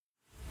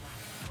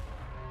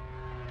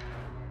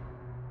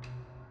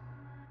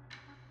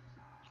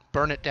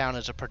Burn It Down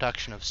is a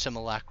production of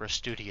Simulacra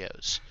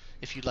Studios.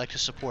 If you'd like to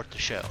support the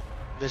show,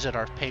 visit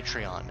our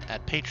Patreon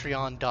at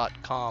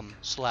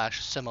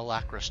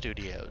patreon.com/Simulacra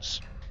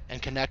Studios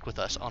and connect with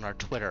us on our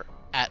Twitter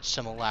at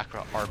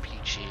Simulacra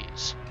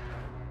RPGs.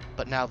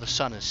 But now the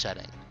sun is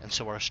setting, and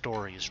so our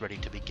story is ready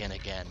to begin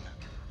again.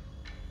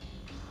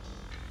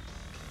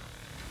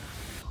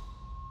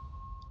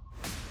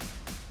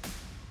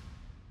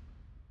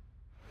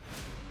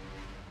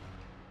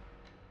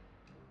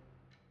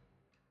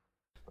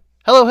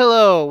 Hello,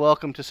 hello!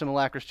 Welcome to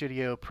Simulacra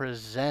Studio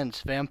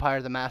presents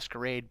Vampire the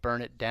Masquerade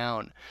Burn It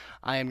Down.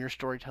 I am your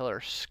storyteller,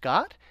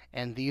 Scott,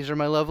 and these are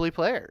my lovely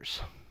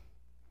players.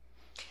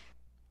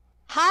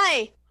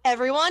 Hi,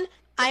 everyone.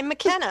 I'm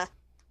McKenna.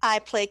 I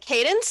play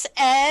Cadence,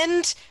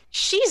 and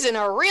she's in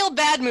a real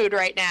bad mood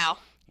right now.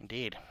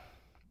 Indeed.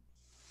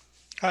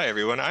 Hi,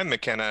 everyone. I'm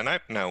McKenna, and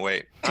I'm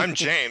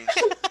James.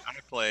 I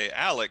play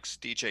Alex,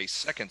 DJ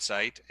Second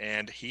Sight,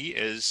 and he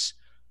is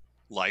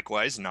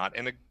likewise not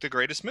in the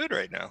greatest mood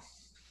right now.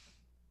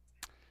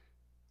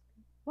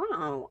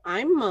 Wow,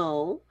 I'm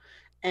Mo,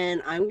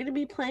 and I'm going to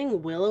be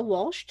playing Willow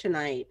Walsh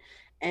tonight.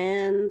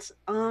 And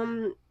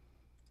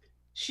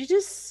she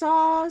just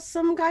saw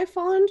some guy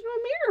fall into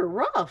a mirror.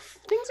 Rough.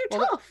 Things are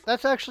tough.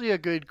 That's actually a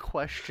good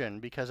question,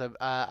 because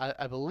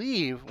I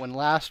believe when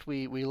last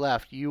we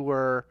left,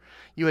 you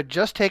had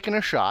just taken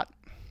a shot.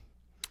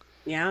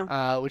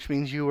 Yeah. Which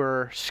means you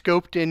were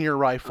scoped in your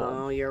rifle.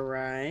 Oh, you're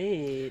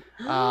right.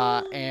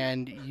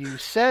 And you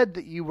said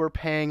that you were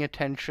paying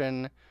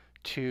attention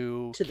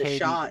to the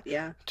shot,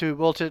 yeah.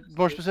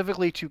 More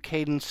specifically to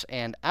Cadence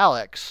and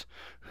Alex,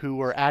 who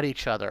were at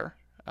each other,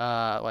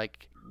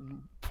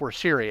 for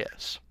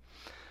serious.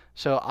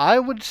 So I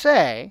would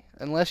say,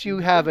 unless you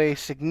have a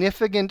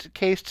significant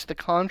case to the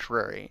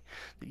contrary,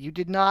 that you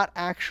did not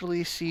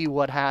actually see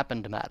what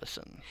happened to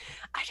Madison.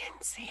 I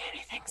didn't see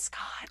anything,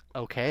 Scott.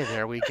 Okay,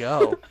 there we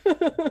go.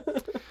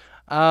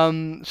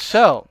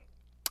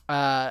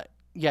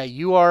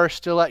 You are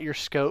still at your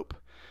scope.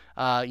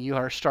 You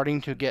are starting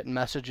to get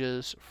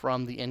messages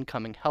from the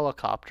incoming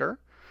helicopter,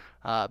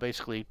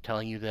 basically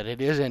telling you that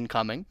it is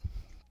incoming,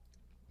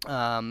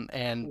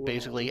 and Whoa.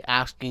 basically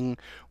asking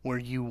where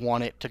you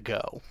want it to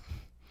go.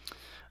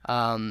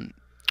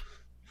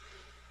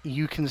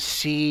 You can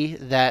see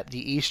that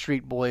the E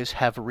Street Boys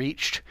have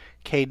reached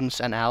Cadence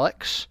and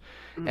Alex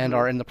and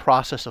are in the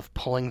process of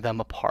pulling them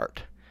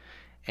apart.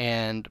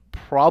 And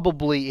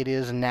probably it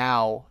is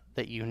now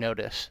that you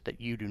notice that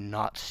you do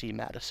not see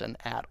Madison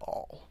at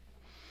all.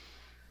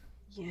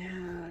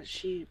 Yeah,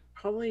 she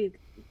probably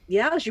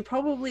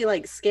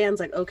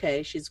scans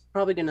okay, she's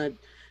probably gonna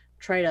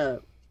try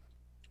to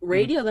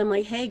radio them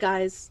hey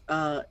guys,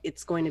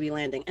 it's going to be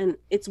landing. And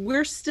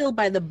we're still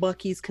by the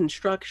Buc-ee's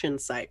construction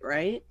site,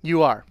 right?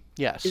 You are,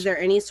 yes. Is there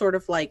any sort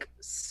of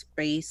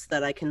space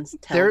that I can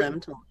tell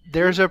them to?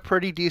 There's a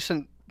pretty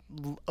decent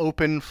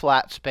open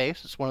flat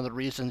space. It's one of the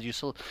reasons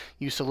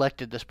you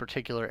selected this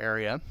particular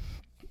area.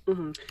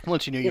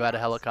 Once you knew you had a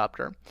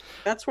helicopter.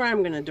 That's where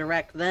I'm going to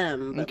direct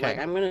them. But okay.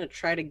 I'm going to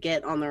try to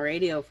get on the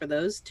radio for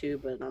those two,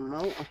 but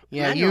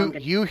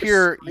you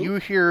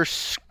hear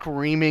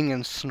screaming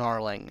and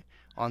snarling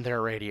on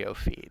their radio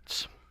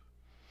feeds.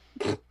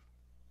 The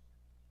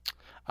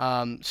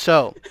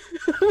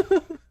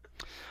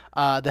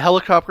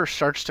helicopter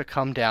starts to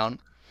come down.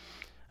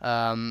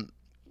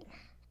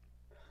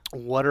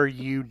 What are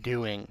you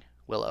doing,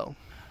 Willow?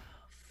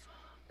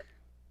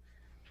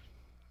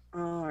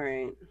 All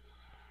right.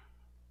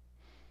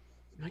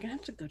 Am I gonna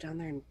have to go down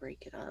there and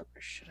break it up,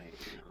 or should I?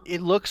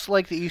 It looks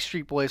like the E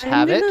Street Boys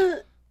have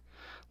it.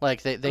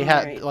 Like they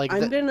have,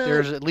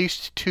 there's at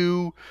least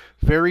two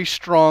very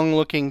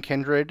strong-looking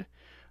kindred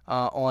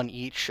on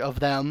each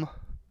of them,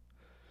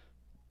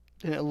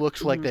 and it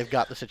looks like they've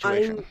got the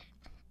situation.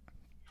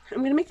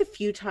 I'm gonna make the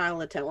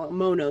futile attempt. Well,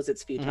 Mo knows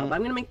it's futile, but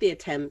I'm gonna make the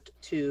attempt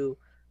to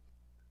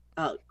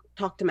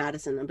talk to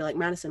Madison and be like,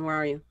 Madison, where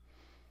are you?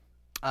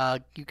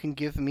 You can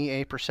give me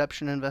a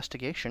perception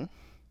investigation.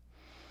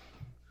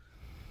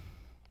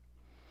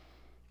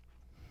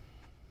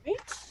 Right.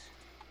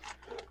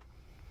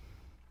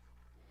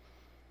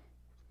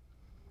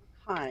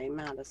 Hi,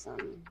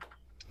 Madison.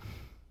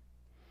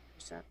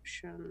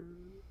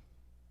 Perception.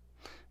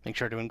 Make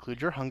sure to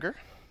include your hunger.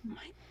 Am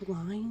I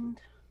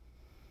blind?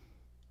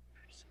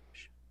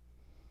 Perception.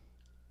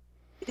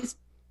 Is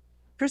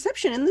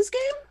perception in this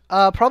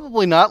game?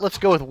 Probably not. Let's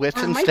go with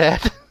wits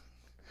instead.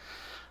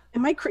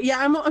 Am I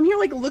I'm here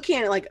looking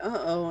at it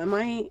am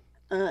I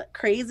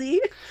crazy?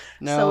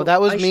 No, so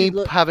that was me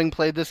having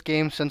played this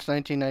game since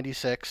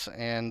 1996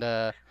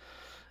 and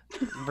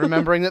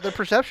remembering that the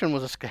perception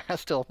was a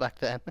still back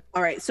then.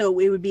 All right, so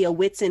it would be a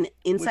wits and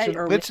insight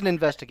or wits and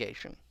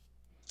investigation.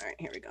 All right,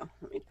 here we go.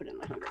 Let me put in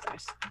my hunger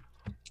dice.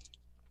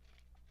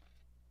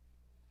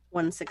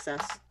 1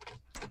 success.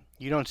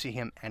 You don't see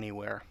him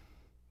anywhere.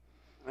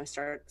 I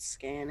start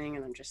scanning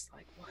and I'm just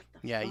like, what the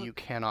fuck? You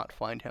cannot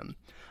find him.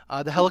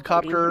 The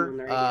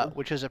helicopter,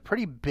 which is a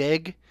pretty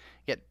big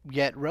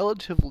yet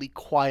relatively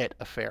quiet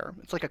affair.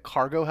 It's like a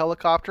cargo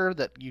helicopter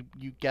that you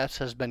guess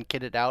has been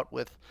kitted out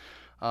with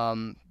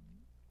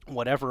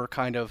whatever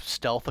kind of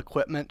stealth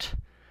equipment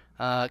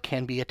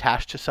can be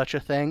attached to such a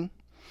thing.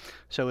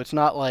 So it's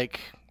not like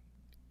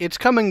it's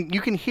coming,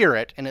 you can hear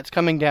it, and it's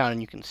coming down,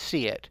 and you can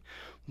see it,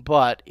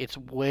 but it's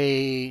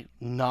way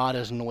not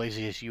as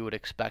noisy as you would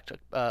expect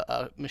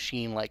a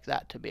machine like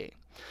that to be.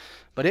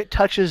 But it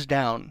touches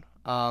down.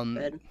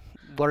 Good.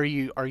 What are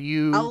you?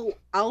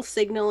 I'll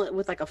signal it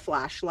with like a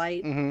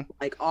flashlight, Mhm.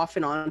 like off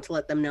and on to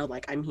let them know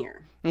like I'm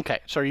here. Okay,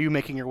 so are you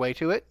making your way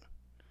to it?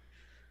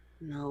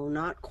 No,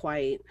 not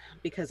quite,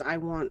 because I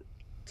want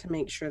to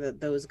make sure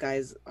that those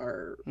guys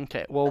are.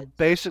 Okay, well,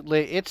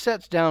 basically, it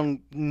sets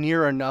down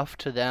near enough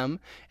to them,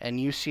 and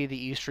you see the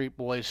E Street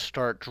Boys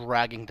start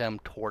dragging them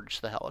towards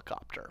the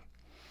helicopter.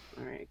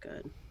 All right,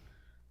 good.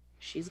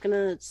 She's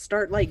gonna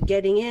start like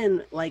getting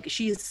in, like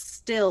she's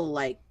still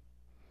like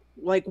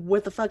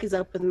what the fuck is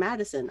up with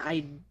Madison?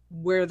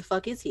 Where the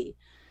fuck is he?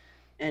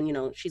 And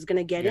she's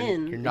gonna get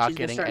in. You're and not she's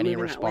gonna getting start any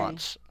moving that way.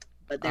 response.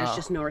 But there's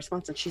just no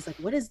response, and she's like,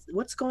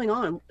 what's going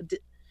on?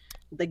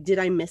 Did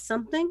I miss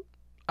something?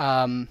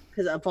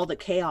 Because of all the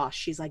chaos,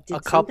 she's like, did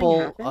A couple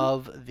something happen?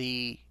 of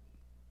the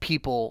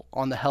people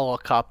on the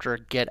helicopter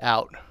get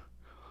out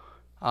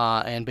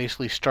and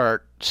basically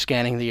start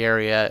scanning the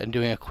area and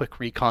doing a quick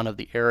recon of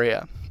the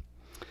area.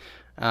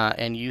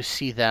 And you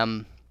see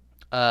them,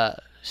 find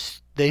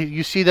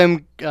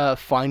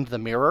the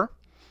mirror,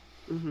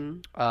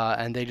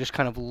 and they just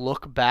kind of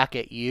look back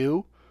at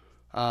you,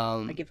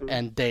 I give 'em-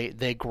 and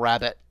they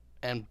grab it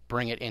and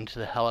bring it into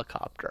the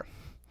helicopter.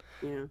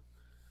 Yeah.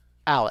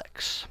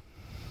 Alex,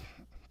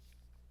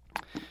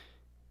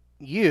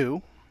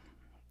 you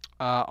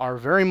are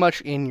very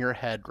much in your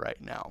head right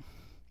now.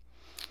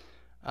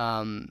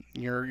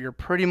 You're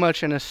pretty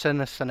much in a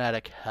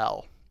synesthetic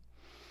hell.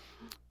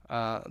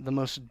 The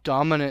most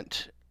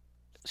dominant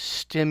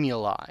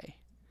stimuli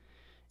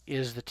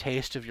is the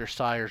taste of your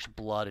sire's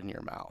blood in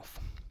your mouth.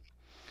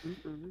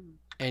 Mm-mm.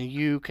 And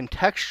you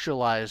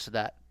contextualize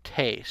that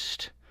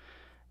taste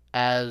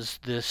as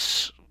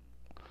this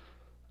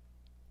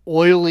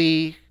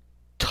oily,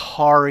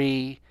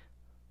 tarry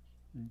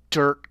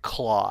dirt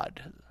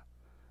clod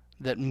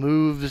that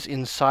moves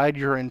inside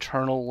your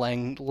internal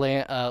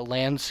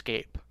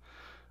landscape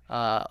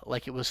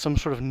like it was some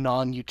sort of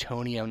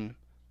non-Newtonian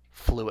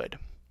fluid.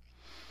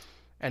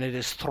 And it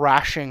is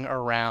thrashing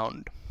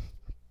around,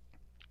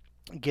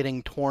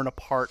 getting torn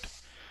apart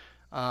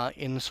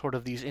in sort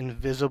of these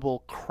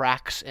invisible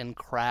cracks and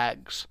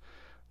crags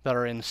that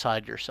are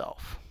inside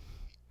yourself.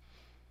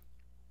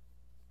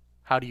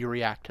 How do you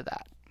react to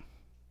that?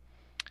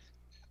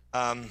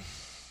 I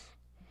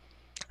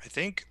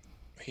think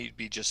he'd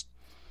be just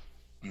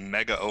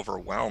mega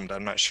overwhelmed.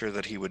 I'm not sure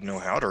that he would know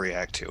how to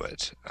react to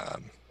it. I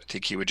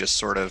think he would just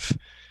sort of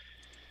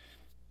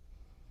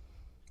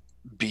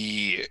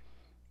be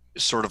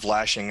sort of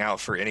lashing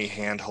out for any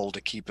handhold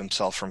to keep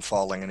himself from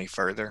falling any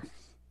further.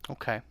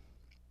 Okay.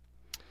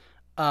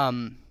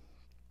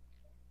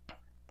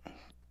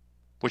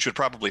 Which would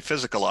probably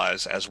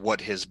physicalize as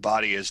what his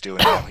body is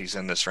doing while he's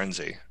in this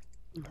frenzy.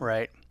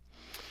 Right.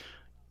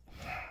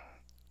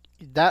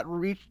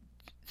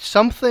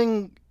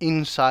 Something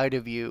inside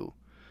of you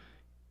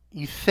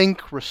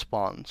think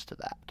responds to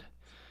that.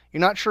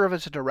 You're not sure if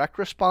it's a direct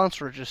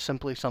response or just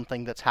simply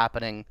something that's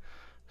happening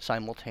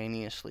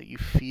simultaneously. You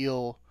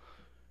feel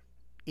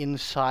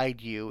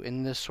inside you,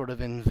 in this sort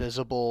of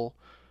invisible,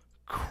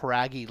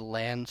 craggy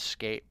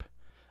landscape,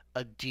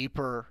 a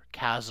deeper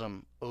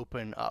chasm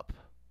open up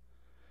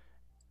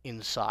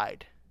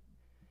inside.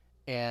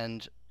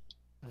 And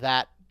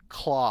that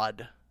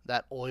clod,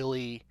 that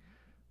oily,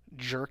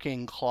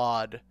 jerking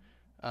clod,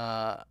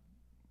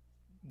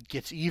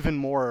 gets even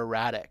more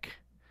erratic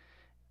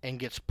and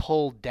gets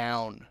pulled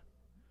down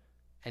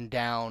and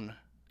down,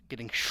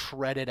 getting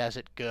shredded as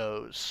it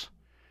goes,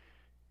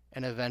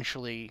 and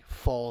eventually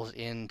falls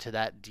into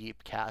that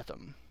deep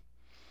chasm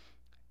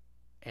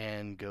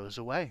and goes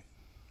away.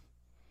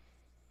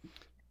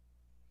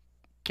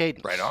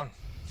 Cadence. Right on.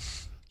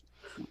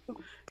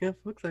 Yeah,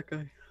 fuck that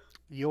guy.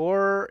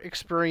 Your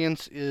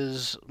experience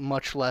is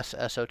much less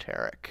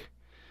esoteric.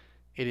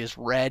 It is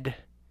red.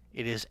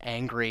 It is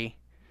angry.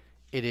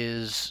 It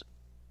is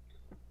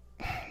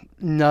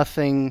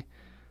nothing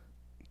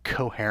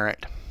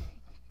coherent.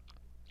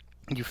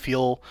 You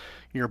feel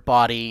your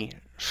body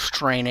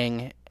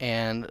straining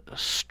and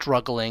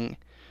struggling,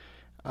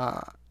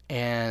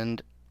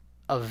 and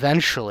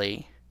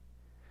eventually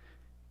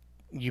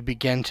you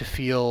begin to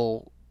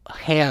feel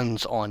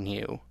hands on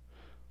you,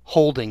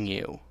 holding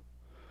you,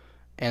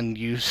 and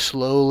you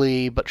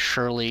slowly but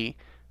surely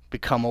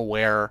become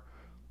aware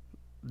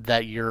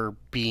that you're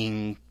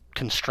being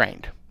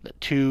constrained. That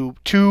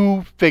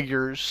two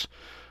figures,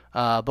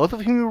 both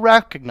of whom you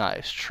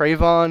recognize,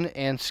 Trayvon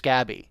and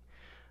Scabby,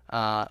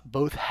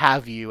 both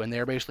have you, and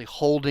they're basically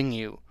holding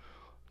you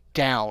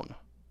down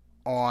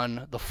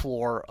on the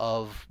floor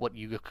of what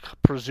you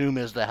presume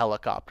is the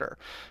helicopter,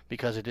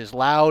 because it is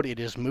loud, it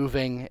is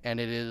moving, and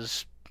it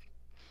is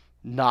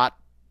not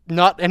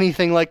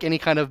anything like any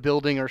kind of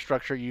building or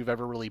structure you've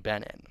ever really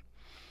been in.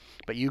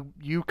 But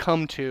you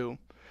come to,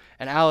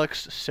 and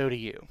Alex, so do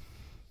you.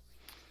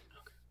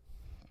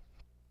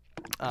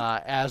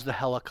 as the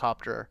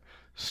helicopter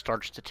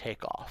starts to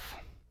take off.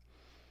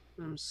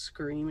 I'm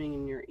screaming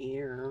in your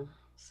ear.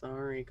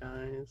 Sorry,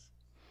 guys.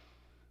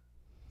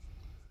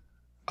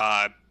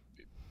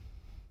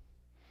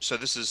 So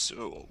this is.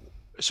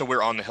 So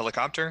we're on the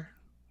helicopter?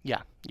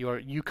 Yeah,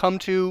 you come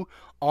to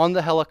on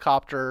the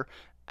helicopter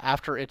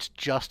after it's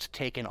just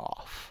taken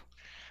off.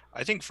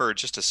 I think for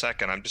just a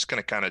second, I'm just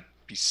going to kind of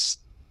be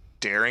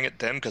staring at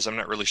them because I'm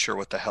not really sure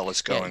what the hell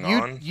is going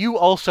on. You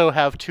also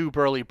have two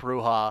burly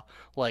Brujah,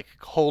 like,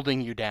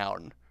 holding you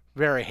down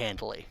very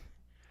handily.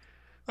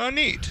 Oh,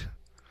 neat.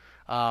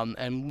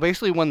 And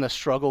basically when the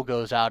struggle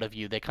goes out of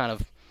you, they kind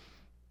of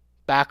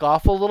back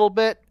off a little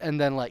bit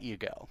and then let you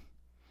go.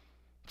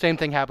 Same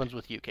thing happens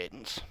with you,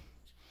 Cadence.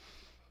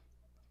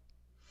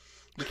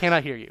 We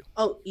cannot hear you.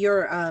 Oh,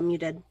 you're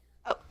muted.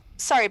 Oh,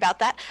 sorry about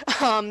that.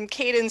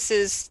 Cadence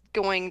is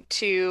going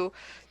to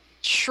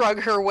shrug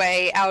her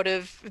way out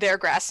of their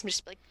grasp and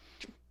just be like,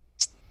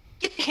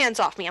 "Get your hands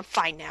off me. I'm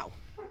fine now."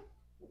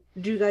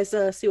 Do you guys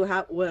see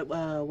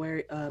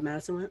where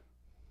Madison went?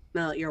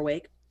 Now that you're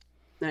awake,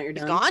 now that you're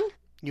He's done. gone?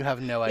 You have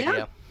no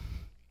Yeah.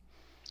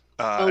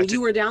 idea.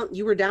 You were down.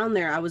 You were down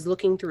there. I was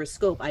looking through a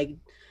scope. I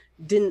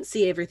didn't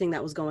see everything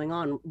that was going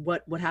on.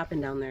 What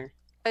happened down there?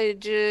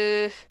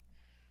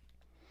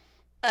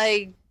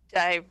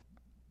 I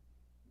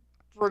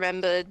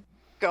remember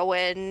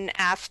going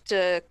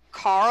after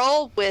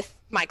Carl with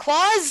my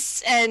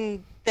claws,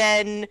 and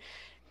then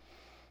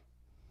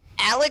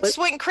Alex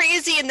went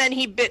crazy, and then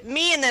he bit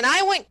me, and then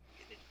I went.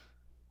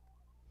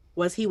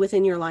 Was he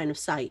within your line of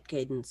sight,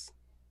 Cadence?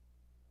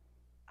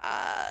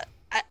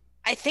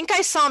 I think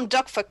I saw him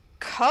duck for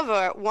cover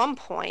at one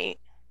point.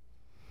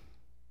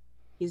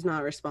 He's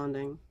not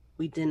responding.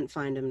 We didn't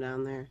find him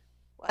down there.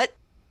 What?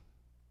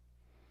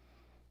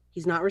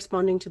 He's not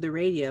responding to the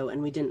radio,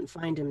 and we didn't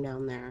find him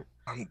down there.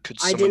 I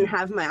didn't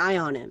have my eye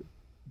on him.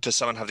 Does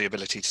someone have the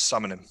ability to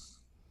summon him?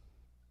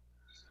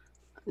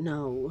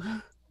 No.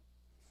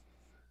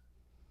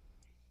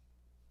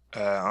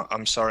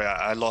 I'm sorry,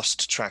 I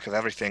lost track of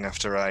everything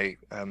after I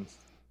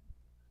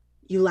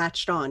You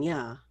latched on,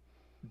 yeah.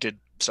 did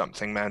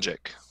something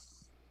magic.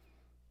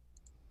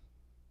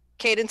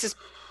 Cadence is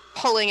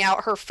pulling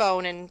out her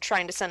phone and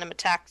trying to send him a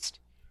text.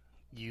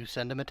 You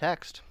send him a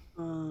text.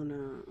 Oh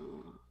no.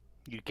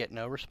 You get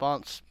no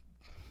response.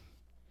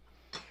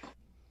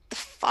 The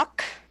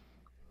fuck?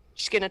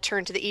 She's gonna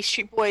turn to the East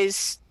Street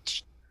Boys.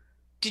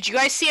 Did you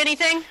guys see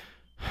anything?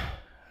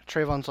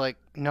 Trayvon's like,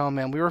 no,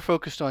 man, we were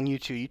focused on you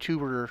two. You two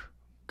were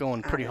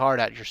going pretty hard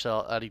at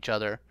each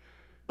other.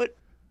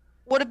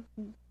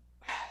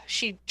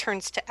 She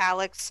turns to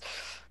Alex.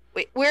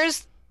 Wait,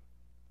 where's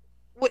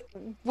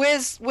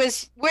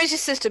your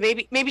sister?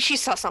 Maybe she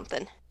saw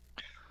something.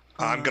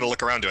 I'm gonna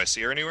look around. Do I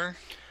see her anywhere?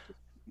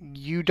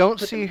 You don't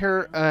see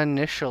her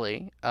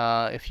initially.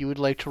 If you would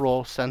like to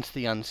roll Sense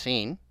the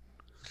Unseen.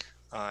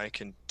 I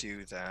can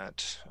do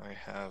that. I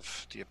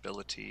have the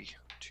ability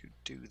to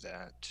do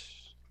that.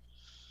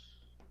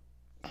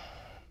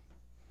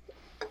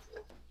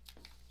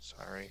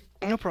 Sorry.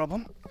 No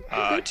problem.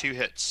 2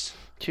 hits.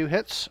 2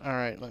 hits. All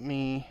right, let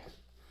me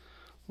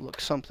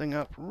look something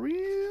up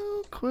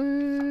real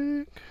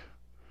quick.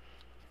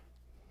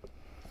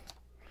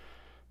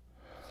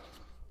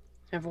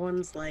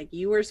 Everyone's like,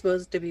 you were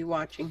supposed to be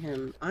watching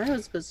him. I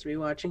was supposed to be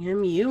watching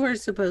him. You were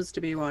supposed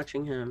to be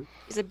watching him.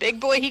 He's a big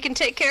boy. He can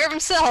take care of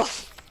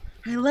himself.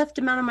 I left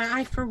him out of my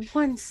eye for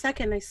 1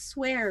 second, I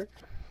swear.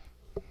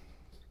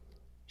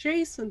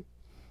 Jason.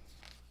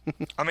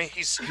 I mean,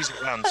 he's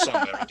around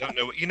somewhere. I don't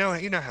know. You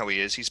know how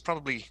he is. He's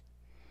probably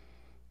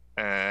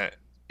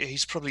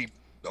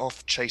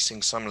off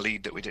chasing some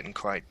lead that we didn't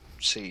quite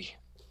see.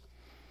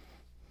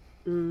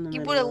 He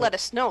would have let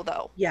us know,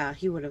 though. Yeah,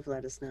 he would have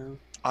let us know.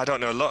 I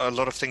don't know. A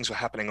lot of things were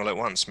happening all at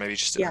once. Maybe he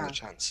just didn't have a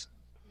chance.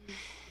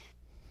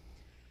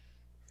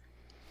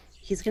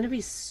 He's gonna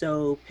be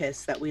so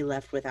pissed that we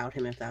left without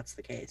him if that's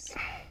the case.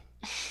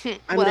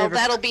 Well,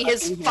 that'll be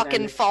his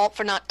fucking fault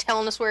for not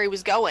telling us where he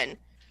was going.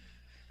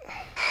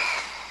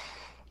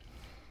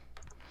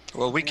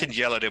 Well, we can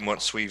yell at him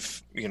once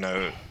we've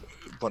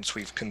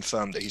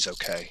confirmed that he's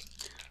okay.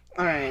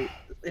 All right.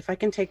 If I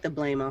can take the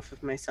blame off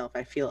of myself,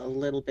 I feel a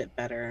little bit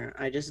better.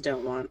 I just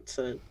don't want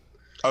to.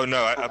 Oh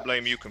no, I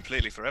blame you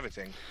completely for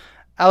everything.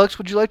 Alex,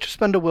 would you like to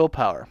spend a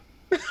willpower?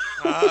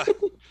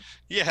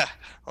 Yeah,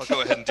 I'll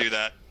go ahead and do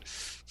that.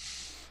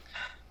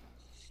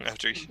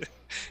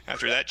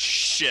 After that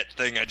shit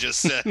thing I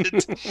just said.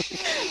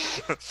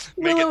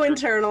 Willow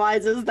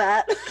internalizes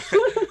that.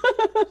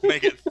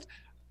 make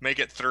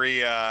it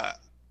 3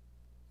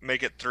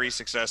 make it 3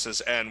 successes,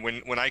 and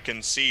when I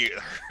can see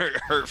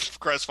her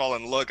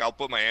crestfallen look, I'll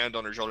put my hand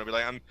on her shoulder and be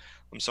like, I'm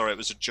sorry, it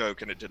was a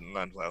joke and it didn't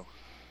land well.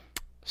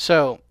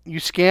 So you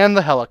scan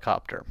the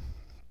helicopter,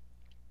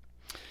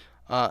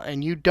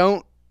 and you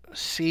don't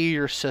see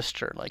your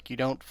sister. Like, you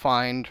don't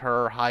find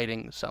her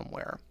hiding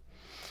somewhere.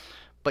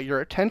 But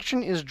your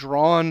attention is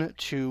drawn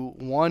to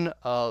one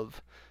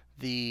of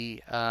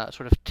the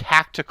sort of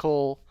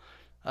tactical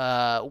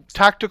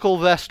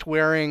vest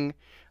wearing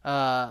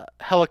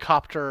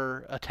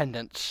helicopter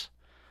attendants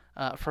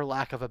for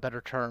lack of a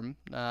better term,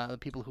 the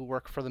people who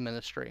work for the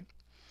ministry.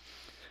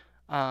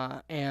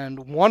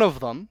 And one of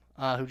them,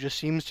 who just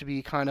seems to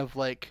be kind of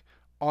like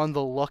on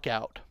the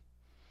lookout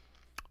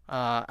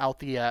out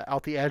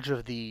the edge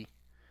of the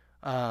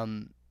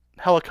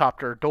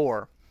helicopter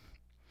door,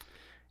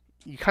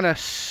 you kind of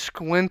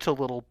squint a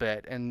little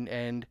bit,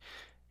 and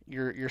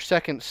your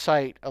second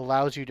sight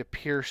allows you to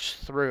pierce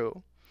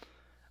through,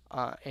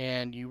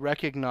 and you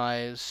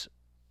recognize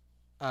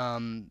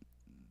that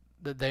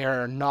they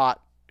are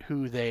not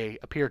who they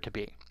appear to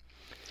be.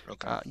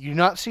 Okay. You do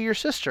not see your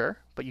sister,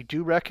 but you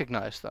do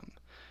recognize them.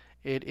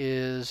 It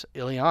is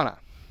Ileana.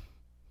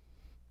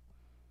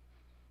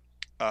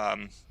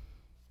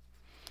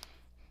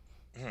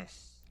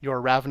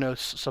 Your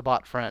Ravnos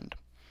Sabbat friend.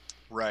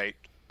 Right.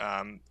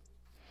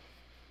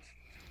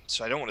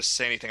 So I don't want to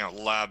say anything out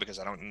loud because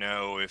I don't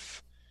know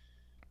if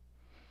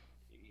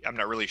I'm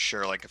not really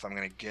sure, like, if I'm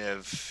going to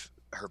give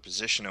her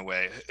position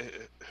away.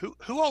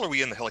 Who all are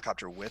we in the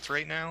helicopter with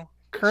right now?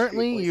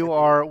 Currently, you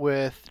are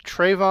with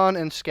Trayvon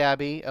and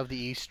Scabby of the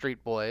East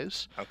Street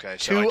Boys. Okay,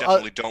 so I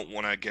definitely don't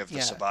want to give the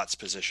Sabbat's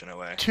position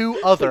away. Two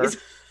other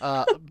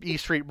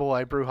East Street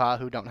Boy Bruja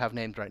who don't have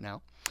names right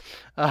now,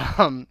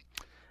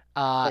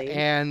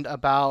 and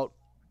about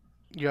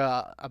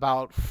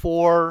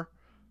 4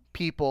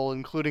 people,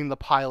 including the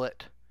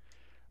pilot,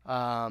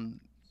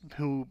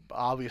 who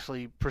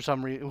obviously for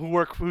some reason who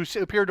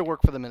appear to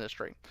work for the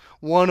ministry.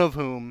 One of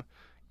whom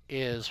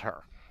is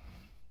her.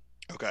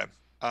 Okay.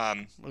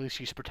 At least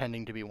she's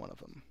pretending to be one of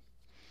them.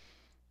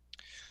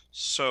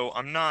 So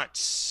I'm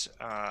not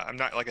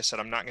like I said,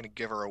 I'm not going to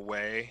give her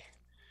away.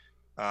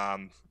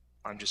 I'm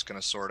just going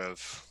to sort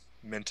of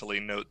mentally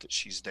note that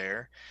she's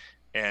there,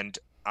 and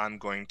I'm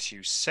going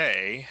to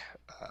say,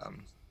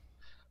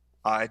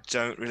 I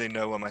don't really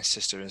know where my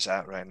sister is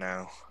at right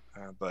now,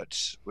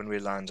 but when we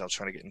land, I'll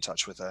try to get in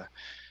touch with her.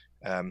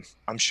 I'm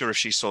sure if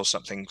she saw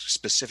something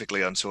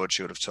specifically untoward,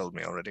 she would have told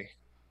me already.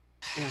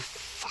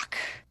 Fuck.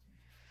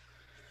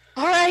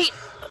 All right.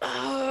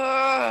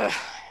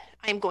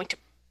 I'm going to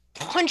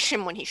punch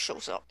him when he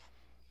shows up.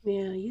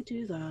 Yeah, you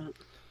do that.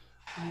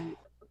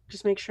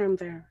 Just make sure I'm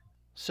there.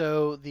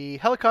 So the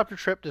helicopter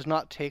trip does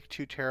not take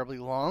too terribly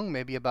long,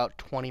 maybe about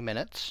 20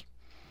 minutes.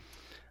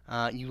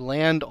 You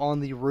land on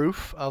the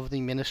roof of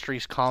the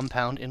ministry's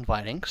compound in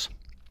Vitings,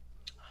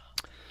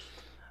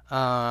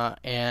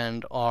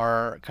 and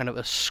are kind of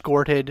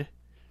escorted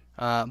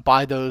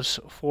by those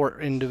 4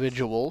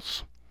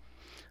 individuals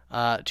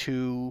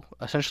to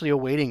essentially a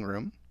waiting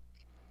room.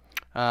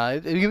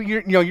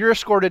 You're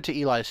escorted to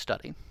Eli's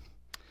study.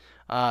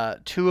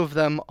 2 of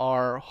them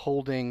are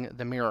holding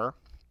the mirror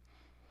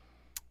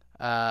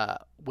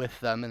with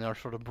them, and they're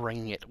sort of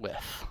bringing it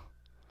with.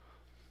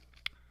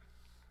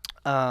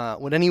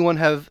 Would anyone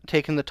have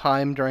taken the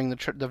time during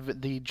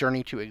the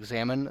journey to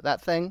examine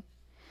that thing?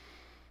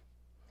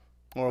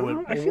 Or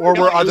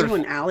were others?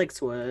 When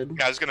Alex would.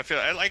 Yeah, I was gonna feel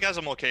like, as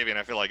a Molkavian,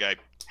 I feel like I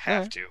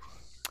have to.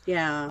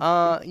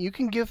 Yeah. You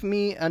can give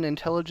me an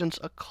intelligence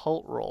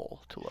occult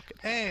roll to look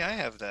at. Hey, I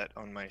have that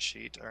on my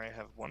sheet, or I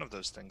have one of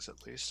those things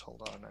at least.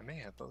 Hold on, I may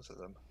have both of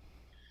them.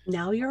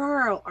 Now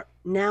you're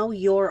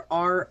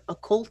our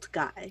occult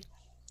guy.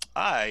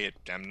 I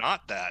am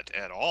not that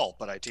at all,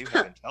 but I do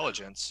have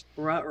intelligence.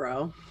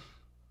 Ruh-roh.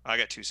 I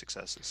got 2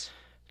 successes.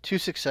 2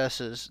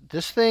 successes.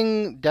 This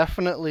thing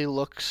definitely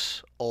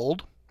looks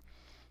old.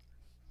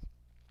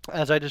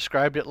 As I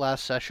described it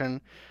last session,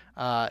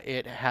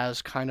 it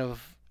has kind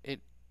of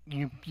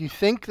you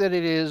think that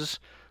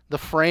the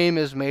frame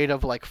is made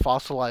of like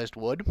fossilized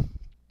wood,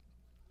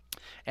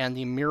 and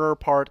the mirror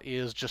part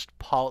is just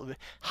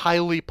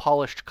highly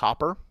polished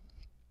copper.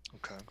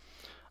 Okay.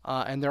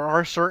 And there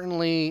are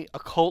certainly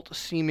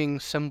occult-seeming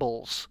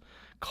symbols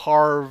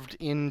carved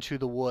into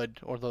the wood,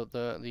 or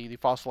the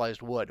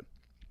fossilized wood.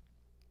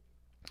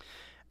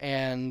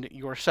 And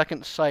your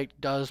second sight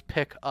does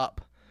pick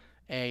up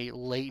a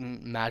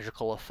latent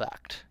magical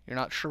effect. You're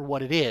not sure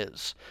what it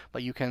is,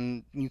 but you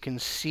can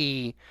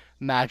see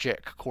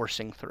magic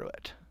coursing through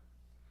it.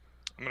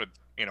 I'm gonna,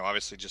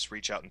 obviously just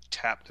reach out and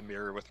tap the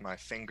mirror with my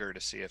finger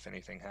to see if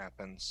anything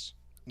happens.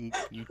 You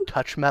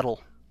touch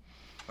metal.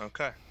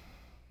 Okay.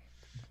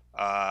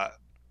 And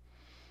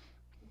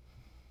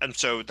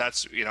so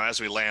that's, as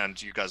we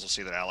land, you guys will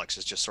see that Alex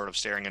is just sort of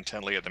staring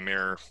intently at the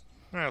mirror.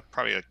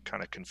 Probably a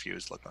kind of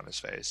confused look on his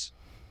face.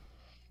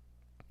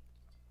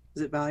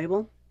 Is it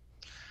valuable?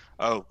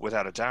 Oh,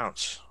 without a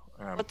doubt.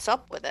 What's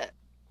up with it?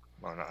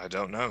 Well, I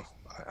don't know.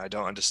 I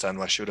don't understand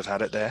why she would have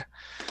had it there.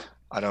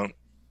 I don't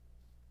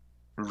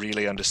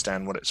really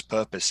understand what its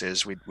purpose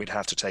is. We'd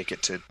have to take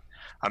it to...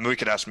 I mean, we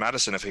could ask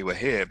Madison if he were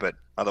here, but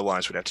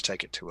otherwise we'd have to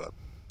take it to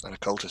an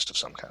occultist of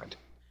some kind.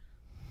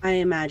 I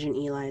imagine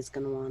Eli's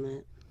going to want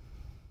it.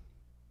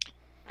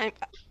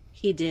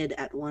 He did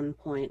at one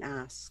point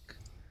ask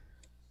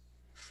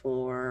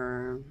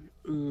for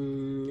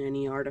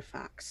any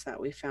artifacts that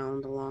we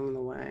found along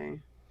the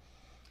way.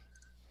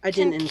 I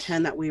didn't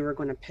intend that we were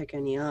going to pick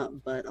any up,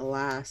 but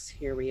alas,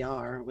 here we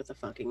are with a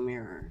fucking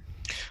mirror.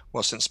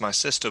 Well, since my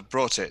sister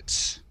brought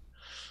it,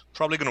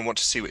 Probably going to want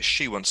to see what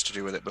she wants to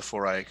do with it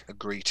before I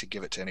agree to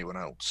give it to anyone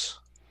else.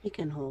 He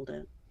can hold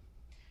it.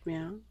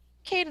 Yeah.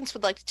 Cadence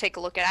would like to take a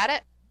look at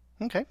it.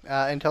 Okay.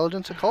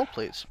 Intelligence occult,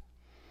 please.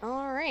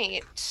 All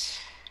right.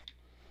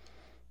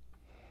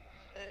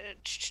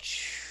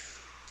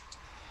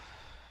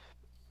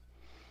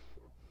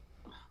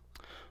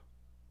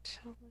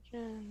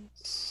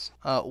 Intelligence.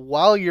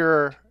 While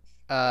you're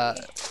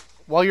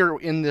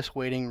in this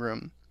waiting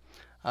room,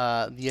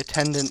 the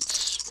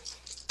attendants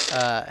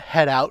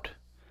head out,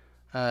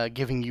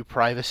 giving you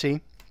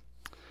privacy.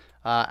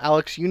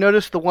 Alex, you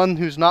notice the one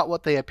who's not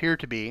what they appear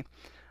to be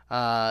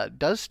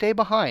does stay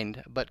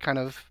behind, but kind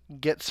of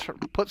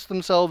puts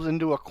themselves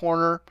into a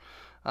corner,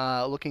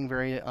 looking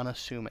very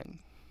unassuming.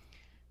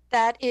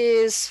 That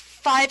is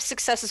 5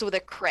 successes with a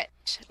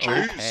crit.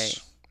 Okay.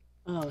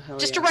 Oh, hell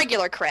Just yeah. a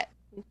regular crit.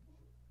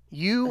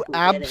 You I can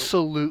get it.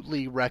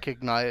 absolutely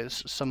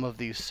recognize some of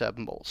these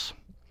symbols.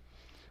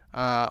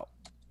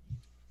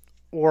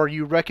 Or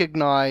you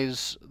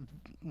recognize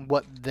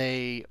what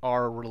they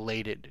are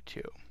related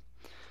to.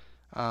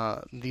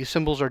 These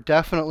symbols are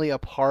definitely a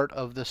part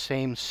of the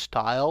same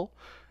style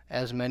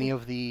as many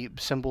of the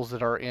symbols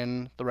that are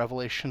in the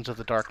Revelations of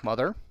the Dark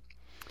Mother,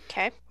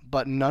 Okay.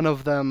 but none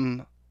of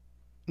them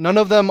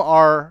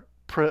are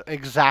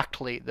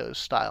exactly those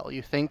style.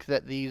 You think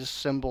that these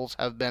symbols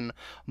have been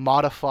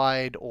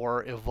modified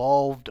or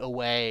evolved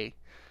away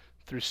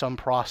through some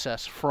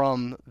process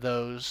from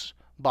those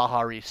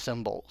Bahari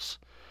symbols.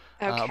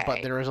 Okay.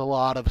 But there is a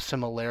lot of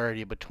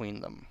similarity between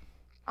them.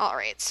 All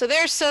right. So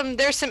there's some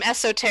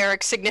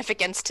esoteric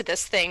significance to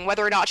this thing.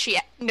 Whether or not she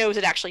knows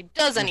it actually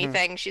does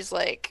anything, she's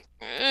like,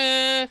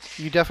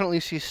 You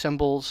definitely see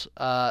symbols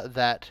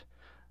that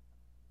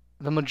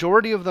the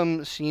majority of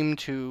them seem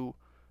to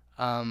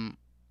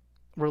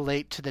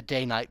relate to the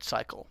day-night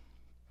cycle.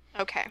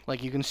 Okay.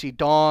 Like you can see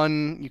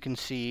dawn, you can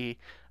see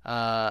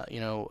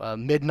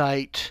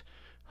midnight,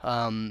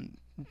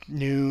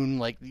 noon.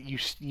 Like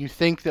you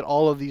think that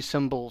all of these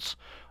symbols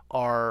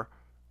are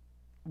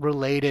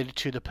related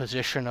to the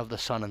position of the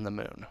sun and the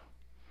moon,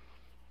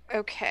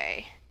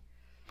 Okay.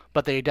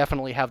 but they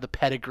definitely have the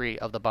pedigree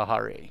of the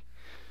Bahari.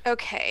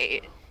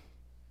 Okay.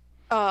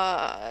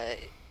 I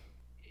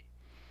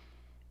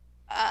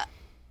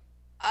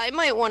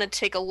might want to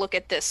take a look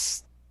at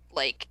this,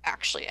 like,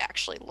 actually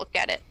look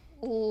at it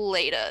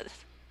later.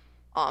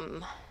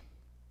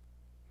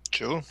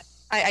 Sure.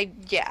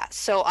 Yeah,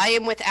 so I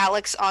am with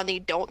Alex on the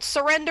don't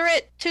surrender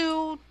it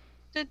to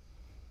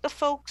the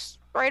folks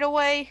right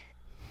away.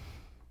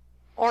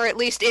 Or at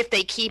least if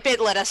they keep it,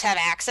 let us have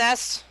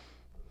access.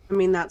 I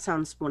mean, that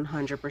sounds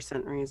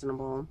 100%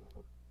 reasonable.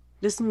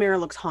 This mirror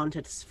looks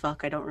haunted as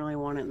fuck. I don't really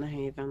want it in the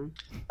Haven.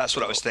 That's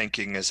what I was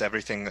thinking, is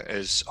everything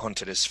is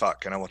haunted as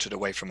fuck, and I want it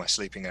away from my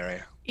sleeping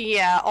area.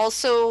 Yeah,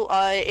 also,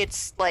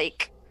 it's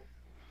like,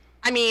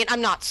 I mean,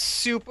 I'm not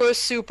super,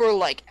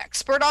 like,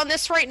 expert on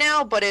this right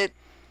now, but it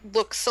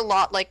looks a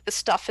lot like the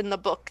stuff in the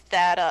book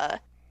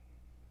that,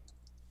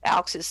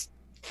 Alex's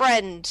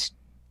friend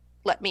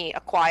let me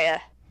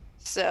acquire.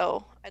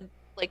 So, I'd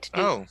like to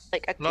do,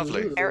 like, a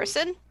lovely.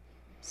 comparison.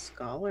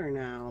 Scholar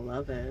now.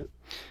 Love it.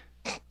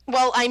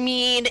 Well, I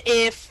mean,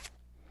 if,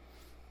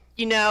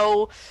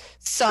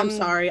 some... I'm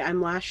sorry. I'm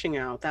lashing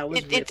out. That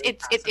was really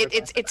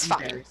it's I'm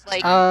fine. very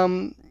Like,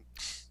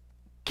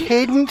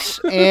 Cadence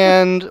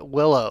and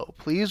Willow,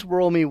 please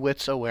roll me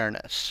wits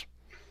awareness.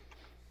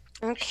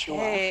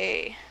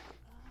 okay.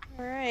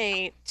 All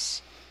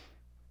right.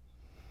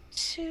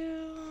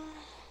 2,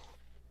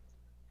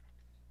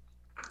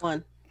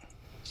 1.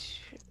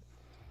 2,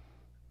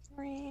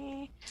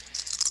 3.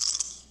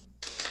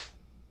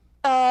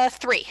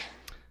 3.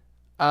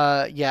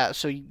 Yeah,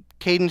 so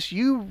Cadence,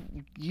 you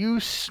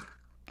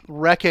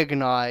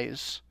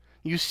recognize,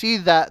 you see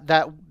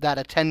that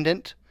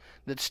attendant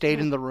that stayed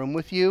in the room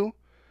with you.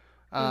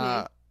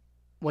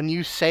 When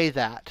you say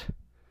that,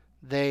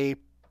 they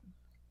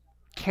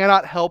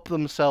cannot help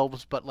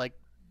themselves but like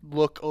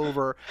look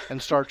over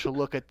and start to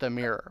look at the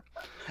mirror.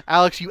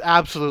 Alex, you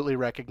absolutely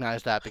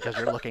recognize that because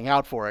you're looking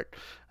out for it,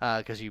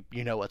 because you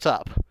know what's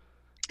up.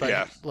 But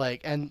Yeah.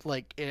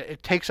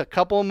 It takes a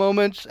couple of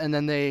moments, and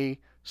then they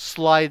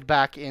slide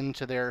back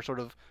into their sort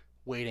of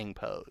waiting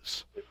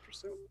pose.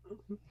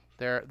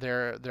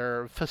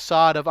 Their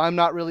facade of "I'm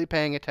not really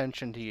paying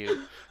attention to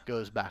you"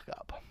 goes back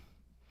up.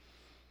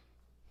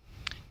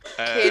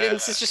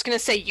 Cadence is just gonna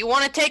say, "You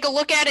want to take a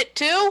look at it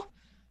too?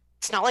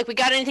 It's not like we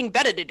got anything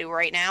better to do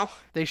right now."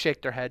 They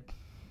shake their head.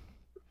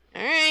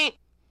 All right.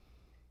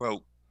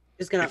 Well,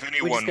 We're If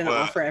anyone just gonna were-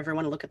 offer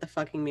everyone to look at the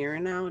fucking mirror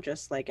now,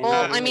 just like. Well,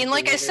 anyone I mean, would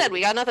like do I with said, it. we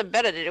got nothing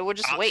better to do. We're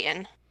just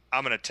waiting.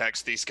 I'm going to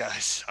text these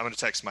guys. I'm going to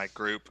text my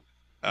group.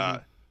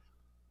 Mhm.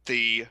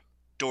 The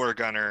door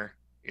gunner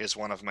is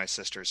one of my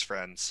sister's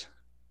friends.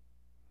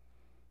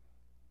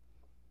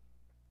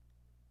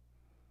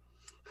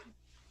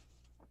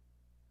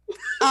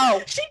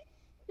 Oh,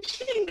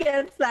 She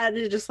gets that and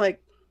is just like,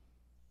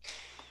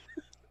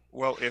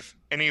 Well, if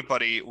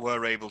anybody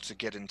were able to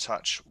get in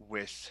touch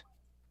with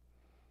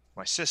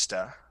my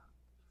sister,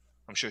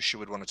 I'm sure she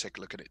would want to take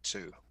a look at it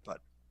too. But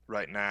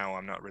right now,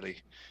 I'm not really.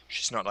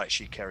 She's not like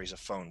she carries a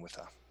phone with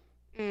her.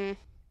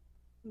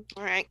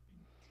 All right.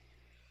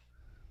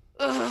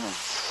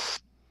 Ugh.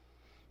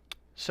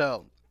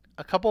 So,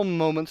 a couple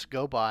moments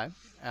go by,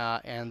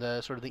 and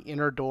the sort of the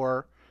inner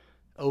door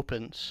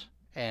opens,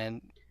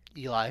 and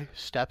Eli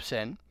steps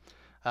in.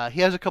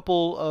 He has a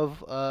couple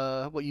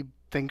of what you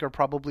think are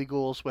probably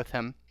ghouls with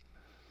him,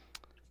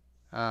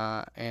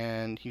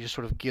 and he just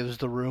sort of gives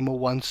the room a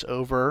once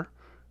over,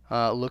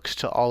 looks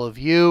to all of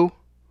you.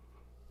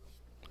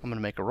 I'm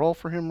gonna make a roll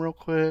for him real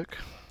quick.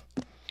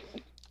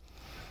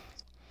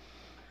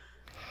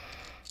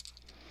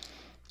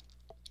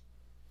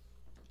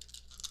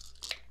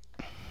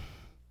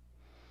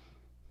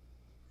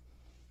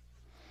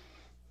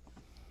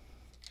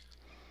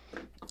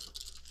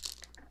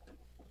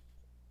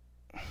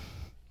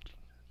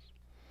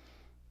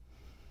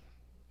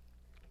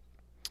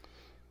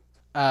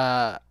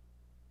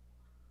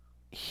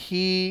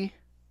 He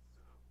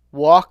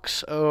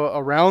walks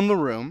around the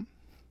room,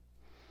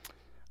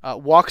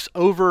 walks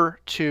over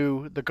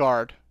to the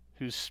guard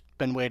who's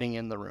been waiting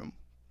in the room,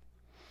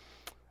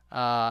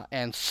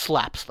 and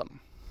slaps them.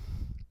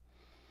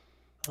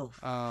 Oh,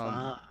 Um,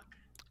 fuck.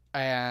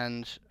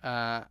 And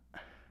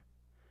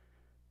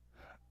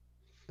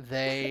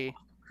they,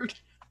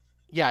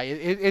 yeah,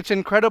 it's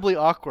incredibly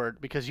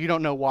awkward because you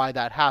don't know why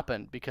that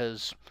happened,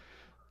 because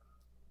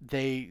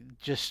they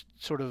just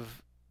sort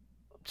of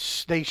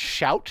they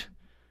shout,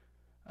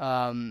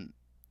 and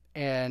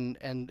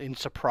in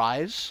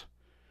surprise,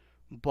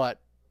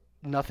 but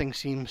nothing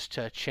seems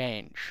to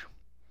change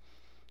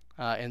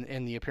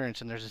in the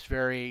appearance, and there's this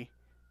very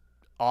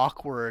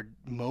awkward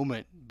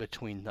moment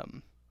between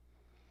them.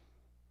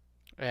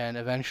 And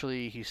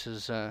eventually he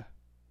says,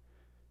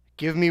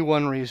 "Give me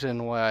one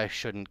reason why I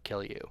shouldn't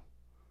kill you."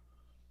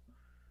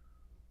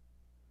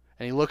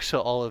 And he looks to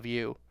all of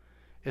you.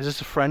 "Is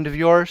this a friend of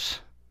yours?"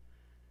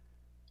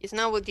 He's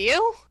not with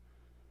you?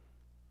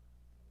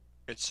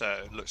 It's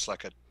looks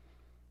like a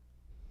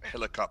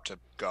helicopter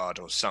guard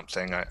or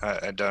something.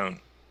 I don't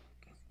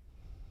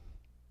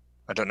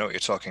know what you're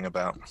talking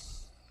about.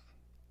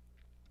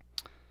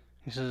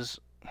 He says,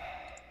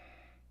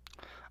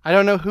 "I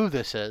don't know who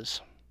this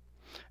is,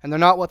 and they're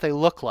not what they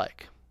look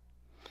like.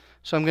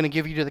 So I'm going to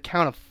give you to the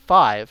count of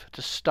 5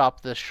 to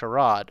stop this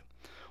charade,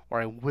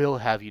 or I will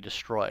have you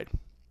destroyed."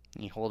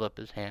 And he hold up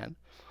his hand.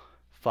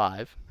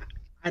 5,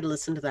 I'd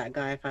listen to that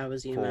guy if I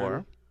was you, 4,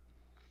 man.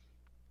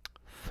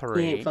 He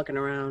 3. ain't fucking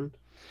around.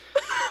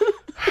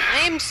 I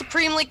am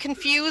supremely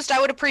confused. I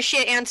would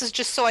appreciate answers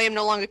just so I am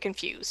no longer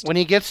confused. When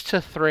he gets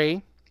to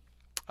 3,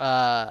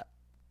 the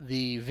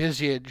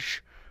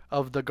visage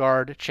of the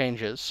guard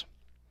changes,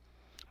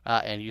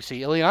 and you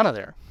see Ileana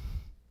there.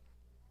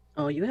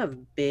 Oh, you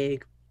have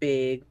big,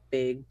 big,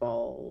 big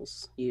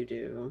balls. You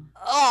do.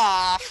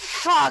 Oh,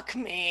 fuck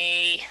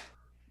me.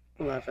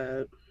 Love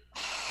it.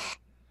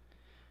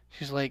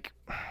 She's like,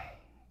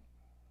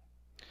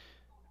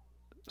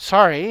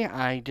 "Sorry,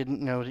 I didn't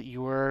know that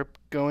you were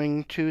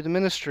going to the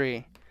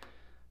ministry."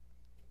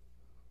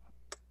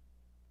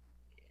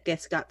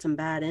 Guess got some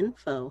bad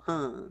info,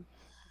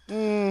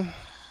 huh?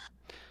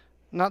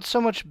 Not so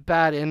much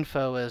bad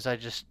info as I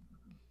just...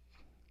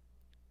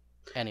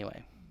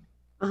 Anyway.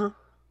 Uh-huh.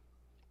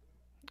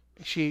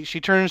 She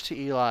turns to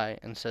Eli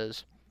and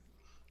says,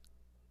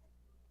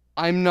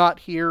 "I'm not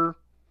here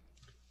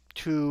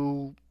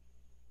to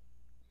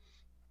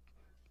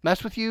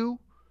mess with you.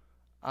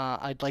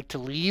 I'd like to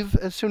leave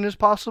as soon as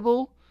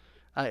possible.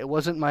 It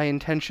wasn't my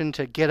intention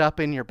to get up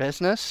in your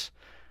business.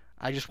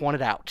 I just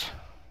wanted out.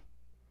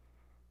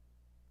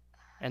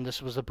 And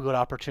this was a good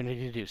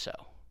opportunity to do so."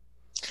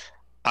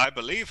 I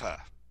believe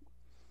her.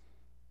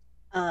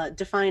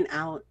 Define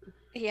out.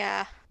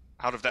 Yeah.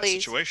 Out of that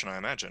Please. situation, I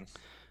imagine.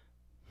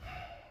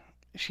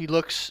 She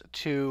looks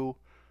to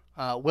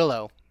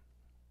Willow.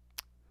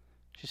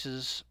 She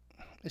says,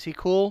 "Is he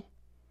cool?"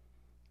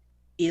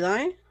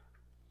 Eli?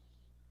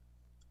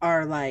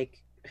 Or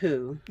like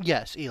who?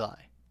 Yes, Eli.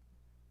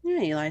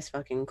 Yeah, Eli's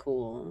fucking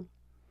cool.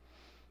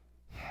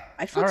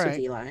 I'd fucks Alright. with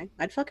Eli.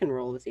 I'd fucking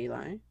roll with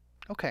Eli.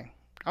 Okay.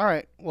 All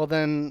right. Well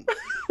then,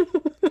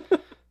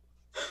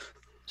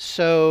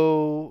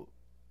 so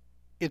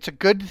it's a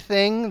good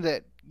thing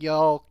that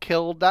y'all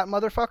killed that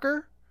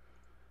motherfucker.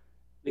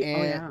 Oh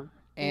yeah.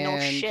 And, No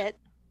shit.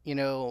 you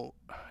know,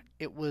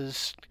 it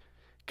was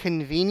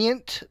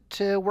convenient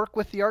to work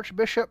with the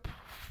Archbishop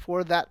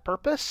for that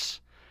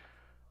purpose.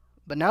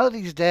 But now that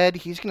he's dead,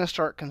 he's going to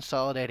start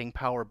consolidating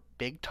power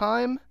big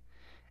time.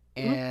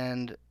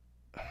 And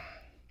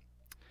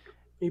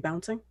You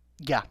bouncing?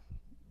 yeah,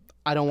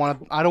 I don't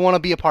want to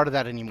be a part of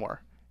that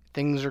anymore.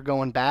 Things are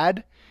going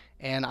bad,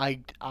 and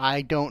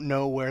I don't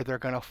know where they're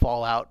going to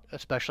fall out,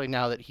 especially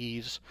now that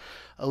he's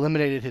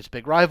eliminated his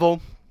big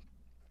rival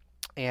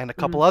and a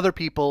couple other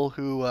people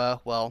who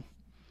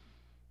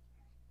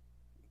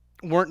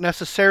weren't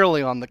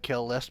necessarily on the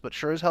kill list, but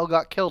sure as hell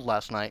got killed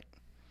last night.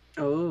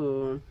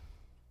 Oh.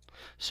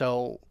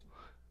 So,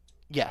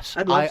 yes,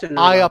 I'd love to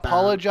know I about that.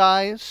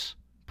 apologize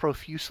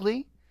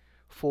profusely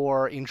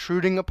for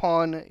intruding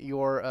upon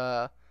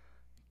your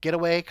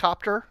getaway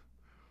copter,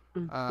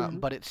 Mhm.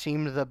 but it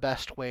seemed the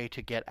best way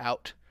to get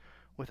out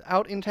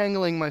without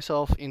entangling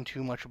myself in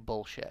too much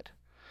bullshit.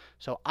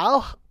 So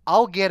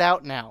I'll get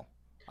out now.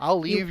 I'll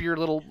leave your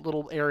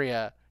little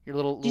area, your Do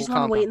you little just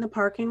want to wait compound. in the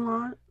parking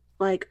lot?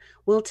 Like,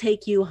 we'll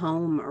take you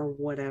home or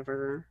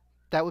whatever.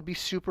 That would be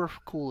super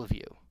cool of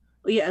you.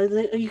 Yeah,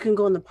 you can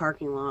go in the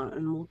parking lot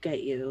and we'll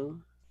get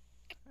you.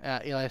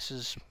 Eli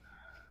says,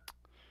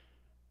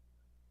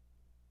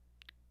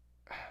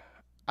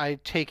 I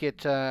take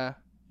it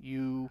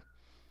you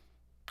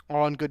are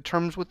on good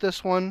terms with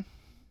this one?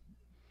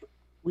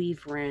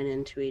 We've ran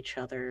into each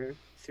other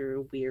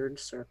through weird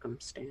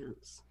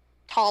circumstance.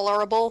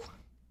 Tolerable.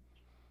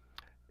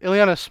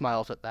 Ileana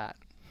smiles at that.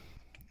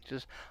 She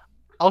says,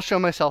 I'll show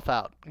myself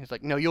out. He's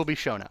like, no, you'll be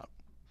shown out.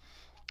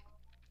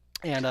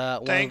 And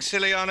Thanks,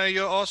 Ileana.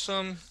 You're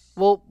awesome.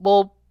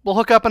 we'll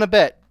hook up in a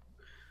bit.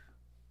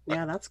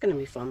 Yeah, that's gonna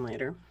be fun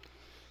later.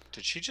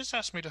 Did she just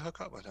ask me to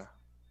hook up with her?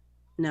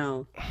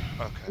 No.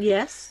 Okay.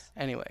 Yes?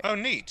 Anyway, Oh,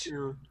 neat.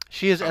 No.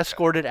 she is Okay.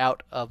 escorted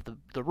out of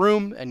the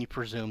room, and you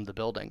presume the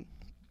building.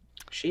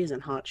 She's in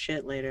hot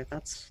shit later.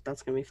 That's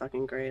gonna be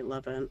fucking great.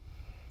 Love it.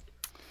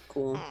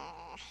 Cool.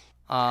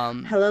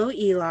 Hello,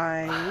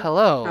 Eli.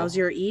 Hello. How's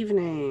your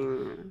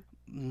evening?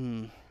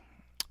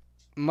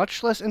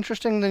 Much less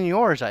interesting than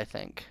yours, I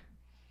think.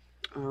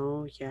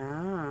 Oh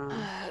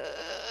yeah.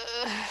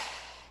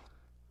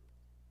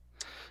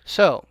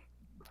 So,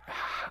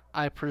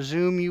 I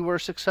presume you were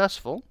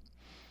successful.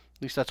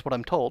 At least that's what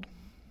I'm told.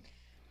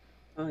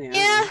 Oh yeah.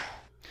 Yeah.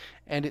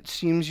 And it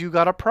seems you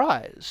got a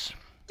prize.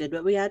 Did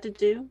what we had to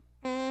do.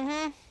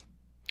 Mm-hmm.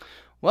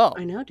 Well,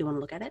 I know. Do you want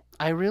to look at it?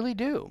 I really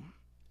do.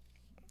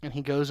 And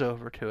he goes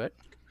over to it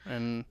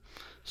and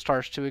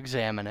starts to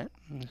examine it.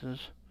 And he says,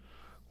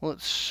 well,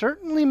 it's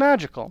certainly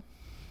magical.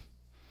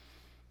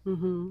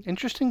 Mm-hmm.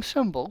 Interesting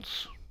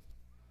symbols.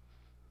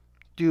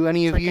 Do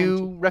any It's of like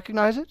you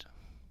recognize it?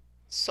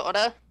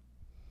 Sorta.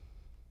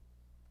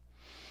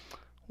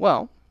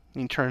 Well,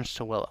 he turns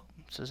to Willow.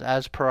 He says,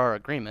 as per our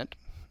agreement,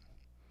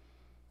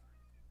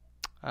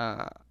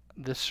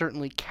 this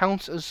certainly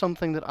counts as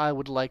something that I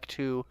would like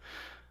to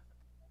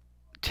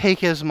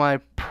take as my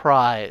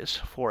prize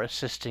for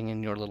assisting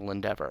in your little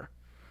endeavor.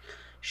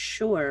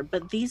 Sure,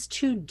 but these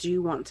two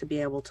do want to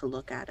be able to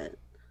look at it.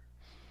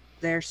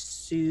 They're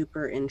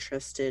super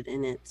interested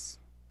in its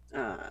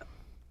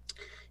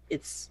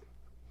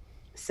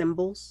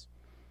symbols.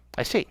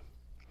 I see.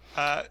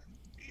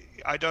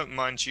 I don't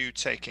mind you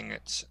taking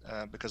it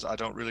because I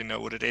don't really know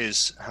what it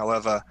is.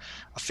 However,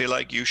 I feel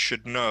like you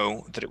should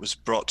know that it was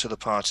brought to the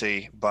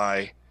party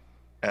by.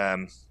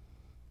 I'm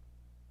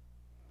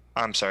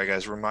sorry,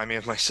 guys. Remind me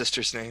of my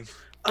sister's name.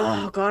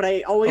 Oh God,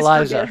 I always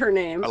Eliza. forget her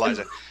name.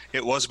 Eliza.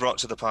 It was brought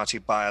to the party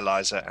by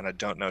Eliza, and I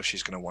don't know if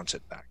she's going to want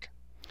it back.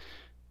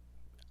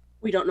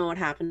 We don't know what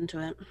happened to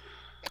it.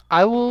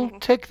 I will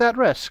take that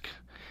risk.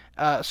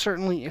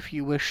 Certainly, if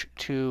you wish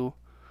to.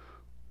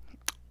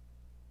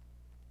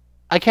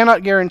 I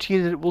cannot guarantee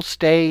that it will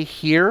stay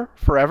here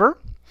forever,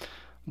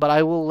 but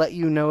I will let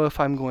you know if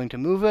I'm going to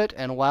move it,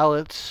 and while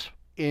it's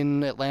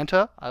in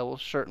Atlanta, I will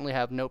certainly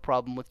have no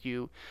problem with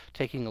you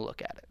taking a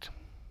look at it.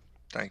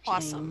 Thank you.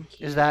 Awesome. Thank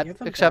you. Is that You're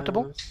the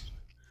acceptable? best.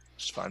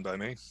 It's fine by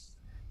me.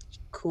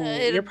 Cool.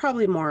 It- You're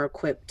probably more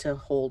equipped to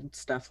hold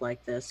stuff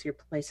like this. Your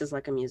place is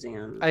like a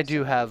museum. I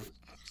do so- have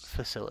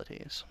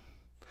facilities.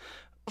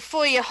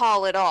 Before you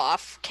haul it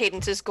off,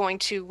 Cadence is going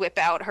to whip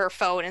out her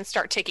phone and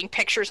start taking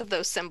pictures of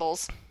those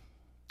symbols.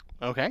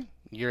 Okay,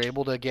 you're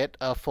able to get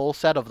a full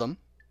set of them.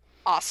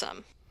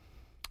 Awesome.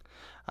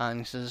 And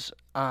he says,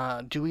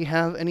 do we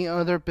have any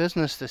other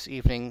business this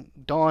evening?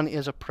 Dawn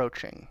is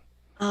approaching.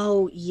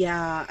 Oh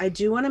yeah, I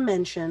do want to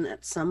mention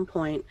at some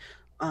point,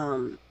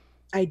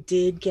 I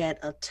did get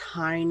a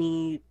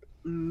tiny,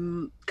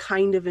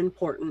 kind of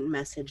important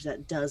message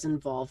that does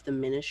involve the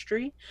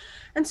ministry,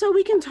 and so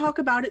we can talk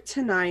about it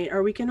tonight,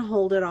 or we can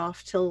hold it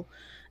off till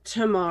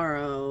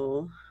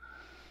tomorrow.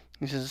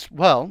 He says,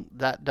 well,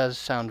 that does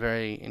sound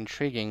very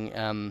intriguing.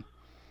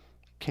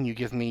 Can you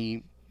give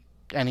me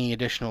any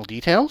additional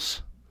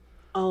details?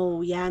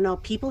 Oh yeah, no,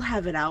 people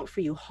have it out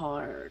for you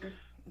hard.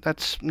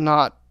 That's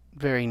not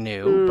very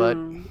new, but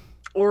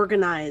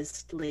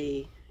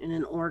Organizedly, in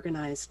an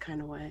organized kind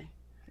of way.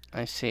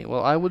 I see.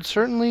 Well, I would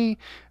certainly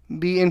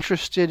be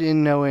interested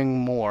in knowing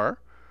more,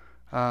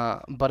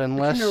 but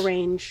unless...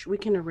 We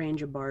can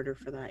arrange a barter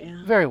for that,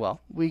 yeah. Very well.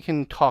 We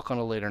can talk on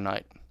a later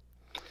night.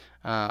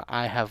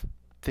 I have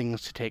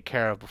things to take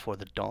care of before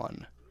the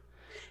dawn.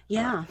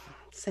 Yeah,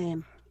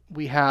 same.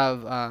 We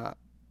have...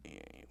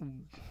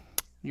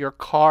 your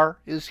car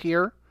is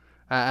here,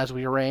 as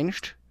we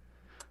arranged,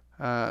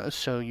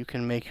 so you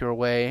can make your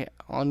way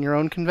on your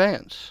own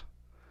conveyance.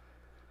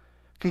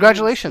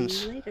 Congratulations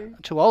See you later.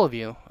 to all of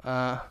you.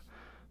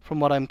 From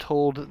what I'm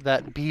told,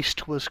 that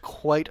beast was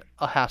quite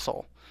a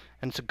hassle,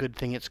 and it's a good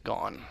thing it's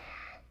gone.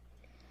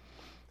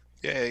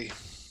 Yay.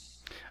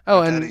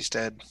 Oh, My and daddy's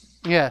dead.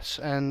 yes,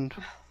 and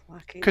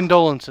Lucky.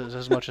 condolences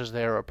as much as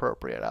they're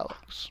appropriate,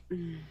 Alex.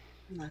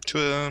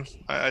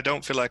 Lucky. I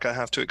don't feel like I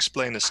have to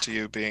explain this to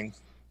you, being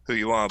who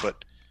you are,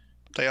 but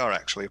They are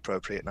actually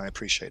appropriate, and I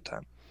appreciate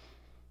that.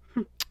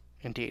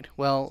 Indeed.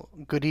 Well,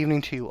 good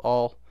evening to you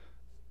all.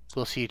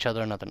 We'll see each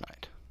other another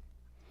night.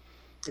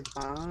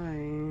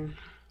 Goodbye.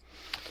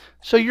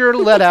 So you're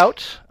led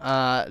out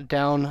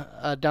down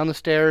the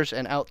stairs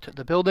and out to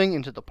the building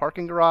into the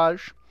parking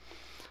garage.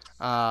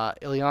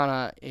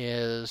 Ileana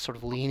is sort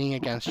of leaning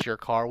against your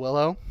car,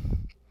 Willow.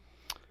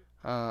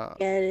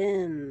 Get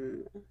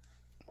in.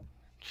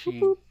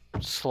 She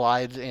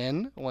slides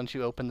in once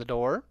you open the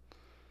door,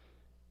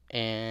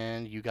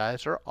 and you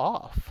guys are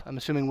off. I'm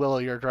assuming, Willow,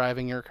 you're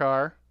driving your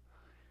car.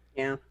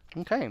 Yeah.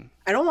 Okay,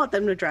 I don't want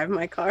them to drive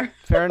my car.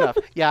 fair enough.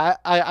 Yeah,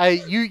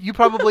 you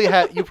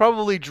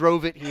probably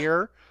drove it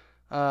here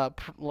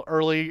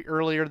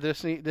earlier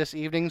this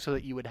evening so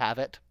that you would have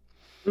it.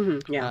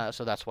 Mm-hmm, yeah.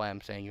 So that's why I'm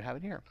saying you have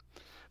it here.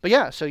 But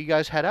yeah, so you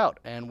guys head out,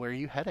 and where are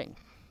you heading?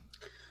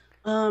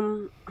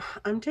 I'm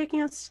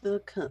taking us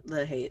to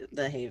the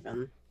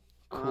Haven.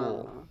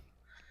 Cool.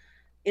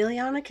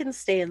 Ileana can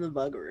stay in the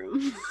bug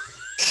room.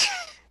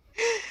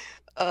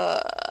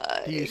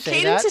 Do you say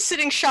Cadence that? is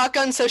sitting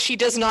shotgun, so she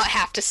does not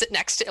have to sit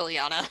next to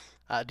Ileana.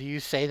 Do you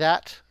say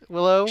that,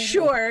 Willow?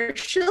 Sure,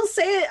 she'll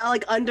say it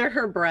like under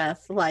her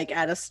breath, like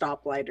at a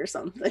stoplight or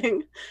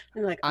something.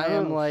 I'm like, I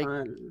am like,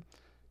 fun.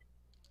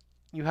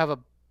 You have a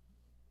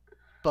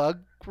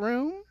bug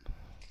room?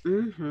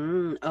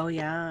 Mm-hmm. Oh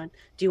yeah.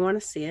 Do you want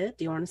to see it?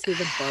 Do you want to see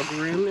the bug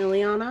room,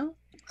 Ileana?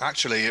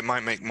 Actually, it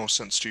might make more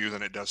sense to you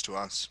than it does to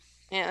us.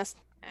 Yes,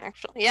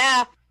 actually.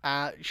 Yeah.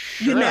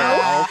 Sure. You know?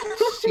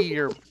 I'll see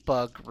your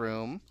bug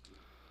room.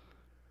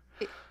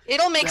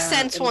 It'll make Yeah,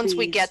 sense it'll once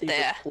we be get super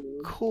there.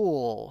 cool.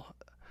 Cool.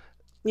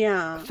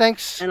 Yeah.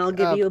 Thanks. And I'll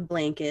give you a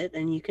blanket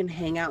and you can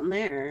hang out in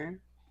there.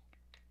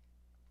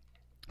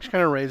 She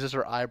kind of raises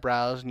her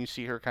eyebrows, and you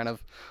see her kind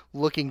of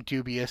looking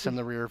dubious in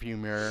the rearview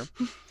mirror.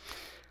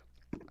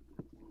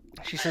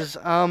 She says,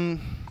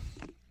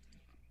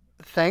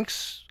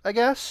 thanks, I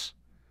guess.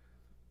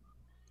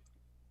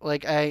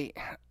 Like, I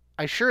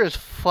sure as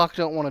fuck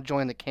don't want to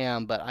join the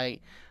cam, but I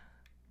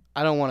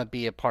don't want to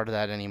be a part of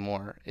that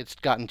anymore. It's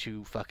gotten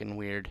too fucking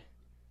weird.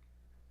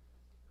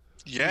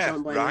 Yeah,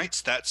 Don't blame me.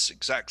 right. That's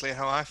exactly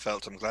how I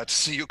felt. I'm glad to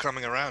see you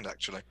coming around,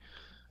 actually.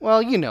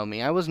 Well, you know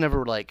me. I was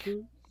never, like,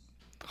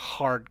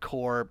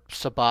 hardcore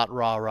Sabat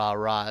rah rah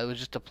rah. It was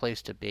just a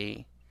place to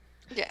be.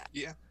 Yeah.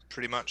 Yeah,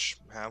 pretty much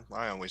how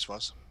I always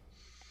was.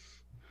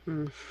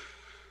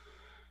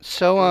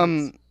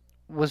 So,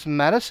 was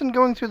medicine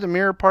going through the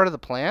mirror part of the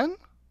plan?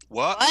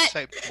 What? What?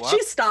 Say what?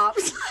 She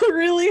stops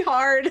really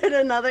hard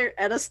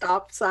at a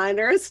stop sign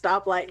or a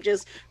stoplight.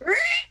 Just,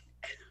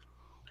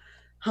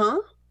 huh?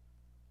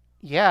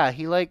 Yeah,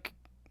 he like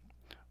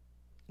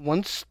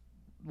once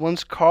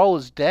Carl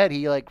was dead,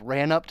 he like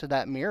ran up to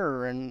that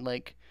mirror and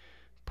like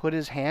put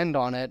his hand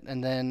on it,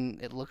 and then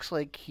it looks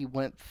like he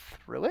went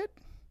through it.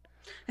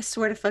 I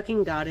swear to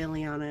fucking God,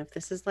 Ileana, if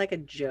this is like a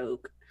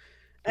joke.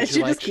 And Would you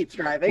she like just to- keeps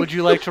driving. Would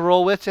you like to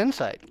roll wits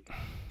insight?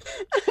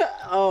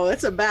 Oh,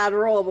 it's a bad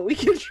roll, but we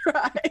can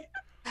try.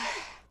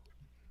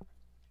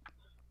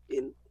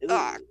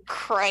 Oh,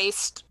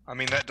 Christ. I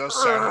mean, that does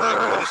sound like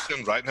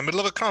medicine. Right in the middle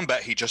of a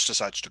combat, he just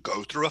decides to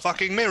go through a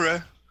fucking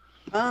mirror.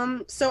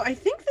 So I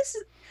think this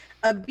is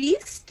a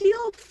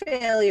bestial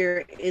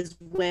failure is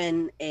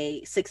when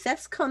a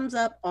success comes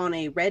up on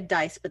a red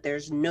dice, but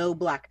there's no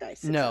black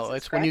dice. No, successes,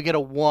 it's when you correct? get a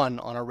 1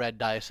 on a red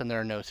dice and there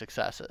are no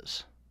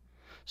successes.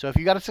 So if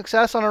you got a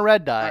success on a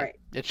red die, All right.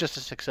 it's just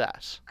a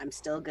success. I'm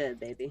still good,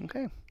 baby.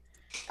 Okay.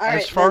 All As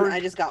right, far- then I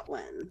just got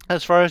one.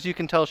 As far as you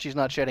can tell, she's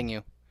not shitting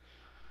you.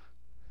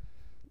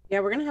 Yeah,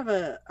 we're gonna have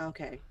a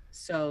okay.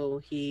 So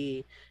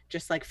he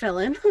just like fell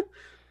in.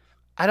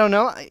 I don't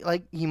know.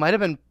 Like he might have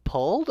been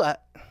pulled.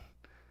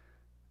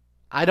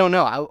 I don't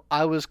know.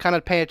 I was kind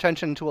of paying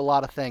attention to a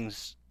lot of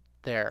things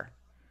there.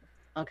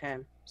 Okay,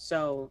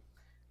 so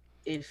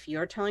if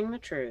you're telling the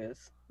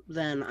truth,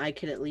 then I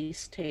could at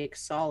least take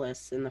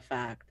solace in the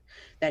fact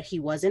that he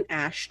wasn't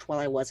ashed while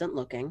I wasn't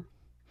looking,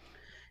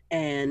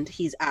 and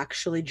he's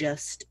actually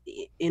just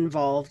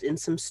involved in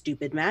some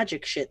stupid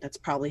magic shit that's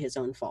probably his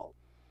own fault.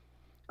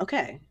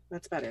 Okay,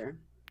 that's better.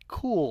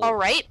 Cool. All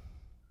right.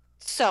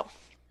 So,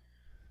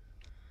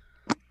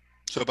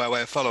 So, by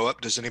way of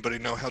follow-up, does anybody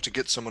know how to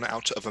get someone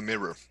out of a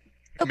mirror?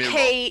 Mirror.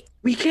 okay.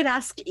 We could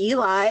ask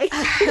Eli.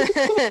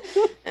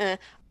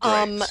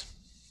 Um,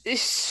 Great.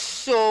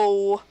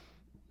 so,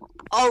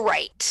 all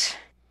right.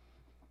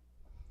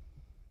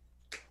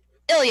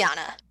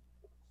 Ileana,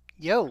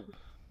 Yo.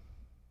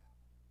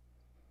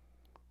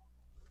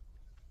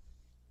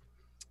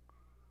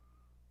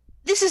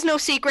 this is no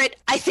secret.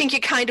 I think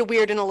you're kind of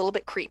weird and a little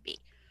bit creepy.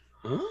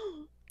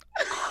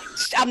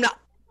 I'm not,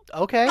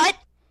 Okay. But-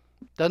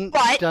 Doesn't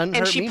but, doesn't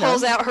and hurt she me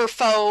pulls none. out her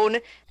phone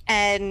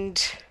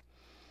and,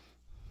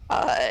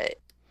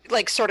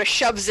 like sort of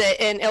shoves it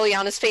in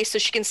Ileana's face so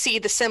she can see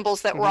the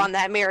symbols that were Mhm. on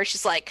that mirror.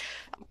 She's like,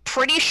 I'm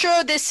pretty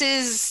sure this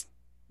is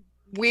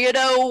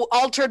weirdo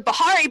altered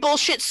Bahari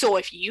bullshit. So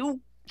if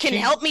you can She-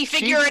 help me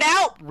figure she- it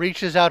out,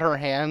 Reaches out her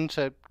hand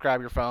to grab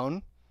your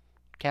phone.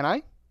 Can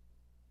I?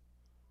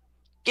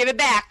 give it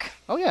back.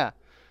 Oh yeah.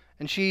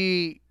 And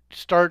she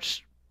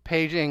starts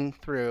paging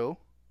through.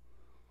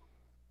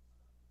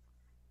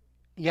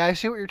 Yeah, I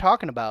see what you're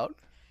talking about.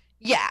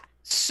 Yeah.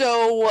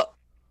 So,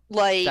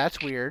 like,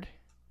 That's weird.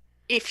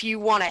 if you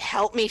want to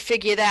help me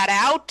figure that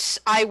out,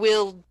 I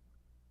will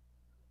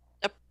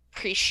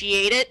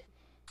appreciate it.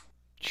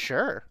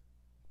 Sure.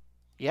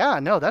 Yeah,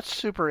 no, that's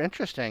super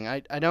interesting.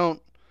 I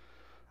don't.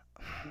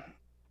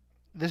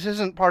 This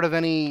isn't part of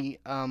any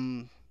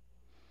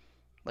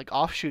like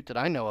offshoot that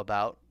I know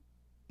about,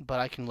 but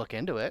I can look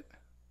into it.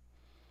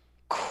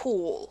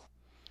 Cool.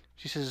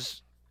 She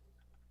says,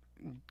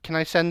 "Can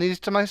I send these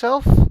to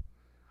myself?"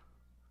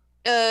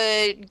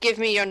 Give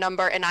me your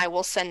number and I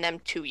will send them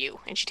to you.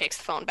 And she takes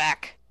the phone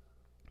back.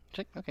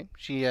 Okay.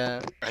 She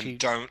And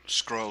don't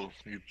scroll.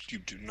 You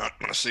do not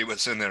want to see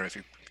what's in there if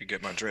you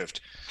get my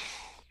drift.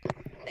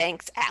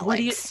 Thanks, Alex. What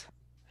do you-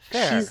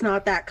 Fair. She's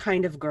not that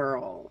kind of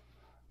girl.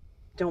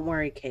 Don't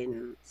worry,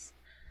 Cadence.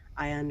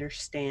 I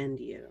understand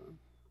you.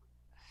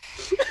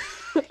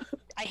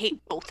 I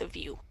hate both of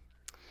you.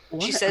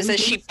 What? She says I'm as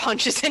she being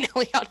punches in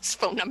Eliana's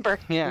phone number.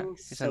 Yeah,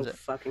 she so sends it.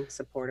 fucking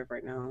supportive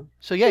right now.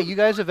 So yeah, you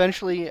guys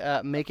eventually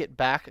make it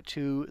back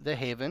to the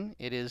Haven.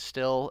 It is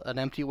still an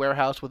empty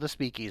warehouse with a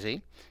speakeasy.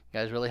 You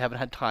guys really haven't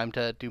had time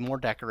to do more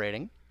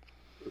decorating.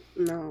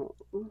 No.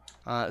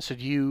 So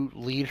do you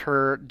lead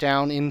her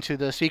down into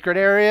the secret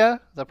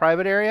area, the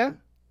private area?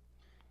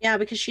 Yeah,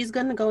 because she's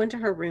gonna go into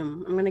her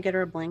room. I'm gonna get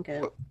her a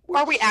blanket.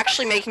 Are we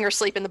actually making her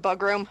sleep in the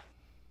bug room?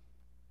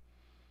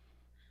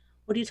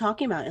 What are you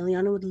talking about?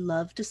 Ileana would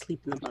love to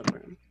sleep in the bug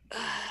room.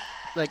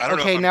 Like, I don't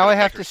know okay, if I'm now gonna I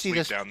have make her to see sleep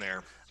this. down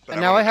there. But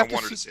And now I have to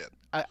want her see- to see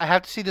it. I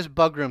have to see this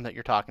bug room that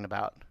you're talking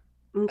about.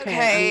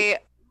 Okay.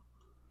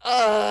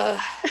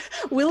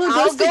 Willow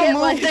I'll goes to go get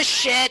move like the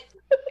shit.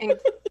 And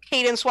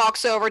Cadence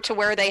walks over to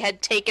where they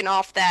had taken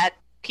off that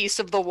piece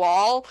of the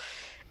wall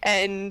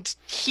and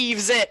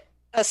heaves it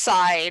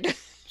aside.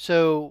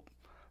 So,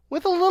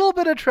 with a little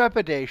bit of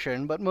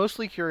trepidation, but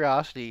mostly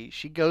curiosity,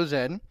 she goes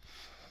in,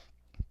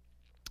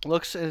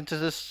 looks into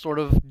this sort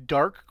of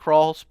dark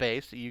crawl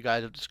space that you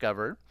guys have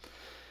discovered,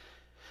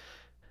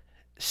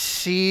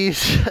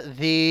 sees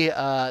the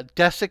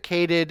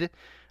desiccated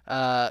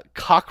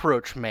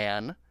cockroach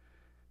man,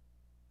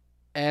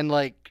 and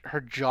like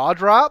her jaw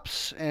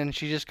drops, and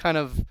she just kind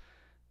of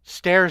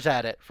stares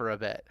at it for a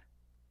bit.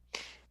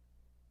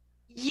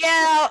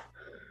 Yeah,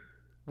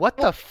 What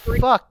the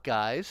fuck,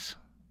 guys?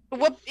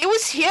 well, it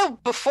was here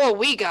before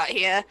we got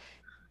here.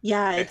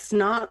 Yeah, it's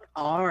not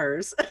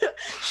ours.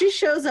 She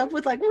shows up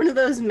with like one of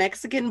those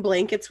Mexican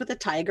blankets with a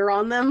tiger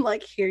on them.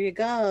 Like, here you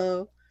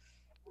go.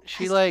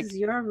 She This like is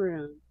your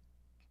room.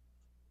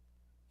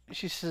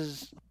 she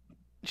says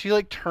she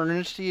like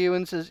turns to you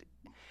and says,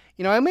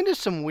 "You know, I'm into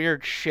some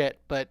weird shit,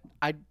 but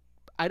I'd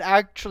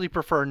actually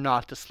prefer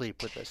not to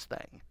sleep with this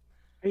thing."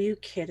 Are you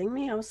kidding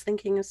me? I was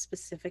thinking of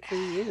specifically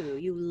you.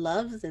 You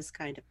love this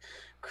kind of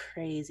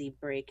crazy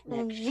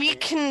breakneck We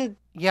shit. can.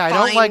 Yeah, I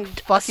don't like Find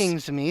us- fucking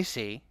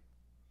Zamisi.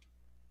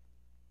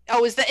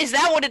 Oh, is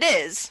that what it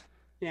is?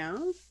 Yeah?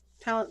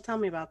 Tell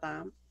me about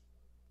that.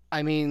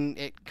 I mean,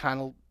 it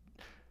kind of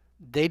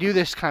they do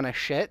this kind of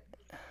shit.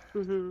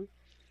 Mm-hmm.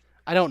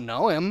 I don't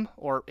know him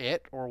or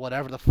it or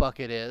whatever the fuck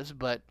it is,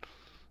 but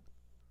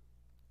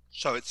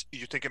So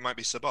you think it might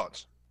be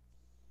Sabat?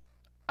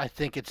 I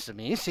think it's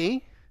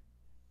Zamisi.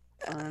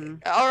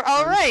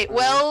 All right.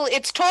 Well,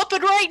 it's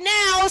torpid right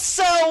now,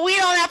 so we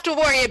don't have to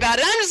worry about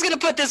it. I'm just gonna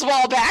put this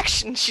wall back.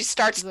 And she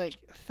starts She's like,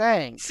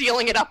 "Thanks."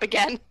 sealing it up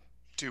again.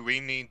 Do we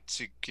need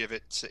to give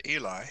it to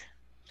Eli?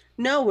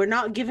 No, we're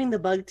not giving the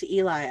bug to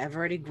Eli. I've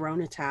already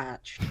grown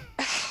attached.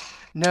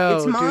 No,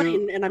 it's dude.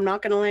 mine, and I'm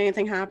not gonna let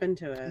anything happen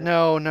to it.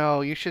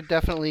 No, you should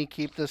definitely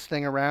keep this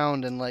thing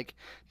around and like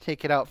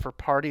take it out for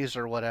parties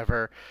or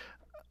whatever.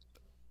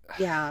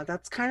 Yeah,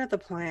 that's kind of the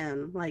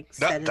plan. Like,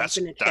 set it up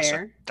in a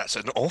chair. That's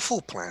an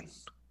awful plan.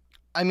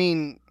 I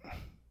mean,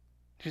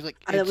 she's like,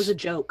 That was a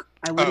 "It's- joke.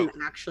 I wouldn't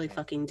actually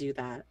fucking do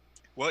that.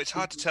 Well, it's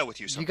hard to tell with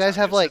you. You Sometimes. guys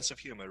have, Your like- sense of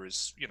humor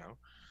is,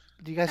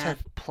 do you guys Uh,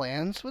 have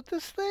plans with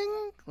this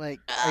thing? Like,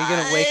 are you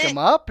gonna wake him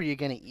up? Are you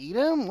gonna eat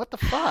him? What the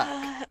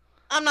fuck?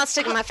 I'm not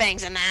sticking my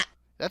fangs in that.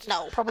 That's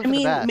No. probably I for the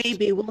mean, best.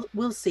 maybe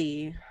we'll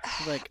see.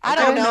 She's like, I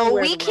don't "Okay." know.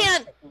 where We the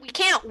room's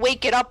can't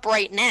wake it up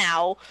right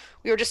now.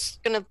 We were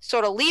just gonna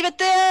sort of leave it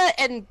there,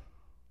 and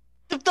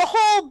the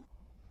whole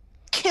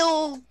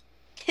kill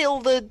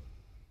the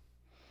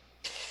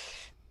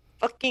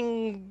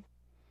fucking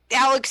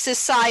Alex's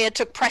Saya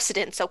took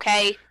precedence.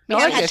 Okay, No,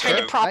 we I haven't had get time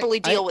you. to properly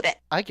deal with it.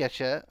 I get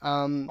you.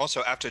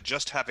 Also, after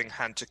just having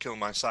had to kill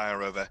my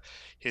sire over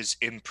his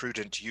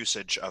imprudent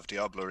usage of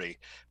Diablerie,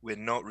 we're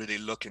not really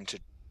looking to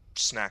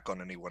snack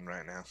on anyone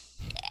right now.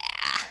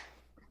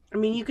 I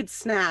mean, you could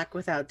snack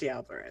without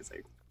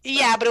deodorizing.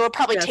 Yeah, but it would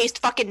probably Yes. taste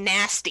fucking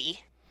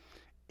nasty.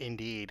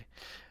 Indeed.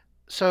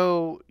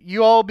 So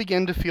you all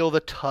begin to feel the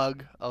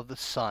tug of the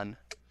sun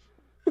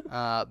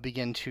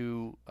begin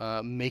to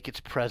make its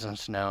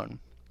presence known.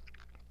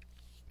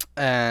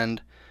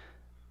 And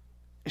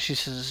she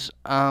says,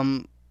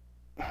 well,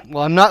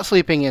 I'm not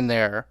sleeping in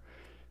there.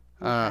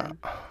 Okay.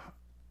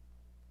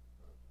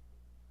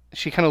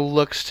 She kind of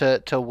looks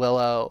to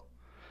Willow.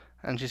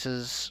 And she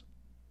says,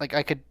 like,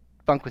 I could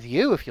bunk with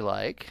you if you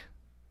like.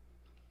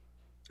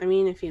 I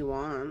mean, if you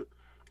want,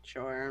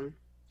 sure.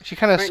 She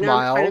kind of Right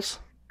now, smiles.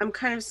 I'm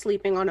kind of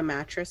sleeping on a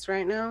mattress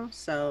right now,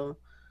 so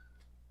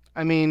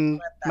I mean,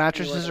 let that be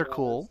mattresses what are it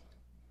cool. was.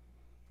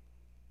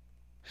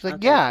 She's like,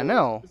 Okay, yeah, cool.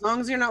 no. As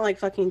long as you're not like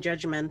fucking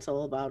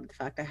judgmental about the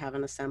fact I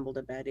haven't assembled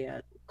a bed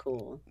yet,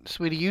 cool.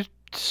 Sweetie, you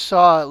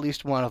saw at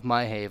least one of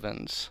my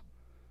havens.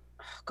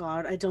 Oh,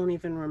 God, I don't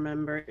even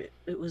remember.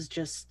 It was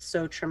just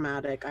so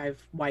traumatic.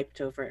 I've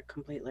wiped over it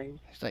completely.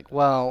 She's like,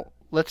 well,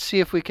 let's see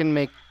if we can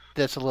make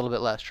this a little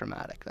bit less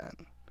traumatic then.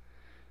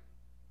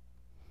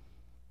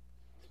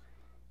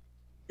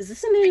 Is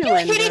this an You're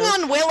innuendo? hitting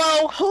on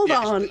Willow. Hold Yeah,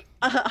 on.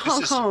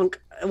 Honk is-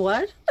 honk.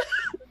 What?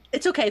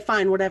 It's okay,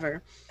 fine,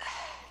 whatever.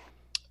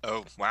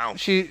 Oh, wow.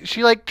 She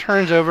like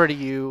turns over to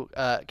you,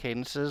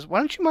 Cadence, says, why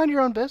don't you mind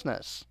your own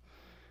business?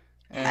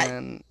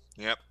 And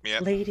Yep.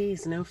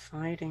 Ladies, no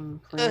fighting,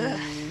 please.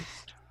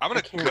 I'm going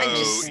I to can't go.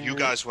 understand. You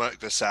guys work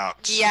this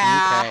out.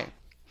 Yeah. okay.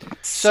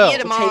 See So- you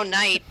tomorrow Take-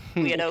 night,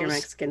 Take your weirdos.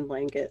 Mexican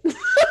blanket.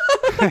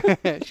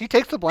 She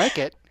takes the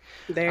blanket.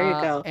 There you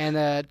go.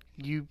 And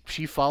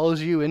she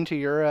follows you into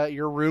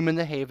your room in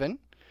the Haven.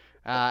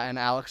 And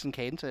Alex and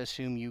Cadence, I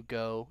assume you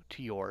go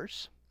to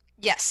yours.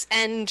 Yes,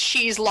 and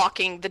she's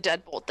locking the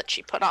deadbolt that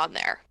she put on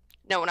there.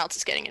 No one else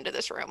is getting into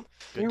this room.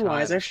 Good You're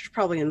wise. I times. should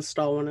probably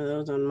install one of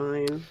those on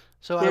mine.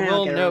 So Yeah, I I'll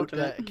will get note around to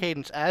that, it.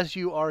 Cadence, as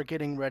you are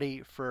getting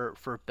ready for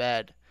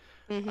bed,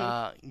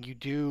 Mhm. you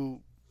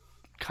do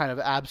kind of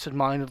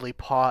absentmindedly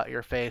paw at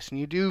your face, and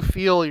you do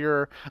feel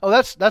your... Oh,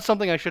 that's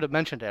something I should have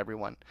mentioned to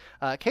everyone.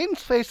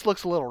 Cadence's face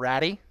looks a little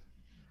ratty.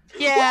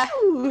 Yeah.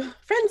 Woo!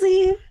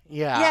 Frenzy!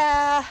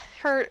 Yeah.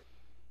 Her.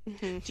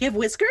 Mhm. Do you have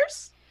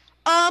whiskers?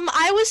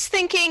 I was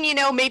thinking,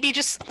 maybe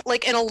just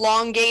like an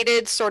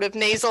elongated sort of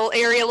nasal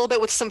area, a little bit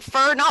with some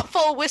fur, not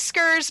full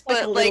whiskers, Like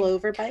but a like, little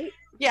overbite?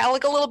 yeah,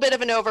 like a little bit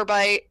of an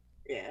overbite.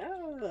 Yeah.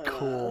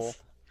 Cool.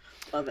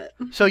 Love it.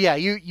 So yeah,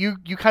 you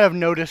kind of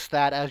notice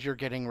that as you're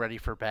getting ready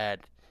for bed,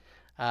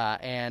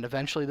 and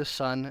eventually the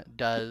sun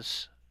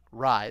does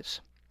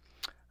rise.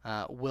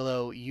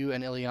 Willow, you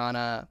and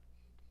Ileana,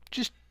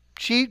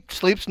 she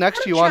sleeps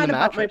next to you on the Chat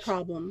about my mattress.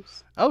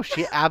 problems. Oh,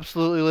 she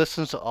absolutely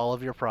listens to all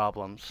of your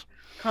problems.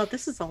 God,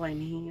 this is all I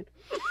need.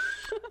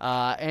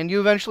 And you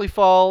eventually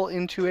fall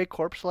into a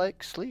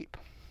corpse-like sleep.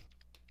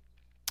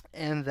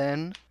 And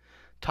then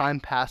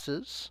time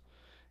passes.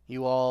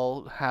 You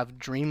all have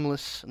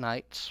dreamless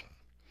nights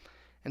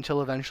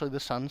until eventually the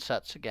sun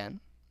sets again,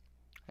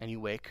 and you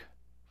wake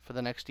for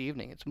the next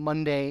evening. It's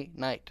Monday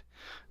night.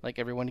 I'd like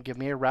everyone to give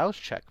me a rouse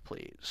check,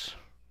 please.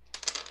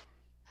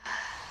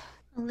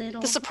 A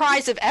little. The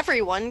surprise of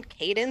everyone,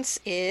 Cadence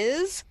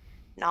is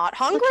not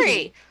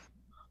hungry.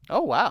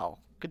 Oh wow,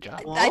 good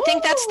job. I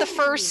think that's the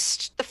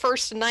Whoa.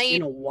 first night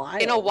In a while.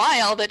 in a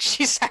while that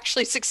she's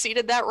actually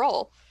succeeded that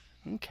role.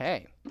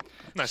 Okay,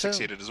 And I So-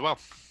 succeeded as well.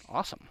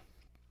 awesome.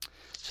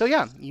 So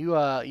yeah, you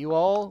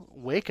all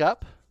wake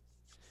up,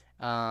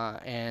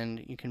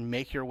 and you can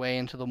make your way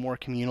into the more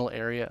communal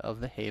area of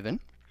the Haven.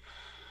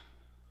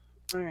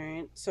 All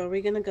right. So are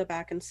we gonna go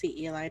back and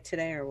see Eli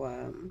today, or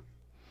what?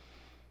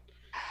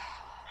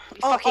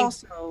 Oh, Fucking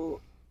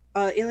also,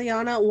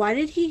 Ileana, why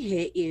did he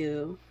hit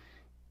you?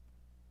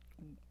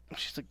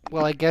 She's like,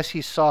 well, I guess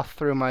he saw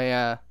through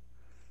my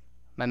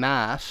my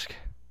mask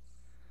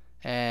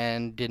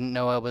and didn't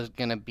know I was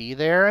gonna be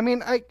there. I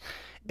mean, it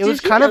Did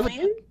was you kind know of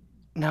him?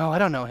 no, I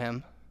don't know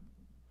him.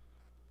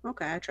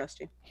 Okay, I trust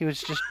you. He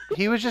was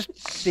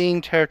just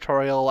being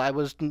territorial. I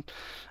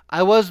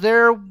was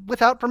there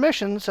without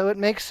permission, so it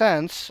makes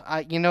sense.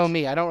 You know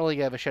me, I don't really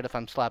give a shit if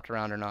I'm slapped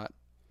around or not.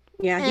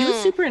 Yeah, he was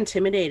Hmm. super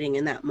intimidating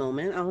in that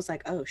moment. I was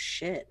like, oh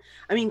shit.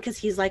 I mean, because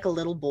he's like a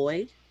little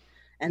boy.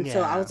 And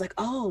so I Yeah. was like,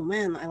 oh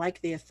man, I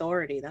like the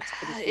authority. That's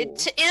pretty cool.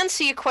 To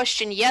answer your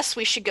question, yes,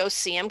 we should go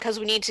see him because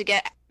we need to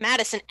get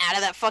Madison out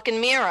of that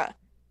fucking mirror.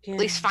 Yeah. At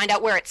least find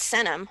out where it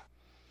sent him.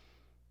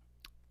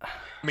 I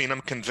mean,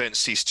 I'm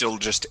convinced he's still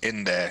just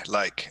in there,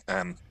 like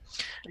that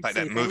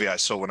Sleeping. movie I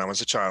saw when I was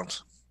a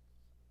child.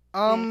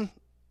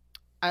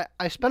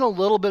 I spent a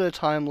little bit of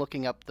time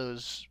looking up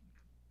those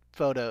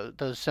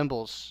those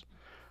symbols.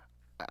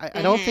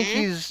 I don't think Mhm.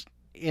 he's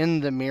in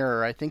the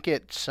mirror. I think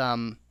it's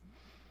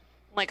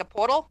Like a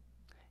portal?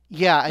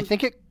 yeah, I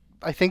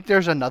think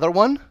there's another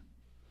one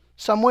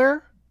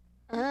somewhere.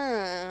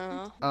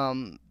 Oh.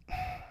 Well,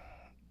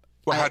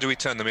 I- how do we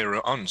turn the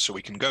mirror on so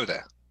we can go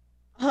there?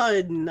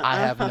 Oh, no. I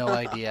have no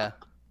idea.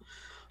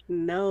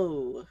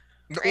 No.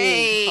 Great.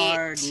 Big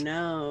hard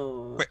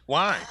no. Wait,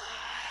 why?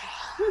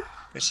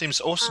 It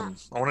seems awesome.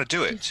 I want to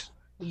do it.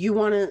 You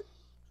want to?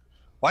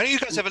 Why don't you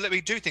guys ever let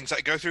me do things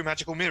like go through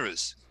magical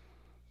mirrors?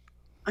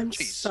 I'm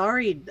Jeez.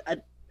 sorry.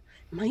 Am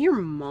I your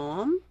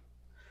mom?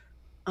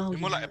 Oh, You're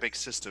more like a yes. big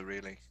sister,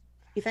 really.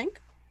 You think?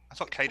 I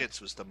thought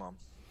Cadence was the mom.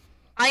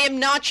 I am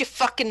not your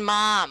fucking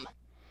mom.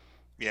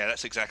 Yeah,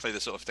 that's exactly the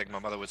sort of thing my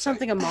mother would say.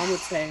 Something a mom would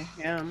say.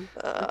 Yeah.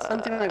 That's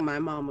something like my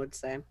mom would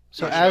say.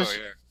 So Yeah, as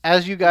sure, yeah.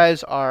 as you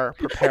guys are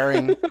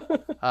preparing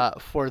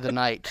for the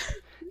night,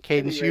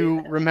 Cadence, Ready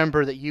you now.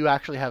 remember that you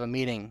actually have a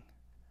meeting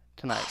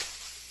tonight.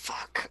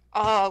 Fuck.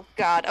 Oh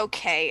God.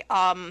 Okay.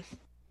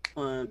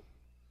 What?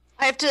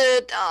 I have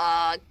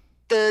to.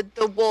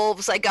 The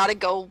wolves. I gotta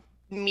go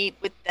meet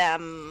with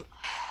them.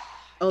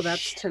 Oh, that's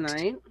Shit.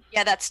 tonight?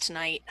 Yeah, that's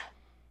tonight.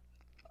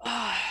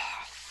 Oh,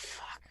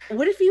 fuck.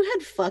 What if you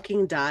had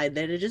fucking died?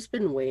 They'd have just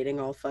been waiting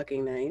all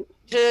fucking night.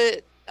 Uh,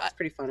 That's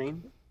pretty funny.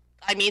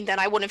 I mean, then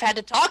I wouldn't have had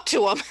to talk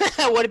to him.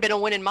 That would have been a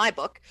win in my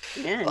book.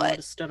 Yeah, and you But- would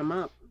have stood him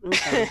up.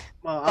 Okay.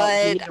 Well, do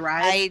you need But the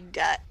ride?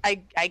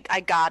 I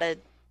gotta. Do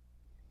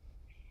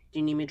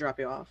you need me to drop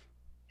you off?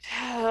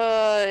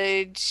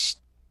 Uh,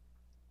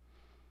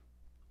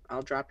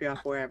 I'll drop you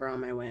off wherever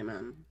on my way,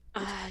 man.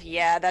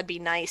 yeah, that'd be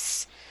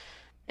nice.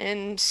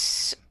 And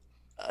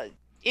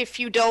if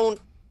you don't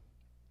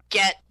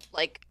get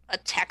like a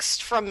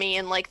text from me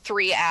in like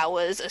 3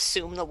 hours,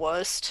 assume the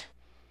worst.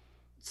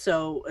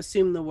 So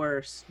assume the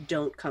worst,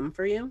 don't come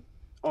for you,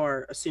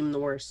 or assume the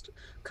worst,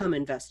 come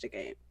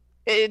investigate.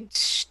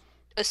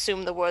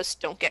 Assume the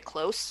worst, don't get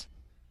close.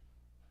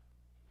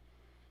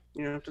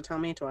 You don't have to tell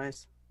me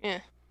twice. Yeah.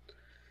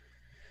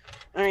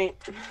 All right,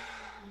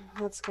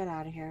 let's get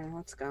out of here.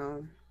 Let's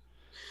go.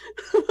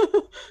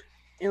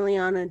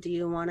 Ileana, do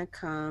you want to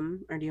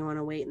come, or do you want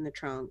to wait in the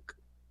trunk?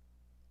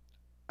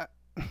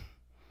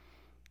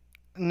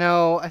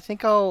 No, I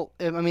think I'll.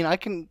 I mean, I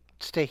can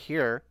stay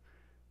here.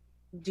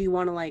 Do you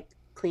want to like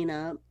clean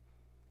up?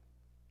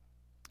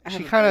 I She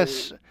have a kind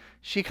food. of,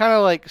 she kind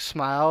of like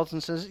smiles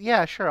and says,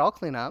 "Yeah, sure, I'll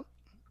clean up."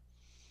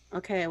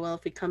 Okay, well,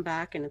 if we come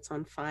back and it's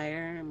on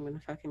fire, I'm gonna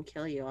fucking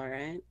kill you, all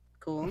right?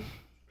 Cool.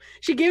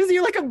 She gives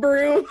you like a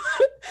broom.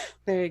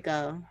 There you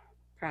go.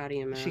 Proud of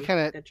you, man. She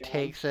kind Good of job.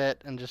 takes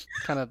it and just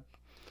kind of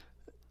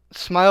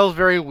smiles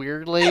very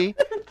weirdly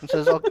and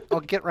says, "I'll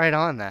get right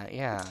on that."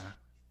 Yeah.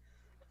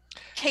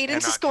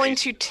 Cadence And is going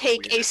Casey to is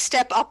take a weird.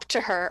 step up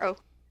to her. Oh,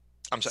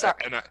 I'm sorry.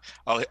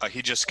 Sorry. And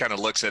he just kind of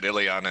looks at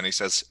Ilion and he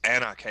says,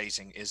 "Anarch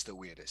hazing is the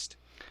weirdest."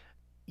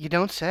 You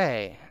don't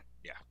say.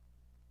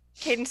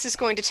 Cadence is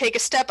going to take a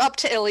step up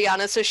to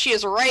Ileana, so she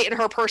is right in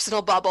her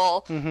personal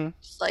bubble. Mm-hmm.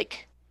 She's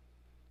like,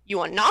 you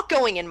are not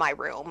going in my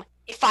room.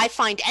 If I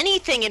find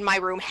anything in my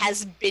room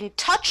has been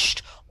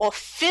touched or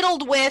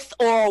fiddled with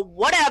or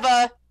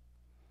whatever,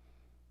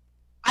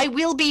 I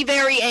will be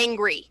very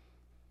angry.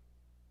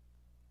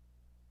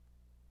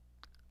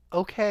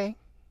 Okay.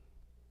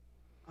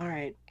 All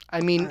right.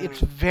 I mean, it's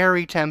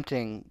very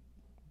tempting,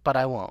 but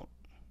I won't.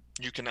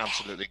 You can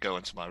absolutely go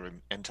into my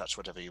room and touch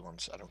whatever you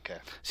want. I don't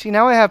care. See,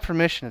 now I have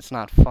permission. It's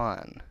not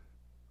fun,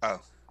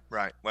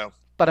 Right. Well,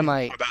 but I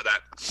might. how about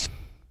that?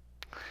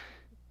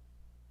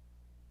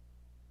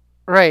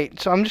 Right.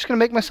 So I'm just gonna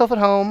make myself at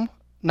home.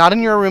 Not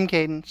in your room,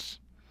 Cadence,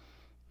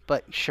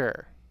 but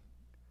sure.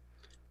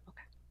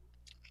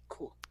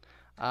 Cool.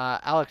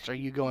 Alex, are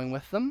you going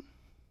with them?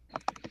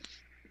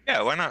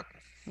 Yeah, why not?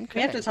 Okay.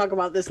 We have to talk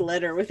about this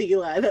letter with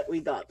Eli that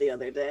we got the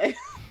other day.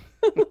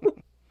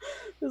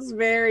 This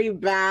very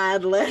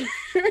bad letter.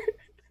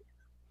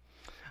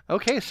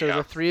 Okay, so Yeah.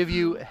 the three of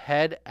you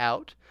head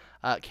out.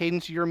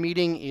 Cadence, your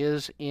meeting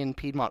is in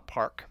Piedmont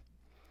Park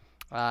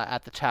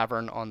at the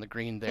tavern on the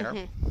green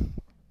there.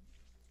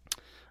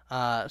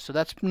 So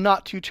that's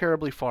not too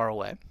terribly far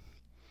away.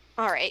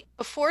 All right.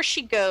 Before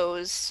she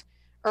goes,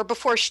 or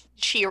before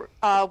she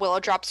Willow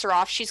drops her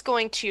off, she's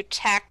going to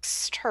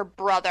text her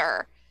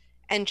brother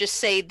and just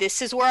say,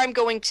 "This is where I'm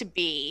going to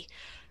be.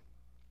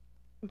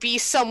 Be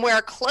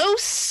somewhere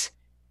close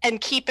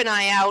and keep an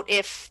eye out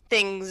if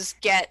things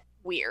get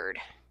weird."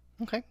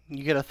 Okay,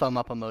 you get a thumb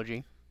up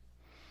emoji.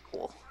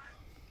 Cool.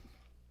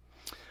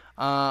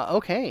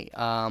 Okay.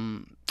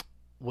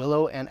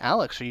 Willow and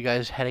Alex, are you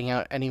guys heading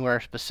out anywhere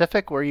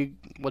specific?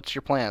 What's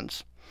your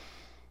plans?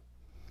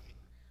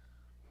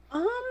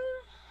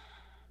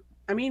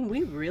 I mean,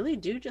 we really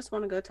do just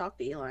want to go talk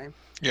to Eli.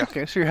 Yeah.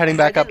 Okay, so you're heading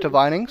back up to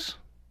Vinings?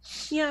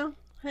 Yeah,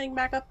 heading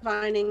back up to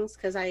Vinings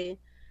because I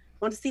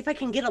want to see if I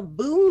can get a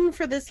boon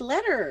for this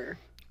letter.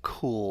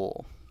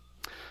 Cool.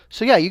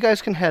 So yeah, you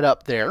guys can head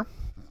up there.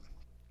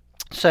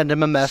 Send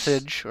him a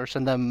message, or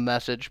send them a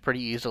message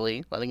pretty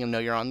easily, letting him know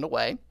you're on the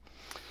way.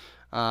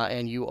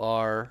 And you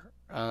are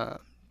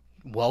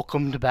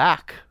welcomed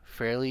back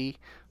fairly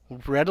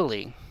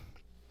readily.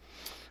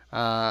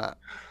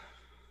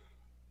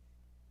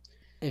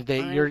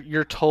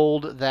 You're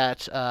told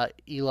that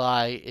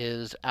Eli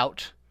is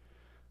out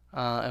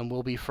and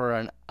will be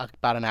for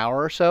about an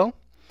hour or so.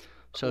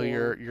 So Cool.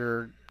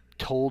 you're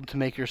told to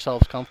make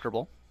yourselves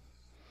comfortable.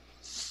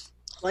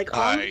 Like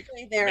I on the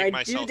way there, make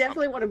I do myself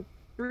definitely want to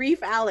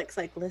brief Alex.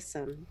 Like,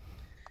 listen,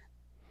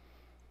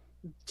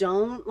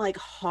 don't like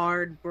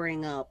hard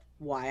bring up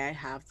why I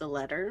have the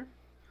letter.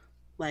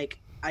 Like,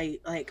 I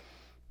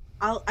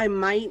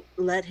might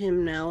let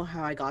him know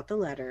how I got the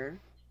letter,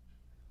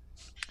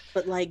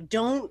 but like,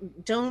 don't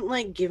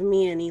like give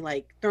me any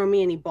like throw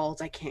me any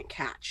balls I can't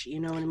catch. You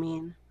know what I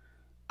mean?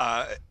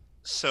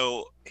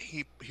 So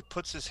he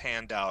puts his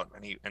hand out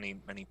and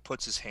he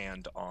puts his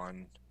hand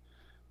on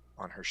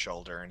her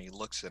shoulder and he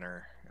looks in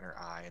her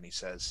eye and he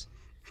says,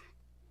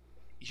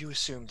 "You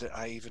assumed that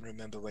I even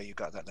remember where you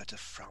got that letter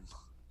from.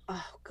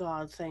 Oh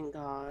God, thank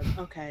God.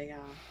 Okay, yeah.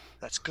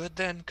 That's good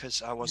then,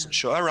 because I wasn't Yeah.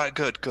 sure. All right,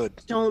 good,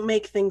 good. Don't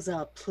make things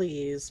up,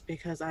 please,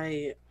 because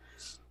I'm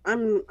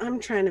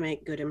trying to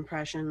make good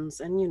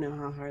impressions, and you know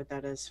how hard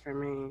that is for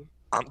me.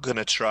 I'm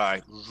gonna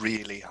try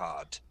really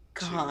hard.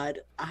 God,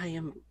 I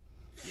am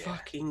Yeah.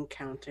 fucking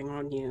counting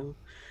on you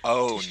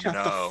Oh to shut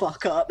the no.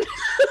 fuck up.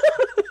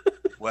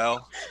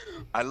 Well,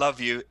 I love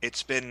you.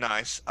 It's been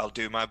nice. I'll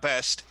do my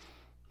best.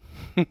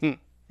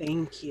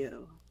 Thank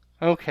you.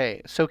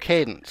 Okay, so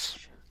Cadence.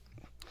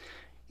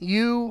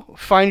 You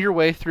find your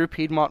way through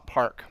Piedmont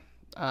Park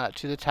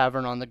to the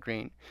Tavern on the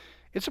Green.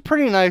 It's a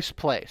pretty nice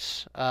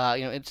place.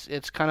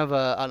 It's kind of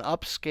an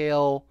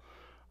upscale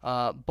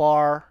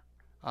bar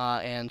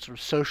and sort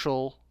of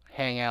social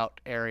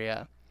hangout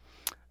area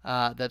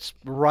that's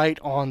right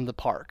on the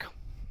park.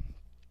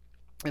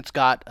 It's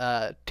got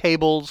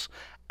tables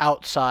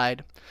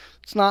outside.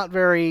 It's not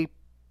very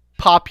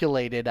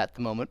populated at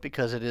the moment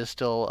because it is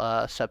still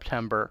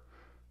September.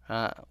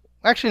 Uh,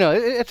 actually, no,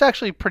 it's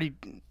actually pretty.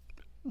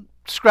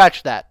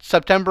 Scratch that.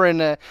 September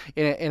in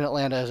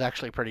Atlanta is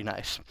actually pretty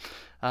nice.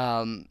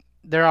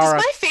 There Does are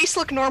my face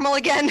look normal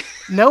again?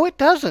 no, it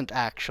doesn't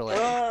actually.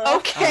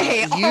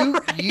 Okay, You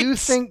alright.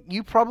 think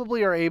you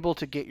probably are able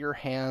to get your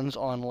hands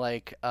on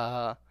like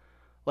a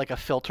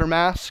filter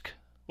mask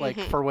like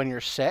Mhm. for when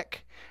you're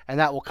sick, and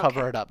that will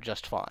cover Okay. it up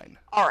just fine.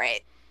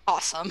 Alright,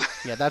 awesome.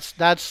 Yeah,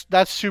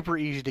 that's super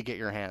easy to get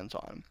your hands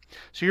on.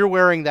 So you're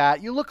wearing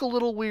that. You look a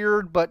little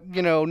weird, but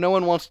no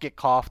one wants to get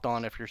coughed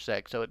on if you're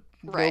sick, so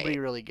nobody Right.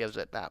 really gives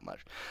it that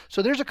much.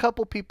 So there's a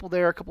couple people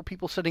there, a couple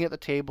people sitting at the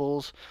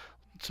tables,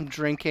 some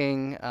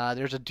drinking.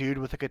 There's a dude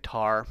with a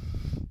guitar.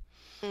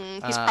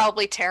 He's Uh,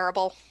 probably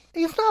terrible.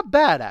 He's not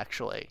bad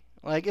actually.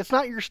 Like it's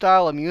not your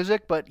style of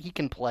music, but he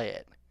can play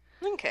it.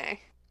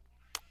 Okay.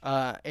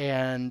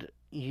 And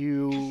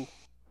you,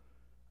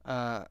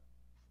 uh,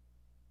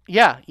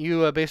 yeah,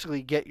 you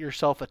basically get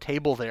yourself a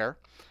table there,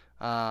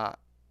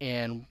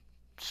 and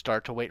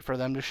start to wait for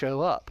them to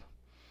show up.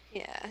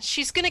 Yeah,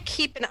 she's gonna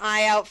keep an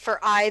eye out for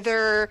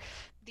either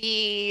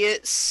the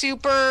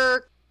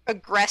super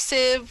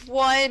aggressive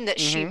one that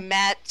she Mhm.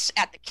 met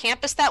at the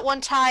campus that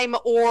one time,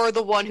 or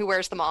the one who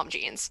wears the mom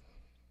jeans.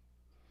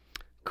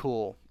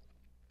 Cool.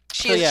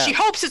 She So, yeah. she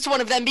hopes it's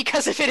one of them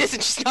because if it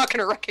isn't, she's not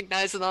gonna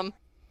recognize them.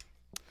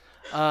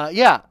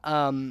 Yeah.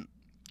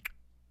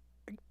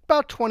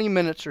 About 20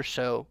 minutes or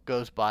so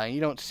goes by, and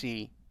you don't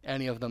see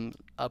any of them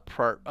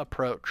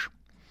approach.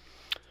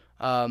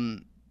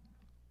 Um,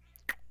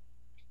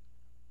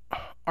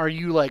 are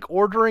you like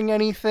ordering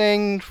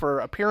anything for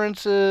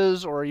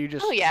appearances, or are you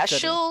just Oh yeah,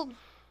 sitting?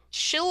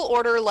 she'll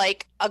order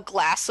like a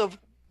glass of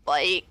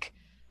like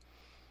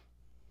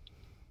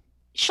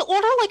she'll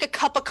order like a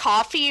cup of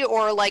coffee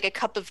or like a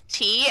cup of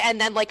tea and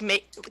then like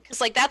make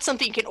because like that's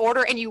something you can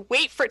order and you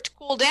wait for it to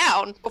cool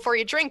down before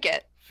you drink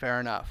it. Fair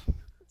enough.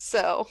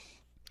 So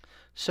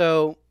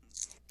So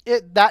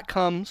that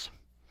comes,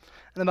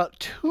 and about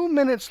 2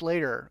 minutes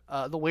later,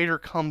 the waiter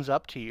comes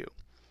up to you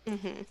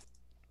mhm.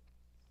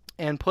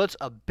 and puts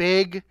a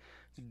big,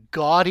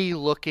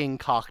 gaudy-looking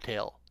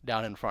cocktail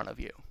down in front of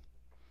you.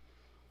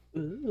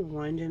 Ooh,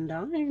 wined and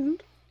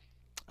dined.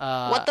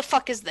 What the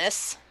fuck is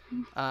this?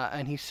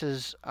 And he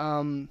says,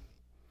 one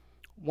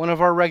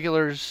of our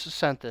regulars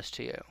sent this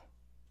to you.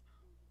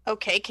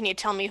 Okay, can you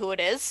tell me who it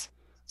is?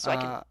 So I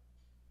can.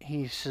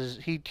 He says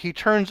he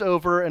turns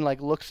over and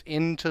like looks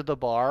into the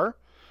bar,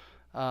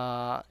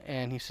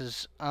 and he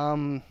says,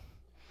 I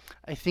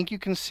think you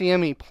can see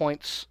him. He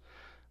points,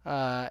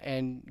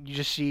 and you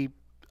just see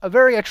a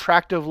very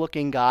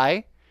attractive-looking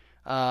guy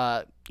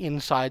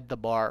inside the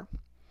bar,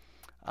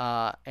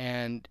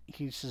 and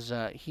he says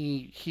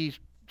he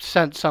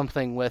sent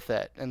something with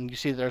it, and you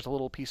see there's a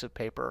little piece of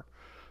paper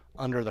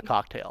under the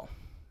cocktail.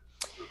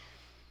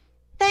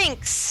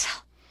 Thanks.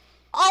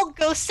 I'll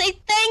go say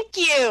thank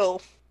you.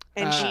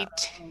 And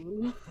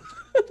Um,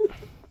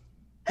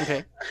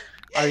 Okay.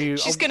 Are you?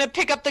 she's gonna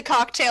pick up the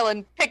cocktail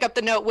and pick up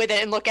the note with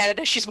it and look at it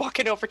as she's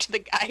walking over to the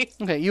guy.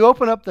 Okay. You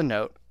open up the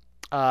note,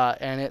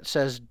 and it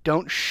says,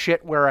 "Don't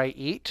shit where I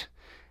eat,"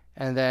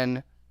 and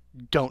then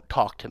 "Don't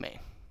talk to me."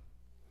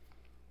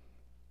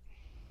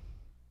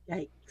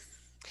 Yikes.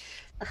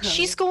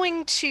 She's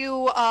going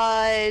to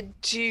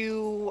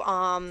do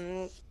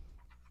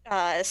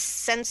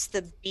sense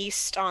the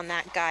beast on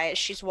that guy as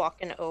she's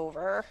walking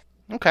over.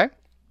 Okay.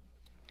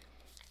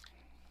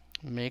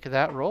 Make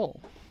that roll.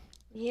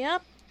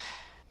 Yep.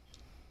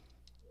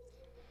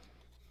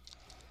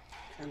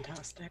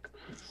 Fantastic.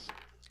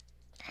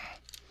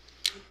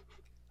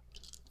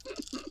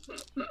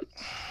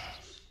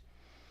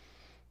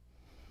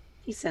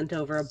 He sent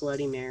over a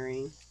Bloody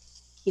Mary.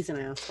 He's an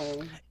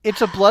asshole.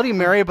 It's a Bloody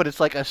Mary, but it's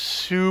like a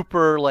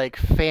super like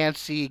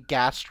fancy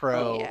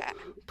gastro Yeah.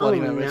 Bloody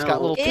Oh, Mary. It's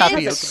got no. little It It has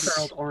tapioca. a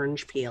curled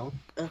orange peel.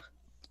 Ugh.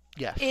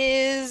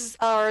 Yes.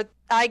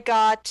 I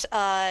got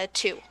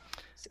 2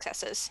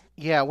 successes.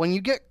 Yeah. When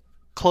you get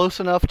close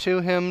enough to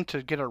him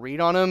to get a read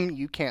on him,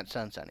 you can't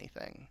sense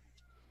anything.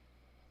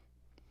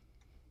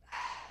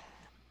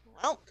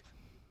 Well,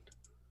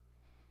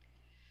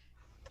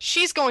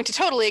 she's going to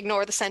totally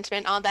ignore the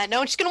sentiment on that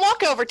note. She's going to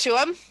walk over to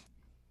him,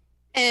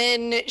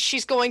 and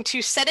she's going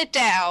to set it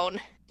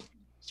down.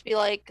 Just be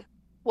like,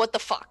 what the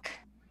fuck?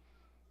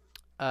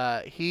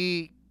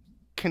 He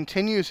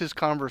continues his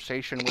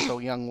conversation with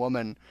a young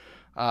woman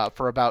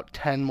for about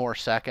 10 more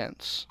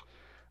seconds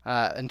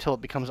until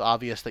it becomes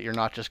obvious that you're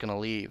not just going to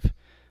leave.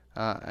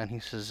 And he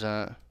says,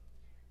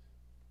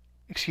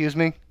 excuse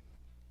me?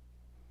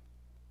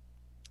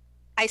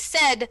 I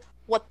said,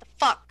 what the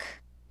fuck?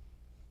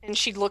 And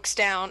she looks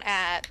down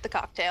at the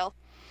cocktail.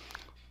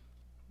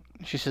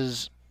 She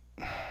says,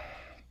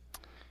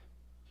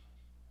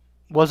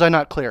 was I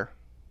not clear?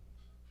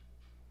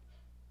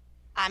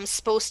 I'm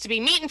supposed to be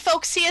meeting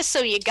folks here,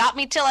 so you got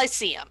me till I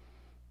see them.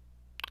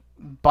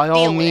 By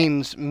all Deal with it.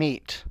 means,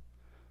 meet.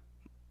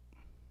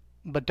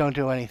 But don't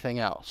do anything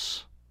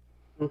else.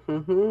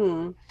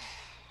 Mm-hmm.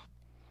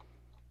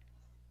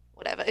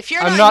 Whatever. If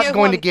you're I'm not not here,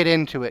 going to get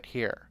into it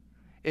here.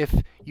 If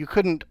you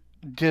couldn't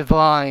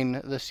divine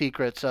the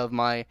secrets of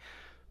my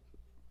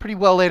pretty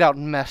well laid out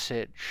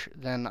message,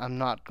 then I'm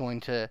not going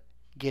to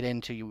get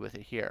into you with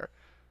it here.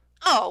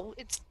 Oh,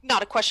 it's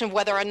not a question of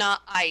whether or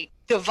not I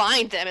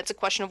divined them. It's a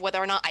question of whether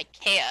or not I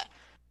care.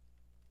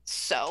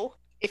 So,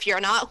 if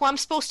you're not who I'm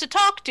supposed to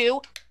talk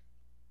to,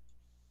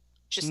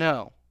 just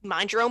No,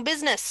 mind your own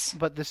business.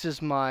 but this is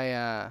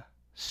my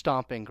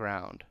stomping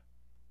ground.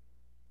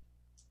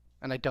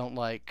 And I don't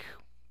like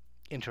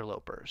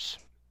interlopers.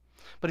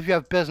 But if you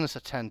have business,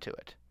 attend to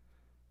it.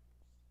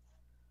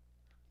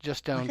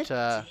 Just don't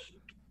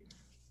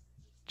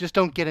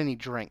get any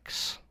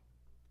drinks.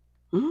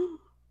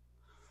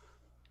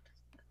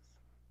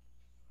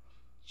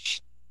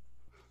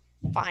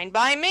 Fine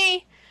by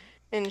me.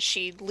 And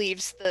she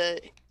leaves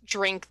the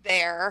drink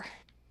there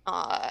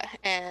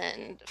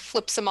and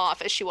flips him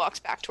off as she walks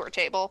back to her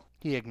table.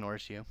 He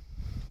ignores you.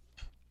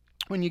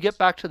 When you get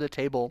back to the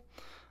table,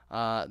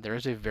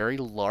 there's a very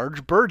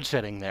large bird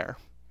sitting there,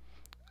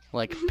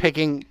 like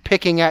picking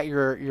at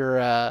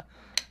your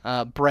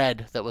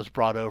bread that was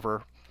brought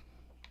over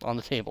on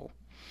the table.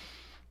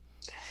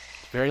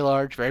 Very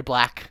large, very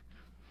black.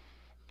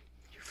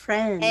 Your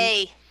friend.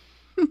 Hey.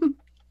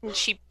 And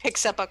she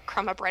picks up a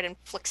crumb of bread and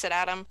flicks it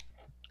at him.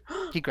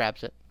 He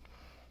grabs it,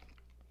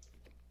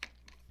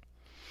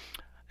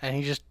 and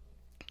he's just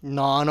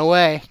gnawing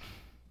away.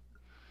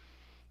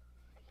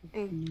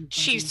 And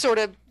she sort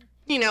of,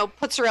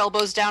 puts her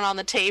elbows down on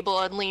the table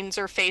and leans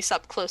her face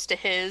up close to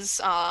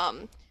his,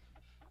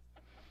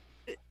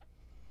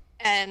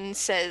 and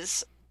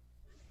says,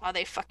 are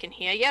they fucking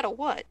here yet or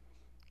what?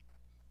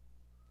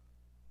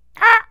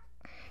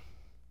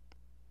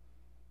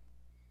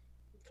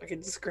 I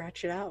could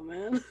scratch it out,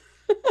 man.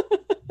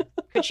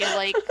 Could you,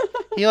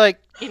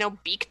 He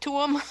beak to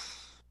him?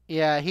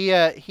 yeah,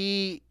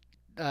 he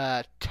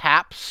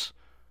taps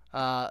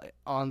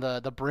on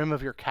the brim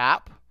of your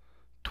cap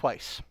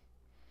twice.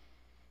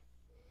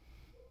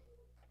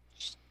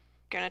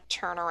 Gonna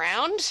turn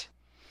around.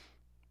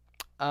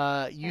 You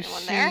Anyone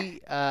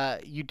see,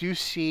 you do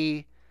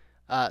see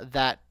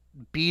that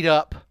beat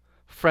up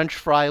French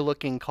fry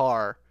looking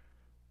car,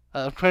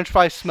 French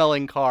fry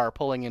smelling car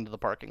pulling into the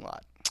parking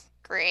lot.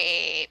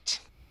 Great.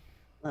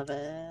 Love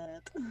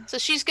it. So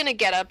she's gonna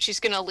get up.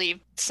 She's gonna leave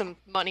some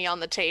money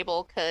on the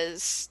table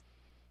because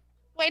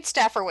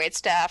waitstaff are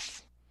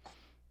waitstaff.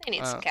 They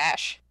need some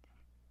cash.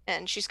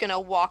 And she's gonna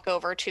walk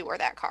over to where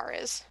that car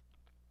is.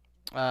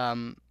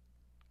 Okay,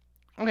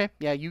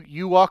 yeah,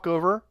 you walk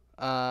over.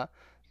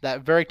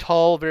 That very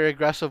tall, very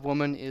aggressive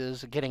woman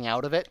is getting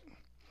out of it.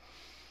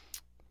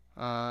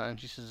 And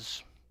she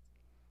says,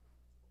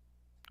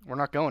 we're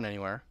not going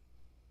anywhere.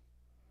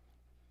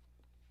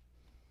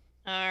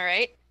 All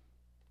right.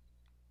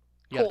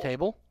 You got a Cool.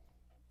 table?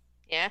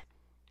 Yeah.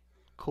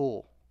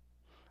 Cool.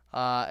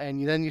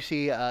 And then you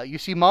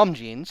see Mom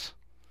Jeans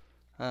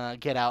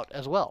get out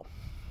as well.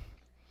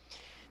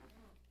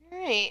 All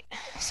right.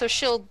 So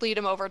she'll lead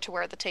him over to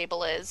where the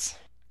table is.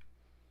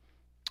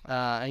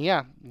 And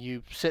yeah,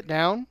 you sit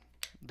down.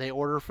 They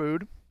order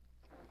food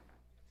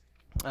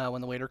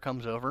when the waiter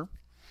comes over.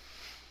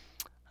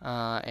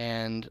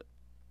 And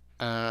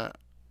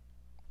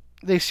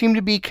they seem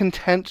to be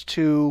content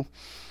to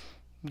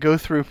go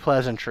through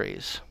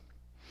pleasantries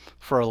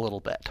for a little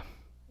bit.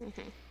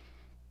 Mm-hmm.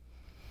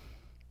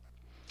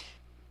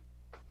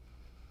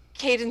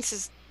 Cadence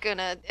is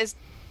gonna, as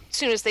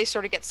soon as they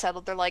sort of get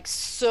settled, they're like,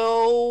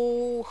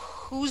 so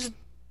who's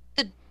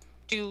the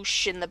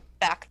douche in the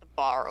back of the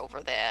bar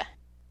over there?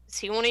 Is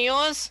he one of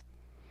yours?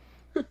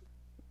 They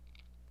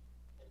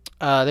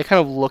kind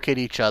of look at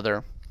each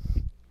other.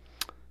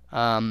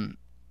 And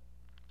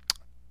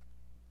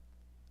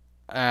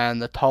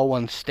the tall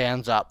one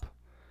stands up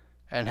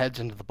and heads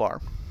into the bar.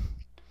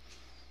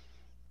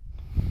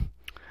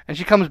 And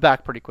she comes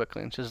back pretty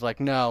quickly and says,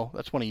 no,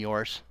 that's one of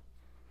yours.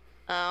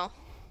 Oh.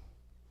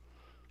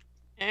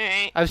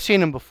 Alright. I've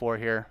seen him before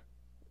here.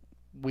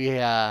 We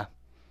haven't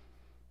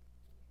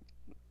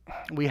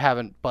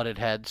butted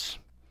heads.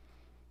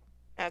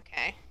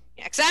 Okay.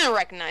 Yeah, because I don't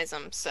recognize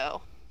him,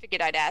 so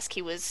figured I'd ask.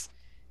 He was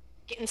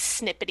getting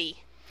snippety.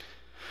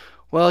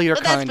 Well, you're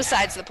But that's kind.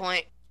 besides the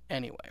point.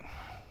 Anyway.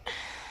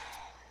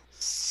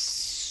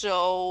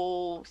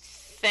 So,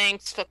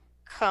 thanks for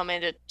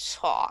coming to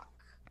talk.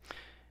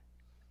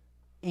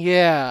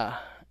 Yeah.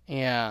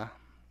 It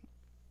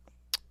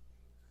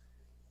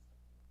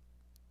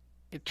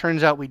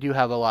turns out we do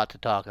have a lot to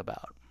talk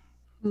about.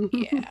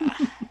 Yeah.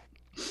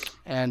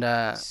 And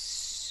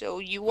So,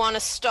 you want to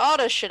start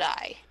or should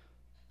I?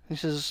 he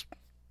says,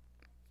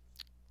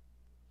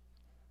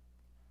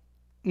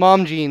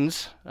 Mom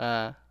Jeans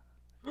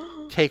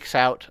takes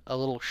out a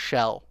little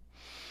shell,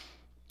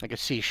 like a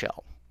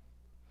seashell,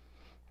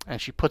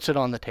 and she puts it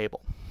on the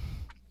table.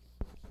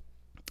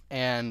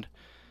 And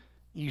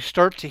you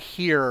start to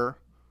hear,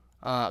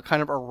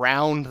 kind of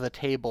around the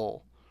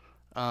table,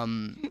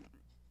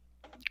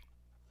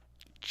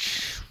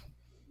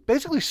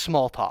 basically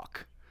small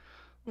talk,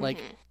 like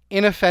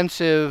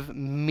inoffensive,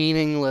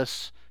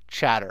 meaningless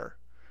chatter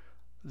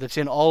that's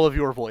in all of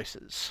your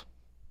voices.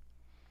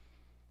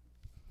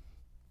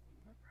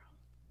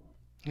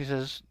 He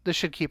says, this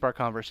should keep our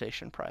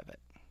conversation private.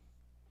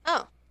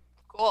 Oh,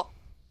 cool.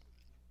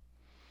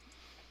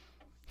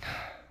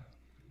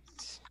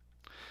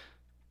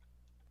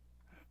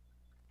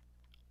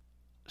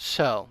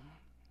 So,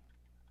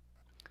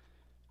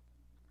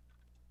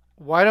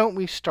 why don't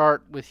we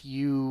start with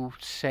you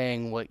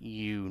saying what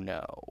you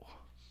know?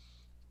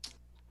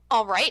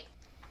 All right.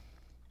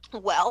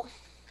 Well,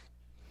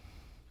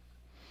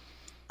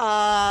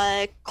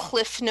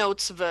 Cliff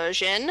Notes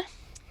version.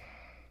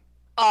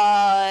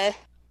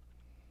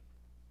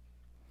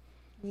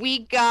 We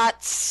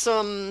got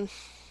some,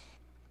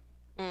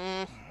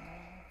 I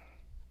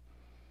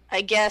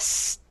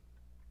guess,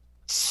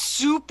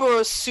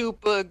 super,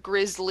 super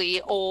grisly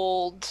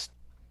old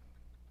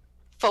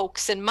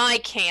folks in my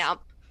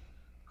camp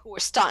who are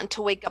starting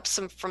to wake up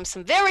from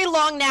some very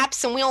long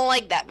naps, and we don't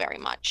like that very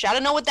much. I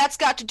don't know what that's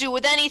got to do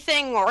with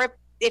anything, or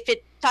if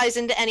it ties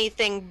into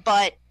anything,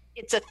 but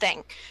it's a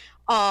thing.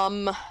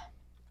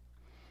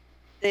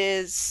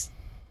 There's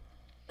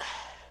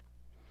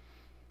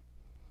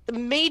the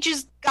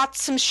mages got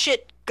some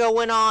shit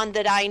going on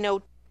that I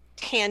know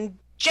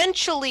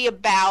tangentially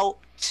about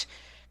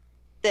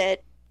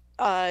that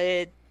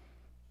I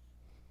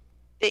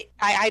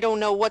don't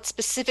know what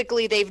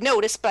specifically they've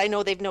noticed, but I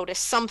know they've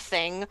noticed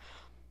something.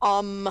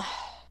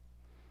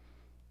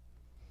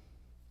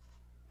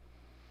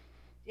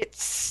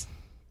 It's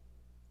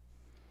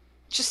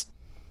just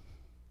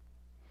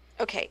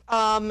okay.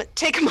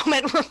 Take a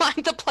moment and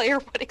remind the player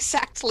what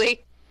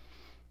exactly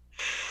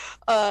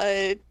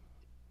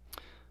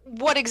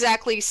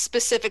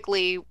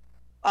specifically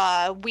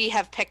we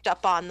have picked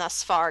up on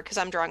thus far, because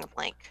I'm drawing a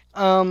blank.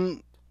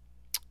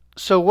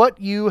 So what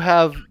you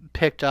have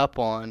picked up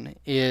on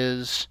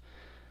is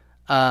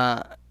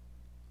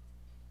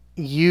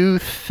you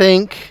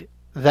think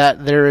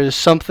that there is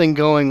something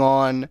going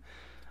on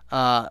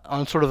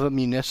sort of a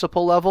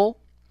municipal level.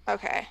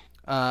 Okay.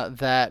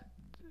 That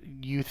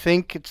you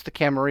think it's the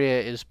Camarilla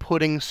is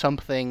putting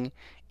something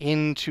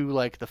into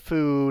like the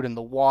food and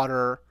the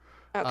water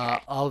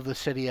of the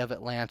city of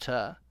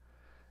Atlanta,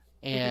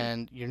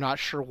 and you're not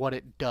sure what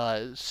it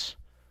does,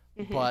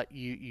 but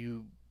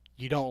you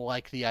don't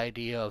like the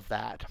idea of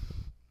that.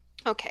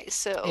 Okay,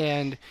 so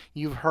And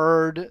you've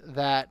heard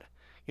that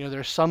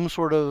there's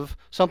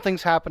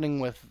something's happening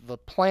with the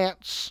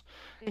plants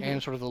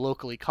and sort of the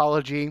local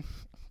ecology.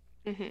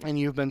 And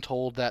you've been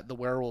told that the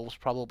werewolves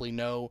probably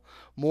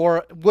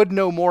would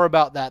know more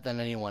about that than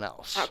anyone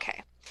else.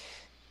 Okay.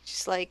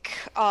 Just like,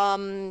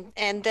 and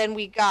then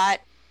we got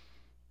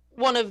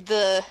one of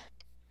the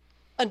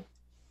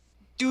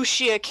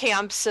Dushia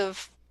camps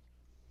of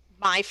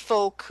my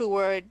folk who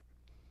were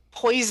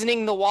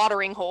poisoning the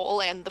watering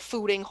hole and the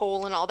fooding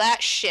hole and all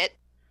that shit,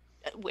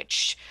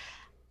 which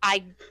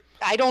I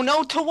don't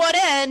know to what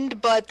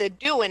end, but they're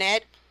doing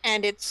it,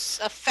 and it's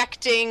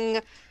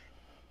affecting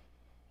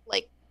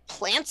like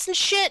plants and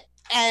shit,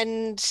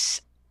 and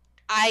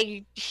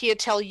I hear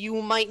tell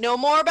you might know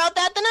more about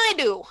that than I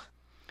do.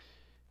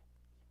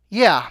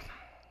 Yeah,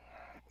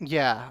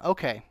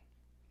 okay.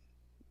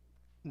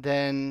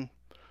 Then,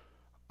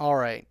 all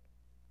right.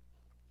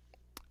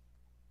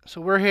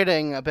 So we're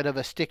hitting a bit of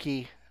a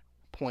sticky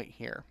point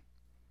here.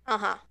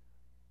 Uh-huh.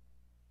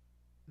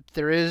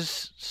 There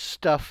is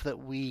stuff that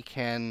we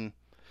can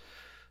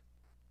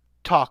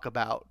talk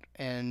about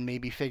and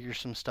maybe figure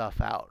some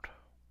stuff out.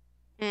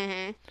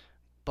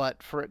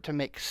 But for it to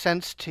make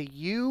sense to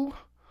you,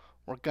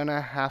 we're going to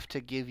have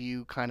to give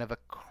you kind of a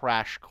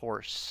crash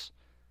course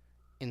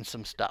in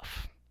some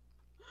stuff.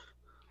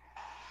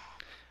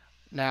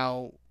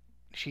 Now,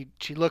 she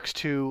looks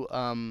to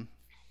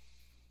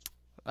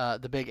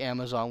the big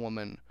Amazon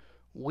woman.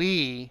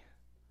 We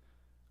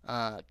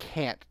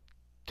can't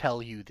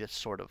tell you this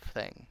sort of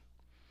thing.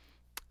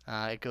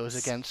 It goes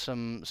against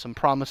some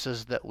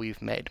promises that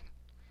we've made.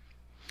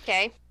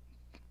 Okay.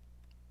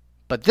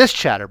 But this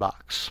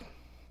chatterbox,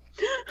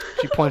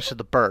 she points to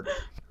the bird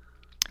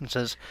and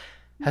says,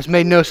 has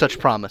made no such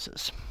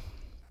promises.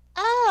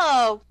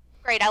 Oh,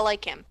 great. I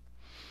like him.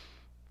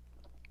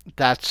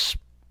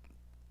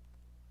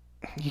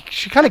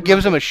 She kind of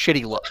gives him a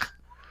shitty look.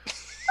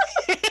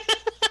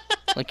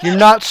 Like, you're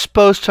not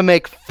supposed to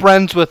make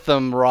friends with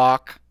them,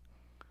 Rock.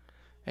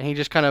 And he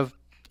just kind of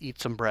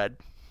eats some bread.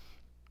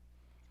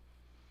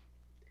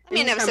 I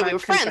mean, I never said we were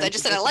friends. I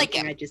just said I like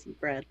him. I just eat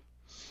bread.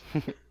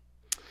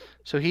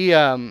 So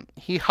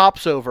he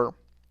hops over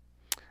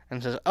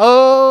and says,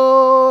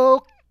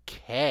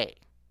 "Okay,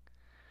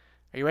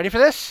 are you ready for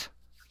this?"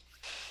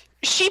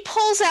 She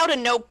pulls out a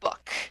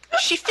notebook.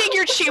 She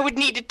figured she would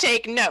need to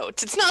take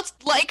notes. It's not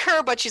like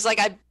her, but she's like,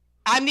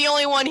 I'm the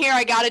only one here.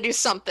 I got to do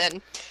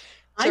something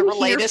to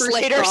relay this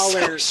later. So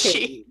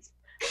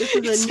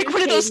it's like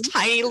one of those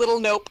tiny little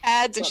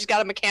notepads, and she's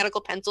got a mechanical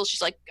pencil.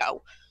 She's like,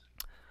 go.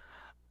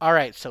 All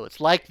right, so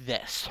it's like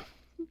this.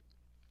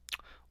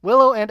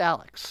 Willow and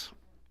Alex.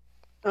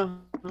 Oh.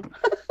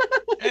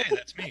 Hey,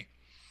 that's me.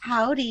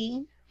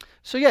 Howdy.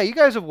 So yeah, you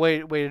guys have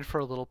waited for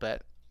a little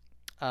bit,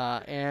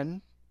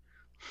 and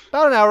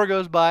about an hour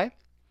goes by.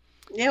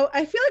 Yeah,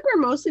 I feel like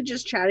we're mostly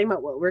just chatting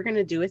about what we're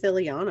gonna do with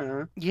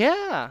Ileana.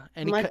 Yeah.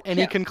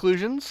 Any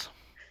conclusions?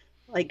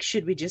 Like,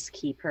 should we just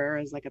keep her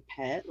as like a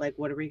pet? Like,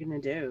 what are we gonna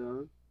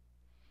do?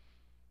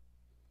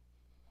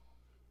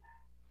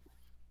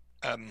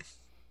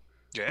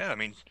 Yeah, I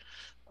mean,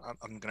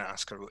 I'm gonna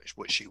ask her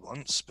what she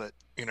wants, but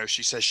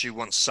she says she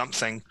wants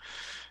something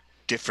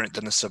different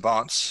than the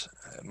Sabbats.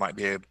 It might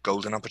be a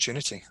golden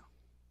opportunity.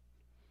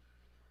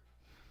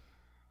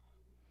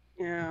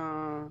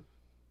 Yeah.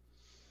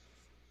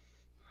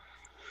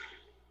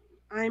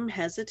 I'm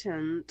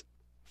hesitant.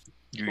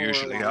 You for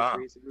usually a lot of are.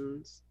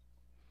 reasons.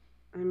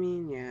 I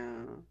mean,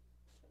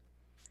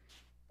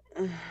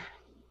 yeah.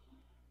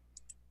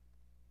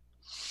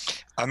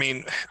 I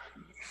mean,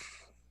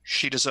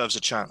 she deserves a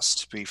chance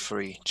to be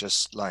free,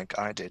 just like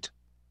I did.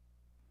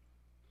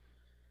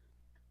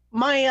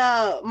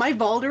 My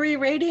Valdery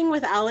rating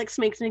with Alex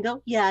makes me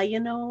go, yeah, you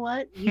know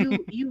what?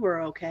 You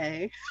were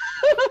okay.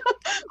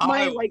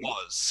 I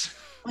was.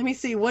 Let me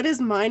see, what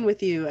is mine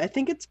with you? I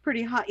think it's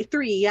pretty high.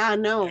 3, yeah,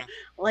 no. Yeah.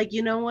 Like,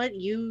 you know what?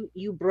 You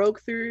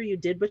broke through, you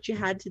did what you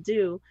had to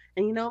do,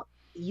 and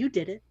you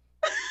did it.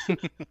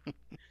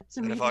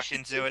 So and if I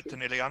can do it,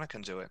 then Ileana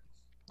can do it.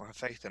 I have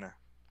faith in her.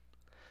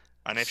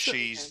 And if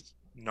she's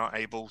not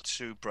able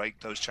to break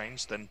those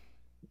chains, then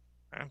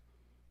I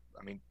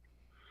mean,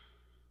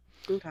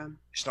 okay,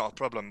 it's not a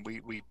problem.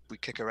 We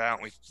kick her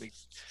out. We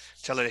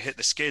tell her to hit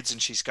the skids, and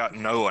she's got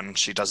no one.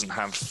 She doesn't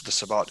have the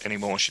Sabbat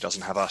anymore. She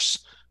doesn't have us.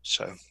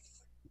 So.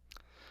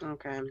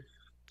 Okay.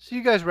 So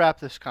you guys wrap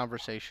this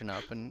conversation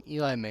up, and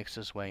Eli makes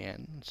his way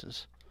in and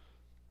says,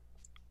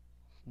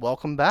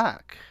 "Welcome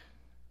back."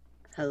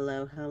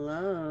 Hello,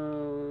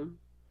 hello.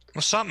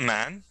 What's up,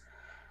 man?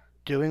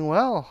 Doing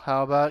well.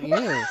 How about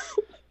you?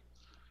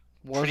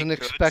 Wasn't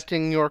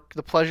expecting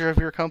the pleasure of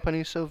your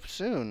company so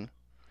soon.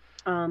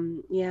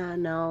 Yeah,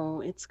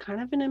 no, it's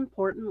kind of an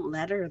important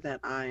letter that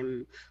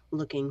I'm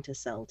looking to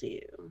sell to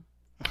you.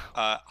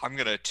 I'm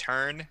gonna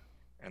turn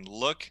and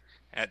look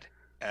at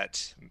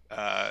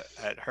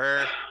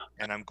her,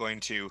 and I'm going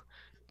to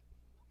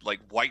like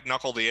white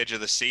knuckle the edge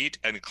of the seat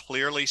and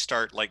clearly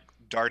start like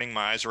darting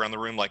my eyes around the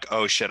room, like,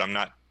 oh shit,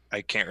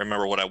 I can't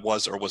remember what I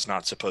was or was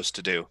not supposed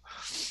to do,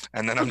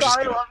 and then I'm just.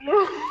 I love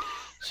you.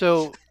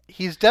 So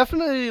he's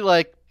definitely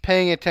like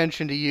paying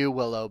attention to you,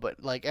 Willow,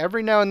 but like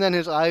every now and then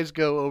his eyes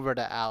go over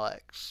to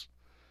Alex.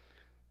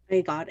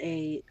 I got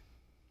a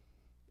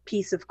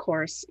piece of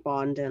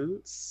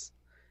correspondence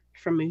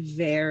from a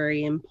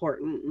very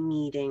important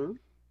meeting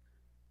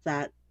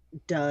that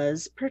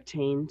does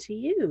pertain to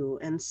you,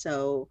 and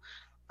so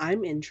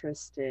I'm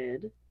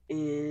interested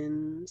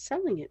in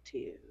selling it to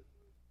you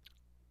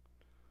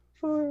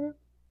for,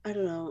 I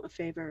don't know, a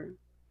favor.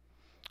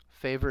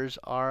 Favors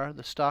are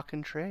the stock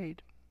in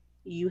trade.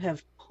 You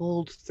have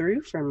pulled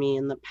through for me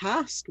in the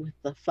past with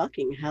the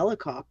fucking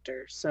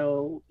helicopter,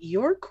 so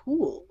you're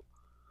cool.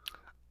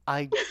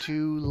 I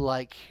do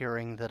like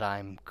hearing that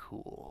I'm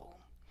cool.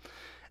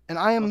 And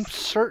I am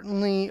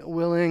certainly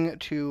willing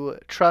to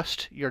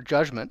trust your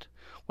judgment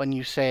when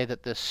you say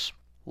that this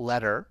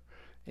letter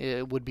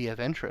would be of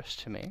interest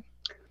to me.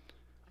 I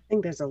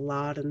think there's a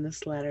lot in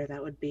this letter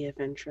that would be of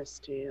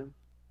interest to you.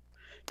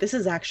 This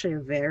is actually a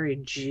very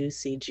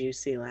juicy,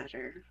 juicy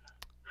letter.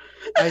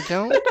 I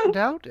don't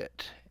doubt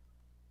it.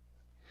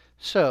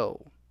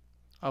 So,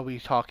 are we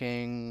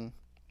talking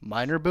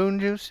minor boon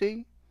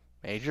juicy?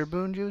 Major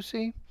boon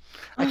juicy?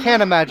 I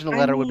can't imagine a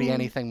letter would be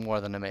anything more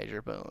than a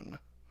major boon.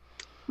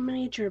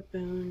 Major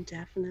boon,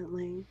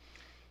 definitely.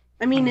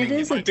 I mean, it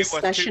is a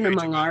discussion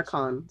among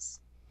archons.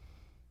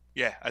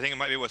 Yeah, I think it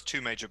might be worth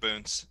 2 major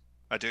boons.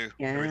 I do.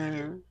 Yeah. I really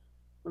do.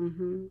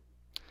 Mm-hmm.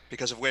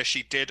 Because of where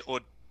she did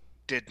or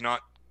did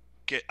not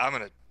get. I'm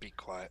gonna be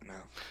quiet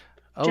now.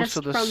 Oh, just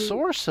so the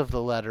source of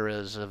the letter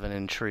is of an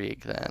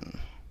intrigue, then.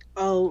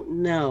 Oh,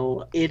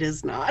 no, it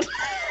is not.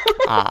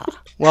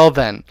 Well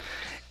then,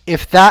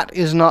 if that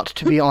is not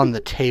to be on the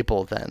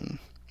table, then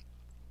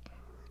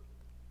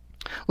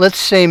let's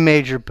say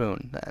major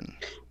boon, then.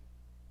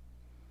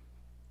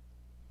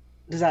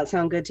 Does that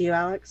sound good to you,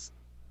 Alex?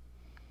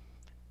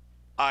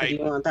 Or do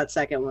you want that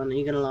second one? Are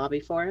you going to lobby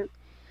for it?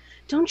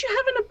 Don't you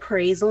have an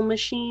appraisal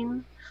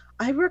machine?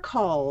 I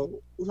recall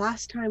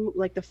last time,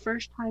 like the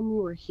first time we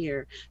were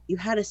here, you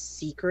had a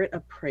secret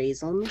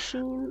appraisal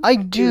machine. I It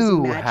was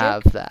do magic.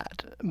 have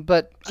that,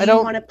 but Do I you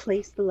don't. want to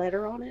place the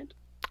letter on it?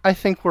 I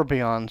think we're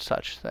beyond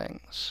such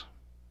things.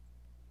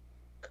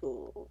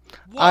 Cool.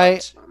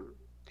 What? Um,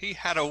 He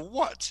had a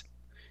what?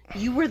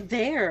 you were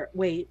there.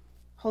 Wait,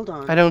 hold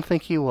on. I don't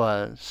think he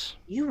was.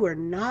 You were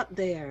not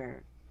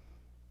there.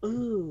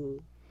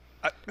 Ooh,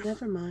 I,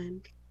 never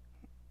mind.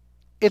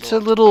 It's a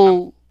Lord,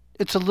 little.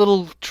 It's a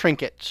little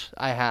trinket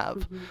I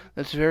have Mhm.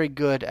 that's very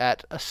good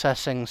at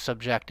assessing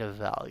subjective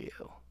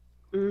value.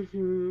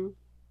 Mhm.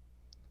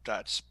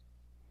 that's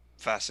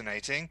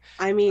fascinating.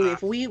 I mean, Ah.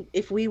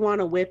 if we want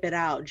to whip it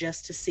out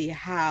just to see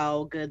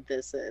how good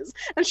this is,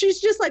 and she's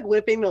just like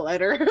whipping the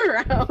letter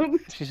around.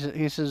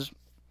 He says,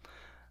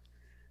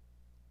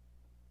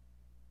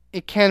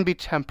 it can be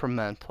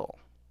temperamental.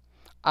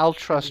 I'll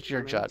trust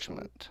your Temperamental.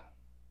 judgment.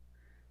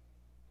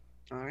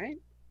 All right,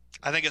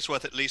 I think it's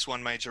worth at least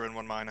one major and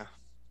one minor.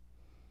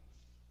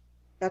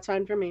 that's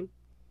fine for me.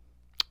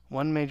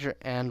 One major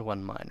and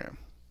one minor.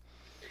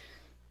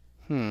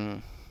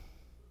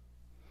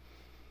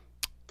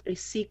 A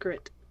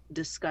secret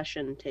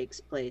discussion takes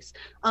place.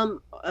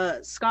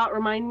 Scott,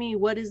 remind me,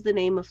 what is the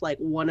name of like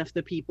one of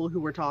the people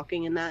who were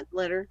talking in that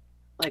letter?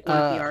 Like one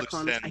of the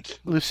archons. Lucinde.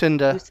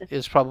 Lucinda Lucinda.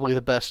 is probably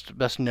the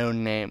best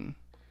known name.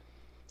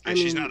 Yeah, I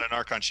she's mean- not an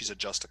Archon, she's a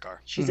Justicar.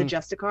 She's Mhm. a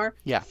Justicar?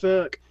 Yeah.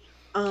 Fuck.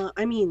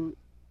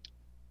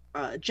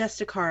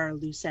 Justicar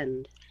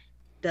Lucend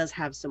does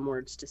have some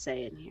words to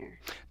say in here.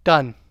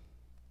 Done.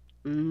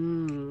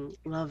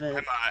 Love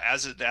it.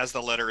 As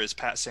the letter is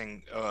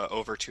passing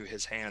over to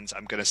his hands,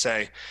 I'm going to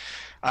say,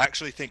 I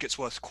actually think it's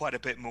worth quite a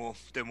bit more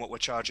than what we're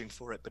charging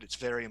for it, but it's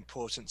very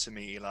important to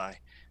me, Eli,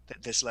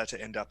 that this letter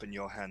end up in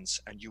your hands,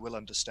 and you will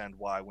understand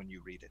why when you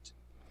read it.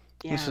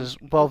 Yeah. He says,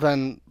 well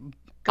then,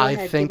 Go I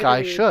ahead, think give it a I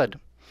read. should.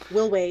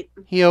 We'll wait.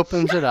 He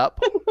opens it up.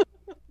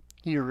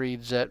 He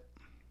reads it.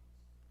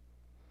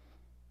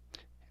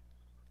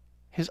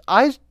 His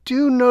eyes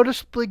do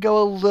noticeably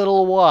go a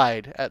little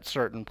wide at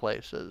certain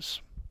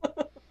places.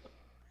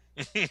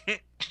 I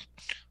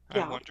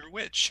Yeah. wonder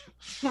which.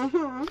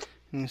 And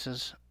he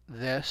says,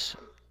 this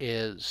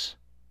is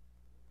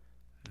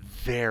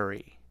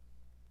very,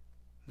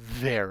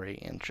 very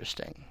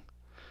interesting.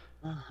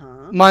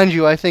 Uh-huh. Mind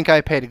you, I think I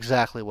paid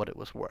exactly what it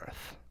was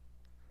worth.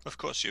 Of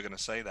course you're going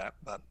to say that,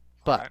 but...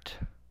 But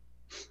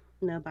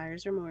No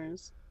buyer's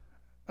remorse.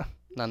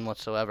 none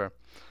whatsoever.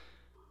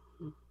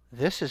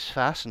 This is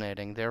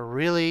fascinating. They're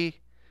really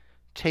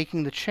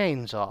taking the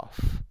chains off.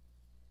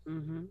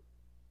 Mm-hmm.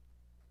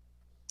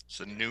 It's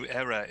a new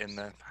era in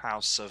the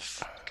House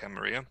of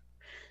Camarilla.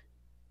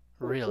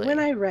 Really. When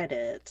I read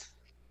it,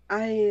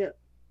 I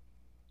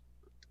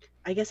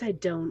guess I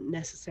don't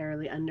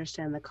necessarily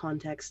understand the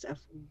context of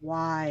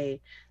why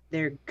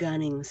they're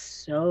gunning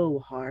so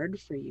hard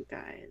for you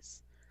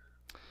guys.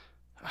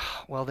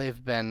 Well,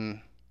 they've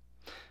been...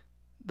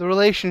 The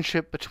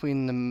relationship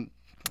between the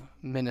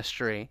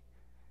ministry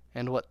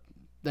and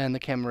the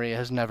Camarilla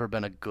has never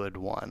been a good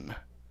one.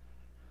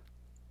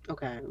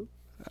 Okay.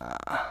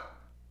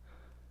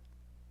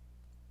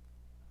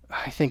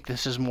 I think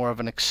this is more of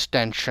an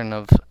extension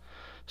of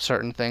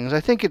certain things. I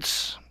think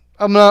it's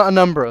a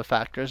number of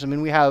factors. I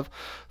mean, we have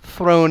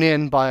thrown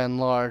in, by and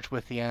large,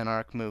 with the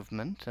Anarch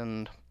movement,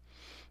 and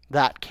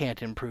that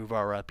can't improve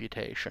our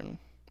reputation.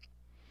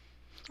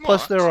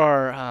 Plus, What? there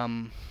are,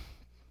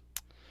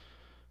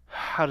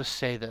 how to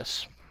say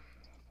this?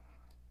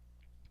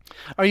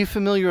 Are you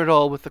familiar at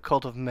all with the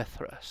cult of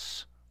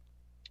Mithras?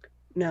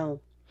 No.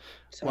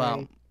 Sorry.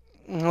 Well,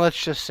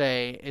 let's just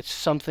say it's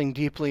something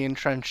deeply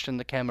entrenched in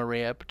the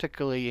Camarilla,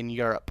 particularly in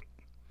Europe,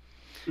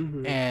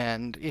 Mhm.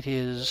 and it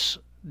is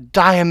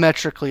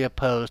diametrically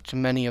opposed to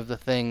many of the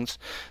things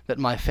that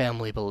my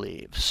family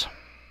believes.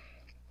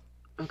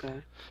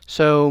 Okay.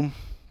 So,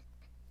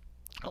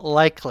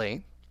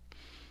 likely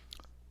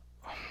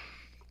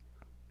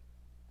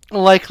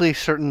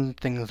certain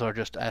things are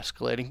just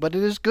escalating, but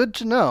it is good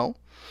to know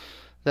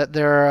that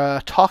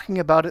they're talking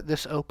about it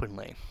this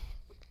openly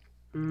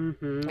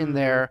Mm-hmm. in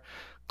their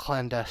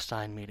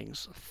clandestine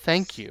meetings.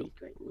 Thank you.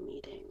 Secret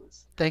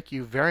meetings. Thank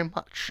you very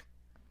much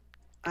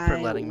for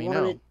letting me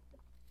know.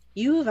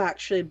 You have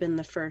actually been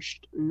the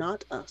first,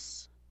 not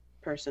us,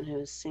 person who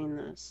has seen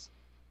this.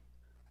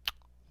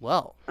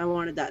 Well, I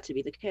wanted that to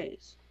be the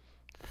case.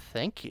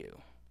 thank you.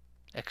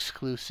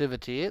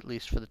 Exclusivity, at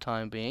least for the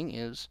time being,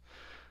 is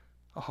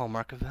a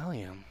hallmark of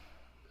value.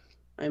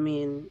 I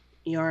mean,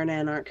 you're an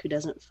anarch who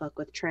doesn't fuck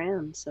with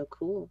trans, so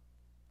cool.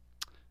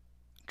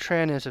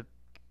 Tran is a...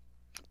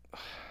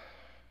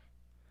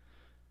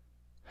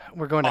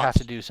 We're going to have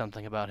to do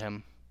something about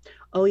him.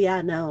 Oh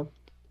yeah, no.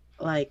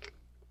 Like,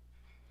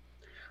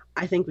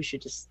 I think we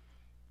should just...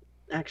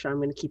 Actually, I'm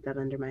going to keep that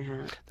under my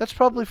hat. That's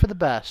probably for the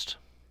best.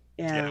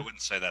 Yeah, I Yeah.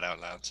 wouldn't say that out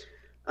loud.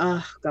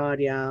 Oh,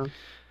 God, yeah.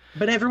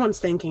 But everyone's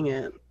thinking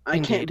it. I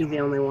can't Indeed. be the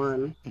only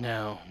one.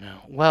 No.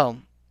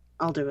 Well,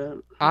 I'll do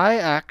it. I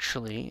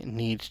actually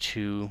need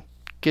to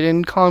get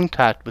in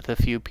contact with a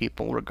few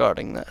people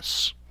regarding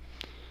this.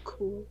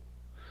 Cool.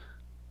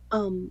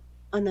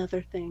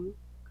 another thing.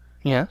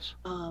 Yes.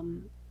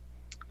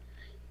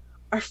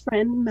 Our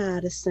friend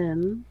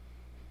Madison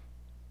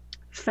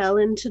fell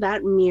into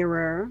that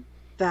mirror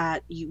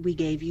that we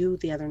gave you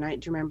the other night.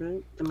 Do you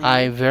remember the mirror?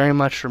 I very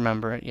much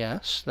remember it,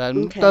 yes. That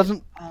Okay.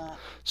 doesn't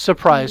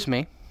surprise he-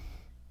 me.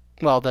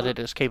 Well, that it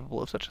is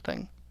capable of such a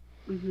thing.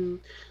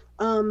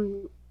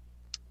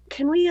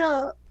 Can we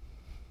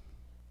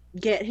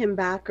get him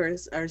back, or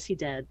is he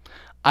dead?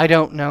 I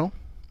don't know.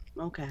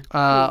 Okay.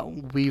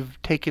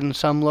 We've taken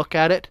some look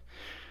at it.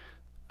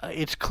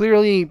 It's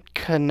clearly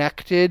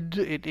connected.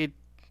 It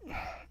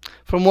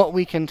from what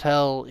we can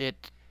tell,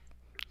 it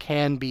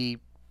can be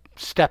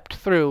stepped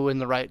through in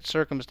the right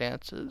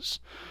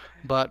circumstances.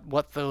 But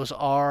what those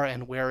are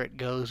and where it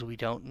goes, we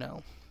don't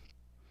know.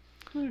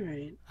 All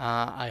right.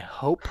 I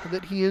hope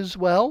that he is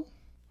well,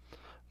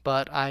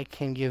 but I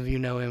can give you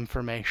no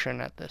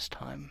information at this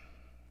time.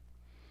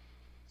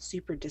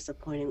 Super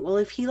disappointing. Well,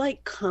 if he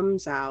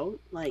comes out,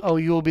 Oh,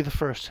 you will be the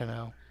first to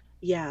know.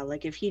 Yeah,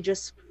 if he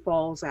just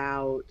falls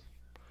out,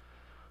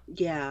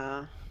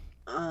 yeah.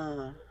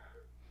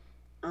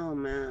 Oh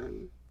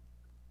man.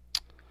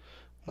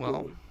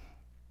 Well,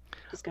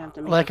 just gonna have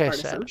to make like a I hard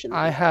said, assumption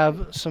I at this have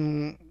point.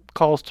 some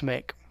calls to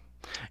make.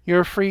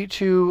 You're free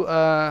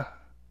to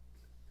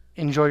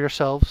enjoy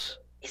yourselves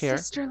Is here.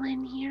 Sister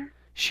Lynn here?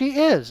 She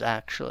is,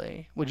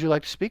 actually. Would you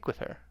like to speak with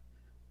her?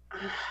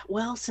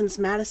 Well, since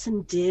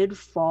Madison did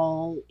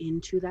fall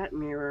into that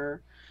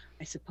mirror,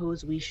 I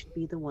suppose we should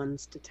be the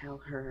ones to tell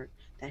her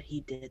that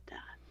he did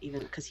that, even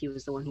because he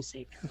was the one who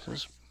saved her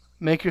life.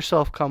 Make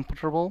yourself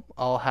comfortable.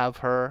 I'll have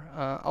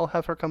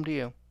her come to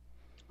you.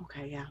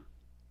 Okay, yeah.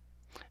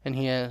 And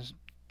he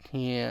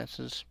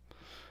says,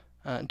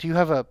 do you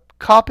have a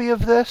copy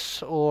of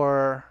this,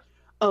 or?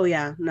 Oh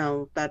yeah,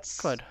 no, that's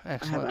good.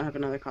 Excellent. I have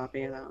another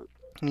copy of that.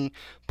 And he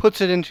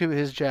puts it into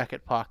his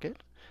jacket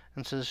pocket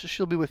and says,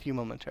 she'll be with you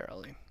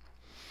momentarily.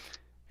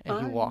 And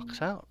he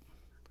walks out.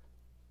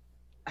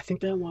 I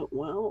think that went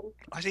well.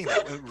 I think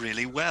that went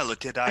really well.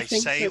 Did I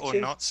say or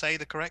not say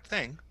the correct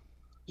thing?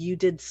 You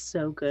did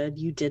so good.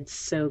 You did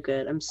so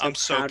good. I'm so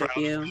proud of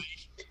you.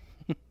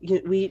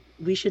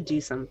 We should do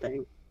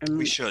something.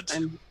 We should.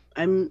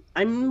 I'm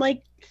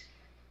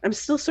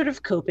still sort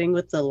of coping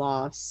with the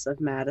loss of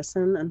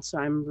Madison, and so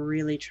I'm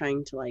really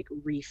trying to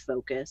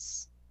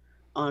refocus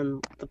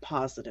on the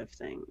positive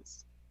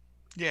things.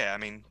 Yeah, I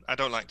mean, I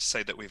don't like to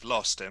say that we've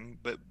lost him,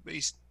 but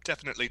he's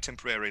definitely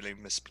temporarily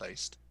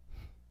misplaced.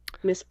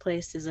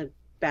 Misplaced is a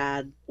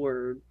bad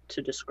word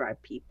to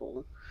describe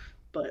people,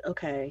 but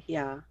okay,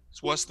 yeah.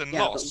 It's worse than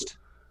lost.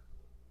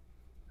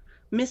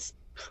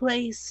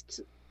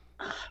 Misplaced.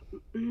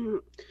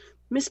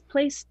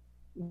 Misplaced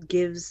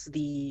gives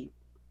the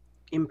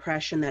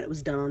impression that it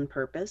was done on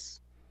purpose,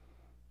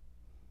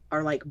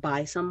 or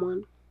by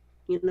someone.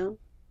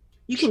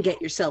 You can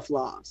get yourself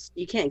lost.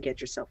 You can't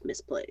get yourself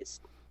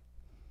misplaced.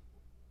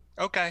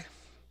 Okay.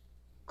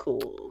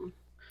 Cool.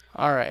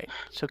 All right.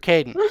 So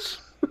Cadence.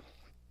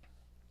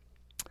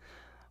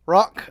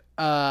 Rock.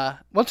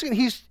 Once again,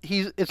 he's.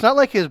 It's not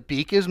like his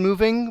beak is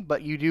moving,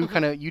 but you do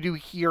you do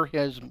hear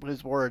his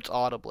words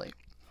audibly.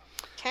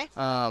 Okay.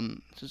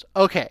 Says,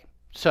 okay.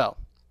 So,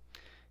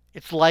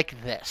 it's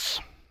like this.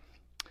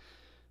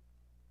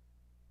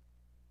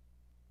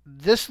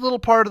 This little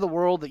part of the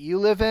world that you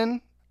live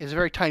in is a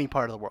very tiny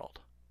part of the world.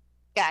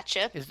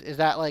 Gotcha. Is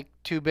that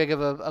too big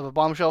of a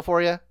bombshell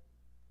for you?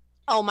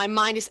 Oh, my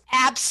mind is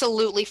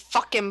absolutely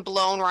fucking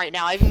blown right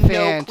now. I have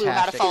no clue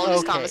how to follow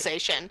this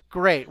conversation.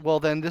 Great.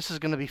 Well, then this is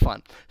going to be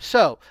fun.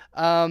 So,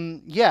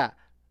 yeah,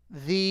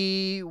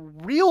 the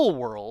real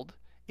world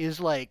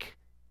is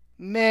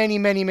many,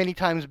 many, many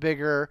times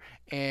bigger,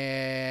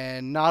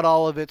 and not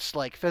all of it's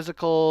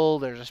physical.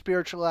 There's a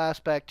spiritual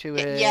aspect to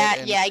it. Yeah,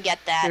 I get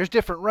that. There's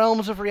different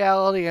realms of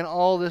reality and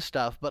all this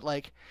stuff. But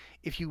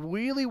if you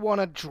really want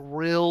to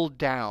drill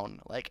down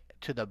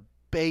to the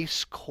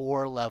base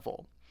core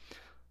level,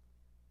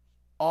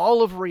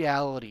 all of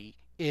reality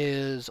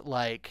is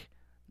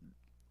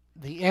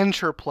the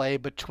interplay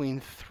between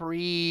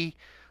three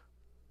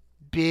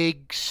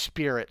big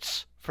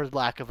spirits, for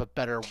lack of a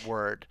better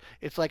word.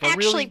 It's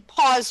Actually,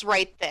 pause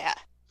right there.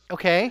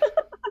 Okay.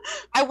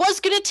 I was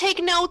going to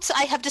take notes.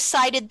 I have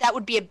decided that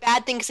would be a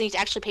bad thing because I need to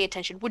actually pay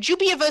attention. Would you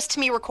be averse to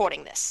me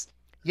recording this?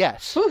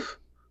 Yes.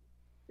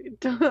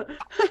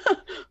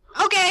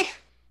 Okay.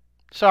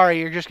 Sorry,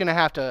 you're just going to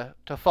have to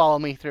follow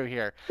me through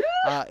here.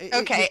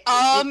 Okay,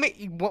 can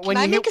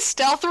I make a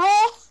stealth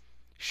roll?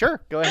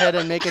 Sure, go ahead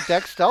and make a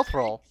dex stealth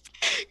roll.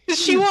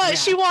 She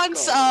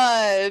wants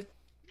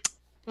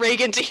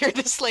Reagan to hear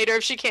this later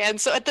if she can.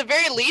 So at the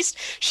very least,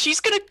 she's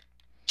gonna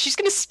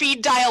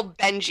speed dial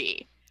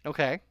Benji.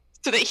 Okay.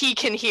 So that he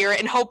can hear it,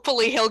 and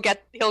hopefully he'll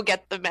get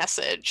the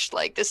message.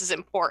 This is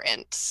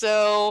important.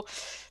 So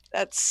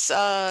that's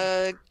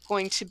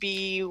going to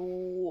be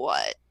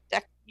what?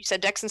 You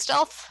said dex and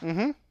stealth?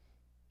 Mm-hmm.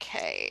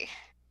 Okay.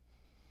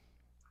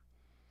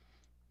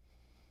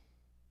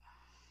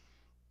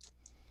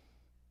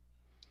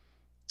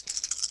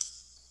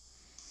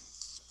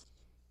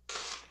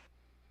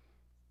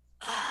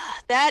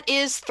 That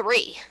is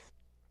 3.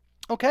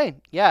 Okay,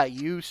 yeah,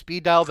 you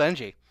speed dial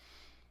Benji.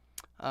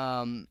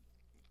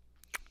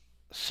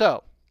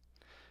 So,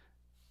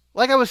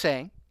 like I was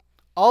saying,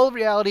 all of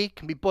reality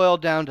can be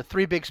boiled down to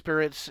three big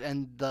spirits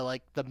and the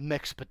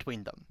mix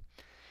between them.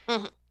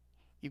 Mhm.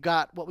 You've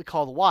got what we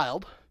call the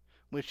wild,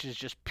 which is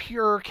just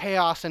pure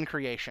chaos and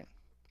creation.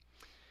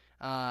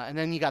 And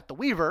then you got the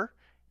weaver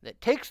that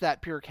takes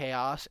that pure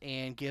chaos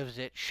and gives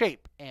it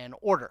shape and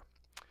order.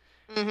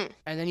 Mhm.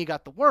 And then you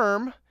got the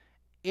worm.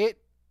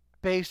 It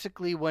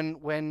basically,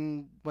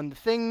 when the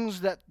things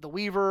that the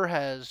weaver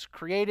has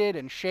created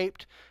and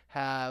shaped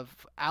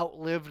have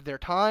outlived their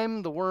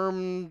time, the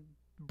worm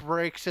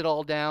breaks it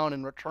all down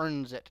and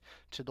returns it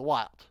to the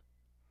wild.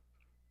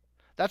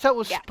 That's how it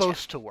was Gotcha.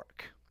 supposed to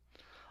work.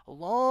 A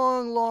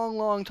long, long,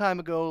 long time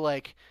ago,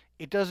 like,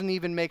 it doesn't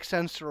even make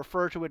sense to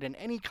refer to it in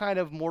any kind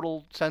of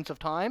mortal sense of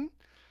time.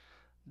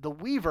 The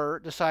weaver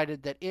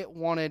decided that it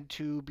wanted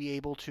to be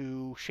able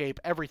to shape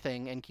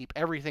everything and keep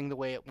everything the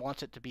way it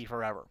wants it to be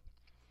forever.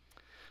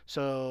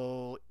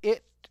 So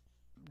it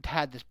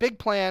had this big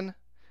plan,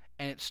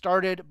 and it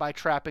started by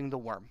trapping the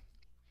worm.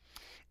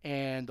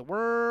 And the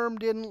worm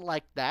didn't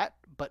like that,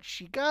 but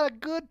she got a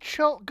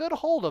good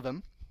hold of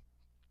him.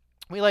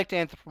 We like to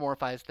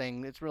anthropomorphize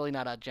things. It's really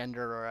not a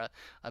gender or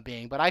a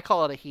being, but I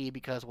call it a he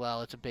because,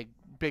 well, it's a big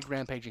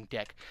rampaging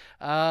dick.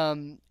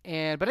 But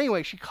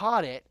anyway, she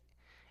caught it,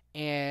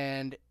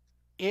 and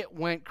it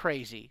went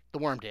crazy. The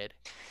worm did,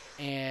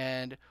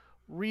 and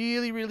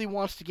really, really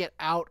wants to get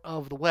out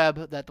of the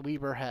web that the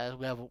weaver has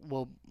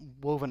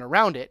woven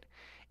around it,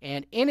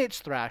 and in its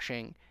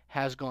thrashing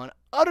has gone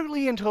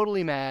utterly and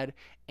totally mad,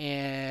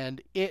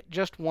 and it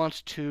just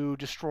wants to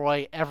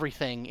destroy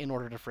everything in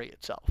order to free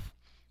itself.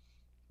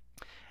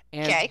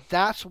 And Okay.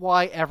 that's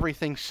why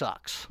everything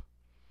sucks.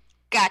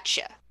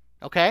 Gotcha.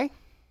 Okay?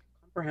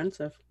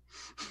 Comprehensive.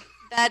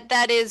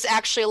 That is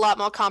actually a lot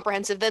more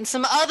comprehensive than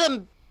some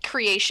other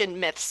creation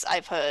myths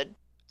I've heard.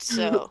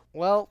 So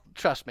Well,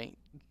 trust me.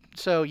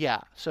 So,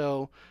 yeah.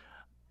 So,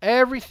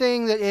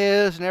 everything that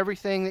is and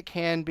everything that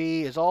can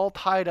be is all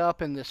tied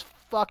up in this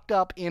fucked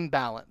up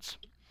imbalance.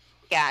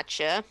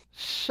 gotcha.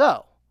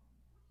 So,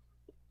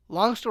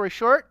 long story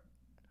short,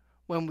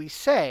 when we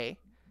say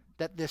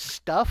that this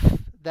stuff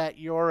that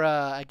your,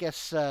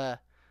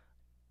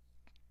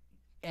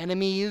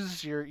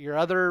 enemies, your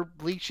other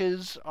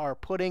leeches are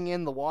putting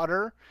in the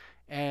water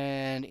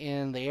and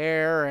in the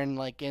air and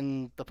like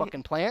in the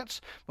fucking plants,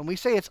 when we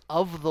say it's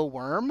of the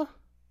worm,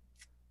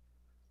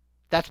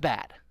 that's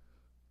bad.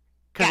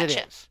 Because it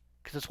Gotcha. is.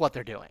 Because it's what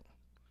they're doing.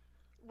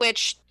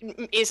 Which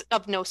is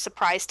of no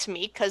surprise to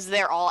me because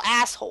they're all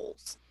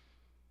assholes.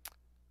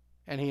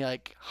 And he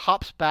like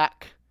hops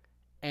back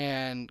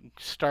and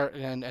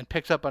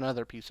picks up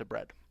another piece of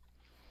bread.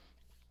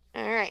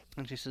 All right.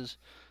 And she says,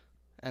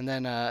 and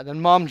then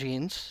Mom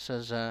Jeans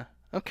says,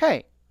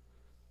 okay,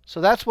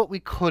 so that's what we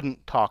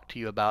couldn't talk to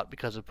you about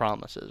because of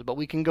promises, but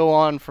we can go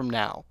on from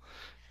now.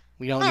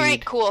 We don't All need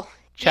right, cool.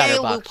 Yay,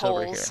 chatterbox over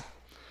here. loopholes.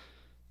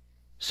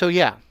 So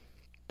yeah,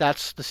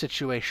 that's the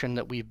situation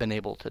that we've been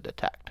able to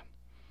detect.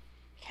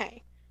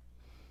 Okay.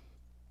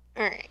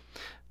 All right.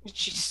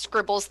 She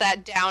scribbles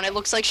that down. It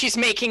looks like she's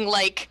making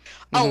like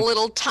a Mhm.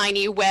 little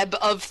tiny web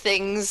of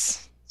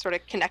things, sort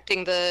of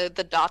connecting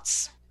the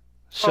dots.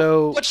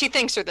 So What she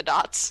thinks are the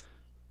dots.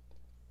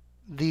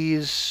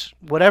 these,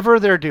 whatever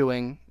they're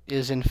doing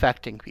is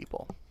infecting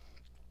people,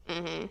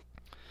 Mm-hmm.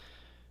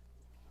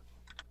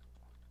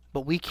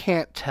 but we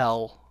can't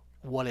tell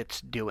what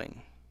it's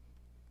doing.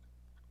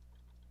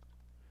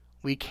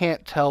 We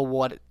can't tell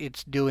what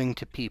it's doing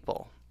to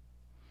people.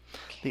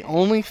 The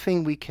only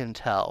thing we can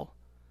tell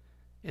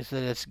is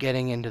that it's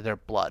getting into their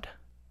blood.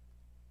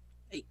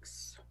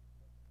 Yikes.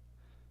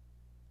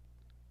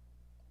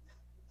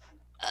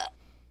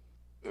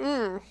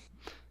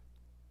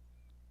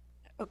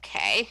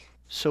 Okay.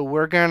 So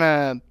we're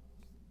gonna,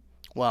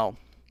 well,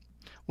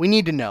 we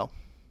need to know.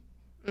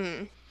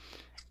 Mm.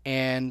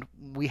 And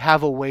we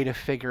have a way to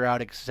figure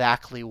out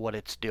exactly what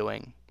it's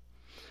doing.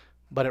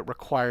 But it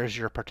requires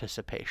your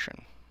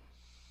participation.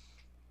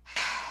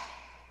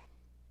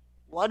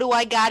 What do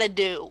I gotta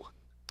do?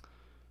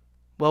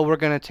 Well, we're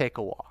gonna take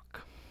a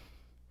walk.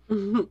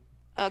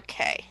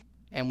 Okay.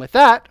 And with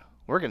that,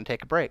 we're gonna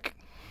take a break.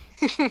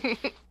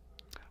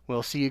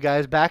 We'll see you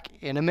guys back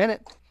in a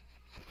minute.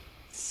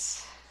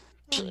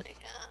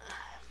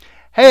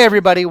 Hey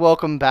everybody,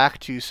 welcome back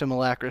to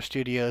Simulacra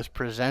Studios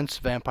presents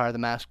Vampire the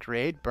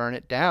Masquerade, Burn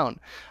It Down.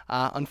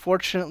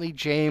 Unfortunately,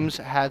 James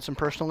had some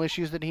personal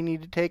issues that he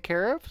needed to take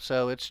care of,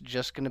 so it's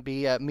just going to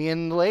be me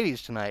and the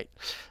ladies tonight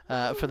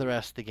for the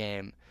rest of the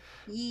game.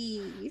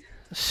 Yee.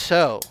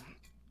 So,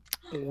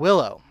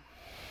 Willow,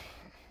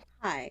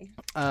 Hi.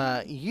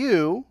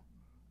 you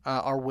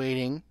are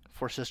waiting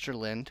for Sister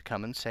Lynn to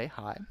come and say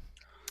hi.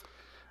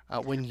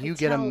 When you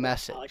get a tell-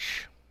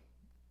 message...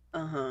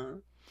 Uh-huh.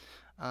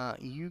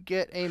 You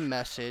get a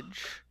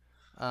message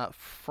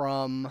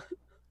from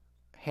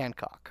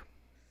Hancock.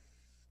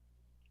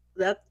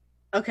 That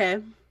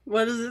okay.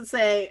 What does it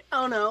say?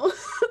 Oh no.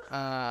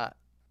 Uh,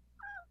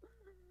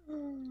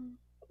 Oh,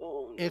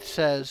 no. it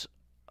says,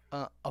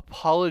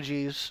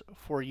 apologies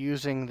for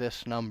using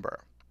this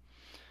number.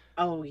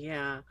 Oh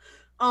yeah.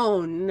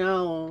 Oh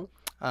no.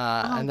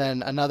 And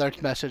then another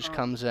message Oh.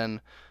 comes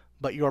in,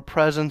 but your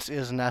presence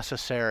is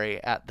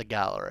necessary at the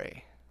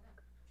gallery.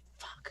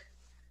 Fuck.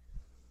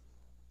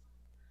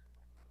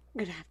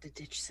 I'm gonna have to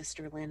ditch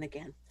Sister Lynn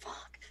again.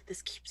 Fuck.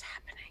 This keeps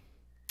happening.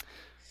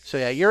 So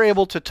yeah, you're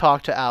able to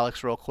talk to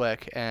Alex real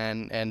quick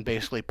and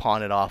basically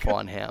pawn it off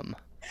on him.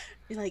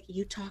 Be like,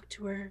 you talk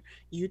to her,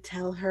 you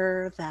tell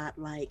her that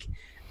like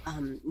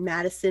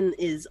Madison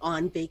is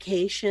on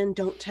vacation.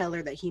 Don't tell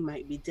her that he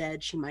might be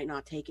dead. She might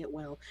not take it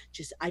well.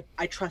 Just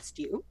I trust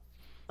you.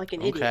 Like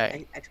an Okay.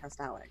 idiot. I trust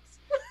Alex.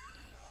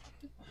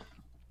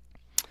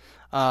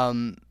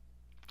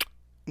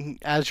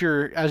 As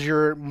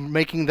you're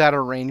making that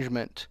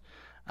arrangement,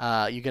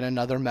 you get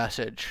another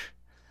message,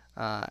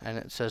 and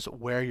it says,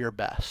 "Wear your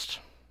best."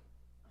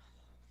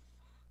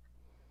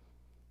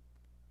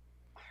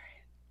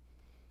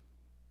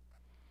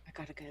 I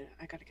gotta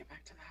get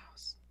back to the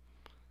house.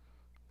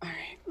 All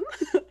right.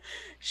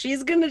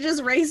 She's gonna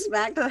just race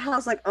back to the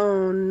house like,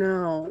 oh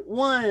no.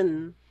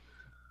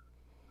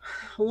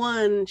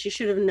 One, she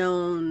should have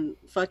known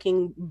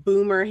fucking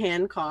Boomer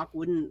Hancock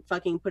wouldn't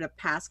fucking put a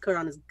passcode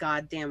on his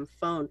goddamn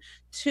phone.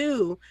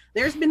 Two,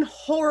 there's been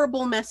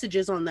horrible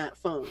messages on that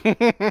phone.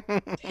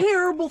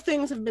 Terrible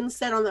things have been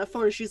said on that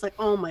phone. And she's like,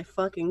 oh my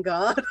fucking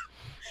God.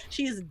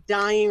 She is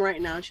dying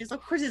right now. She's like,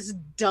 of course this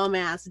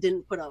dumbass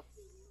didn't put a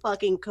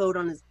fucking code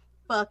on his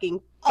fucking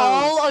phone.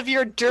 All of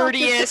your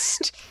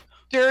dirtiest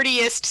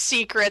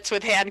secrets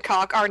with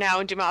Hancock are now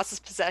in Dumas's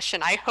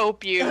possession. I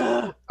hope you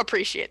Ugh.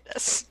 appreciate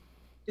this.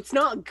 It's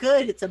not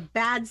good. It's a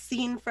bad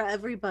scene for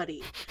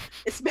everybody,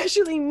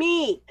 especially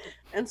me.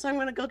 And so I'm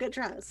gonna go get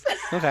dressed.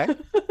 Okay.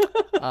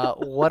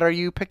 What are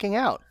you picking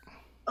out?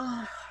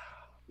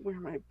 Wear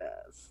my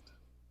best.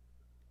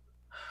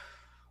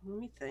 Let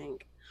me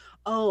think.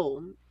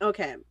 Oh,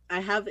 okay.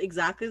 I have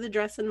exactly the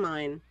dress in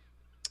mind.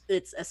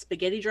 It's a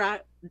spaghetti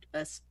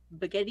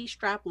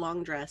strap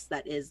long dress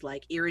that is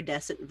like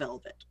iridescent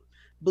velvet,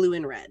 blue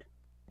and red.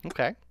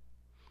 Okay.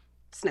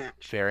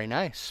 Snatch. Very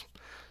nice.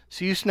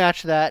 So you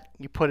snatch that,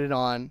 you put it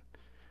on,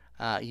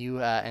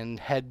 and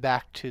head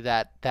back to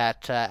that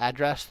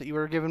address that you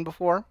were given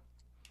before.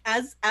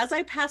 As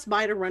I pass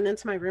by to run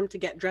into my room to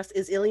get dressed,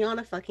 is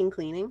Ileana fucking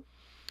cleaning?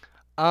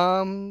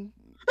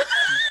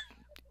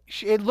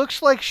 It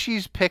looks like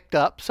she's picked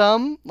up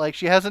some. Like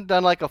she hasn't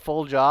done like a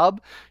full job.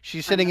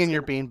 She's sitting in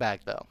your beanbag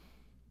though.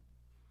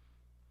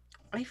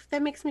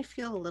 That makes me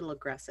feel a little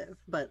aggressive,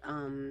 but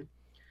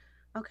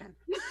okay.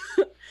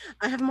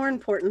 I have more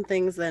important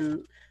things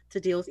than to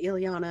deal with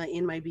Ileana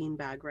in my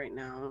beanbag right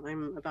now.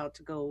 I'm about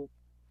to go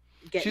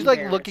get She's like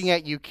embarrassed. looking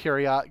at you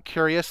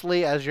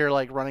curiously as you're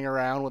like running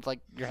around with like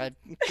your head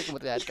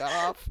with the head cut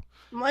off.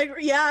 I'm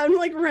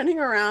like running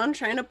around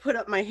trying to put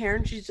up my hair,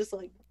 and she's just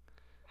like,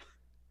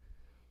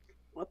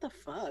 "What the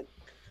fuck?"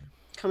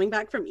 Coming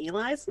back from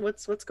Eli's?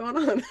 What's going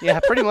on? Yeah,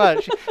 pretty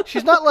much.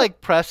 She's not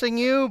like pressing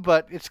you,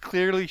 but it's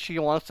clearly she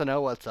wants to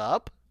know what's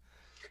up.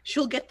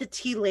 She'll get the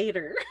tea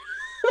later.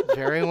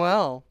 Very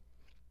well.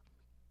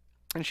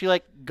 And she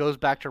like goes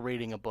back to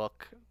reading a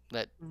book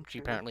that she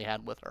Okay. apparently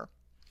had with her.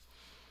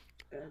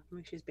 Good.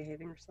 Like she's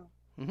behaving herself.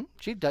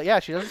 She does. Yeah,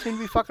 she doesn't seem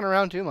to be fucking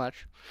around too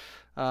much.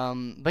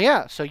 But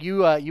yeah, so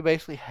you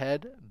basically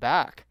head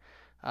back.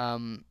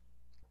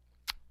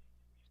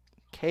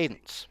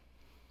 Cadence.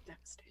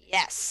 Devastating.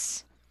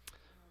 Yes.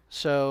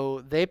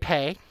 So they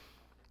pay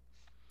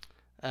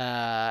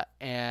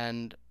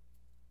and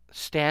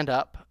stand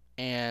up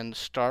and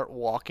start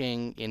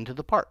walking into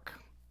the park.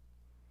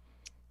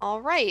 All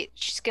right.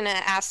 She's going to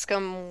ask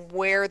them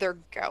where they're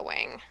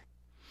going.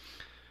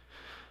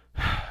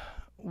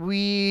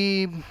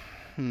 We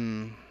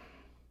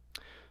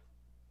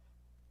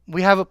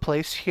have a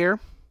place here.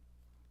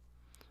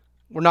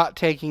 We're not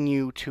taking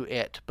you to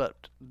it,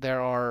 but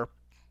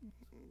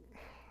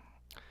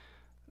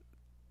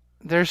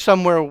there's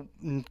somewhere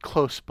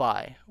close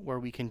by where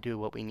we can do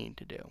what we need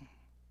to do.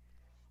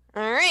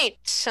 All right.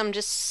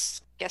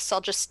 Guess I'll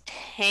just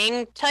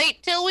hang tight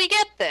till we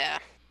get there.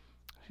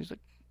 She's like,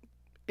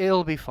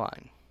 it'll be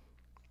fine.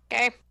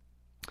 Okay.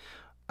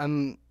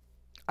 I'm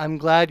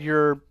glad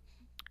you're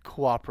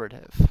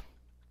cooperative.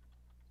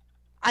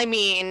 I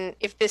mean,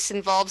 if this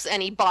involves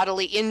any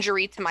bodily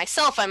injury to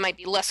myself, I might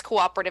be less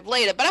cooperative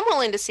later, but I'm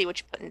willing to see what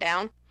you're putting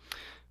down.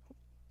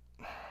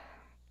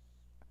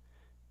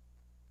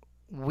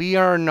 We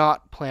are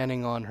not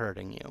planning on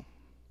hurting you,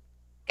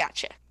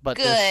 Gotcha. but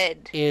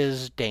Good. this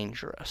is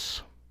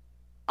dangerous.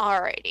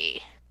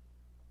 Alrighty.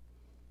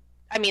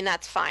 I mean,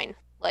 that's fine.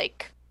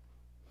 Like,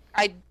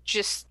 I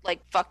just,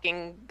 like,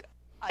 fucking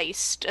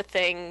iced a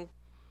thing,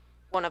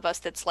 one of us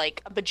that's,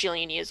 like, a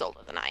bajillion years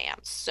older than I am,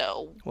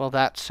 so... Well,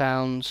 that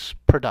sounds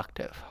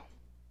productive.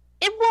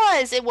 It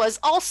was.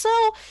 Also,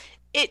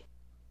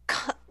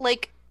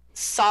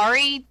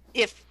 sorry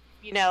if,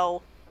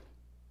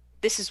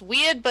 this is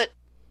weird, but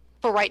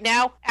for right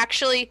now,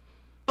 actually,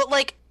 but,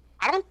 like,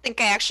 I don't think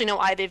I actually know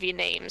either of your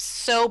names,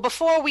 so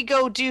before we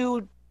go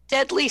do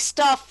deadly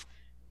stuff,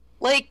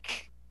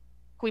 like...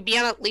 we be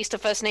on at least a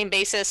first name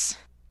basis?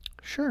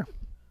 Sure.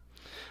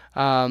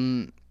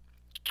 The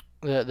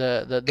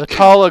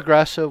tall,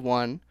 aggressive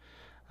one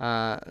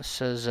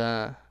says,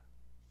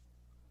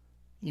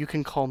 "You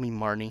can call me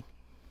Marnie."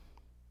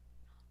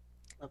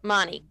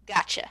 Monty,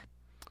 gotcha.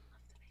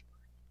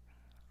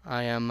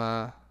 I am,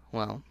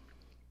 well,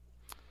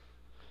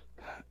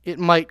 it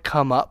might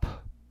come up.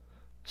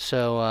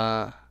 So,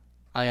 I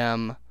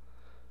am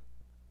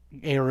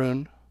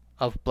Arun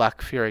of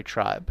Black Fury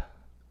Tribe.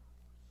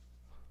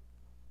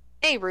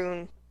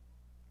 Arun.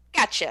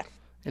 Gotcha.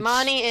 It's-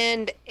 Monty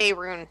and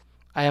Arun.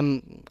 I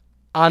am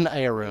an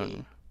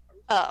Arun.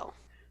 Oh.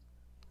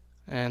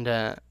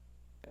 And,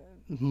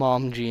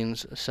 Mom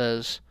Jeans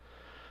says,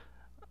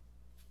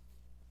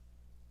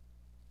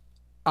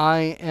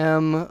 I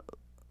am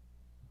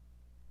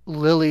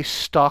Lily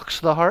Stalks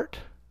the Heart.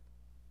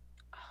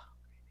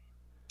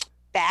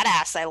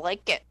 Badass, I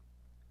like it.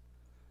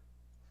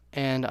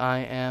 And I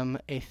am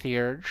a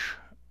Theurge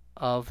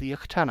of the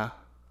Uktena.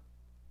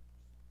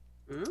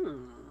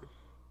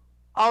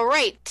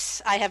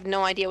 Alright. I have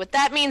no idea what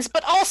that means,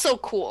 but also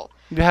cool.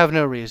 You have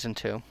no reason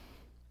to.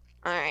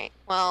 Alright,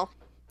 well,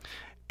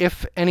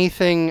 If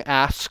anything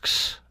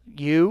asks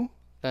you,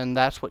 then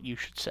that's what you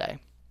should say.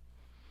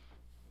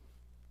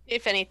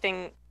 if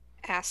anything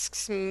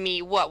asks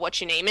me what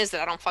your name is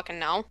that I don't fucking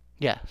know.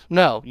 Yes.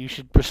 No, you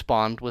should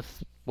respond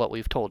with what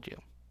we've told you.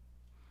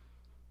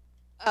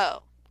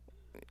 Oh,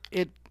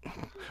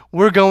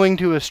 We're going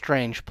to a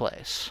strange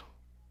place.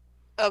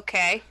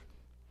 okay.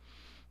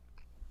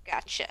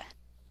 Gotcha.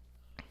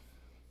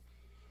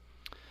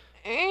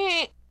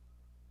 Eh,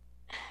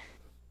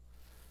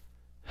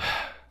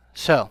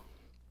 So,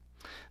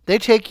 they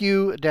take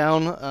you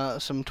down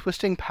some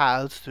twisting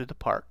paths through the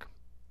park.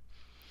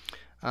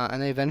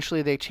 And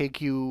eventually they take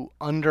you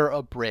under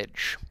a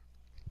bridge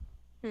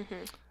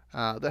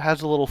that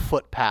has a little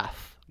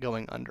footpath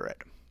going under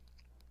it.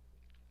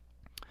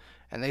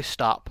 And they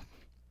stop.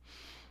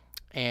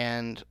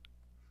 And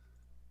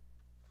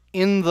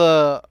in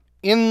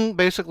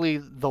basically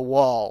the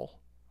wall,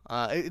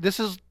 this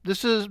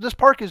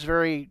park is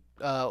very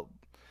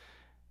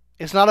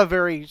it's not a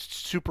very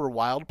super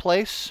wild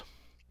place.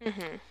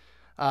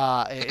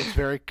 It's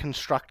very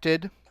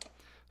constructed.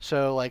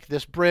 So like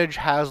this bridge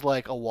has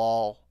like a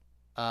walled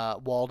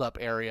up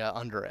area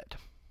under it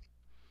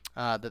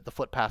that the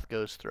footpath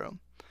goes through.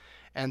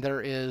 And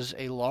there is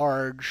a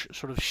large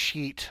sort of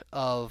sheet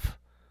of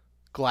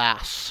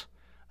glass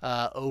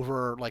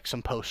over like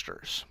some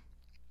posters.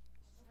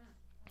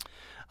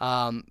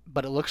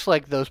 But it looks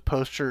like those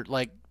posters,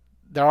 like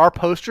there are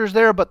posters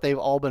there, but they've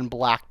all been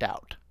blacked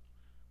out.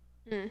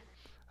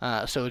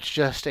 So it's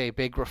just a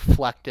big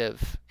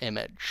reflective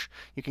image.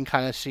 You can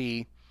kind of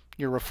see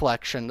your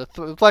reflection, the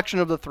reflection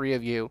of the three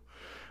of you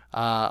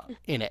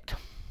in it.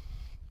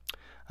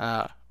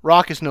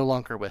 Rock is no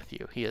longer with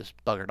you. He is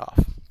buggered off.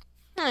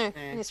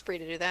 He's free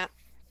to do that.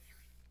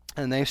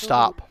 And they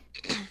stop.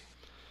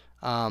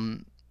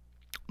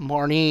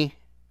 Marnie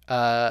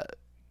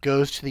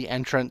goes to the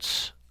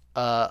entrance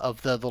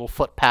of the little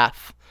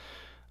footpath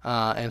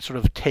and sort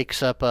of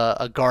takes up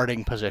a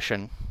guarding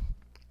position.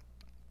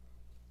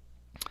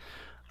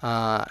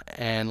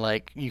 And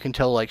like you can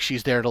tell, like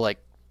she's there to like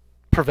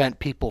prevent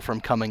people from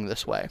coming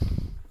this way.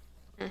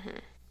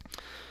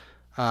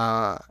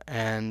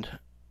 And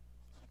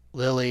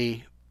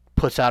Lily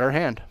puts out her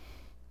hand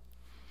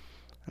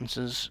and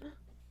says,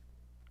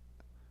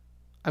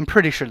 "I'm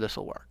pretty sure this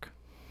will work."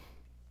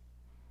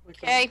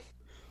 Okay.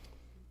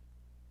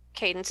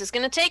 Cadence is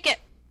gonna take it.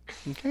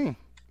 Okay.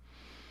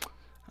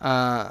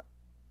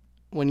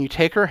 When you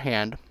take her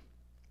hand,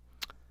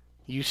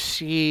 you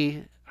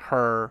see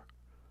her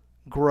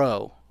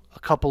grow a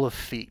couple of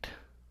feet.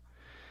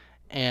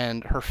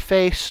 And her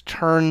face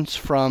turns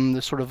from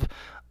this sort of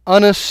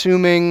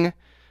unassuming,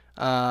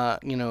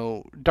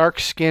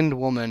 dark-skinned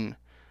woman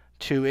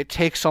to it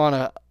takes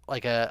on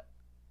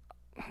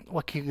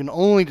what you can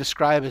only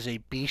describe as a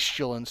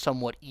bestial and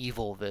somewhat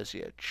evil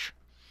visage.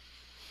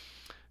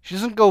 She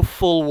doesn't go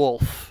full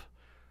wolf,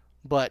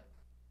 but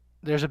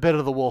there's a bit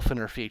of the wolf in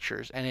her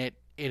features, and it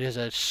is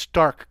a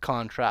stark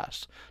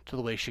contrast to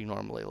the way she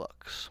normally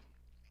looks.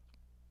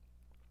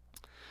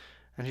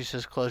 And she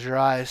says, "Close your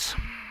eyes."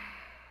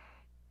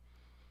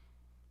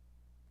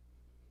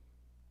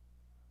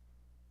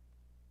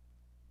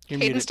 You're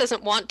Cadence muted.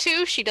 doesn't want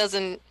to. She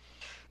doesn't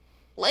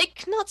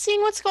like not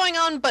seeing what's going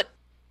on, but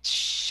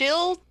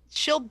she'll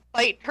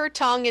bite her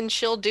tongue and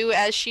she'll do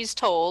as she's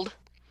told.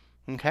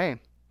 Okay.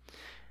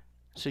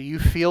 So you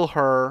feel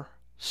her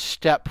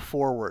step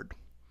forward.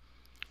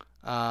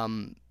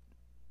 And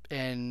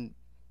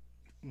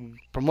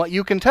from what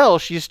you can tell,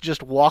 she's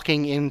just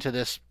walking into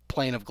this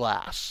plane of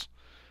glass.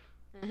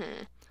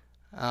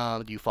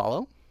 Do you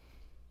follow?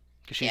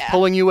 Because she's Yeah.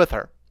 pulling you with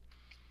her.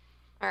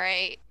 All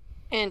right.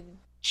 And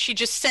she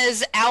just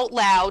says out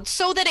loud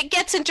so that it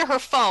gets into her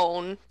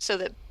phone so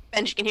that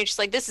Benji can hear. She's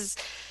like, this is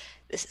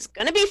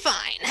gonna be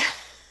fine.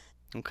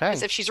 Okay.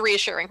 As if she's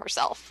reassuring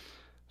herself.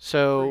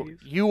 So Breathe.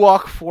 you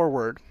walk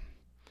forward,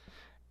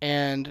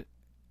 and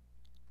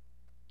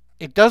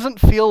it doesn't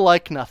feel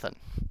like nothing.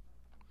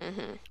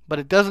 Mm-hmm. but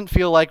it doesn't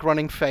feel like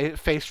running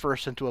face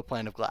first into a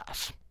plane of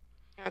glass.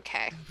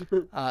 Okay.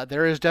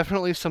 There is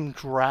definitely some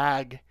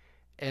drag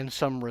and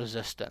some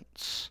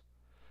resistance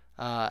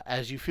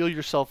as you feel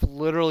yourself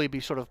literally be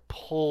sort of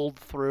pulled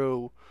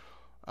through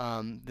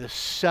this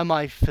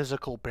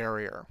semi-physical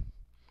barrier.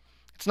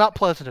 It's not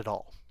pleasant at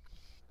all,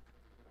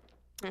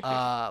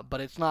 Mm-hmm.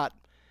 but it's not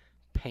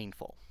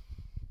painful.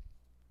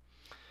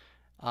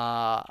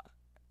 And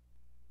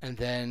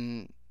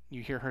then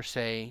you hear her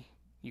say,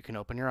 "You can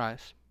open your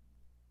eyes."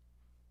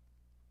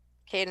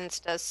 Cadence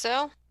does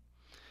so.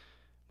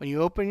 When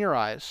you open your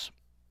eyes,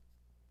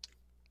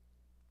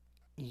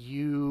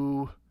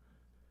 you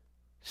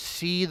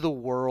see the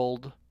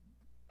world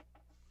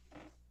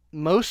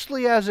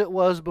mostly as it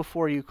was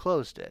before you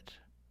closed it.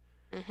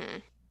 Mm-hmm.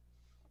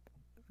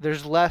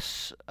 There's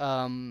less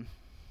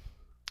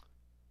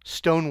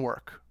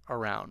stonework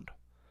around.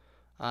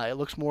 It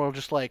looks more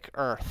just like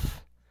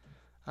earth.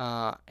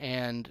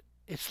 And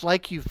it's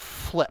like you've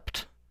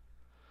flipped.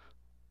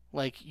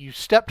 Like you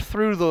stepped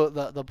through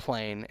the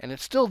plane, and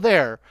it's still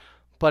there,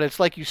 but it's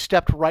like you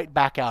stepped right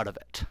back out of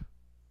it.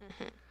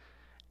 Mm-hmm.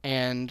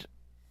 And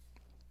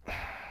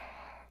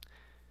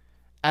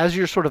as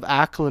you're sort of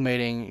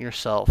acclimating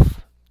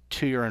yourself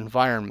to your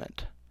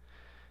environment,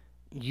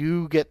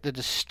 you get the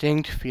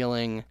distinct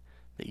feeling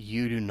that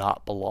you do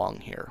not belong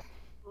here.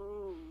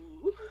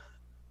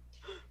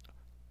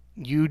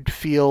 You'd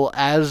feel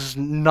as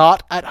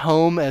not at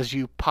home as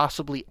you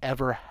possibly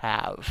ever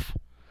have.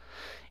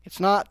 It's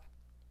not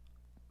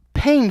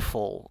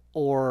painful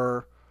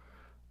or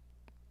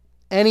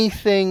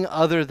anything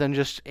other than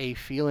just a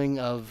feeling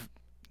of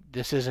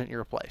this isn't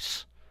your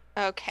place.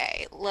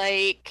 Okay,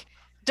 like,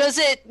 does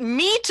it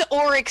meet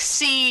or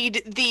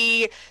exceed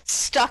the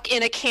stuck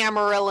in a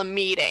Camarilla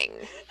meeting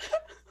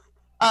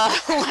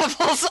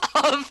levels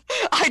of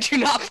I do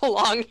not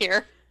belong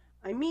here?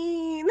 I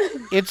mean,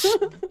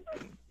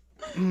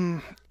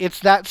 It's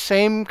that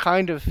same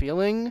kind of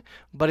feeling,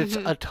 but it's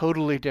Mhm. a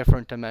totally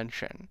different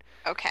dimension.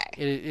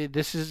 Okay.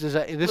 This is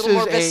A little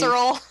more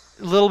visceral.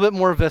 a little bit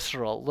more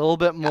visceral, a little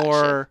bit Gotcha.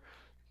 more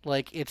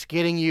like it's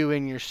getting you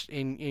in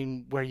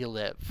in where you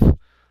live.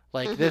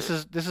 Like this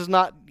is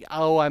not,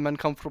 oh, I'm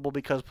uncomfortable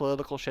because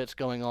political shit's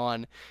going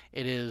on.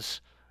 It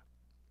is,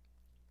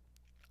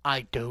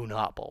 I do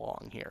not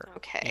belong here in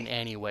Okay.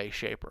 any way,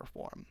 shape, or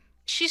form.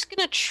 She's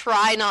gonna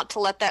try not to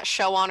let that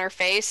show on her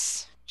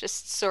face.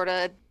 Just sort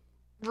of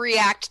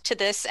react to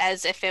this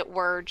as if it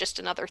were just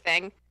another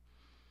thing.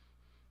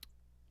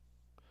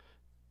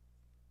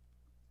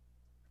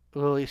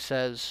 Lily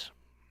says,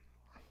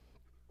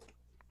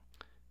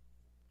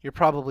 "You're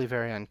probably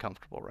very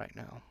uncomfortable right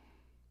now."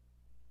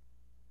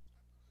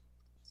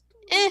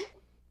 Eh.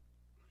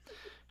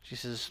 She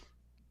says,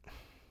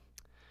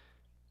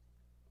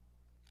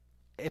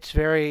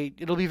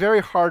 it'll be very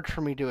hard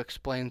for me to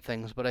explain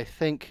things, but I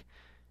think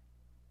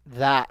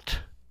that,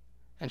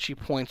 and she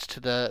points to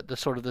the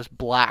sort of this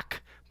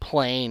black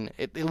plane.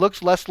 It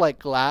looks less like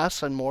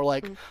glass and more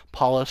like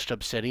polished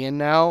obsidian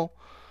now.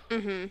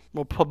 Mm-hmm.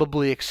 Will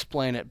probably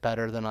explain it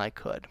better than I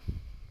could.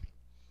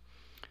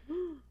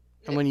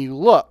 And when you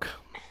look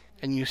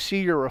and you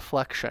see your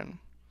reflection,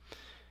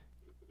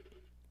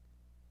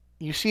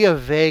 you see a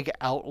vague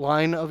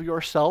outline of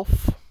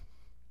yourself,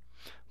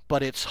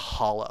 but it's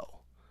hollow.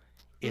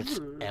 It's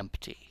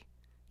empty.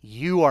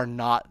 You are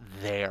not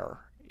there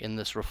in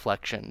this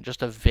reflection,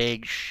 just a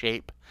vague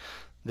shape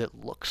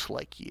that looks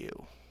like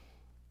you.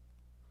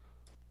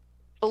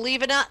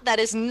 Believe it or not, that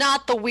is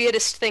not the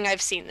weirdest thing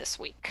I've seen this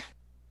week.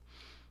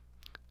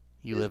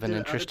 You live an Do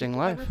other interesting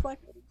people have life.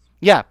 reflections?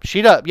 Yeah,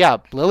 she does. Yeah,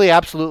 Lily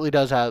absolutely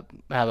does have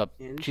a.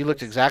 She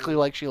looks exactly Interesting.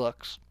 like she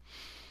looks.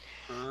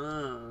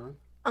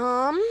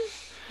 Ah.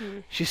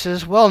 She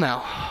says, "Well,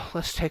 now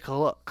let's take a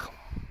look."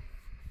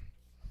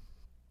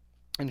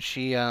 And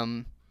she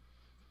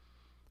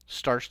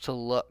starts to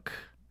look,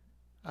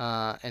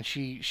 and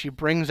she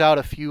brings out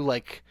a few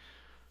like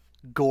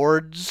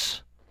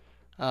gourds,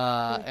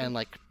 and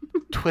like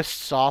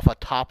twists off a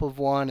top of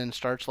one and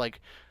starts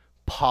like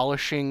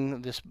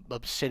polishing this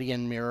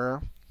obsidian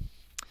mirror.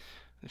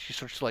 And she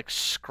starts to like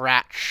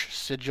scratch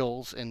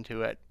sigils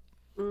into it.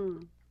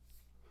 Mm.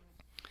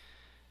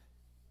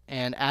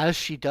 And as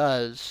she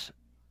does,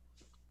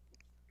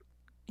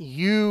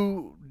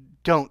 you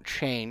don't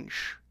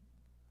change,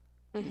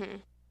 Mm-hmm.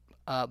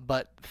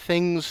 but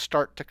things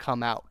start to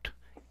come out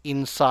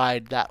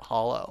inside that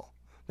hollow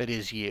that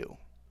is you.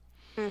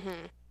 Mm-hmm.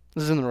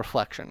 This is in the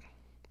reflection.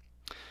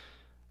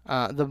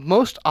 The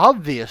most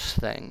obvious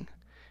thing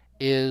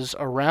is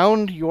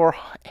around your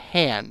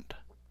hand.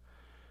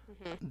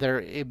 There,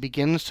 it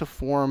begins to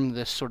form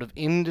this sort of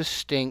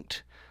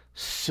indistinct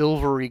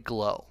silvery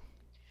glow.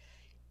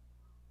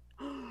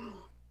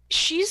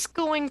 She's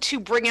going to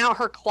bring out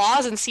her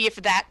claws and see if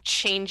that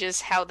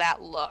changes how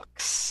that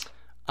looks.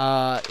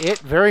 It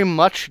very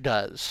much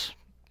does.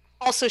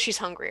 Also, she's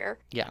hungrier.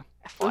 Yeah.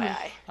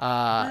 FYI.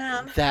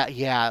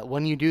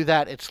 When you do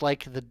that, it's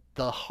like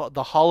the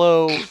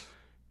hollow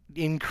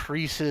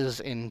increases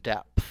in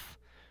depth.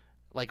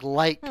 Like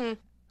light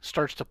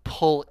starts to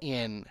pull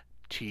in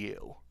to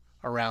you.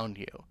 around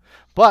you.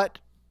 But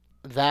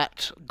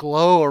that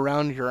glow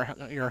around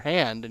your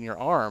hand and your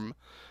arm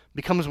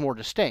becomes more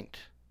distinct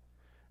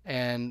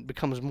and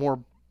becomes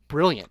more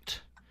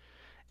brilliant.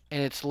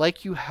 And it's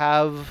like you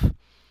have...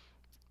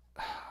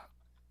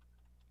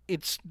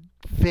 It's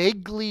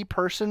vaguely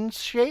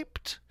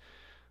person-shaped,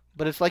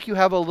 but it's like you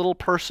have a little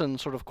person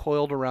sort of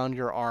coiled around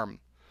your arm.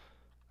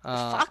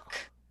 Fuck.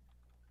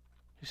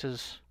 He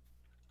says,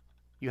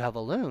 "You have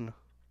a loon."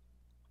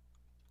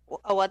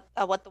 What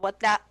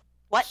that?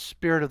 What?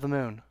 Spirit of the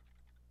moon.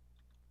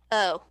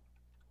 Oh.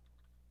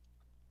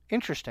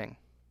 Interesting.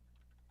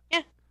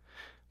 Yeah.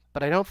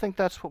 But I don't think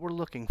that's what we're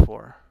looking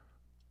for.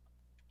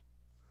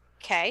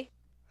 Okay.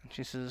 And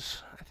she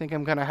says, "I think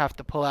I'm going to have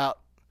to pull out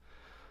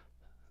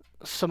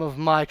some of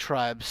my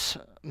tribe's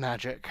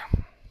magic."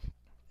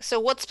 So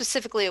what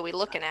specifically are we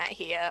looking at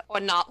here, or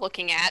not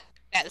looking at,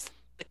 as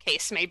the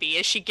case may be,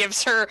 as she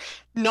gives her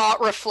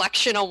not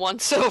reflection a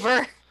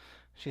once-over?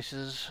 She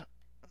says,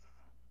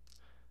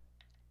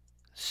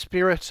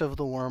 "Spirits of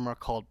the worm are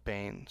called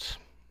Banes.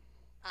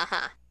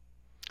 Uh-huh.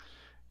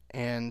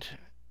 And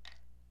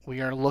we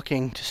are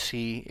looking to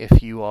see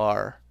if you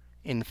are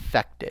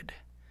infected.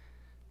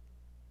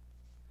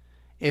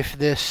 If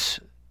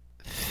this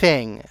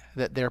thing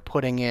that they're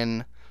putting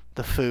in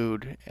the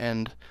food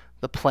and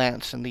the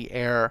plants and the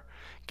air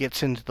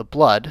gets into the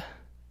blood."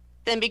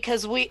 Then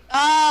because we...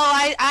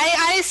 Oh,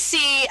 I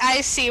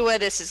see where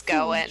this is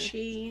going.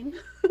 Gene.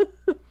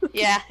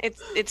 Yeah,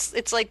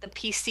 it's like the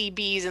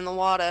PCBs in the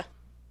water.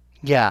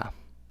 Yeah,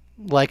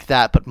 like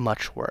that, but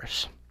much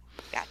worse.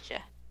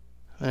 Gotcha.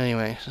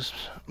 Anyway,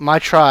 my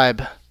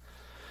tribe,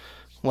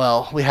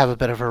 well, we have a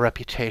bit of a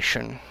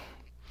reputation.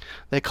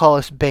 They call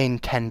us Bane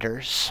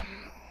Tenders.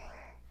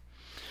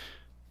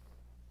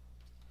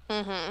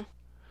 Mm-hmm.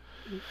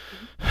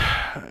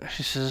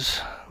 She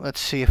says, "Let's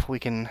see if we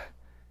can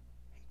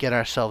get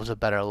ourselves a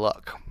better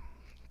look."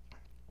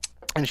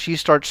 And she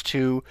starts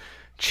to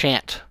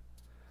chant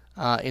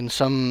in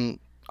some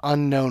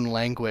unknown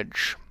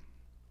language.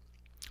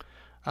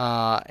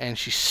 And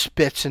she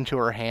spits into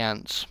her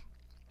hands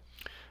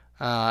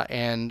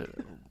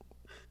and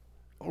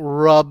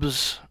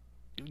rubs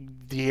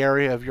the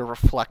area of your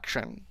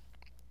reflection.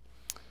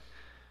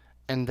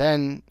 And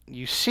then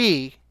you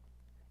see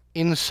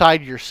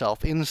inside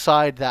yourself,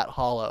 inside that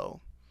hollow,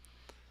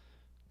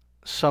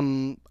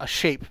 a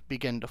shape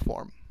begin to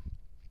form.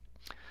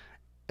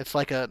 It's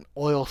like an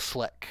oil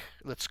slick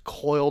that's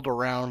coiled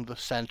around the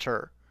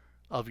center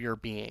of your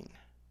being.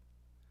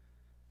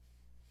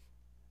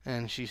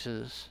 And she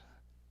says,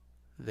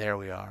 "There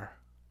we are."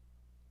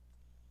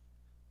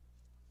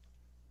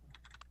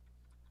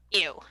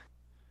 Ew.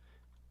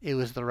 It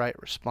was the right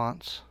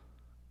response.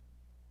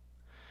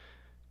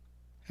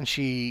 And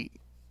she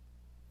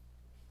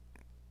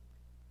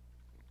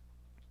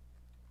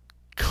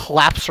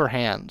claps her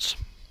hands.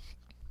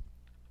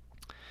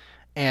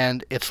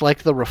 And it's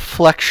like the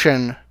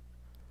reflection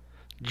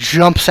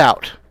jumps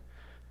out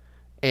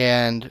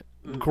and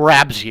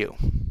grabs you.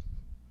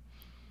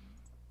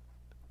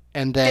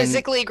 And then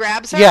Physically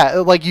grabs her? yeah,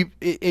 like you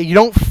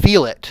don't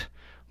feel it,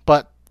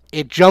 but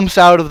it jumps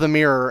out of the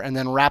mirror and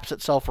then wraps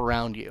itself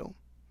around you.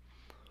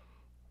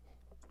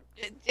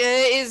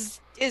 Is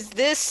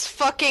this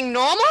fucking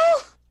normal?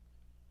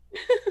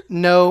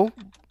 No,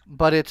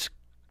 but it's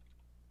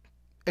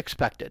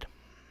expected.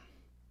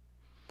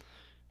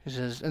 She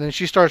says, and then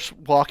she starts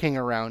walking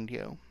around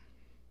you.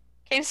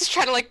 Cadence is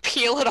trying to like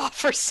peel it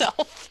off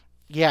herself.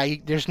 Yeah,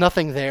 there's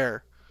nothing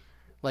there.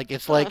 Like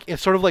it's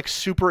sort of like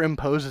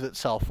superimposes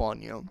itself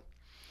on you.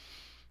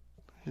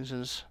 She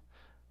says,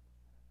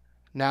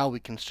 "Now we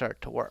can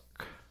start to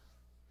work."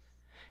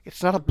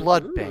 It's not a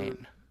blood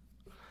bane.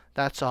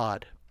 That's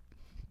odd.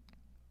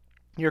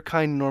 Your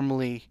kind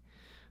normally,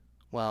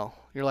 well,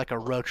 you're like a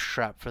roach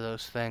trap for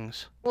those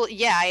things. Well,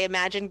 yeah, I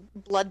imagine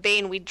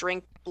Bloodbane, we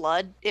drink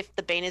blood if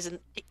the bane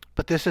isn't...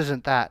 But this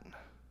isn't that.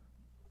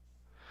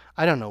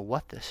 I don't know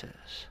what this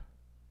is.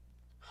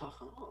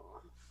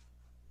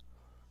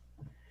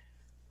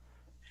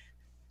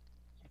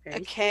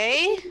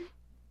 Okay.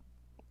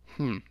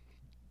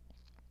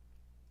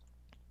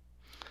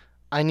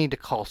 I need to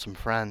call some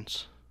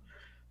friends.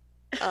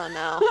 Oh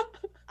no.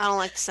 I don't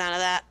like the sound of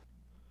that.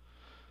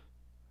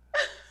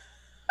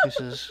 He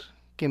says,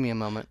 "Give me a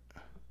moment."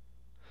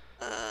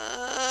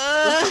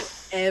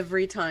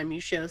 Every time you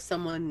show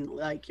someone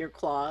like your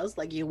claws,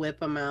 like you whip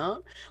them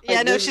out. Yeah,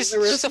 like, no, this is she's the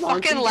just a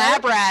response fucking you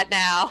lab get? rat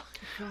now.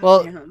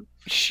 Well, Damn.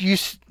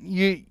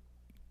 you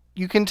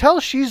can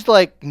tell she's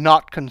like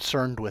not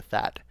concerned with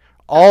that.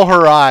 All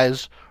her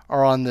eyes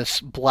are on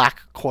this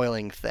black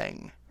coiling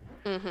thing.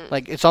 Mm-hmm.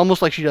 Like it's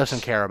almost like she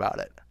doesn't care about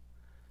it.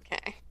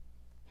 Okay.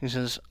 He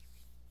says,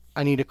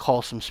 "I need to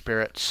call some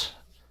spirits,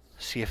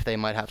 see if they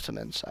might have some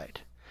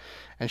insight."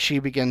 And she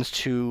begins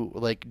to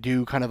like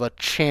do kind of a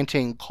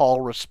chanting call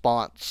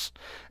response,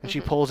 and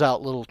she pulls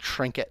out little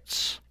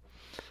trinkets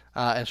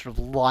and sort of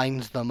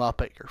lines them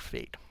up at your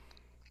feet.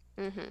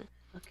 Mm-hmm.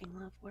 Fucking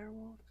love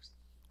werewolves.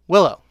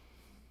 Willow.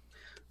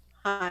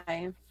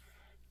 Hi.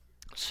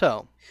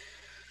 So,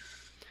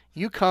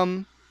 you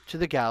come to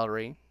the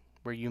gallery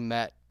where you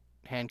met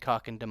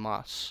Hancock and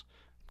Demas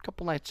a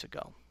couple nights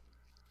ago.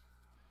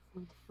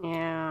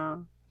 Yeah.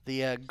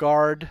 The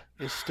guard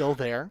is still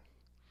there.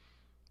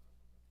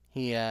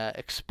 He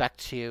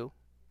expects you,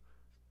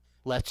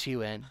 lets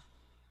you in,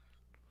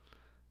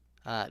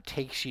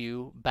 takes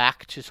you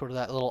back to sort of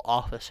that little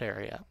office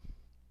area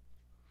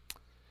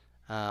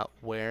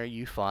where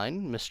you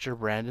find Mr.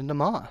 Brandon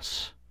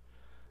Demas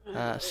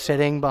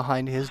sitting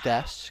behind his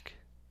desk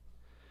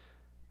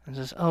and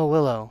says, "Oh,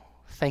 Willow,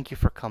 thank you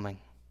for coming.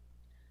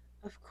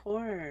 Of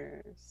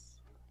course.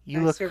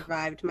 You I look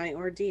survived my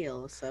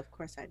ordeal, so of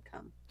course I'd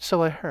come.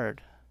 so I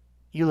heard.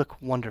 You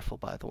look wonderful,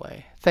 by the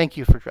way. Thank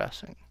you for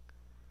dressing."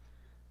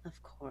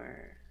 Of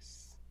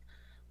course.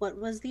 What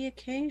was the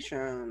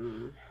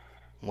occasion?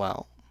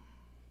 Well,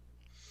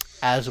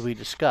 as we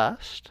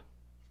discussed,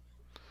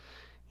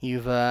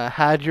 you've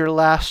had your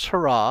last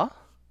hurrah,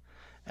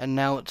 and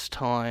now it's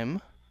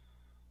time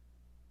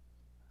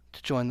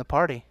to join the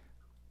party.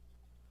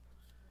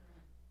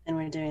 And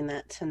we're doing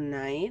that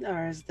tonight,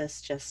 or is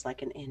this just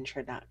like an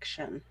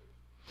introduction?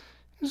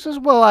 This is,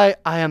 well,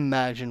 I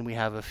imagine we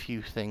have a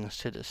few things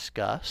to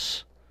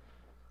discuss.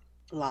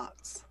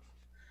 Lots.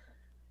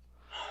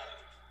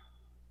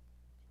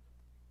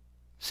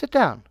 Sit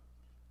down.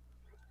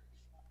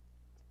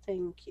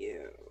 Thank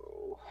you.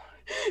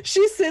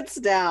 She sits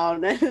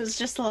down and is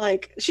just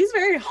like, she's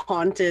very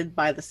haunted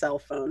by the cell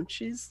phone.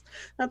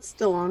 That's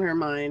still on her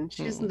mind.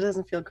 She just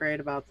doesn't feel great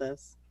about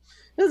this.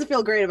 Doesn't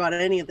feel great about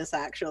any of this,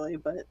 actually,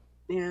 but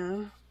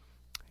yeah.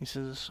 He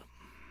says,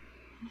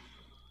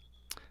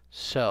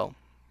 "So,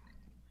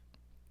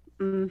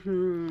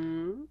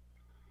 Mm-hmm.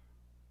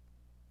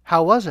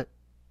 how was it?"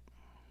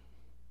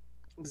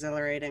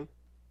 Exhilarating.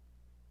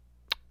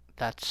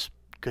 That's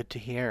good to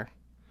hear.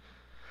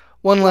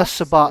 One less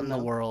Sabat in the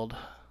Awesome. world,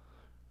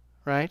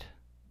 right?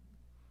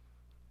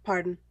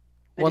 Pardon?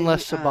 I One didn't-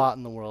 less Sabat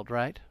in the world,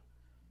 right?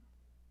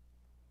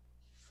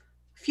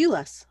 Few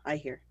less, I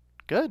hear.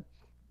 Good.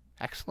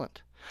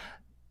 Excellent.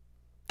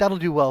 That'll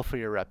do well for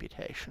your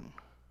reputation.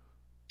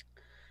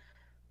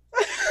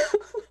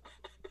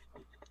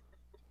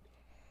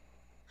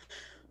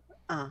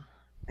 Ah,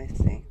 I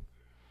see.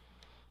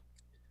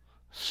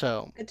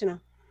 So, Good to know.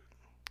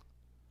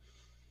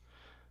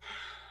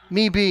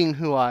 me being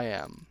who I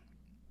am,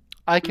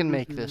 I can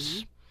make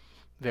this Mhm.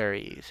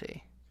 very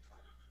easy.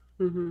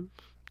 Mm-hmm.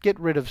 Get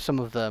rid of some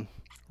of the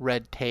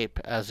red tape,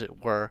 as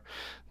it were,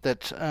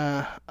 that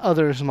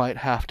others might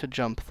have to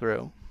jump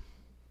through.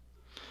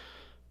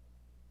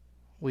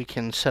 We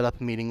can set up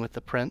a meeting with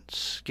the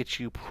prince, get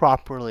you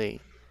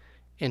properly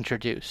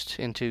introduced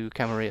into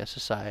Camarilla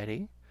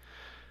society,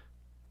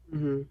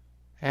 Mm-hmm.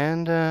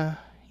 and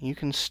you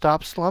can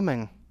stop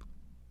slumming.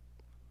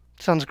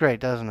 Sounds great,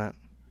 doesn't it?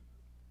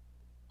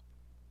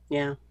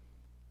 Yeah.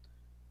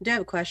 I do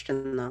have a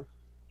question, though,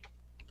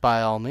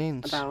 By all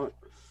means. about...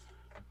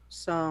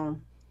 So,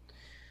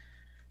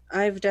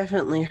 I've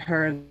definitely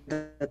heard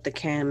that the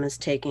cam is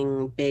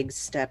taking big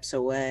steps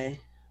away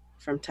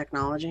from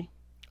technology.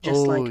 Just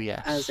Oh, like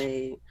yes. as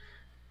a...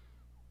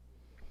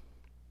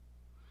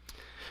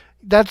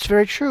 That's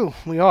very true.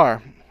 We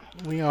are.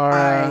 We are.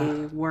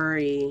 I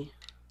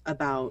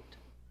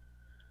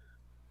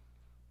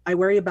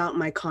worry about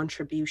my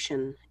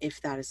contribution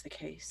if that is the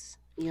case.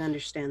 You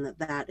understand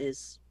that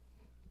is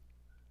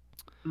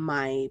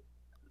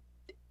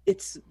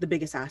it's the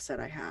biggest asset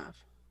I have.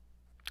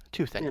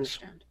 Two You things.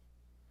 understand?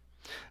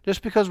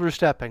 Just because we're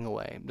stepping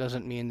away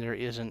doesn't mean there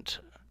isn't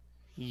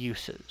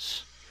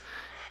uses.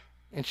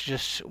 It's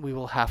just we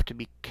will have to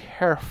be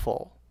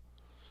careful.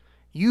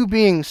 You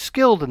being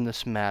skilled in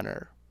this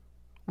manner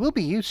will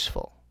be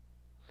useful.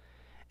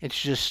 It's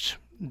just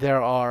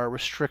there are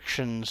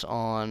restrictions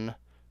on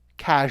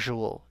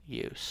casual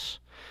use.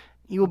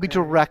 You will be Okay.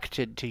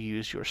 directed to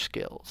use your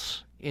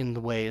skills in the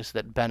ways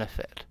that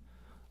benefit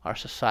our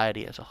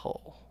society as a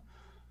whole.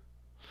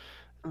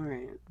 All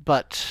right.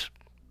 But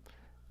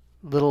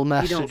little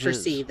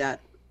messages.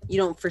 You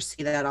don't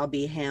foresee that I'll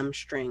be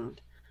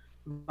hamstringed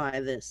by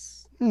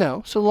this.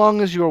 No, so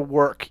long as your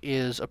work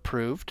is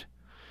approved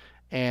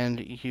and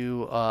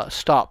you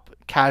stop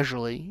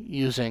casually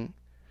using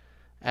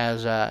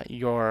as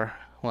your,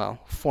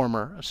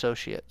 former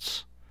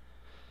associates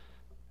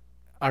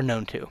are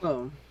known to.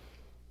 Oh,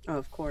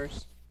 of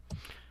course.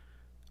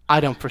 I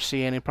don't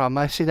foresee any problem.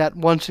 I see that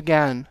once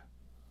again,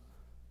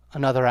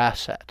 another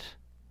asset,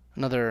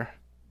 another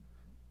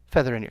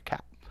feather in your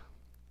cap.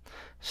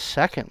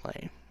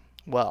 Secondly,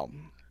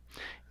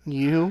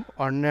 you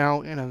are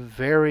now in a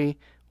very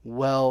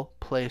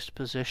well-placed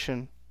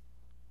position,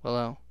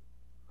 Willow.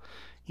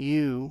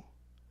 You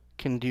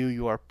can do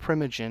your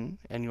Primogen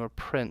and your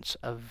prince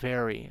a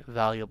very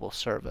valuable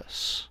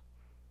service.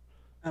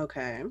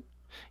 Okay.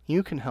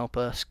 You can help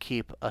us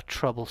keep a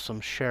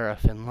troublesome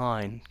sheriff in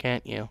line,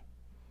 can't you?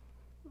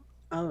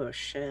 Oh,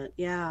 shit.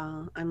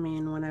 Yeah. I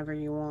mean, whenever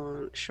you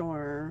want.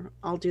 Sure.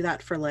 I'll do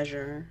that for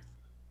leisure.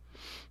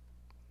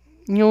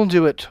 You'll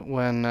do it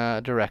when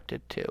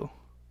directed to.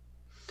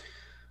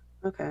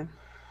 Okay.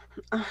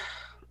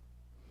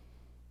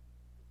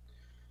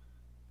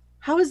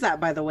 How is that,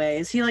 by the way?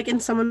 Is he like in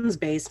someone's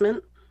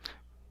basement?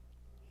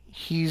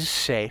 He's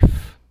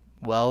safe,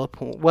 well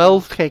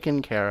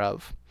taken care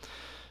of.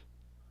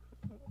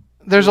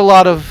 There's a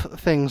lot of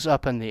things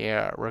up in the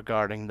air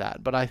regarding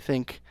that, but I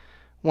think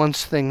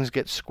once things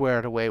get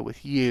squared away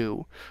with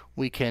you,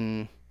 we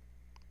can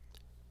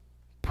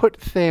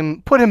put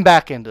him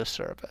back into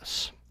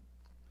service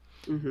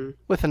Mm-hmm.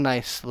 with a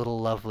nice little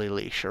lovely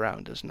leash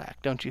around his neck,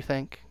 don't you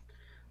think?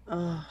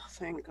 Oh,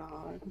 thank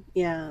God.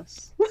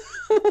 Yes.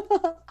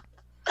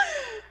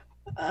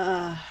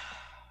 uh,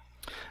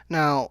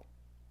 Now,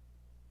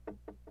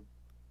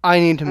 I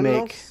need to I'm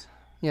make... als-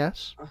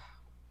 Yes?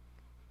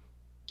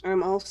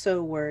 I'm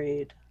also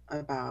worried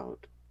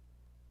about.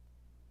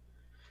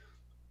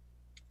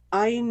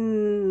 I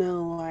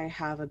know I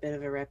have a bit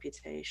of a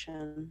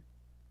reputation,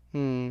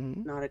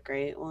 Hmm. not a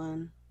great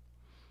one.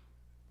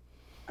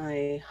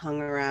 I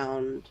hung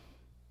around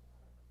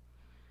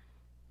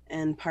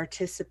and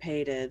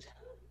participated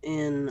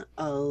in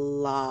a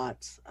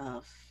lot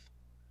of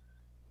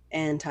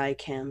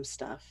anti-cam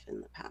stuff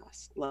in the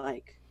past,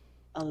 like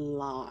a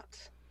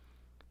lot.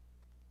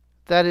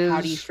 That is...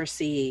 How do you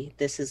foresee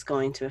this is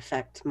going to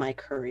affect my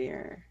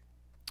career?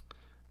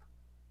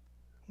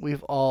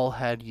 We've all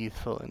had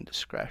youthful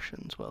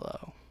indiscretions,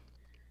 Willow.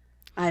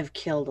 I've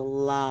killed a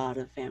lot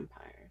of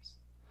vampires.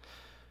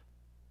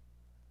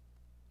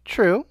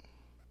 True.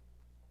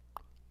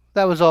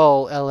 That was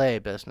all LA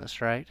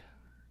business, right?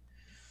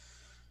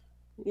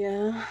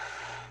 Yeah.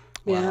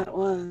 Well. Yeah, it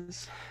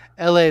was.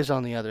 LA's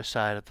on the other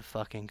side of the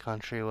fucking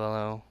country,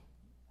 Willow.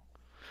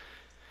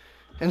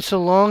 And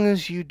so long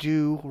as you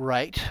do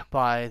right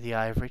by the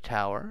Ivory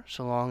Tower,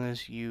 so long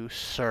as you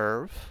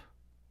serve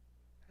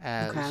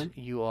as Okay.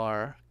 you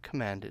are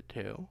commanded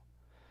to,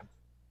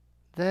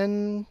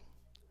 then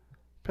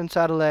Prince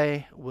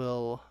Adelaide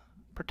will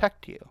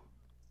protect you.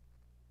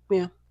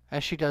 Yeah.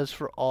 As she does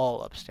for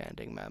all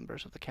upstanding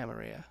members of the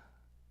Camarilla.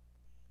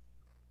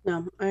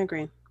 No, I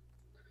agree.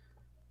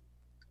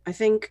 I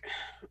think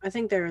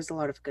there is a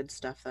lot of good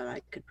stuff that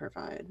I could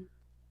provide.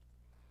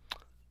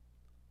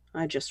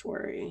 I just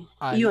worry.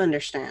 You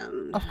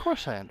understand. Of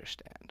course I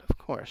understand. Of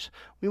course.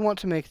 We want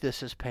to make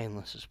this as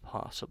painless as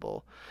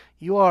possible.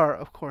 You are,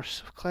 of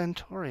course, Clan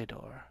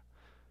Toreador.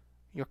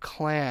 Your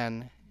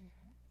clan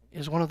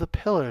is one of the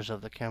pillars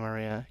of the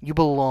Camarilla. You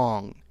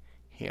belong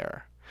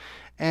here.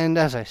 And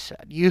as I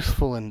said,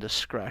 youthful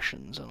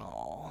indiscretions and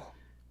all.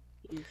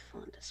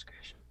 Youthful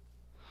indiscretion.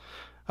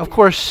 Of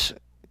course,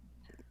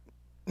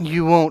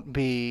 you won't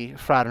be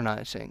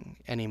fraternizing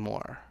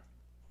anymore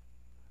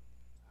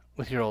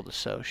with your old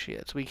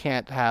associates. We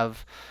can't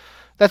have...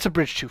 That's a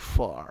bridge too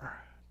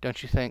far,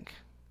 don't you think?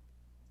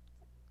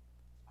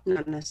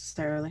 Not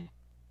necessarily.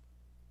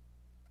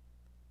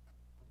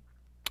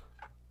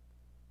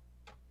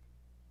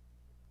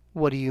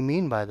 What do you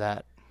mean by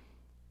that?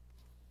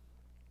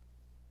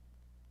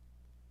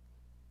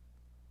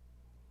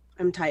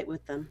 I'm tight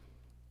with them.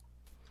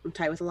 I'm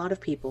tight with a lot of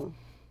people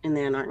in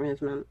the Anarch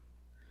movement.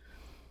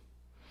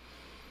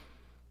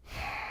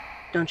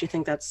 Don't you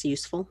think that's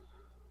useful?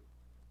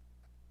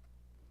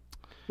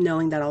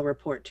 Knowing that I'll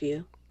report to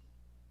you.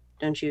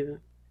 Don't you?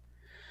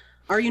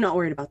 Are you not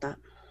worried about that?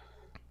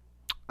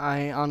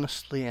 I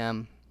honestly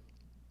am.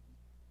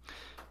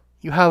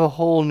 You have a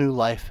whole new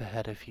life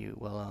ahead of you,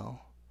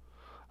 Willow.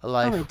 A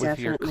life with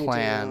your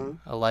clan,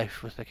 a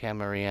life with the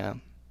Camarilla.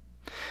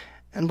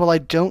 And while I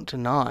don't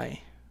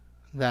deny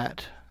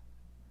that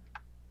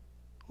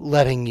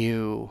letting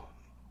you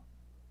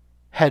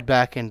head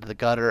back into the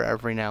gutter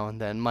every now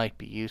and then might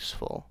be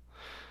useful,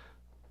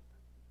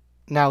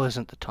 now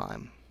isn't the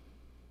time.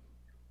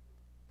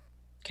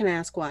 Can I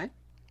ask why?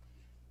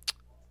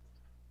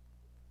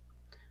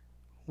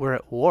 We're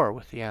at war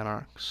with the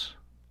Anarchs.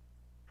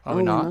 Are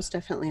we We not? most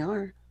definitely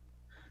are.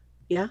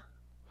 Yeah.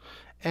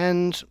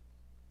 And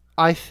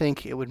I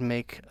think it would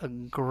make a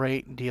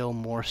great deal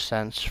more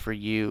sense for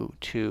you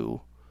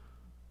to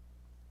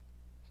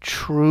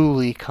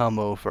truly come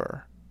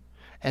over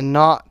and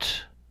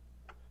not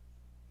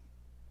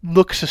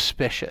look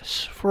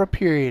suspicious for a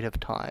period of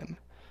time.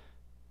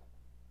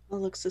 I'll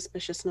look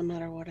suspicious no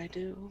matter what I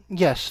do.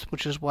 Yes,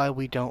 which is why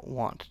we don't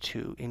want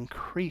to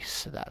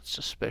increase that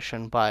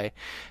suspicion by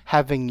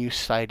having you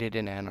sighted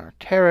in Anarch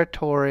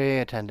territory,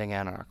 attending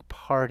Anarch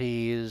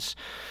parties,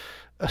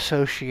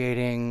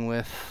 associating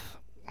with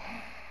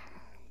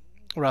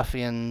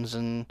ruffians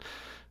and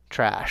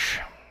trash.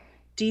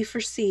 Do you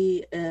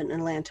foresee an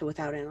Atlanta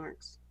without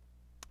Anarchs?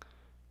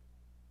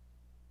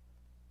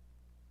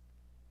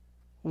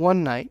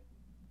 One night,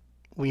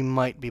 we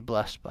might be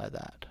blessed by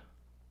that.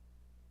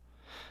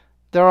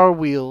 There are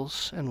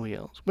wheels and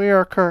wheels. We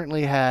are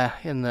currently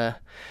in the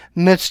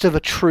midst of a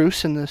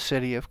truce in this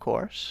city, of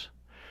course,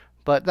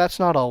 but that's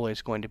not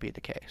always going to be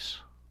the case.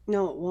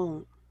 No, it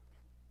won't.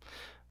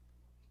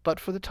 But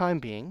for the time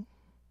being,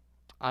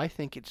 I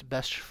think it's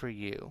best for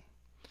you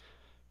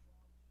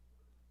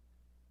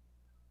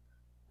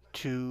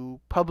to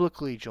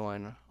publicly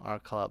join our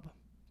club.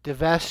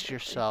 Divest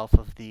yourself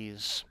of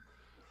these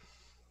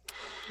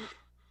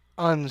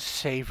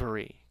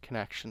unsavory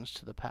connections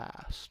to the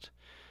past.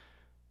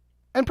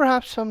 And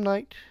perhaps some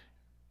night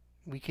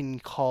we can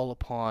call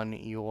upon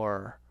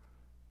your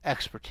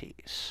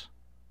expertise,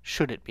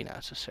 should it be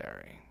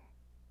necessary.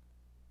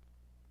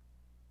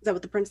 Is that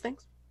what the prince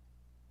thinks?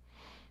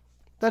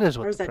 That is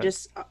what Or is the that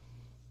prince...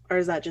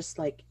 just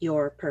like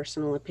your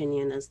personal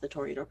opinion as the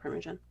Toreador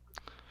Primogen?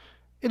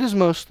 It is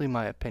mostly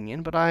my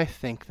opinion, but I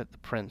think that the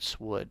prince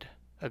would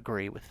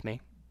agree with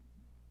me.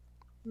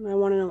 I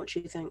want to know what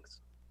she thinks.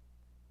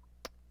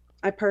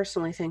 I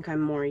personally think I'm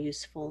more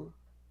useful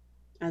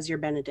as your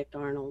Benedict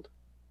Arnold.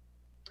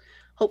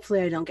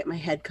 Hopefully I don't get my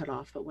head cut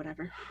off, but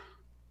whatever.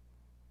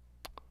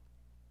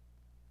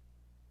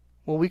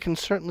 Well, we can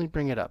certainly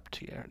bring it up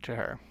to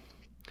her.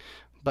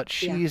 But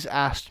she's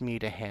asked me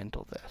to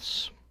handle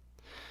this.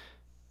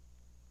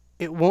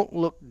 It won't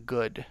look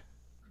good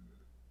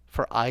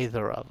for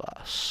either of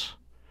us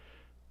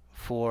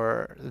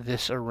for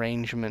this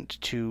arrangement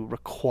to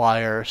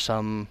require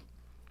some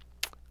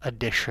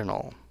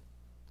additional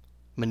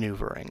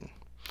maneuvering,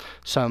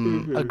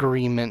 some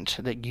agreement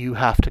that you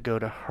have to go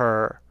to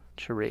her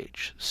to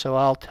reach. So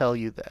I'll tell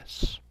you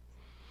this.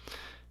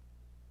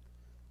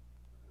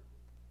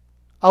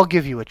 I'll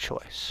give you a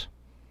choice.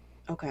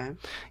 Okay.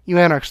 You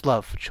anarchs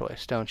love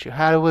choice, don't you?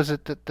 How was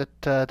it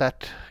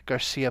that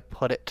Garcia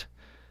put it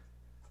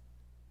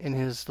in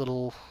his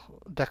little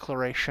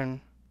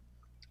declaration?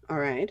 All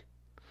right.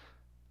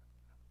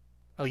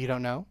 Oh, you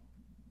don't know?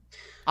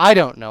 I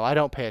don't know. I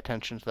don't pay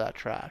attention to that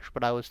trash,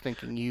 but I was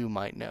thinking you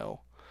might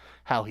know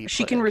how he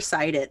She put can it.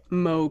 recite it.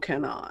 Mo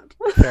cannot.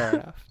 Fair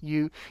enough.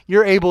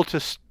 You're able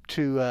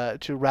to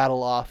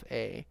rattle off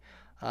a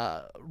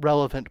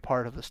relevant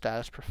part of the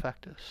status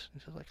perfectus.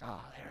 He's like,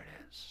 there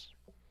it is.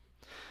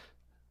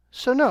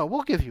 So no,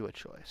 we'll give you a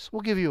choice.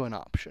 We'll give you an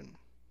option.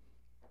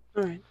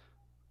 All right.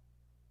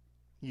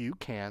 You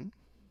can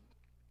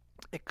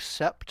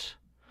accept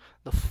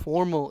the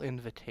formal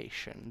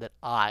invitation that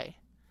I,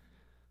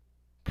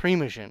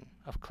 Primogen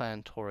of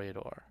Clan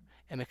Toreador,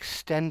 am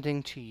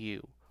extending to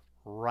you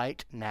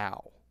right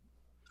now,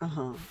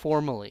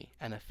 formally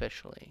and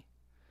officially.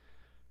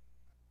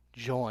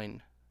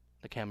 Join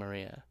the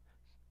Camarilla,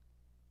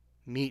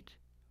 meet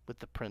with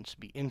the prince,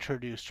 be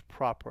introduced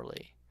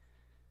properly.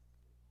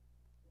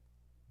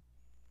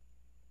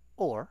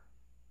 Or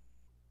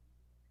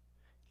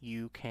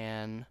you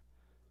can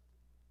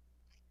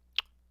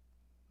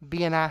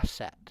be an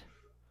asset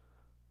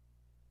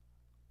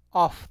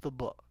off the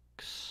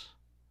books.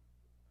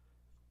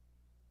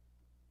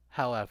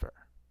 However,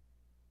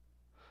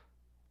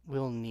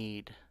 we'll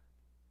need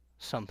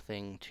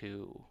something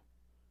to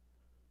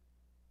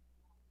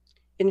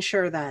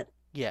ensure that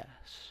yes,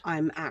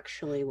 I'm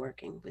actually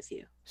working with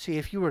you. See,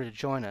 if you were to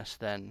join us,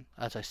 then,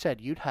 as I said,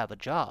 you'd have a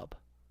job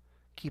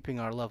keeping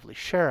our lovely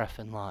sheriff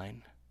in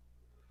line.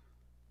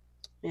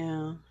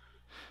 Yeah.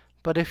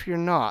 But if you're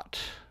not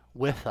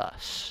with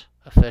us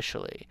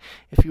officially,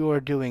 if you are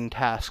doing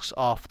tasks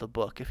off the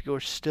book, if you're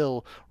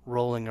still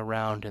rolling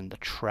around in the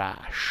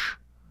trash,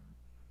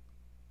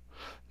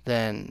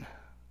 then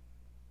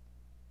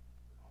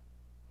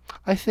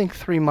I think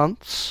 3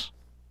 months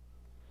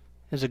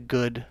is a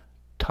good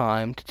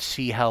time to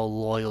see how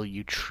loyal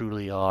you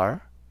truly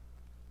are.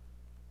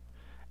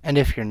 And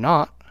if you're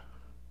not,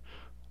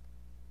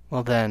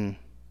 well then,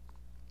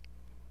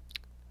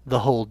 the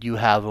hold you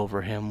have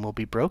over him will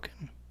be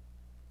broken.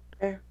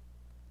 Fair.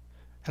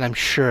 And I'm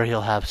sure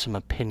he'll have some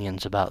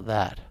opinions about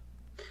that.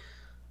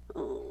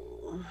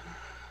 Oh.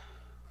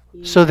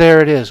 Yeah. So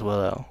there it is,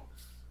 Willow.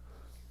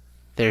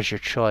 There's your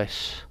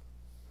choice.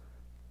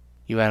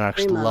 You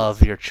anarchs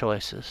love your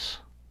choices.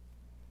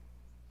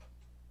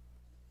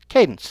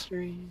 Cadence.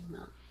 3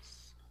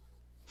 months.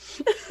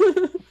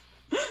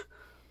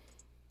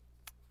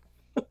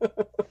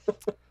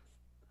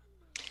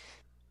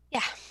 Yeah.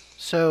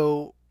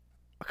 So,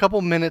 a couple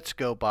minutes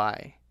go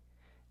by,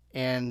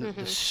 and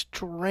the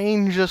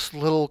strangest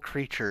little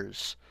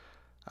creatures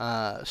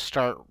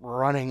start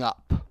running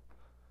up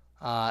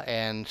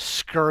and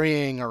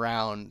scurrying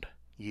around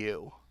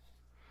you.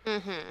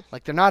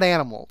 Like, they're not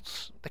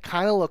animals. They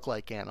kind of look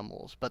like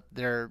animals, but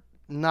they're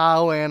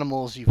no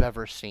animals you've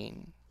ever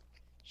seen.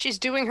 She's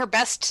doing her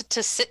best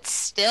to sit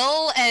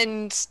still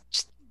and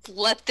just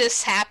let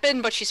this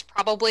happen, but she's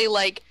probably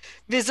like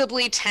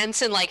visibly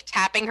tense and like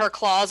tapping her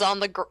claws on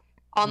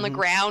the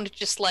ground,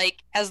 just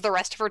like as the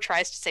rest of her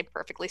tries to stay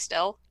perfectly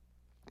still.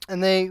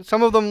 And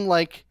some of them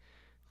like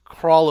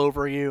crawl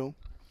over you.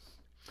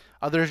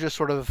 Others just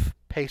sort of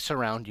pace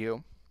around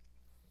you.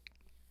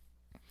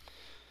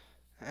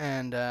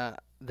 And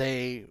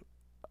they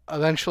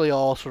eventually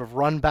all sort of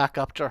run back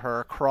up to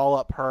her, crawl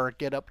up her,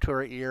 get up to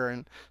her ear,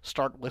 and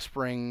start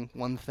whispering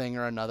one thing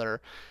or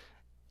another.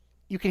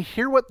 You can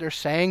hear what they're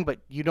saying, but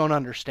you don't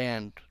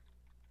understand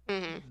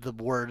the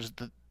words,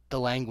 the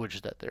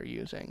language that they're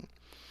using.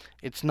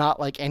 It's not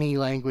like any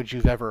language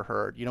you've ever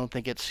heard. You don't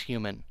think it's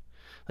human.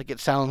 Like, it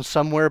sounds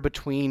somewhere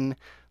between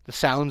the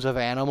sounds of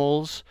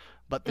animals,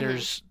 but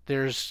there's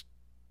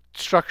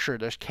structure,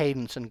 there's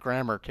cadence and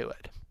grammar to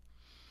it.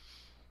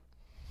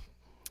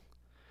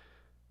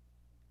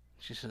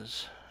 She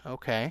says,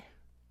 okay.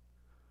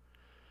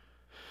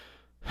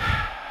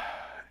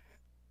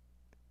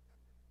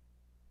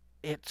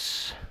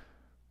 It's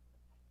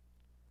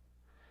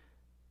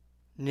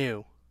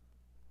new.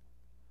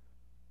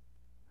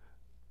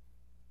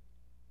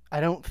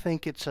 I don't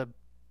think it's a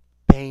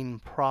Bane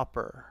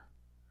proper.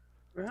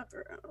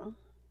 Ruh-roh.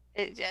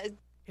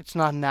 It's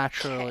not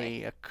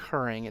naturally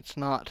occurring. It's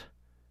not.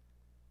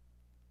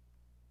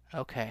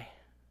 Okay.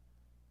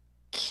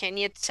 Can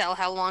you tell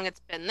how long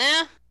it's been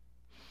there?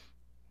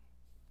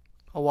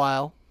 A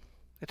while.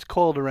 It's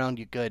coiled around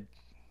you good.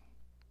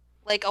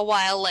 Like a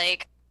while,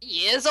 like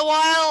years a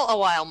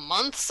while,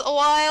 months a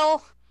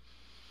while?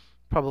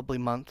 Probably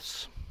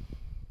months.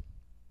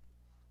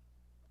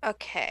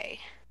 Okay.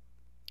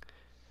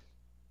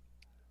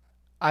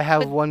 I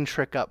have But- one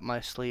trick up my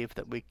sleeve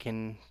that we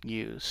can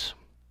use.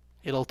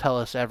 It'll tell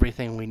us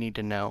everything we need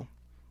to know,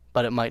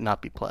 but it might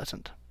not be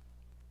pleasant.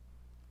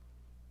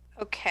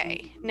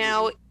 Okay.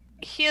 Now,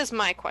 here's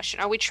my question.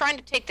 Are we trying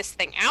to take this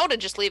thing out or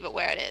just leave it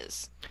where it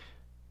is?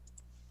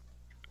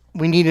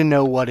 We need to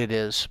know what it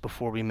is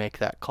before we make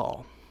that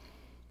call.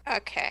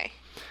 Okay.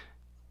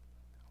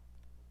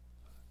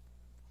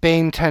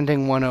 Bane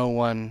Tending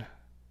 101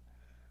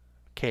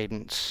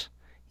 Cadence.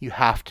 You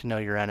have to know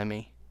your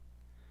enemy.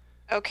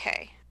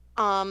 Okay.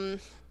 Out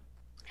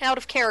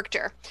of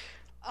character.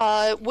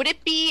 Would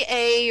it be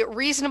a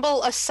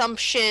reasonable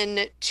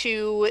assumption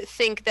to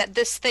think that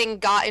this thing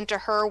got into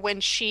her when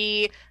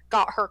she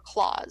got her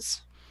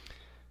claws?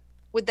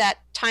 Would that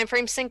time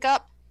frame sync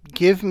up?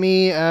 Give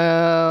me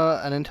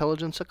an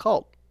intelligence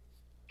occult.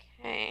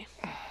 Okay.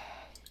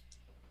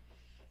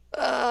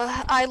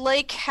 I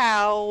like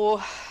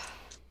how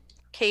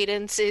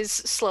Cadence is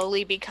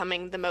slowly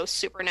becoming the most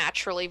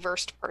supernaturally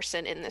versed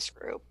person in this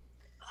group.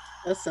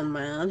 Listen,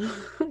 man,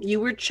 you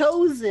were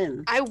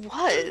chosen. I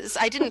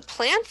didn't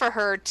plan for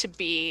her to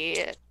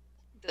be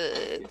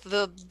the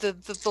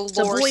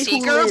lore boy who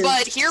seeker, lives.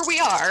 but here we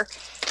are.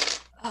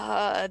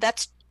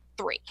 That's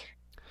 3.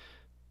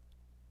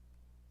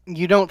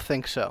 You don't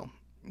think so.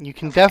 You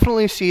can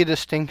definitely see a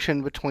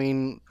distinction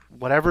between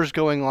whatever's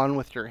going on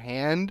with your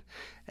hand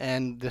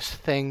and this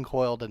thing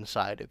coiled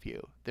inside of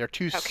you. They're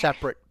two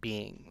separate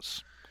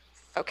beings.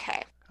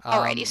 Okay.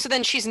 Alrighty. Um, So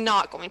then she's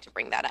not going to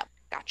bring that up.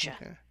 Gotcha.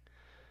 Okay.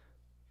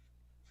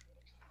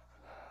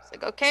 It's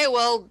like, okay,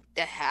 well,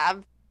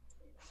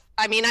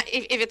 I mean,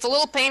 if it's a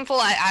little painful,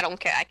 I don't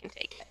care. I can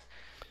take it.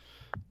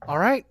 All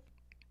right.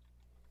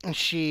 And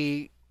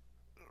she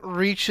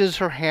reaches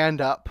her hand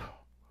up,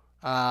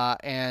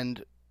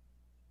 and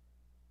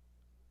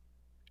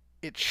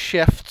it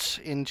shifts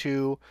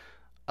into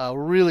a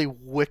really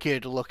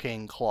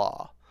wicked-looking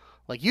claw.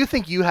 Like, you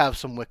think you have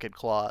some wicked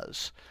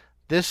claws.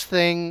 This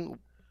thing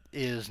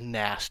is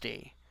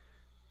nasty.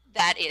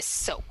 That is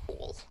so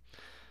cool.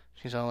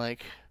 She's all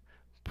like,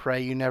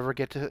 pray you never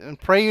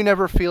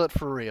feel it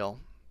for real.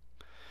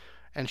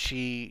 And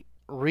she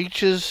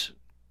reaches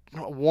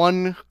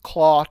one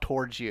claw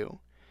towards you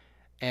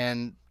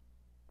and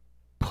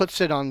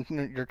puts it on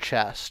your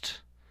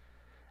chest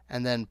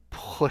and then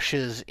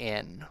pushes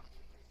in.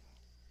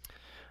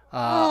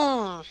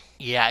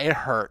 Yeah, it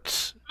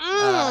hurts.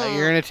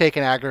 You're going to take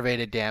an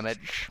aggravated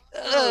damage.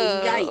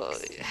 Oh,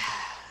 yikes.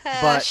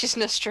 But- she's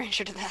no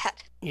stranger to that.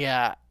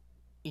 Yeah,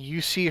 you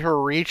see her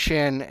reach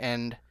in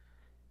and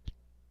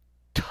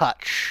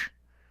touch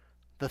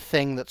the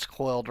thing that's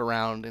coiled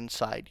around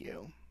inside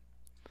you.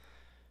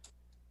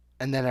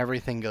 And then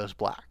everything goes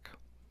black.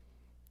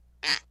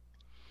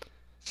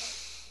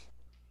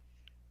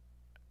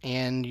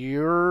 And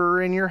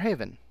you're in your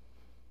haven.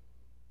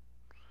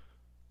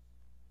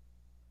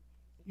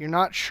 You're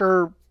not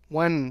sure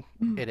when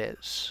it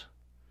is.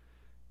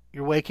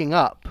 You're waking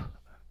up.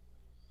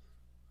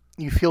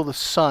 You feel the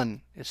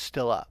sun is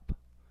still up.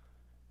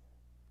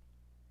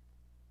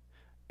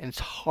 And it's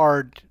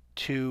hard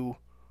to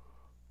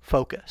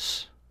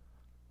focus.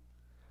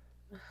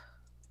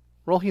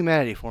 Roll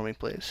humanity for me,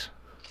 please.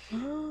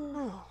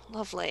 Oh,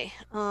 lovely.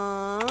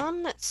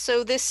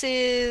 So this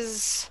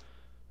is.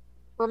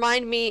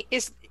 Remind me,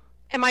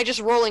 am I just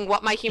rolling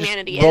what my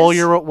humanity Just roll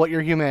is? what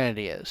your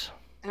humanity is.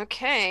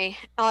 Okay.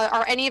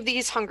 Are any of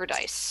these hunger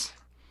dice?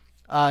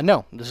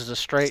 No, this is a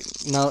straight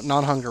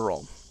non-hunger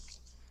roll.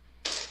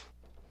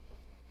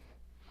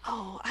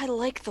 Oh, I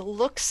like the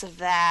looks of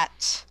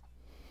that.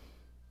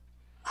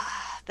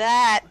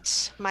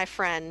 That, my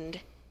friend,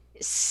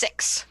 is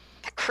 6.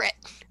 A crit.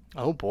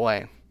 Oh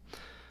boy.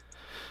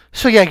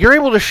 So yeah, you're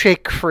able to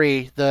shake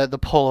free the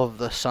pull of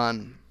the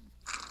sun.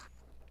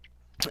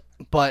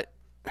 But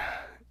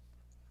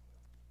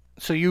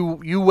so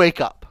you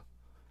wake up.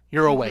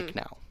 You're awake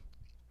now.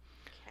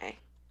 Okay.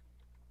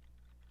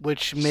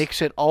 Which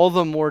makes it all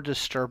the more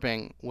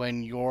disturbing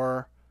when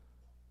your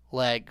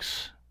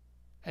legs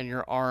and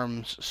your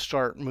arms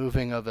start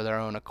moving of their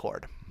own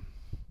accord.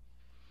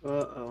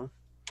 Uh-oh.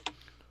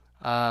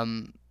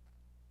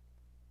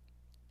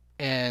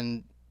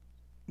 And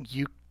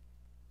you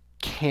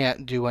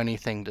can't do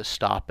anything to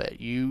stop it.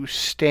 You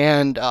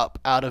stand up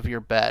out of your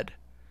bed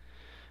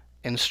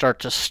and start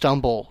to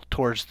stumble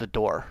towards the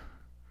door.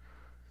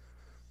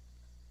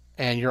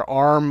 And your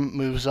arm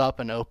moves up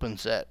and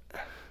opens it.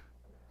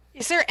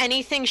 Is there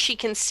anything she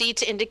can see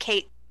to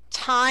indicate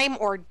time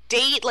or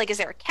date? Like, is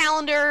there a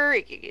calendar?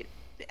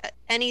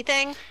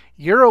 Anything?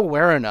 You're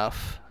aware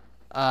enough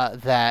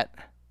that,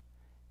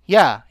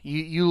 yeah,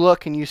 you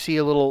look and you see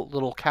a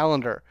little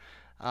calendar,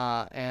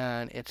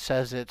 and it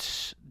says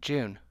it's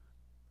June.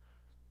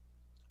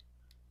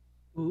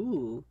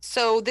 Ooh.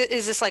 So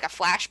is this like a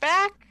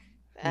flashback?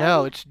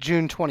 No, it's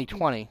June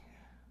 2020.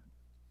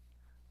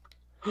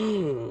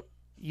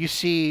 You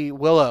see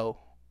Willow.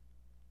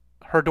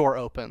 Her door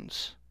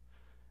opens,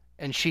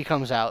 and she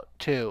comes out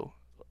too,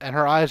 and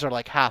her eyes are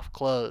like half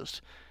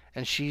closed,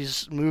 and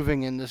she's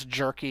moving in this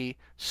jerky,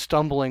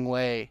 stumbling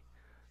way,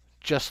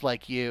 just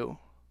like you.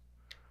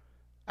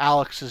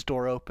 Alex's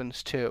door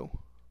opens too.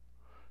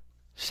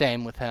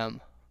 Same with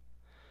him.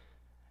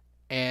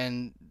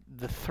 And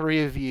the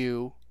three of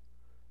you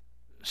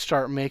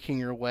start making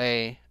your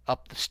way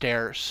up the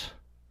stairs.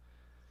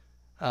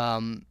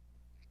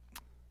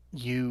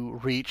 You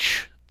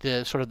reach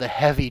the sort of the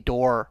heavy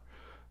door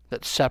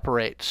that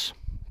separates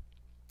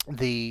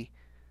the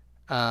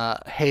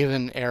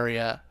Haven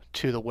area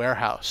to the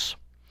warehouse,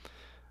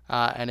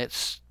 and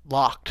it's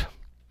locked.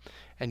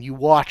 And you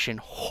watch in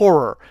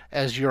horror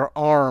as your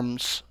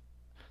arms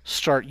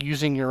start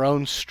using your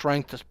own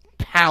strength to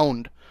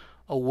pound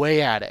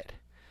away at it.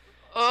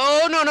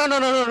 Oh, no.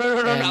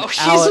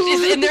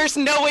 And And there's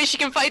no way she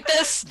can fight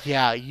this?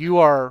 Yeah, you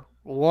are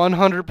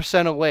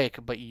 100% awake,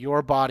 but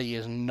your body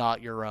is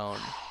not your own.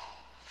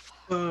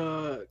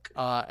 Fuck.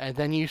 And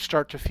then you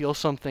start to feel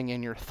something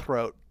in your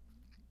throat,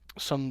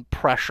 some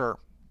pressure,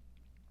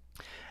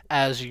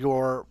 as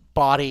your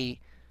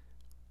body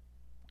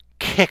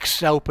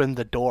kicks open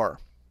the door.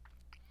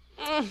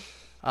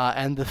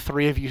 And the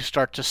three of you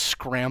start to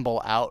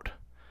scramble out,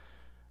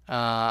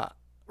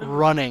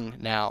 running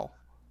now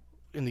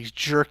in these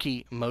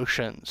jerky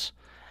motions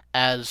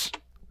as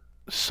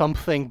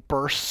something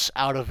bursts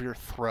out of your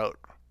throat,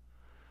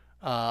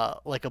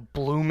 like a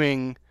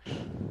blooming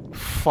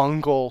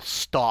fungal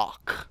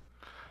stalk,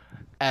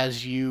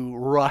 as you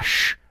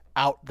rush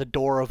out the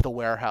door of the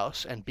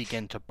warehouse and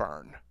begin to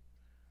burn.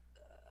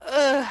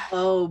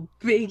 Oh,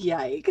 big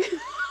yike.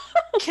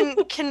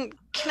 Can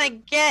I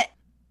get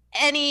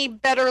any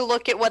better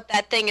look at what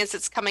that thing is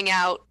that's coming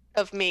out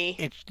of me?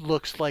 It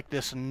looks like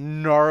this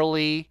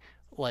gnarly,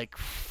 like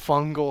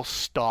fungal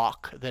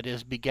stalk that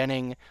is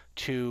beginning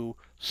to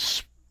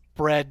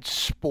spread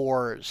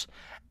spores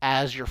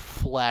as your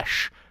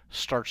flesh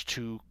starts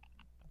to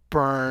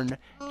burn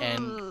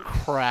and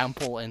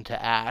crumple into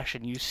ash.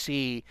 And you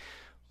see,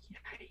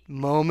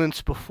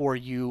 moments before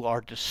you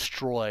are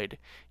destroyed,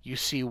 you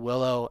see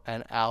Willow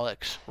and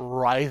Alex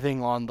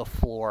writhing on the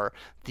floor,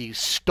 these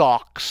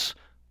stalks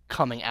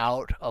coming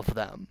out of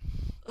them.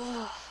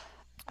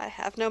 I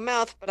have no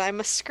mouth, but I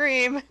must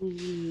scream.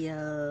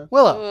 Yeah.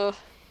 Willow, Ugh.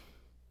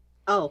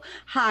 Oh,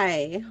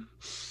 hi.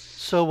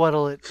 so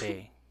what'll it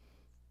be?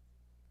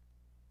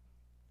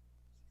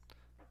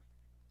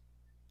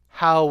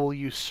 How will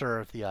you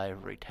serve the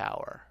ivory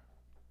tower?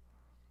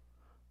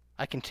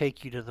 I can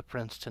take you to the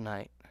prince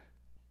tonight.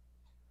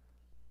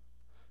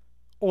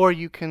 Or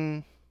you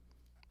can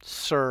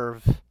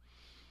serve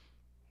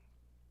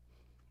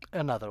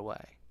another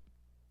way.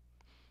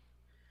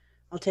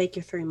 I'll take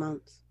your 3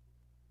 months.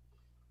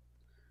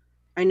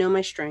 I know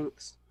my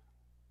strengths.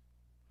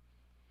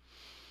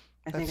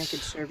 I think I could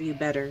serve you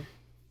better.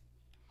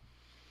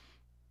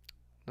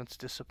 That's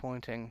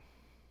disappointing.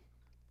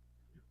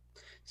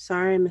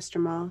 Sorry,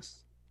 Mr. Moss.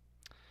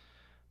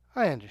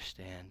 I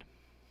understand.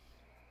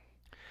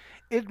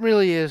 It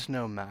really is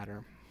no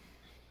matter.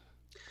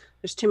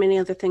 There's too many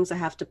other things I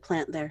have to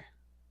plant there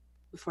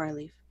before I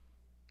leave.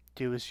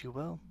 Do as you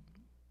will.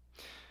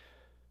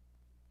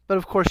 But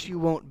of course you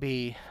won't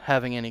be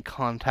having any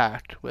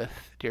contact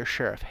with dear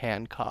Sheriff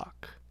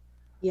Hancock.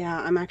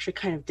 Yeah, I'm actually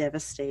kind of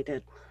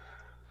devastated.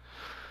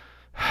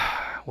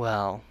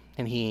 Well,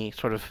 and he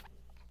sort of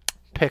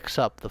picks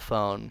up the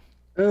phone.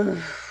 Ugh.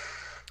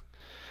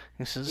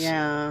 He says,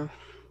 Yeah.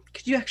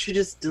 Could you actually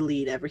just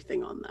delete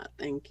everything on that?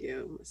 Thank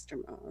you,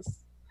 Mr.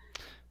 Moss.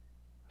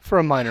 for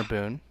a minor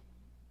boon.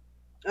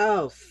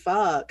 Oh,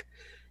 fuck.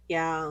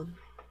 Yeah.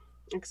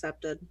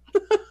 Accepted.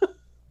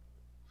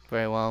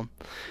 Very well.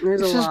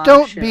 There's He a says, lot of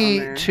don't shit on be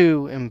there.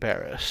 too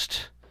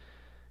embarrassed.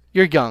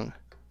 You're young.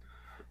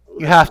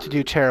 You have to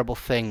do terrible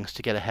things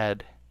to get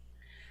ahead.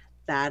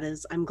 That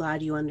is, I'm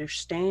glad you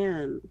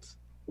understand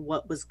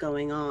what was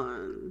going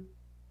on.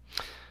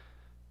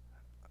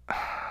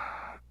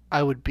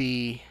 I would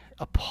be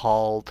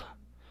appalled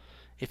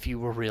if you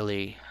were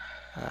really...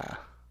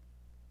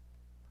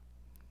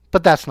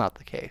 But that's not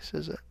the case,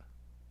 is it?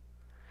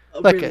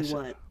 Like I Really, said.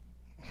 what?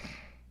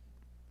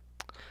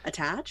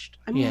 Attached?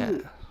 I mean, Yeah.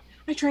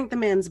 I drank the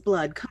man's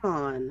blood. Come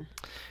on.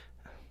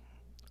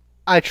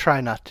 I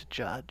try not to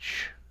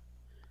judge.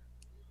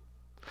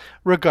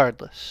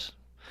 Regardless,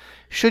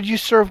 should you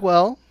serve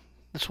well,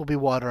 this will be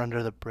water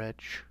under the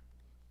bridge.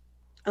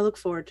 I look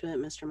forward to it,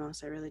 Mr.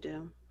 Moss. I really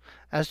do.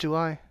 As do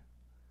I.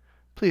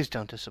 Please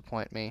don't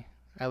disappoint me.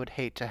 I would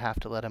hate to have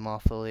to let him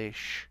off the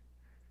leash.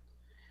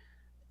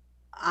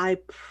 I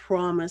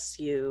promise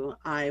you,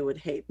 I would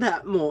hate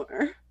that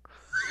more.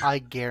 I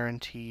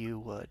guarantee you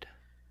would.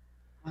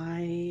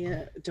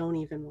 I don't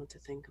even want to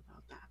think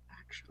about that,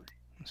 actually.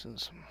 This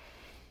is...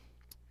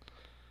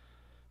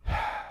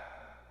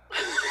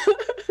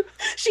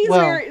 She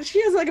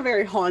has like a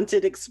very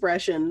haunted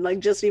expression. Like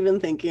just even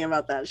thinking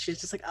about that,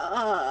 she's just like,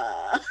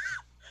 ah.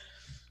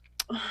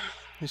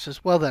 He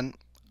says, well then,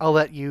 I'll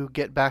let you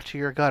get back to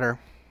your gutter.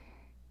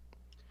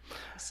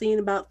 See you in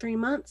about 3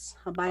 months.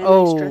 I'll buy a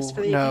nice dress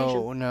for the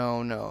occasion.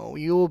 No.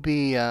 You will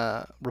be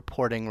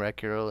reporting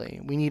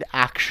regularly. We need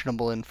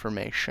actionable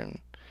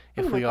information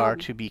if we are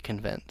to be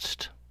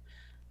convinced.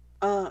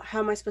 How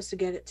am I supposed to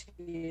get it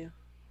to you?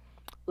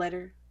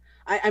 Letter?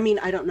 I mean,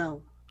 I don't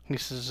know. He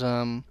says,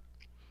 Do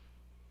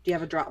you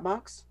have a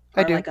Dropbox?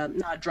 I do. Like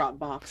not a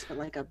Dropbox, but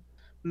like a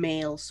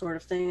mail sort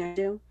of thing I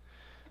do?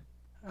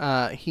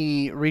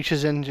 He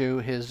reaches into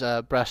his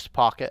breast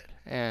pocket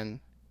and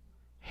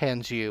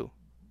hands you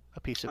a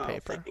piece of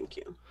paper. Thank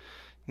you.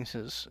 He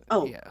says,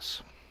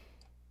 yes.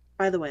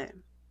 By the way,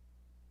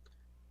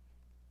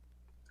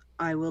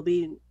 I will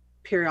be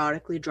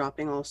periodically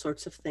dropping all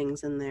sorts of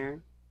things in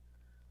there.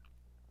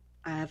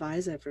 I have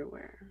eyes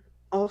everywhere.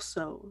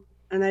 Also,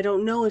 and I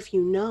don't know if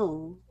you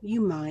know,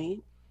 you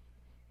might,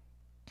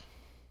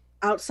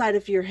 outside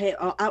of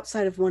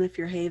one of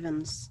your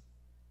havens,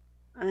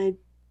 I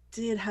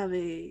did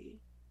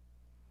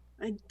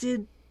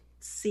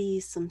see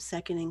some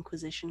Second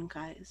Inquisition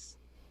guys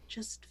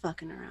just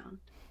fucking around.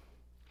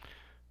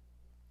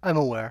 I'm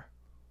aware.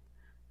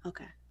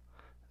 Okay.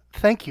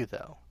 Thank you,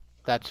 though.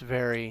 That's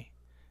very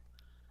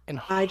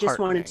enheartening. I just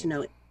wanted to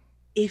know,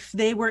 if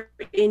they were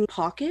in your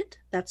pocket,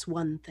 that's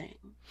one thing.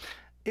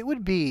 It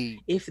would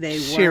be if they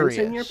serious.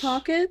 Weren't in your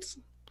pocket,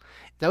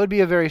 that would be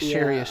a very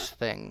serious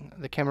thing.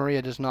 The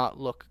Camarilla does not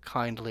look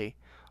kindly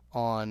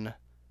on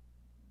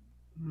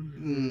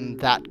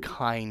that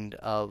kind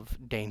of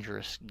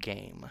dangerous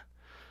game.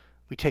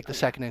 We take the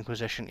Second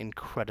Inquisition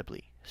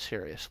incredibly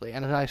seriously,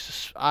 and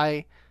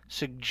I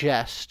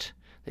suggest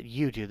that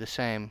you do the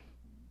same.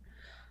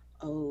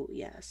 Oh,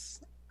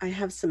 yes. I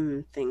have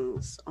some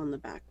things on the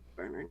back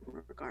burner in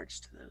regards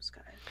to those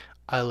guys.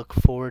 I look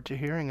forward to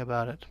hearing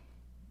about it.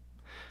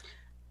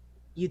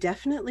 You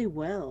definitely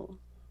will.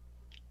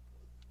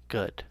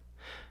 Good.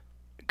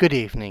 Good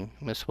evening,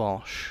 Miss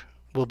Walsh.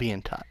 We'll be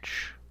in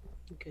touch.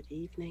 Good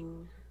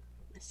evening,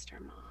 Mr.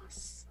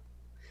 Moss.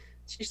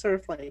 She sort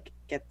of like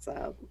gets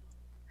up,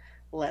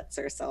 lets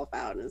herself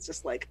out, and is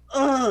just like,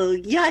 oh,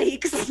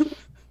 yikes!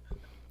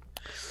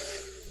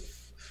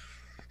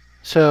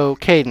 So,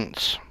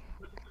 Cadence.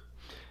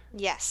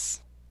 Yes.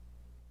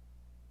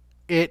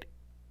 It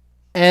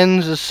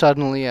ends as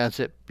suddenly as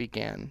it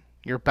began.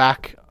 You're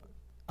back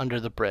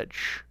under the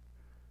bridge.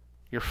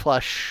 Your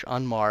flesh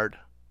unmarred.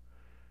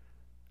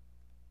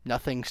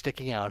 Nothing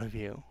sticking out of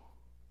you.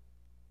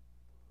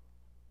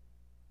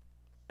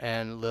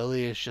 And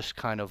Lily is just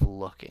kind of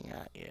looking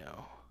at you.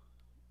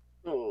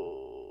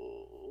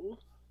 Oh.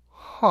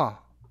 Huh.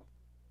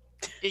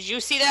 Did you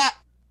see that?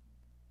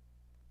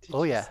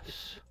 Oh,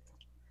 yes.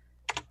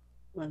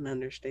 An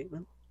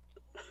understatement.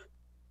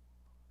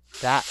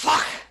 That's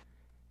Fuck.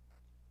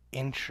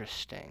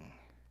 interesting.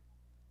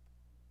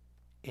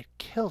 It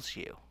kills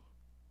you.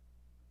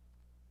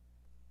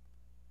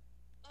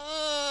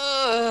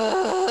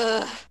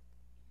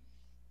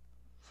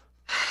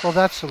 Well,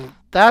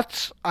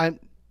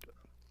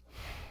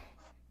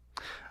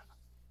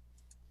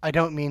 I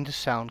don't mean to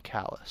sound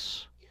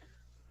callous.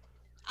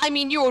 I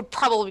mean, you would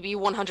probably be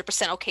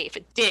 100% okay if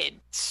it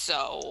did.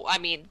 So, I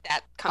mean,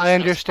 that comes. I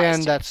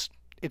understand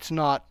it's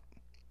not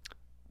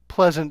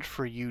pleasant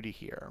for you to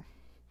hear,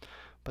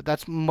 but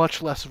that's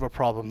much less of a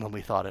problem than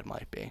we thought it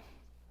might be.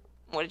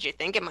 What did you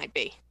think it might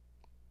be?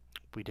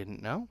 We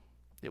didn't know.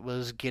 It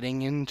was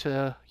getting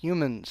into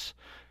humans,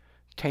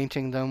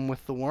 tainting them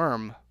with the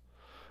worm.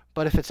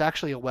 But if it's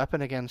actually a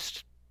weapon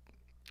against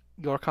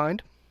your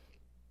kind,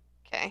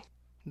 Okay.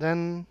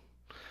 then,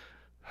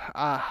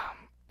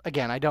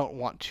 again, I don't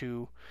want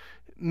to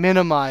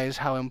minimize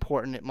how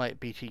important it might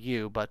be to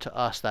you, but to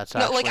us, that's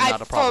actually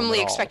not a problem at all. I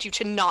firmly expect you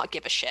to not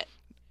give a shit.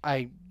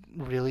 I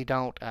really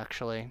don't,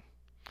 actually.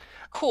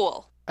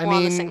 Cool. We're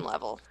on the same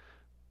level.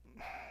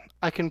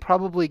 I can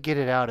probably get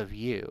it out of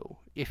you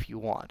if you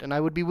want, and I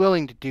would be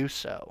willing to do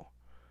so.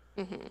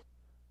 Mm-hmm.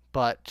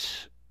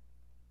 But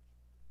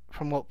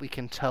from what we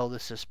can tell,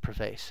 this is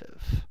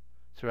pervasive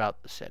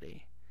throughout the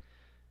city.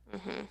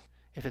 Mm-hmm.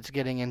 If it's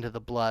getting into the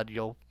blood,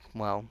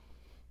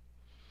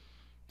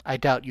 I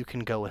doubt you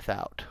can go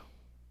without.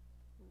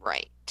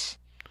 Right.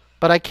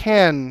 But I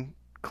can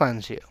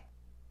cleanse you.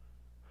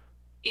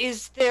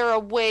 Is there a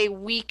way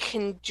we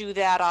can do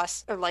that,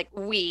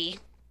 we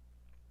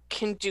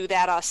can do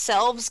that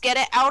ourselves, get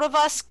it out of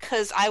us?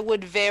 Because I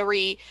would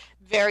very,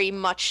 very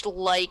much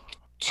like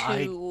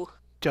to... I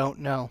don't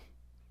know.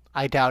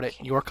 I doubt it.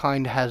 Your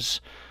kind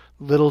has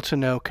little to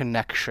no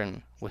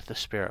connection with the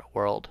spirit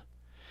world.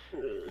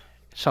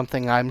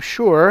 Something I'm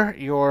sure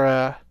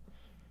your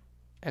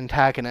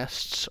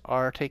antagonists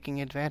are taking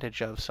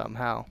advantage of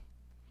somehow.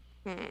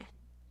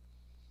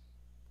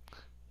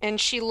 And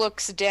she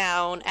looks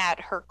down at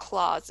her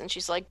claws and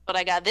she's like, but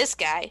I got this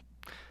guy.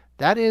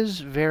 That is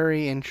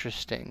very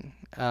interesting.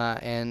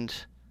 And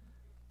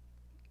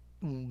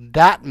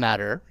that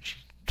matter, she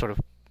sort of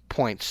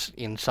points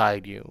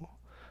inside you.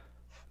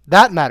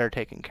 That matter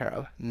taken care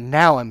of.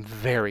 Now I'm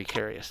very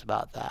curious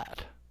about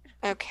that.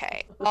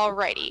 Okay,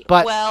 alrighty.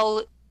 But-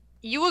 Well,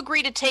 you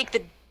agree to take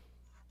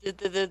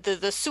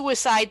the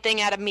suicide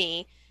thing out of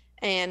me,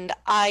 and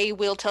I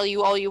will tell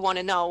you all you want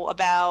to know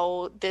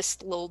about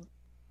this little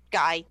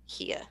guy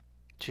here.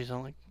 She's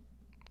all like,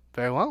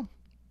 very well.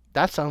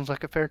 That sounds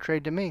like a fair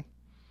trade to me.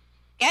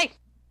 Okay.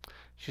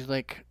 She's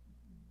like,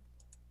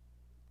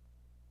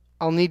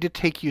 I'll need to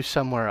take you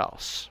somewhere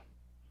else.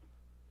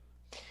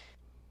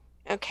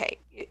 Okay.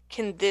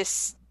 Can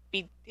this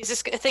be? Is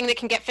this a thing that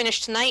can get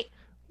finished tonight?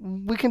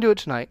 We can do it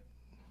tonight.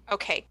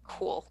 Okay,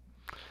 cool.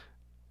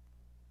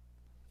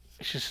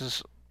 She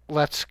says,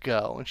 let's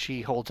go. And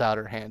she holds out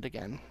her hand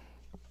again.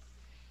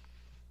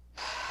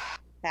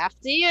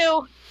 After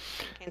you.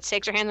 And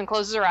takes her hand and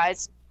closes her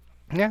eyes.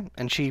 Yeah,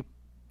 and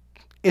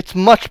it's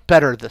much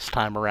better this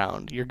time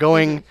around. You're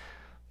going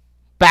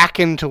back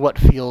into what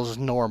feels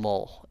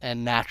normal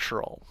and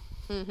natural.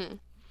 Mm-hmm.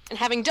 And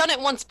having done it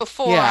once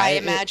before, Yeah, I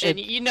imagine,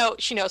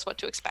 she knows what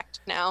to expect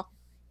now.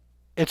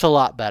 It's a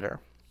lot better.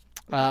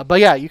 But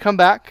yeah, you come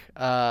back.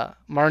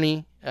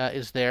 Marnie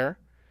is there.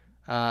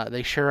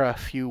 They share a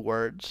few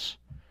words.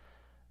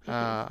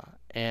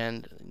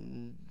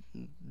 And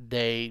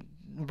they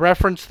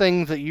reference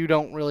things that you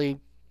don't really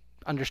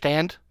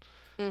understand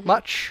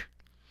much.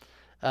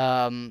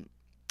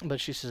 But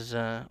she says,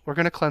 we're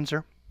going to cleanse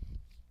her.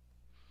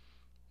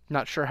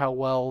 Not sure how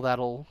well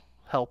that'll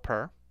help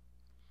her.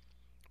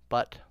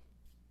 But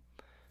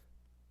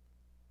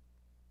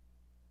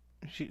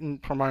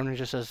Marnie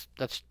just says,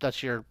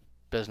 that's your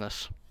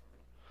business.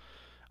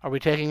 Are we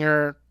taking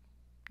her?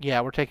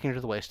 Yeah, we're taking her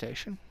to the way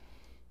station.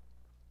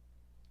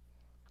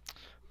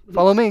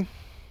 Follow me.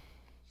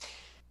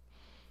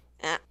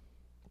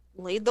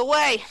 Lead the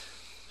way.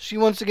 She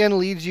once again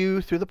leads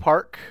you through the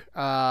park,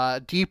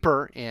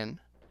 deeper in,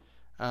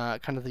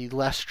 kind of the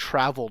less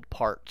traveled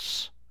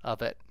parts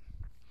of it,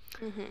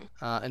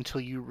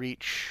 until you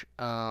reach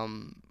a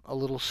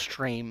little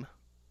stream,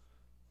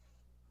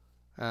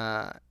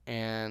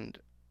 and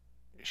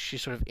she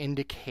sort of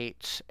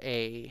indicates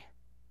a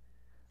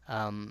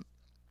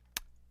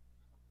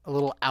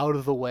little out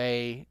of the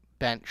way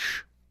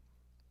bench.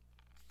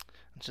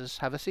 And says,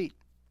 "Have a seat."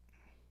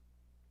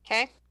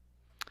 Okay.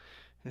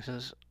 He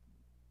says,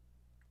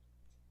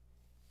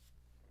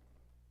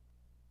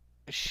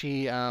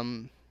 she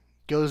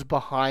goes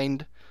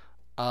behind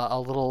a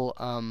little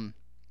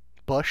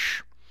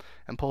bush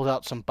and pulls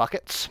out some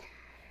buckets.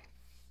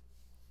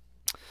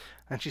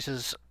 And she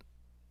says,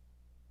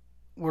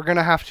 we're going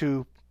to have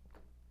to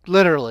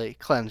literally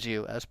cleanse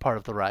you as part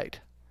of the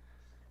rite.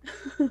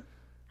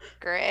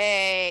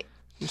 Great.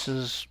 He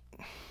says,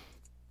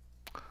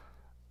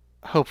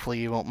 hopefully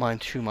you won't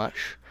mind too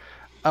much.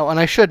 Oh,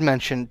 and I should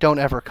mention, don't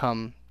ever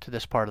come to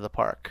this part of the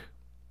park.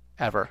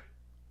 Ever.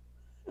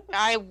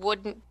 I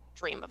wouldn't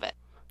dream of it.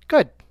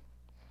 Good.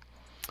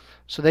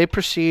 So they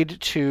proceed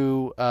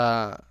to,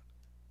 and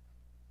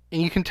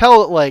you can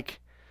tell that, like,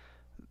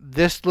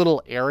 this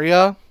little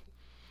area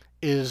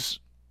is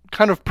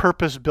kind of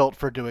purpose-built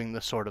for doing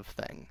this sort of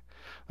thing.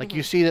 Like,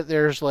 you see that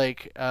there's,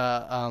 like,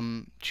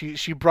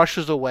 she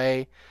brushes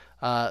away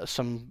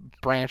some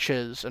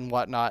branches and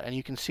whatnot, and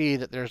you can see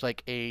that there's,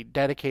 like, a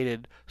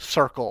dedicated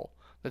circle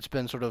that's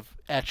been sort of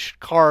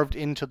carved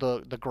into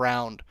the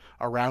ground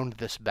around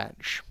this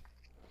bench.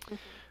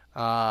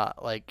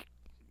 Like,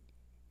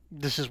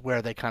 this is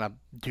where they kind of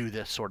do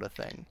this sort of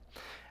thing.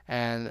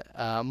 And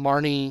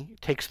Marnie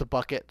takes the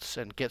buckets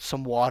and gets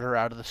some water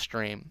out of the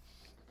stream.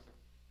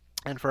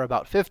 And for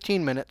about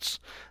 15 minutes,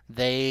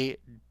 they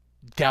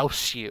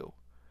douse you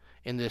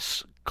in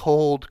this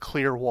cold,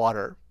 clear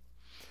water,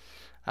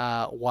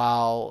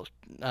 while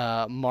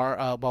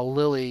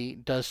Lily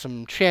does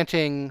some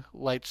chanting,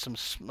 lights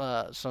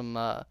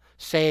some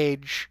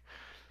sage,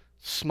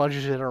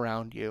 smudges it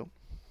around you,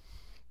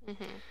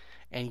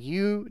 and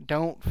you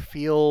don't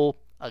feel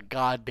a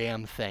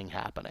goddamn thing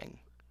happening.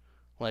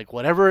 Like,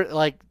 whatever,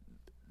 like,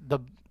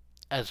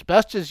 as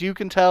best as you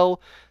can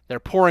tell, they're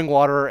pouring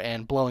water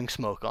and blowing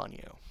smoke on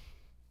you.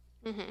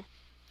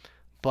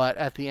 But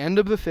at the end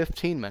of the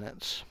 15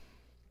 minutes,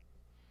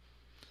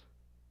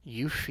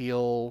 you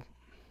feel...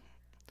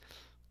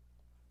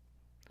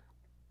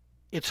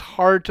 It's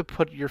hard to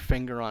put your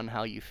finger on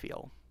how you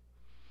feel.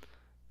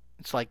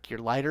 It's like you're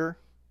lighter.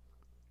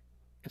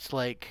 It's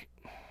like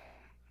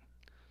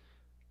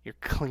you're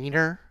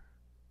cleaner.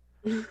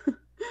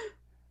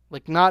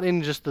 Like, not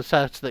in just the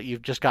sense that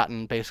you've just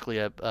gotten basically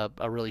a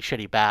really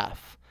shitty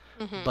bath,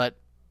 but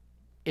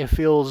it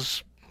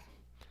feels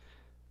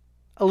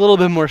a little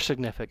bit more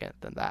significant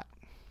than that.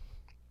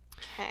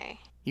 Okay.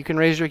 You can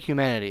raise your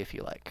humanity if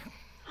you like.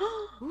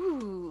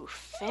 Ooh,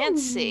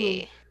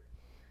 fancy.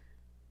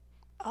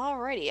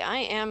 Alrighty, I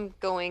am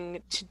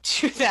going to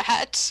do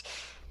that.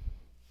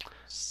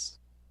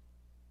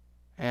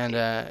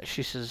 And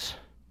she says,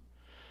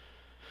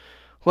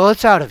 well,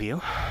 it's out of you.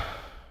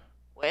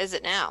 Where is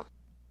it now?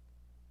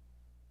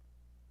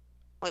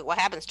 Like, what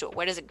happens to it?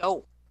 Where does it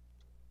go?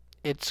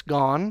 It's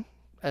gone,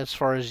 as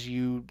far as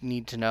you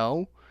need to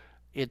know.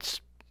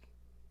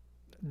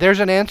 There's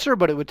an answer,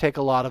 but it would take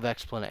a lot of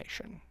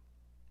explanation.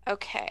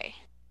 Okay.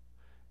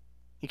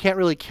 You can't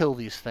really kill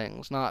these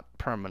things, not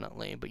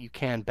permanently, but you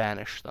can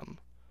banish them.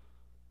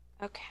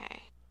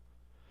 Okay.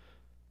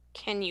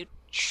 Can you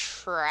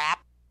trap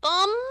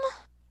them?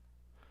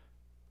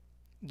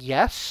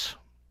 Yes,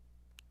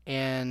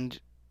 and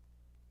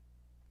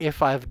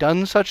if I've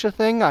done such a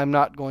thing, I'm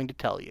not going to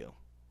tell you.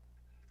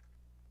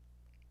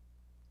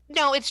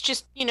 No, it's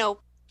just,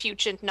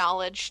 future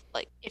knowledge.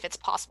 Like, if it's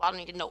possible. I don't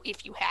need to know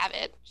if you have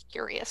it. Just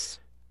curious.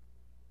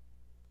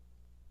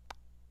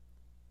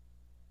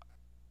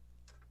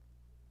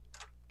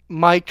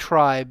 My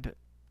tribe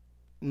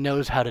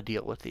knows how to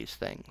deal with these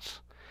things.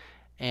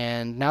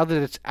 And now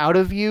that it's out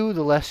of you,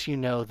 the less you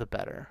know, the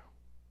better.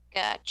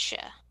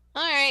 Gotcha.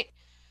 Alright.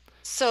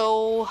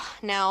 So,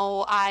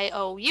 now I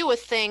owe you a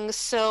thing,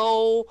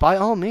 so By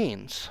all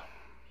means.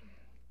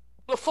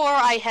 before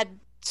I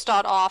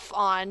start off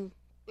on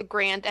the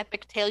grand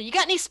epic tale, you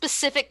got any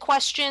specific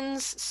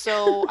questions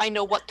so I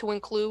know what to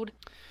include?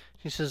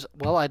 She says,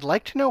 well, I'd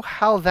like to know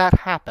how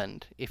that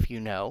happened, if you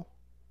know.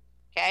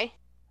 Okay.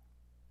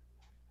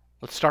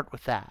 Let's start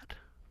with that.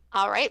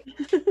 Alright.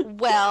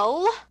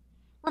 Well,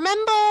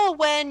 remember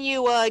when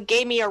you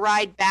gave me a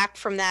ride back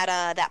from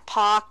that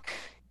park?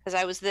 Because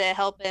I was there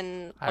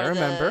helping I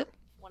remember.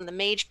 one of the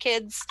mage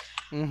kids.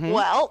 Mm-hmm.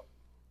 Well,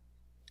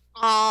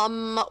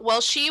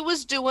 while she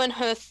was doing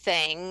her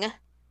thing,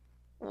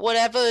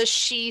 whatever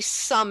she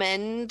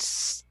summoned,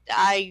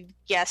 I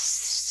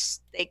guess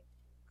they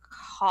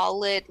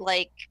call it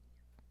like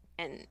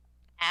an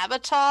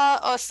avatar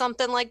or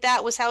something like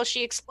that was how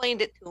she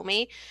explained it to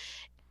me.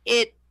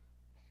 It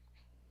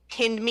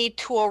pinned me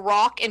to a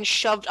rock and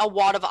shoved a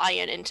wad of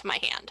iron into my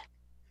hand.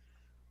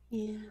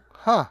 Yeah.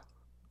 Huh.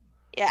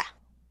 Yeah.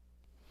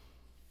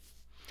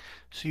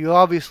 So you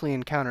obviously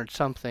encountered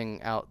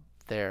something out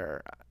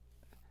there.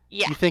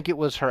 Yeah. You think it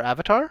was her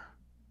avatar?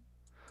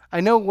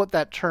 I know what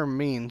that term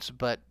means,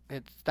 but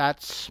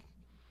that's...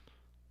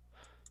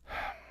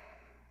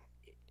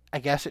 I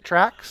guess it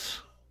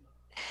tracks?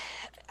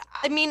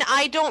 I mean,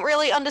 I don't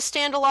really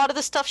understand a lot of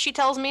the stuff she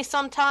tells me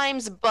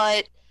sometimes,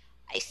 but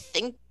I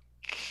think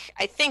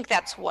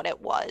that's what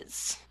it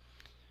was.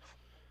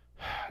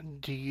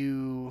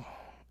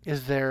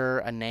 Is there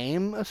a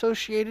name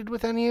associated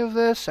with any of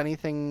this?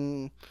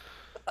 Anything?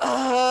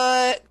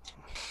 All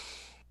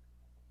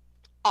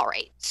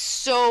right.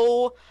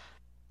 So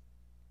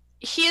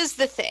here's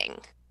the thing.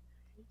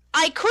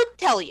 I could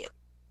tell you.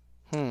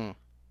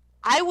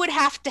 I would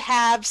have to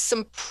have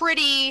some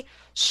pretty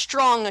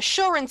strong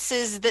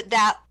assurances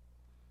that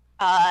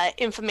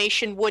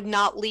information would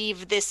not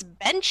leave this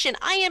bench, and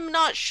I am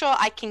not sure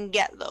I can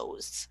get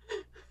those.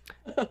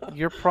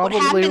 You're What probably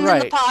happens in the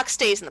right. park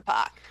stays in the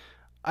park.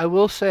 I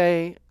will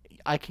say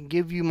I can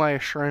give you my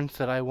assurance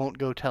that I won't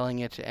go telling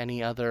it to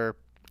any other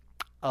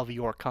of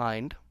your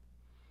kind.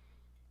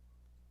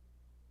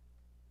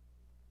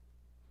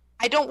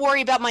 I don't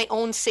worry about my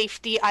own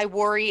safety. I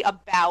worry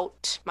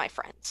about my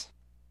friends.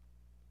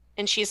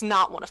 And she's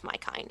not one of my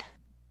kind.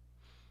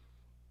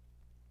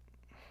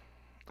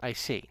 I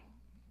see.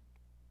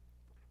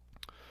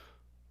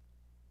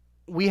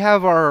 We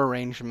have our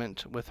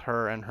arrangement with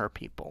her and her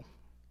people.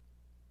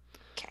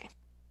 Okay.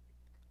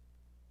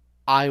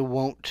 I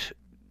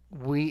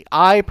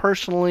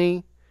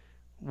personally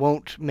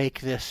won't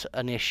make this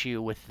an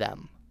issue with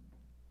them.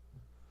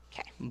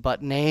 Okay.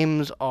 But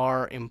names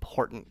are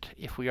important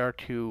if we are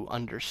to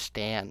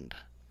understand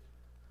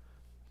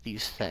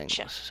these things.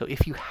 Gotcha. So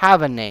if you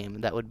have a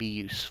name, that would be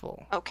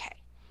useful. Okay.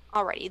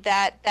 Alrighty.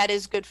 That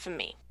is good for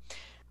me.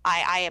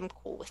 I am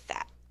cool with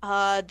that.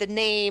 The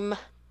name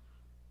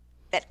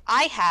that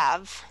I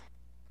have,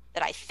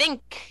 that I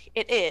think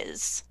it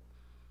is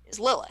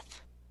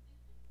Lilith.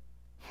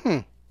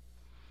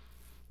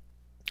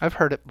 I've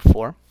heard it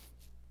before.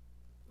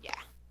 Yeah.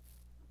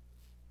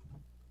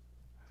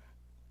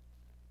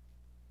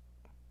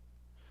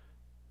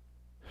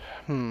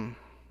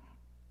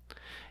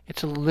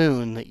 It's a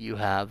loon that you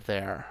have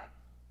there.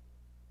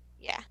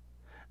 Yeah.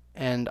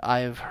 And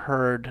I've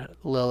heard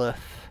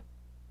Lilith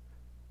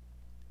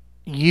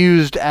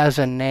used as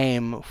a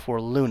name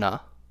for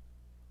Luna,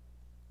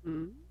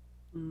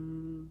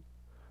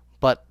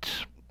 but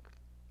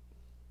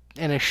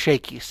in a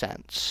shaky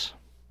sense.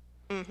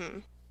 Mm-hmm.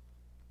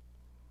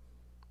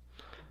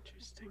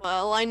 Interesting.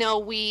 Well, I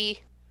know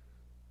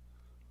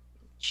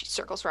she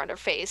circles around her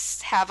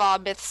face, have our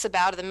myths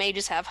about her. The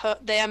mages have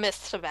their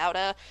myths about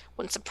her.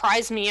 Wouldn't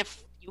surprise me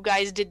if you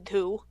guys did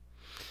too.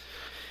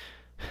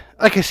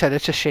 Like I said,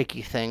 it's a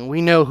shaky thing.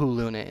 We know who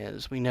Luna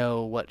is. We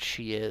know what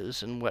she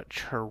is and what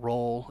her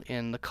role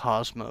in the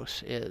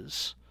cosmos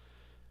is.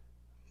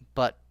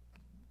 But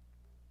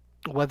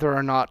whether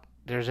or not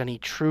there's any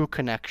true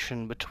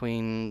connection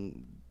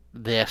between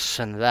this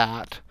and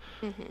that,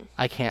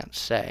 I can't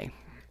say.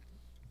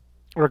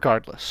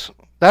 Regardless.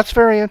 That's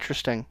very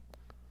interesting.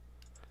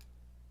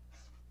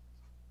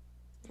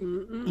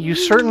 You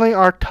certainly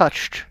are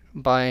touched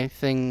by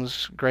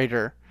things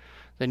greater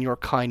than your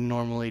kind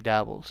normally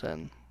dabbles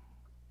in.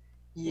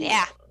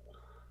 Yeah.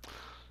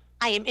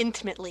 I am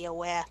intimately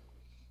aware.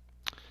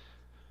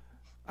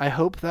 I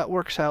hope that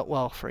works out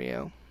well for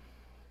you.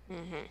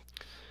 Mm-hmm.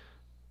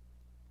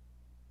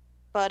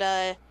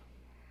 But,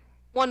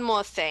 one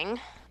more thing.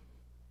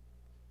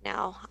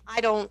 Now,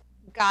 I don't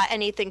got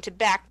anything to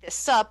back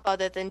this up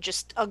other than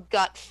just a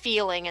gut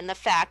feeling and the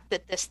fact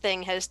that this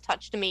thing has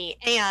touched me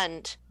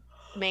and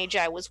the mage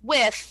I was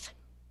with.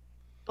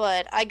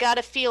 But I got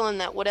a feeling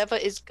that whatever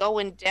is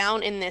going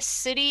down in this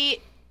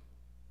city,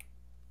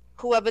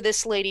 whoever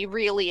this lady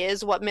really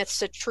is, what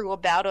myths are true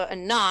about her or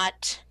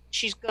not,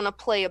 she's gonna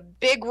play a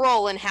big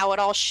role in how it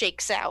all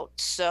shakes out.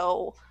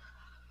 So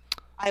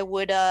I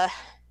would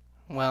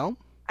Well,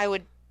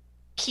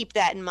 keep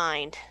that in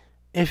mind.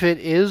 if it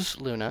is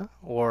Luna,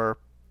 or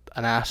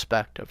an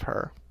aspect of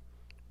her,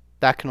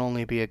 that can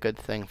only be a good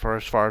thing for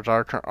as far as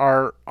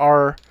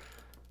our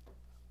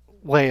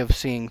way of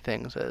seeing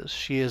things is.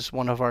 She is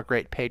one of our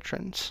great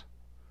patrons.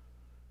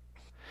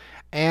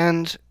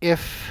 And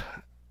if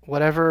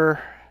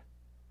whatever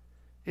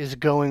is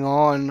going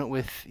on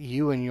with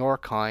you and your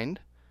kind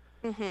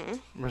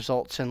Mm-hmm.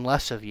 results in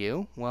less of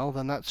you, well,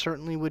 then that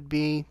certainly would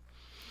be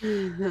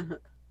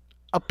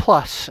a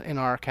plus in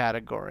our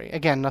category.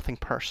 Again, nothing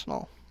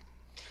personal.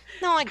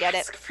 No, I get it.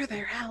 Ask for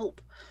their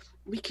help.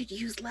 We could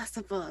use less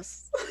of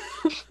us.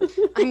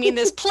 I mean,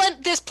 there's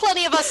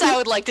plenty of us I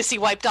would like to see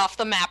wiped off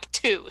the map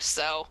too.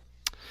 So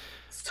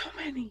So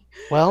many.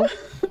 Well,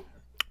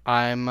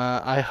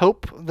 I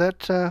hope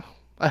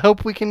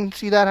we can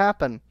see that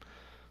happen.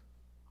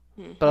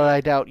 Mhm. But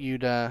I doubt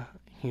you'd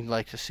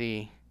like to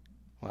see.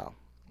 Well,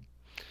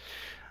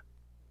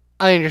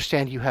 I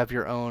understand you have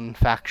your own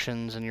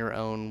factions and your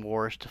own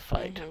wars to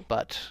fight, Mhm.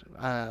 but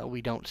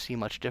we don't see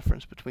much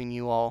difference between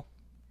you all.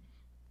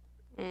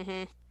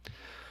 Mm-hmm.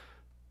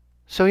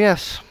 So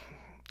yes,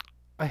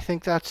 I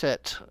think that's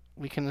it.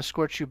 We can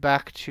escort you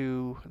back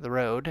to the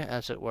road,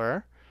 as it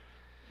were,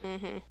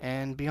 Mm-hmm.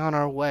 and be on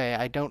our way.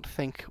 I don't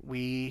think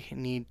we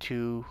need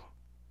to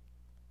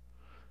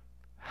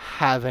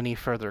have any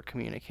further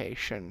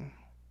communication.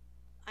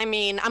 I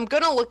mean, I'm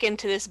gonna look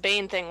into this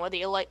Bane thing, whether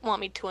you want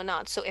me to or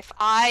not. So if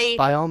I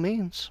By all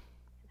means.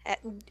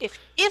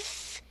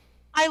 if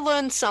I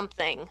learn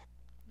something,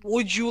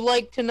 would you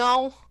like to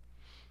know?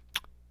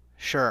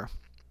 Sure.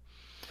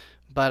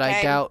 But I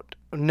Okay. doubt,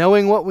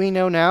 knowing what we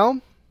know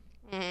now,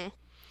 Mm-hmm.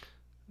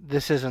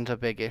 this isn't a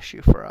big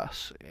issue for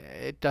us.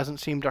 It doesn't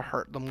seem to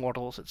hurt the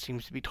mortals. It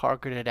seems to be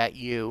targeted at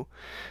you,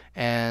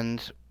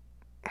 and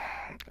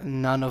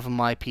none of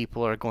my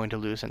people are going to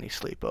lose any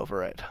sleep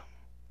over it.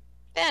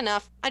 Fair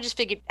enough. I just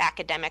figured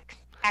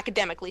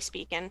academically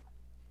speaking.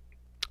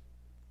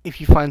 If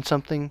you find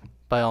something,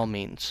 by all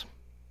means.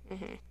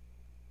 Mm-hmm.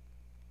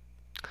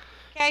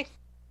 Okay.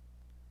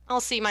 I'll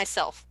see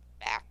myself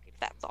back if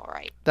that's all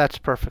right. That's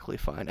perfectly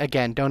fine.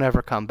 Again, don't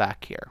ever come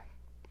back here.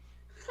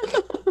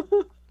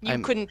 You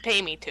I'm- couldn't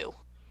pay me to.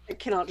 I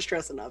cannot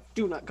stress enough.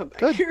 Do not come back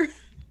Good. here.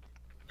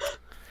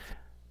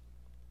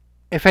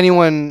 If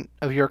anyone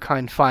of your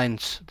kind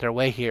finds their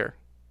way here,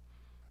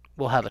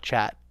 we'll have a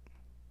chat.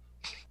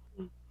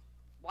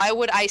 Why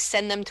would I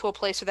send them to a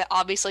place where they're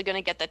obviously going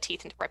to get their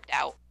teeth ripped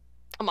out?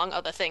 Among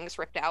other things,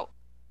 ripped out.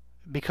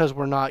 Because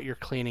we're not your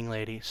cleaning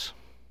ladies.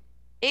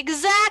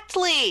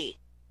 Exactly!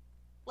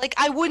 Like,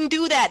 I wouldn't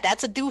do that.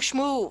 That's a douche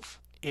move.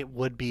 It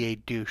would be a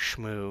douche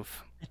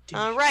move.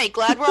 Alright,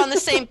 glad we're on the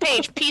same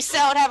page. Peace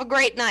out, have a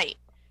great night.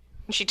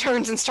 And she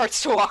turns and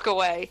starts to walk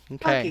away.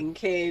 Okay. Fucking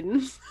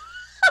Caden.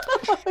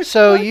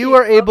 So you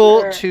are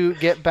able her. to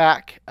get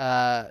back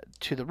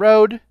to the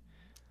road.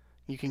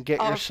 You can get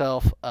Oh.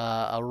 yourself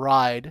a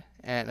ride,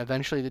 and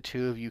eventually the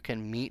two of you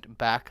can meet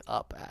back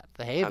up at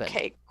the Haven.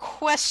 Okay,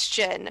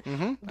 question.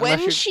 Mm-hmm.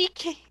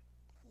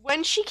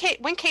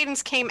 When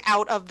Cadence came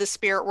out of the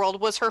spirit world,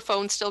 was her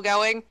phone still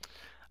going?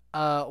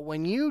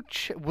 When you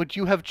would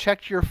you have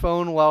checked your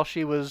phone while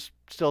she was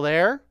still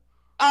there?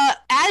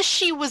 As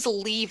she was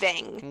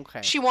leaving,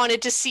 Okay. she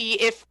wanted to see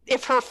if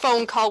her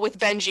phone call with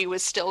Benji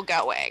was still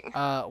going.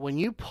 When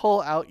you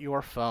pull out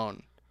your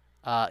phone,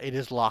 it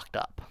is locked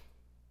up.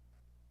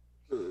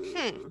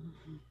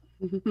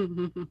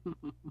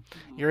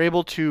 You're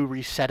able to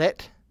reset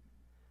it,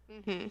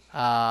 Mm-hmm.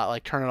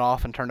 like turn it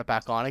off and turn it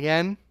back on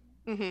again,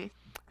 Mm-hmm.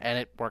 and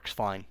it works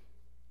fine.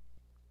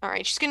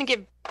 Alright, she's gonna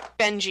give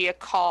Benji a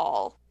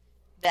call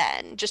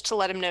then, just to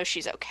let him know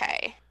she's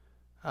okay.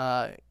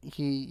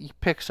 He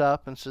picks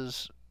up and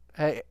says,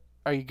 "Hey,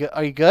 are you good?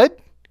 Are you good?"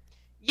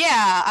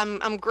 Yeah,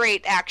 I'm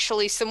great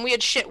actually. Some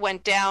weird shit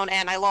went down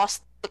and I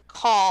lost the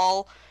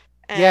call.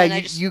 And Yeah, I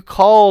you, just... you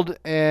called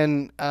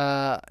and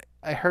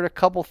I heard a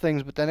couple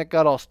things, but then it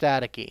got all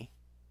staticky.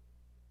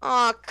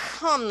 Aw,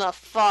 come the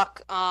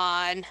fuck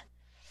on.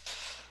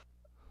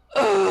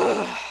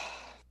 Ugh.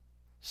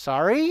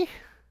 Sorry?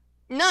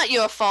 Not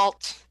your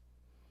fault.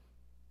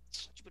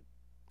 Stupid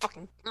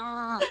fucking...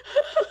 Ugh.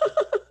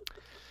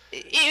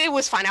 It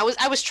was fine.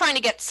 I was trying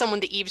to get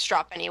someone to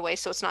eavesdrop anyway,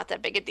 so it's not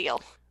that big a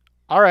deal.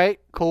 All right,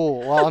 cool.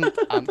 Well,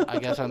 I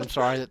guess I'm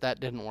sorry that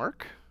didn't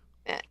work.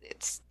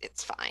 It's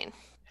fine.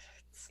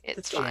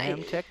 It's fine.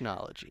 Jam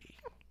technology.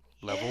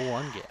 Level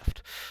 1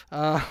 gift.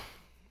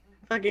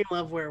 Fucking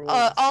love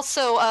werewolves.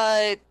 Also,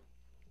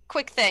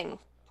 quick thing.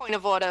 Point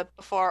of order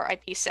before I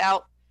peace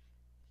out.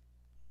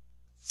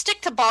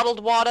 Stick to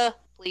bottled water,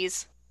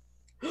 please.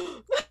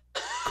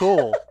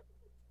 Cool.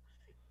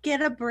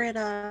 Get a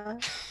Brita.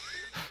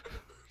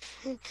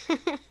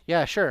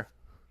 Yeah, sure.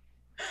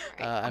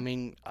 I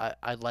mean,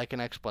 I'd like an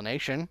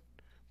explanation,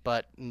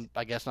 but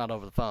I guess not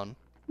over the phone.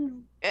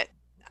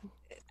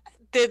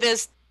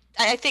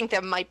 I think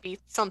there might be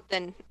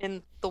something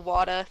in the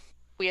water.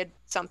 Weird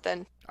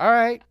something. All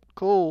right,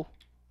 cool.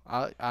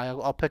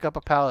 I'll pick up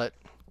a pallet.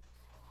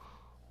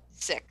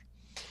 Sick.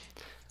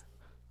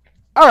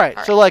 All right,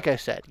 All so like I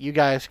said, you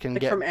guys can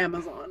Like get from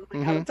Amazon,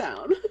 like out of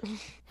town.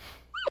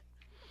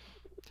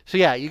 So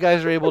yeah, you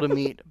guys are able to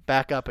meet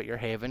back up at your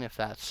haven if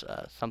that's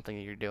something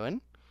that you're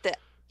doing.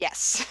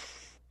 Yes.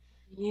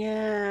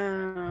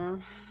 Yeah.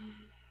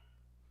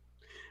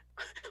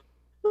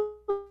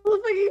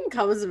 Fucking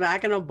comes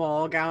back in a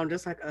ball gown,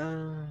 just like,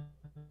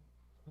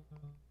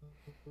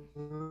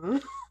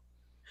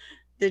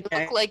 Did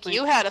Look like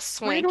you had a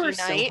swanky Toreador is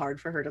so night.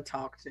 hard for her to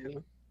talk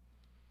to.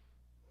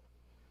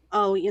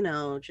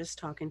 Oh, just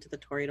talking to the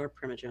Toreador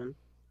Primogen.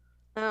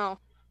 Oh.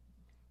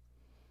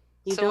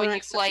 You So don't are you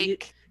accept-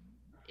 like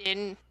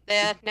in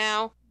there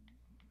now?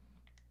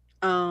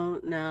 Oh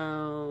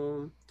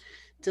no.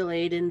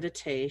 Delayed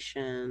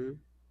invitation.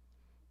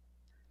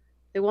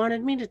 They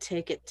wanted me to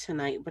take it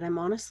tonight, but I'm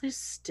honestly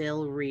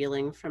still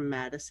reeling from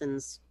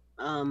Madison's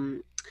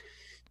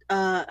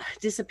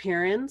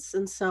disappearance,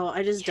 and so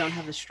I just don't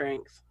have the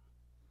strength.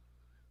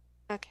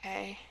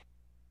 Okay.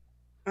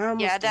 I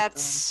almost Yeah, did, though.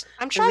 that's.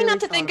 I'm trying really not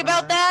to thought think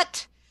about about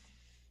that.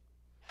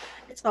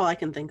 It's all I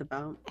can think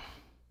about.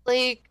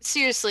 Like,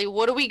 seriously,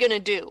 what are we gonna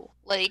do?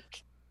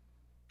 Like,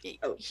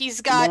 Oh,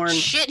 he's got mourn.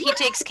 shit he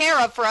takes care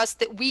of for us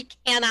that we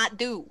cannot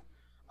do.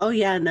 Oh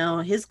yeah, no,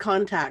 his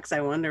contacts. I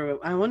wonder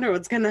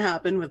what's gonna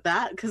happen with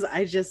that because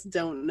I just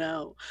don't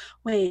know.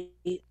 Wait,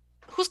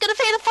 Who's gonna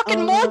pay the fucking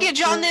Oh,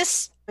 mortgage on my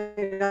this?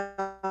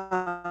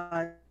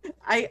 God.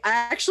 I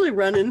actually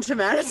run into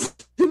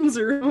Madison's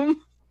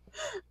room.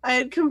 I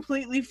had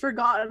completely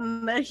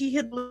forgotten that he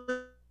had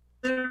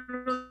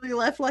literally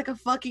left like a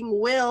fucking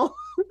will.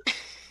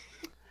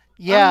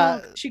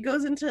 Yeah. She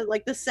goes into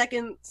like the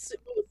second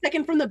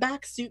from the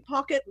back suit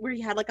pocket where he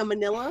had like a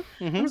manila.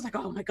 I Mhm. was like,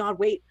 oh my God,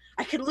 wait,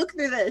 I can look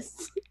through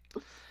this.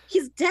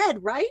 He's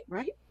dead, right?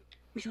 Right?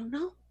 We don't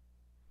know.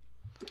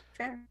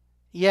 Fair.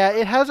 Yeah,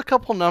 it has a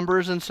couple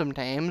numbers and some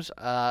names,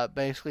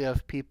 basically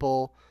of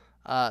people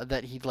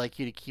that he'd like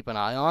you to keep an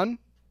eye on,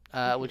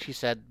 which he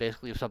said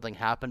basically if something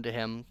happened to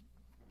him,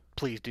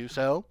 please do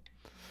so.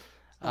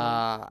 We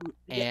get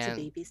and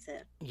to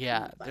babysit.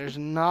 yeah, Fun. there's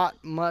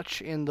not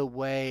much in the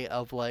way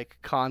of like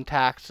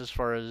contacts as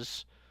far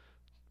as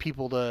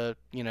people to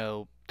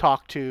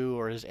talk to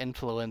or his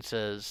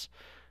influences.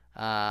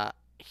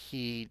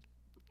 He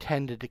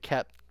tended to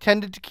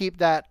keep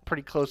that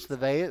pretty close to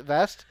the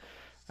vest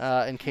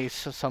in case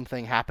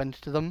something happened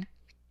to them.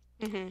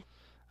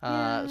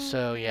 Mm-hmm.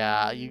 So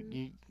yeah,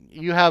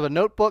 you have a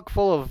notebook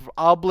full of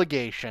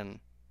obligation.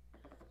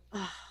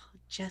 Oh,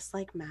 just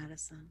like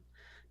Madison,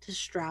 to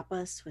strap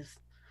us with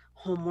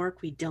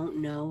homework we don't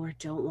know or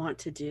don't want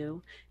to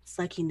do. It's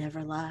like he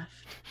never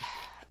left.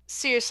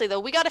 Seriously though,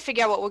 we got to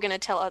figure out what we're gonna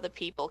tell other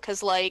people.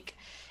 Cause like,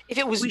 if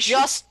it was We should-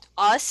 just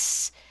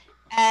us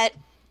at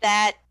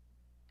that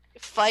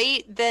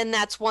fight, then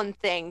that's one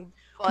thing.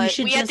 But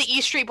should we had the just-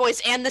 East Street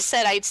Boys and the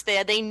Setites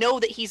there. They know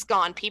that he's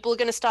gone. People are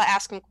gonna start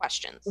asking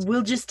questions.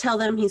 We'll just tell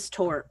them he's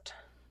torped.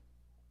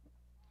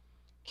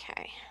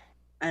 Okay.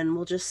 And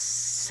we'll just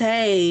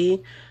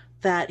say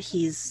that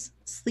he's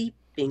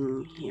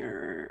sleeping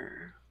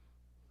here.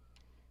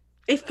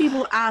 If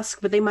people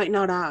ask, but they might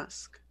not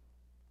ask.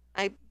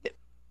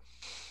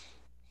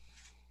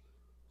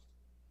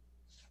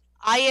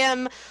 I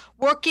am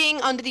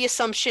working under the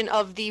assumption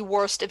of the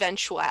worst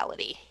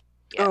eventuality.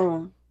 Yeah.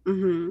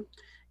 Oh,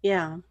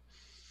 yeah.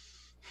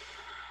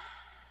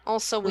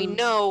 Also, we Mm.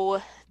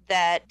 know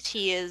that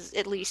he is,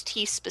 at least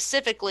he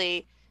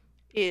specifically,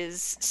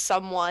 is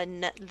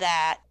someone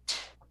that,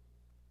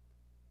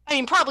 I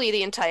mean, probably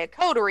the entire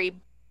coterie,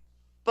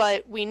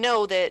 but we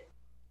know that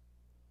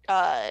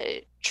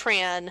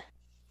Tran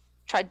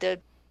tried to,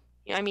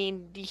 I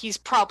mean, he's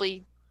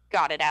probably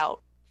got it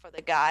out for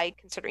the guy,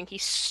 considering he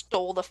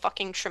stole the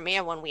fucking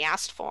Tremere when we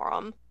asked for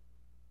him.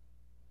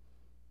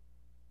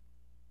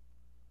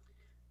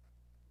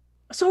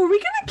 So are we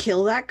gonna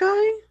kill that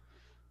guy?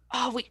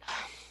 Oh,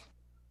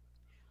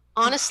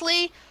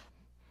 honestly,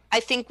 I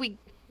think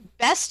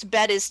best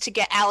bet is to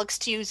get Alex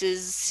to use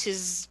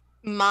his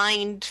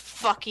mind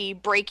fucky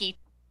breaky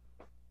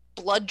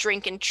blood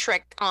drinking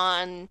trick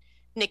on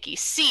Nikki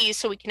C,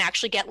 so we can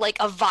actually get like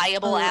a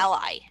viable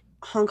ally.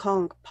 Honk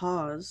honk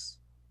pause.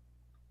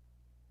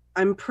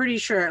 I'm pretty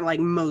sure like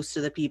most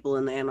of the people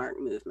in the Anarch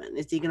movement.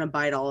 Is he gonna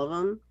bite all of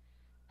them?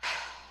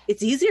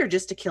 It's easier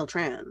just to kill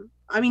Tran.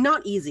 I mean,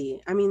 not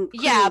easy. I mean,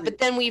 Yeah, clearly- but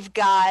then we've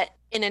got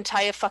an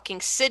entire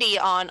fucking city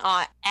on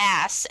our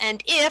ass.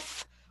 And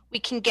if we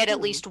can get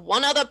at least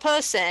one other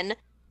person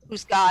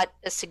who's got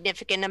a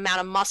significant amount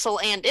of muscle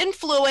and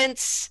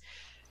influence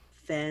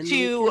Then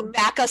to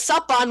back us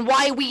up on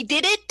why we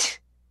did it,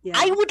 yeah.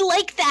 I would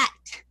like that.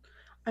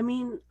 I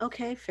mean,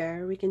 okay,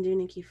 fair. We can do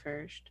Nikki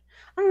first.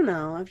 I don't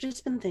know. I've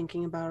just been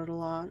thinking about it a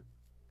lot.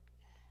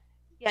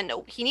 Yeah,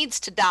 no, he needs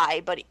to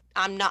die, but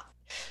I'm not.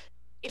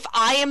 If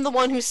I am the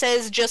one who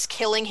says just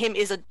killing him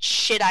is a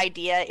shit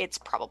idea, it's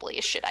probably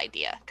a shit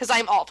idea. Because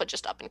I'm all for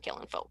just up and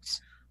killing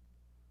folks.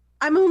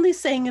 I'm only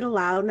saying it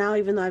aloud now,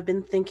 even though I've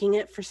been thinking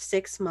it for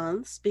 6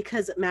 months,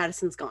 because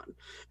Madison's gone.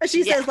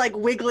 She says, like,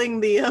 wiggling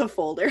the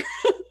folder.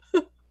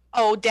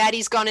 Oh,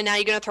 Daddy's gone and now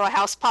you're going to throw a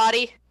house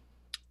party?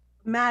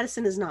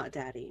 Madison is not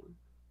Daddy.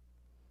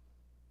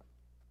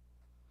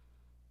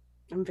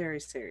 I'm very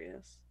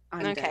serious.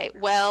 Okay,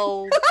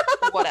 well,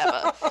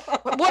 whatever.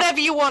 Whatever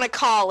you want to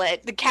call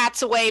it. The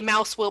cat's away,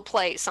 mouse will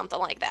play, something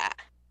like that.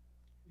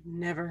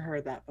 Never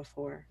heard that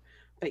before.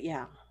 But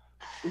yeah,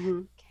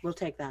 we'll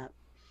take that.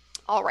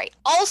 All right.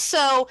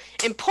 Also,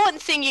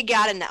 important thing you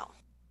gotta know.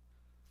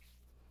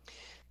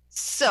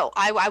 So,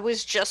 I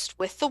was just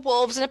with the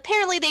wolves, and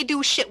apparently they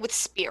do shit with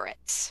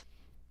spirits.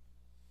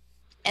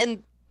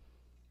 And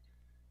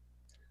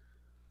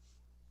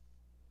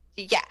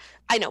yeah,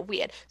 I know,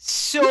 weird.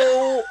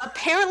 So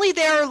apparently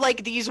there are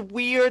like these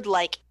weird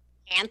like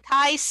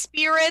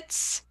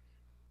anti-spirits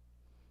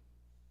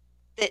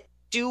that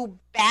do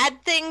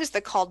bad things. They're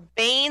called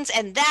Banes,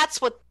 and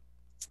that's what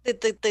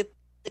the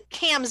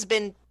cam's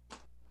been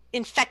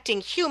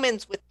infecting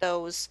humans with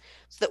those,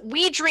 so that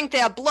we drink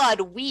their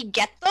blood, we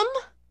get them.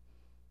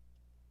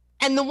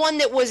 And the one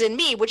that was in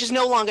me, which is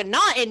no longer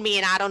not in me,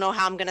 and I don't know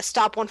how I'm gonna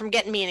stop one from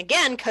getting me in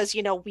again, because,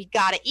 you know, we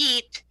gotta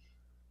eat.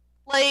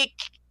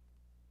 Like,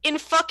 in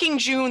fucking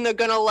June, they're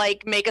gonna,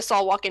 like, make us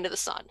all walk into the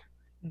sun.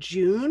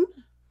 June?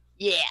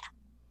 Yeah.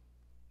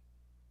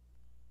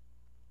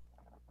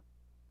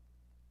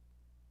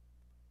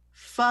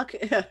 Fuck.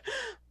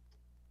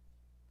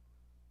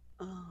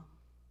 Oh.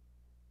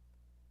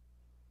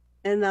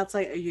 And that's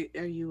like,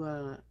 are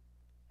you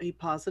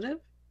positive?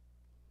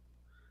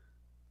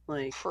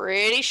 Like,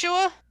 Pretty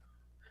sure.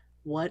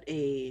 what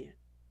a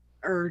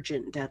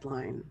urgent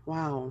deadline.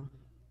 Wow.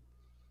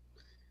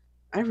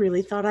 I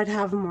really thought I'd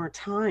have more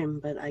time,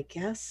 but I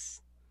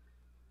guess.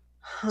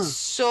 Huh.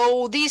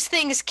 So these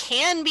things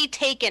can be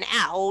taken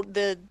out.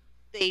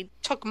 They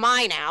took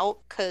mine out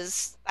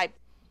because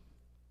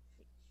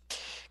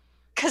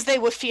they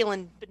were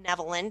feeling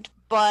benevolent.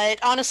 But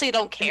honestly, I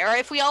don't care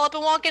if we all up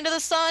and walk into the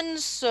sun.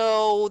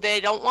 So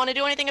they don't want to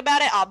do anything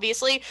about it,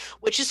 obviously,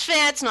 which is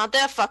fair. It's not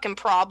their fucking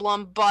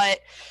problem, but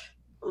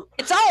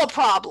it's our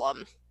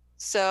problem.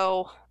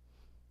 So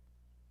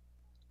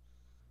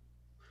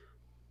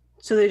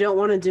they don't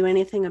want to do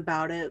anything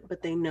about it,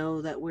 but they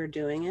know that we're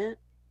doing it?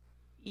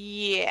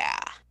 yeah.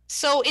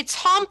 So it's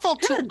harmful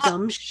What kind to of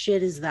dumb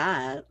shit is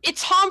that?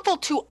 It's harmful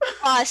to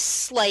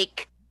us,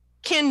 like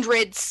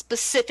kindred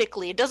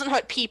specifically. It doesn't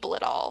hurt people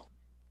at all.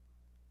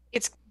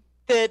 It's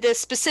they're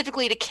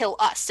specifically to kill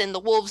us, and the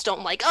wolves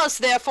don't like us,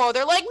 therefore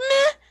they're like,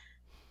 meh.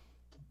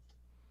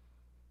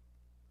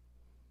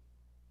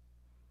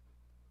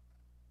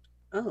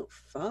 Oh,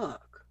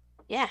 fuck.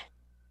 Yeah.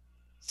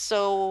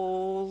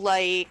 So,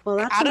 like, Well,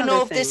 that's I don't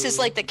know if another this is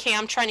thing. like the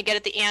cam trying to get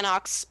at the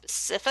Anox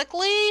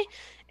specifically,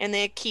 and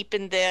they're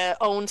keeping their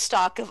own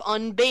stock of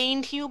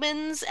unbaned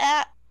humans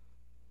at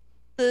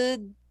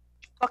the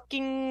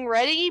fucking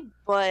ready,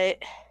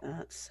 but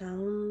That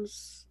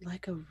sounds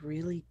like a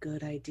really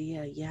good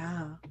idea.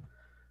 Yeah.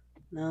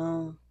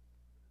 No.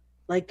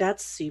 Like,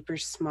 that's super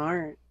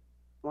smart.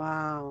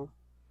 Wow.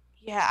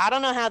 yeah, I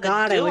don't know how they're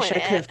God, I doing wish I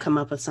it. could have come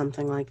up with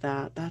something like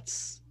that.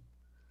 That's.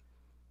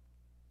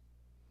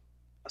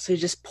 So you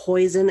just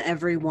poison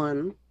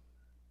everyone.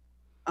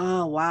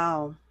 Oh,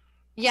 wow.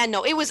 Yeah,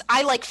 no, it was,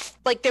 I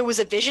like there was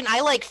a vision.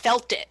 I like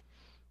felt it.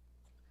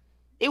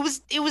 It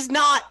was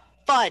not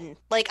fun.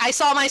 Like, I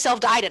saw myself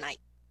die tonight.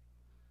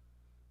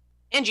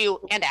 And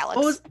you and Alex.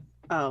 What was.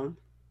 Oh.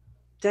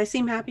 Did I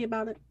seem happy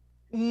about it?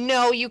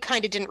 No, you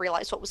kind of didn't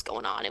realize what was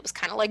going on. It was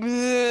kind of like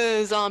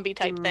 "Ugh," zombie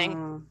type thing.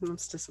 Oh,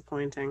 that's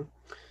disappointing.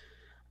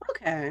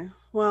 Okay.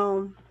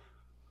 Well.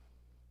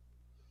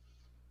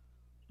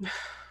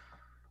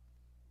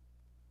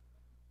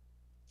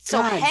 So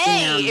God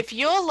hey, damn. if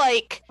you're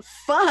like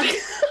Fuck.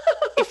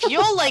 if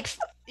you're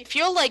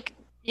like,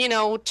 you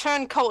know,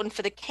 turncoating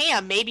for the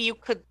cam, maybe you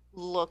could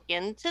look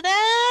into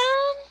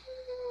that.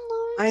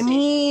 I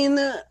mean,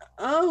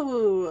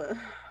 oh,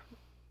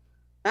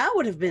 that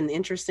would have been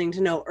interesting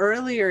to know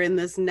earlier in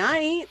this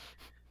night.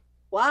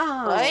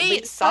 Wow.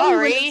 Right? But you probably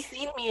wouldn't Sorry. have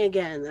seen me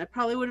again. I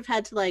probably would have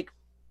had to like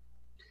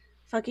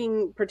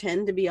fucking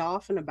pretend to be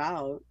off and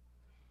about.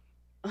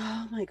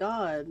 Oh my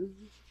god.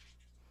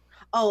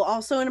 Oh,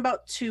 also in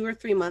about 2 or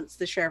 3 months,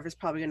 the sheriff is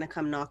probably going to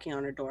come knocking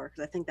on her door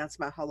because I think that's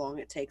about how long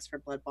it takes for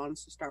blood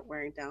bonds to start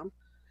wearing down.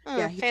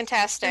 Yeah,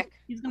 Fantastic.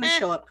 He's going to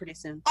show up pretty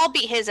soon. I'll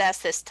beat his ass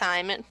this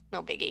time, and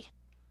no biggie.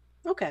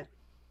 Okay.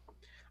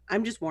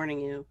 I'm just warning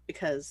you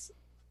because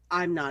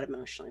I'm not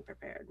emotionally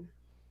prepared.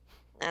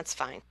 That's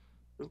fine.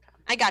 Okay.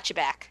 I got you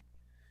back.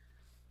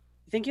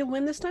 You think you'll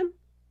win this time?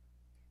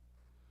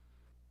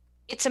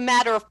 It's a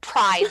matter of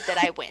pride that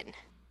I win.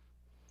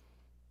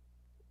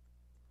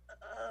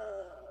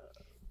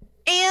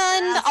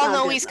 And That's I'll not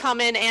know good he's enough.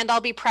 coming, and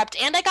I'll be prepped.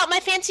 And I got my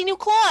fancy new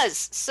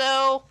claws,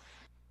 so...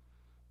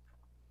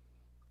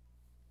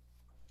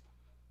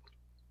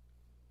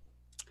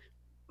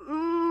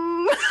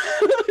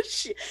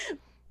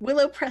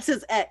 Willow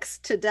presses X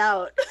to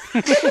doubt.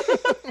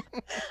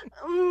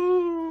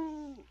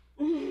 Mm.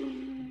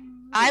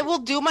 I will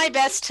do my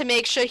best to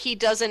make sure he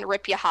doesn't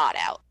rip your heart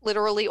out,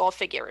 literally or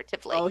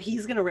figuratively. Oh,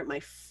 he's gonna rip my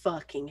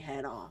fucking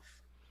head off.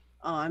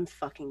 Oh, I'm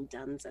fucking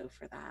donezo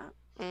for that.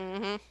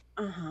 Mm-hmm.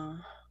 Uh-huh.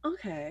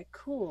 Okay,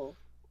 cool.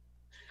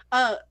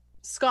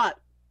 Scott,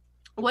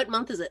 what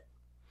month is it?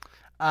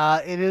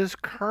 It is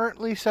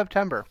currently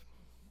September.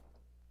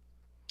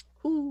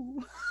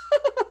 Ooh.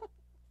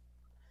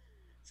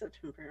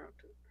 September,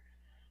 October.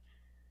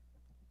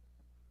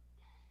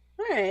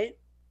 All right.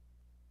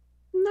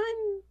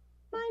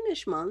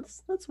 Nine-ish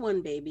months. That's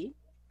one baby.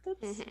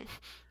 That's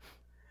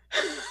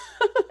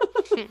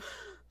Mm-hmm.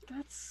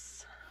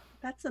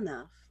 that's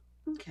enough.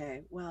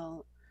 Okay,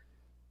 well,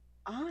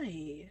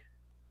 I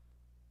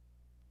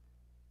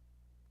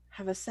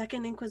have a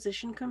second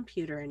Inquisition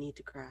computer I need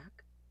to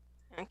crack.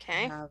 I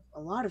Okay. have a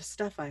lot of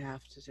stuff I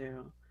have to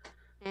do.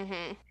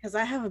 Mm-hmm. Because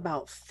I have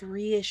about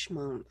 3-ish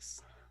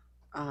months.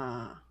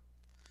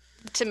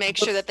 To make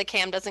sure that the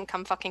cam doesn't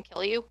come fucking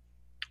kill you.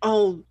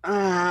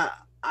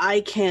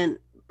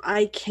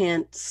 I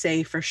can't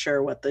say for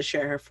sure what the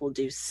sheriff will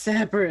do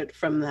separate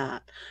from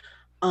that.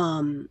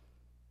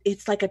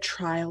 It's like a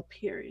trial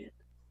period.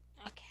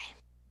 Okay.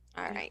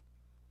 All right.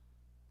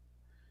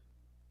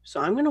 So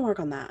I'm gonna work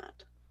on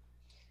that.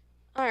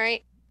 All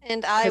right.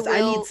 And I Because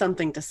will... I need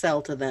something to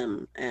sell to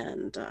them,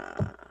 and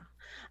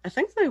I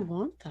think they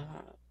want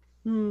that.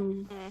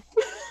 Hmm.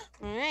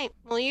 All right.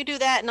 Well, you do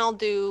that, and I'll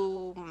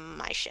do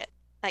my shit,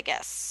 I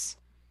guess.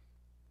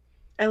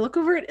 I look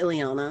over at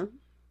Ileana.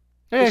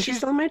 Yeah, Is she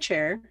still in my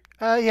chair?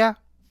 yeah.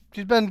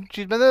 She's been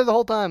there the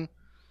whole time.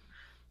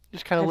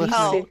 Just kind of Have you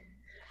listening. seen-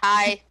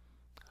 Hi.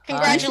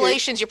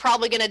 Congratulations, you're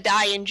probably gonna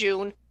die in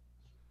June.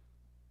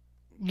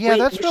 Yeah, Wait,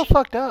 that's was real she-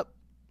 fucked up.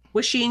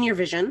 Was she in your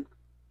vision?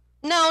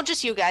 No,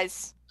 just you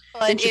guys.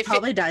 Then But she if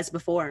probably dies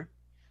before.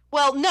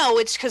 well, no,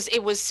 it's because it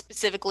was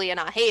specifically in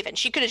a haven.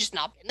 She could have just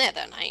not been there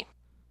that night.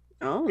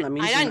 Oh, that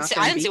means I you're didn't not see,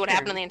 gonna I didn't be see what here.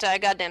 happened in the entire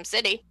goddamn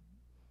city.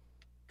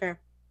 Fair.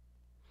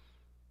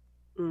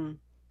 Mm.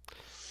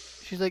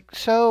 She's like,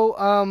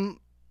 so,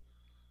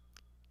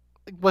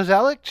 was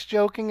Alex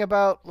joking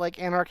about, like,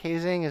 anarch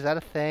hazing? Is that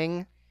a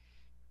thing?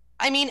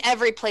 I mean,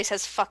 every place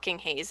has fucking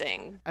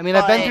hazing. I mean,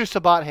 I've been but through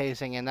Sabat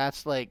hazing, and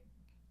that's, like,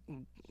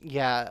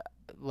 yeah,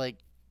 like,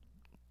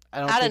 I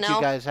don't I think don't you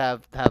know. guys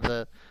have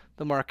the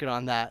market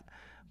on that.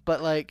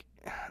 But, like,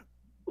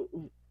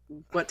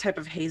 What type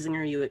of hazing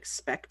are you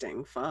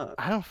expecting? Fuck.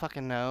 I don't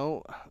fucking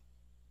know.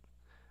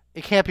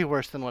 It can't be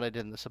worse than what I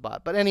did in the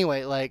Sabat. But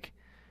anyway, like,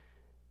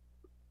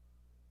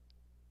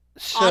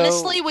 so...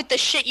 Honestly, with the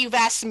shit you've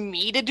asked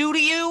me to do to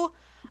you,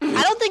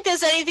 I don't think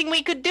there's anything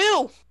we could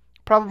do.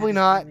 Probably That is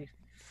not. really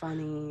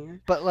funny.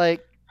 But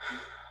like,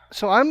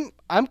 so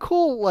I'm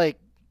cool like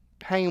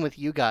hanging with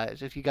you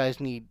guys if you guys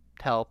need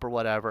help or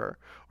whatever,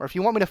 or if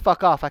you want me to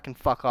fuck off, I can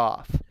fuck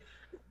off.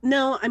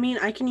 No, I mean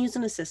I can use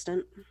an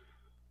assistant.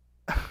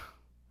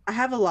 I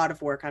have a lot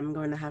of work I'm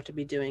going to have to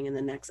be doing in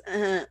the next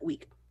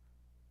week.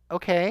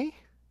 Okay.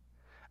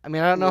 I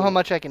mean, I don't know how Cool.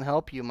 much I can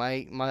help you.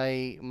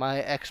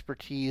 My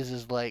expertise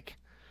is like,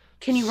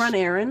 Can you run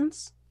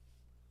errands?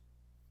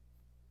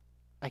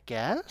 I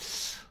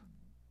guess.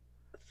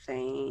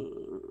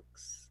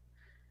 Thanks.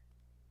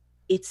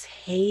 It's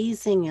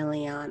hazing,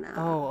 Ileana.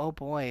 Oh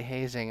boy,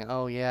 hazing.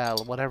 Oh yeah,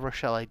 whatever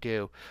shall I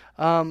do?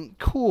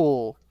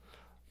 Cool.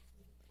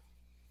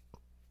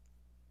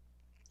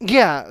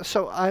 Yeah,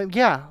 so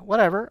yeah,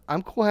 whatever.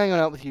 I'm cool hanging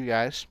out with you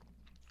guys.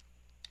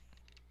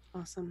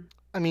 Awesome.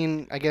 I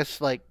mean, I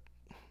guess like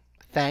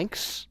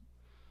thanks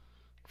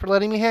for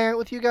letting me hang out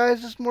with you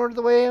guys is more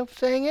the way of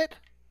saying it.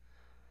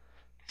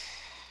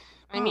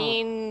 I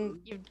mean,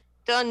 you've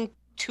done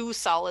 2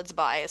 solids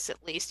by us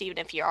at least, even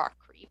if you are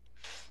a creep.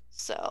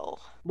 So,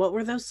 What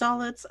were those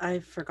solids?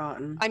 I've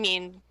forgotten. I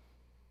mean,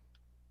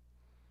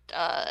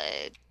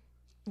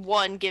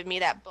 1, give me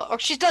that book. Or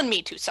she's done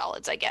me 2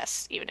 solids, I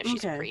guess, even if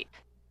she's a Okay. creep.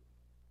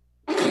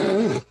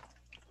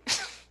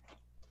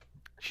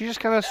 She just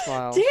kind of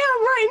smiles. Damn,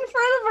 right in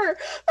front of her.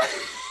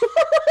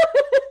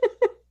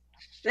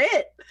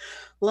 Shit.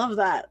 Love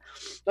that.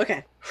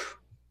 Okay.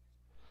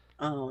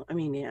 Oh, I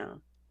mean, yeah.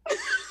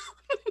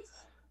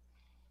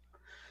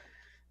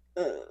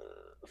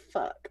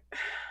 Fuck.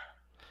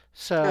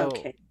 So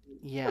Okay.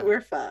 yeah,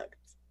 We're fucked.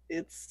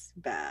 It's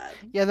bad.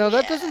 yeah. No,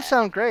 that Yeah. doesn't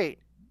sound great.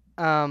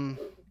 I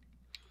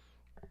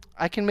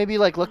can maybe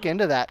like look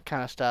into that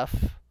kind of stuff.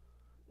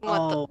 What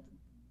Oh,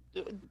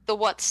 the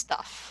what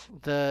stuff?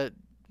 The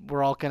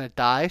we're all gonna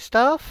die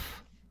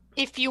stuff.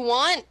 If you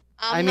want,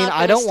 I I'm mean, not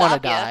I gonna don't want to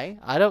stop ya. die.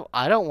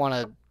 I don't want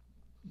to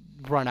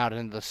run out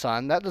into the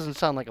sun. That doesn't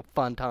sound like a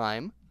fun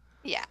time.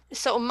 Yeah.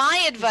 So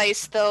my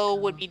advice though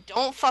would be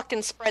don't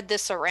fucking spread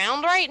this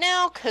around right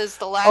now, because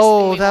the last thing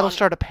Oh, we that'll want...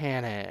 start a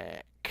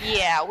panic.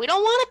 Yeah, we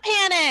don't want to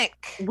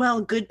panic.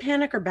 Well, good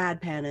panic or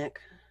bad panic?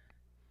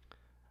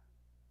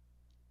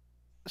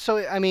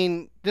 So, I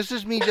mean, this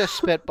is me just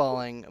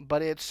spitballing,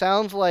 but it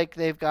sounds like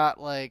they've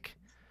got, like,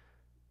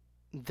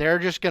 they're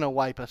just going to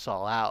wipe us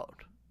all out.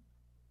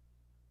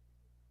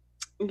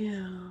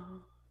 Yeah.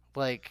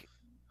 Like,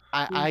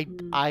 I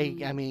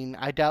mean,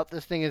 I doubt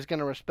this thing is going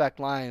to respect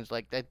lines.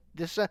 Like, that.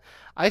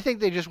 I think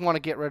they just want to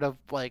get rid of,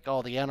 like,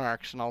 all the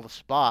Anarchs and all the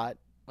Spot,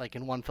 like,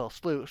 in one fell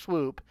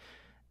swoop,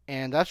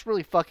 and that's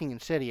really fucking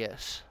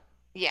insidious.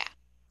 Yeah.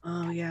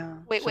 Oh, yeah.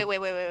 Wait.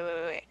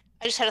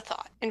 I just had a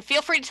thought. And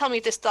feel free to tell me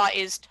if this thought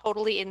is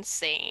totally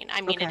insane.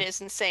 I mean, Okay. it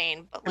is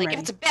insane, but, I'm like, if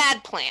ready. it's a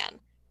bad plan.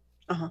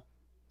 Uh-huh.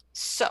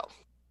 So,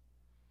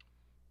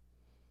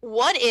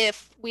 what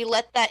if we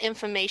let that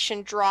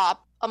information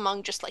drop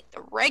among just, like,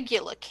 the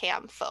regular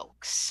cam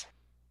folks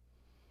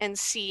and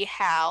see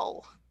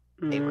how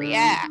they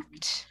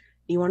react?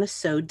 You want to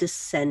sow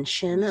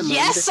dissension?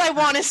 Yes, I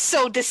want to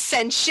sow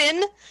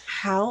dissension.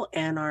 How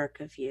anarch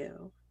of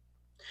you.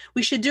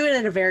 We should do it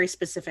at a very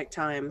specific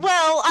time.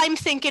 Well, I'm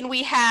thinking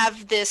we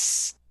have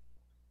this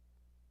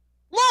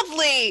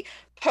lovely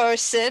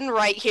person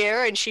right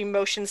here, and she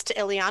motions to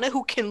Ileana,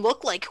 who can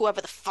look like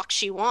whoever the fuck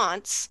she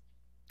wants.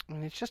 I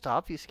mean, it's just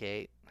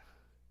obfuscate.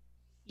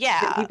 Yeah.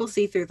 Can people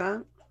see through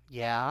that?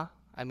 Yeah.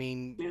 I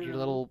mean, Yeah. your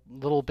little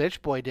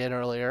bitch boy did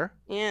earlier.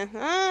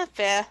 Yeah,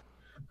 fair.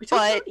 We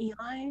talked But- about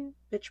Eli,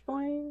 bitch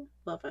boy.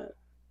 Love it.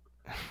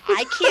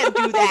 I can't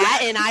do that,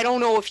 and I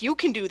don't know if you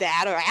can do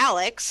that, or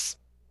Alex,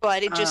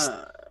 but it just...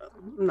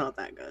 Not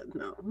that good,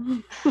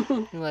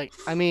 no. Like,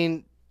 I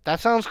mean, that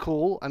sounds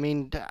cool. I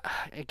mean,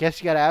 I guess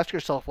you gotta ask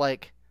yourself,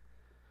 like,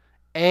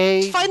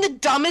 find the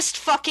dumbest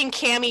fucking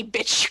cami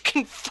bitch you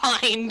can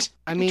find.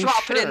 I mean,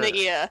 Drop sure, it in the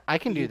ear. I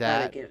can do You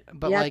gotta that, give-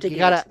 but you have like, to you give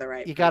it gotta to the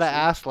right you gotta person.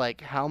 ask,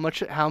 like, how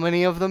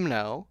many of them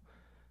know?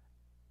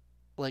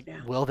 Like,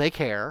 Yeah. will they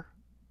care?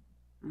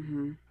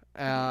 Mm-hmm.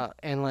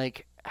 And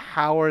like,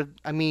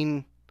 I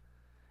mean,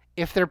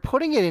 if they're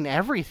putting it in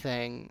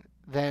everything,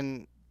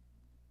 then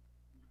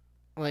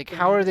like,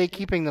 how are they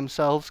keeping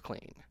themselves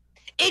clean?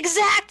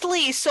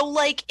 Exactly. So,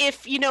 like,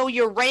 if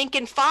your rank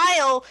and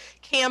file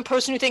cam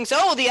person who thinks,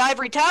 "Oh, the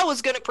ivory tower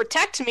is going to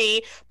protect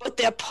me," but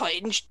they're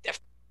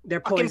They're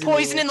fucking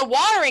poisoning the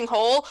watering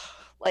hole,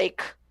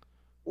 like,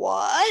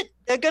 what?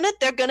 They're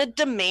gonna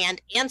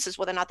demand answers.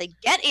 Whether or not they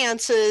get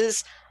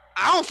answers,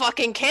 I don't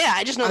fucking care.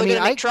 I just know they're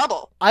gonna make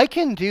trouble. I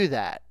can do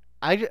that.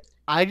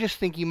 I just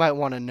think you might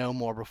want to know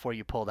more before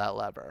you pull that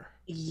lever.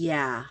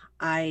 Yeah,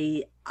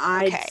 I'd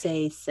Okay.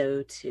 say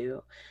so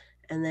too.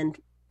 And then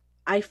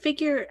I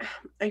feel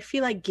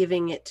like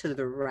giving it to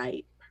the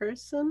right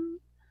person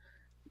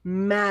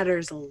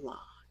matters a lot.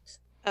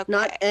 Okay.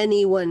 Not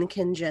anyone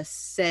can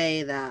just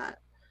say that.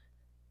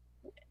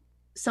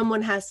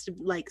 Someone has to,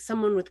 like,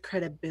 someone with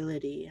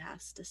credibility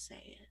has to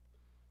say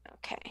it.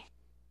 Okay.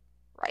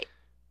 Right.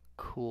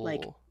 Cool.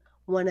 Like,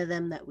 one of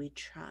them that we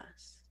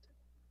trust.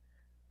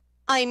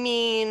 I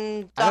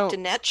mean, I Dr.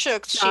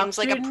 Netchuk seems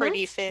like a Dr.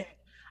 pretty Netchuk. fair.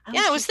 I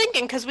Yeah, I was just-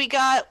 thinking because we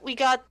got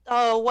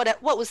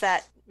what was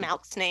that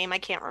mout's name? I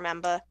can't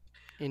remember.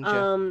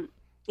 Inja.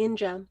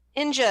 Inja.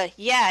 Inja.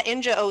 Yeah,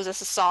 Inja owes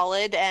us a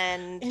solid,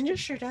 and Inja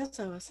sure does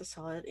owe us a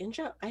solid.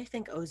 Inja, I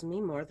think, owes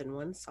me more than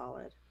one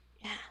solid.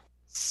 yeah.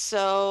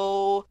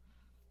 So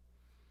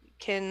we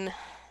can.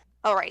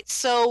 All right.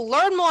 So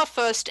learn more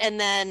first, and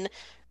then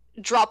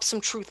drop some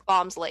truth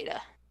bombs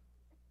later.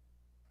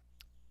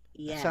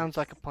 Yeah. Sounds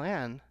like a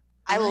plan.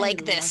 I like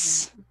love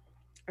this.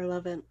 it. I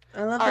love it.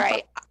 I love All it.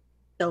 right.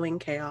 Sowing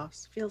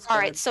chaos. Feels All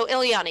good. right, so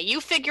Ileana,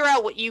 you figure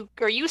out you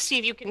see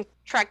if you can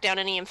track down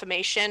any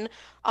information.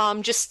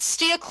 Just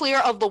steer clear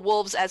of the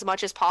wolves as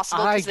much as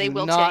possible I because they do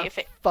will not tear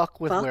you.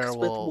 fuck with Fucks with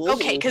werewolves.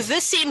 wolves. Okay, because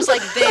this seems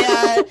like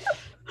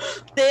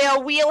their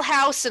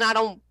wheelhouse, and I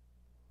don't.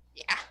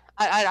 Yeah,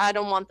 I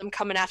don't want them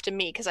coming after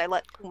me because I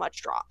let too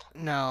much drop.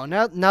 No,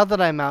 now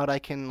that I'm out, I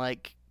can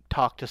like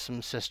talk to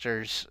some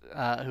sisters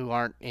who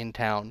aren't in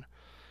town.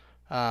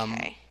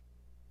 Okay.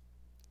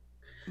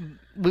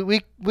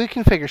 We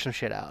can figure some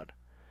shit out.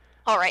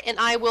 All right, and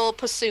I will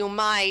pursue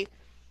my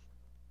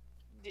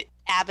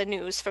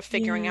avenues for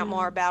figuring out Yeah.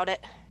 more about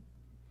it.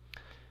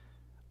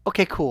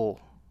 Okay, cool.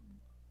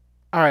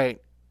 All right.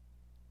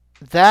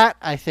 That,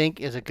 I think,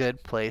 is a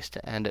good place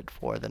to end it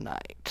for the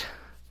night.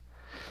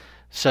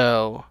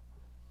 So,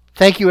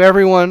 thank you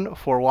everyone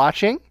for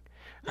watching.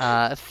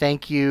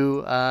 Thank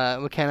you,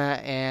 McKenna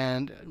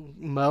and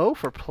Mo,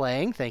 for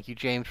playing. Thank you,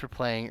 James, for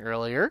playing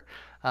earlier.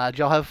 Did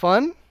y'all have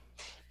fun?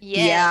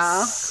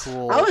 Yes.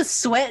 Cool. I was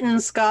sweating,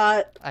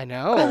 Scott. I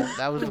know.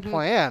 That was the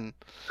plan.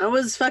 I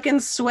was fucking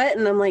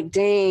sweating. I'm like,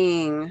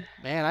 dang.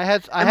 Man, I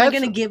had Am I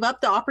going to give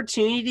up the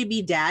opportunity to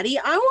be daddy?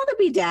 I want to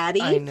be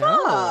daddy. I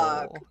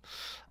know.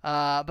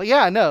 Fuck. But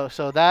yeah, no.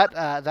 So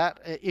that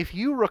if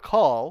you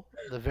recall,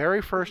 the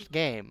very first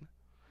game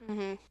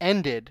Mhm.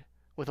 ended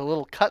with a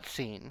little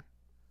cutscene.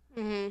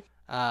 Mhm.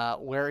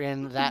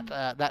 wherein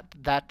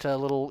that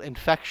little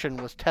infection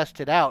was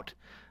tested out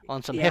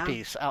on some Yeah.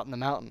 hippies out in the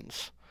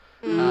mountains.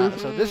 So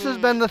Mm-hmm. this has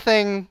been the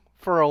thing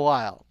for a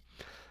while.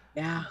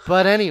 Yeah.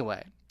 But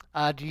anyway,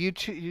 do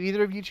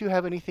either of you two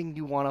have anything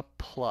you want to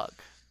plug?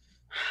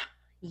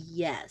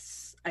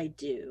 Yes, I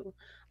do.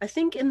 I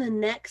think in the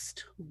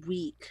next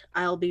week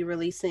I'll be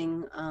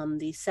releasing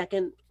the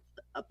second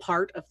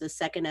part of the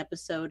second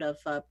episode of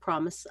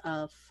Promise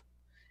of.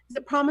 Is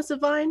it Promise of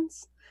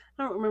Vines?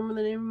 I don't remember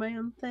the name of my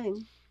own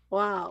thing.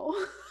 Wow.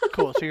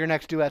 Cool. So your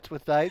next duets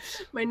with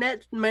Dice. my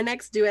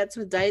next duets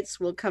with Dites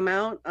will come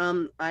out.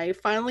 I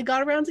finally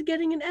got around to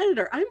getting an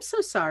editor. I'm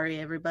so sorry,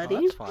 Oh, everybody.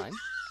 that's fine.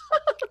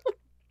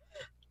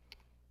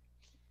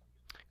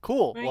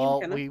 Cool. What are you Well,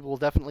 gonna- we will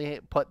definitely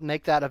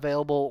make that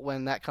available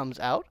when that comes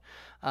out.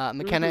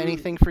 McKenna, Mhm.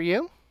 anything for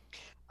you?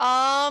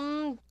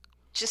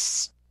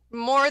 Just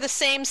more of the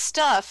same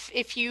stuff.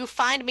 If you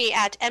find me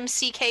at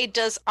MCK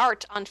Does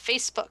Art on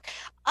Facebook,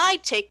 I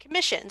take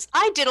commissions.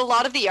 I did a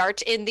lot of the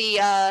art in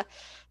the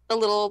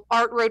little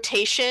art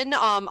rotation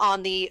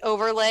on the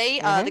overlay,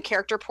 Mhm. the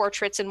character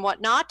portraits and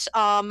whatnot.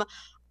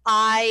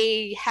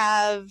 I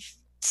have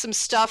some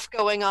stuff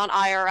going on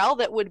IRL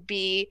that would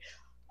be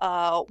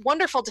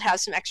wonderful to have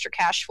some extra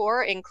cash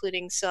for,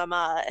 including some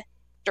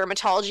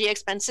dermatology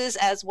expenses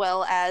as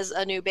well as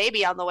a new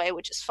baby on the way,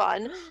 which is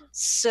fun.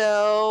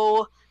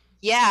 So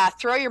yeah,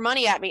 throw your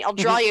money at me. I'll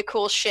draw you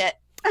cool shit.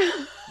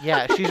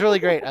 Yeah, she's really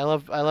great. I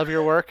love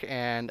your work,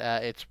 and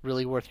it's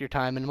really worth your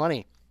time and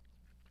money.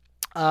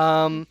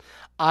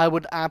 I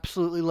would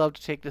absolutely love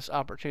to take this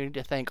opportunity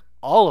to thank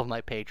all of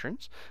my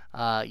patrons.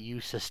 You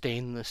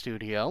sustain the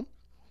studio.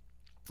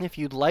 If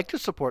you'd like to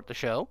support the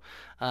show,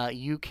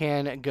 you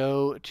can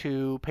go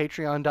to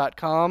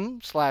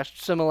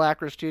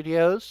patreon.com/Simulacra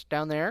Studios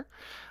down there.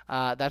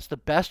 That's the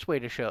best way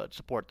to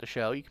support the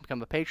show. You can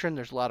become a patron.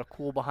 There's a lot of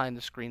cool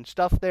behind-the-screen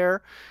stuff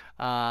there.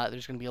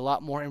 There's going to be a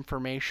lot more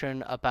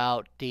information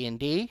about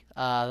D&D.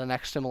 The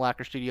next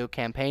Simulacra Studio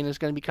campaign is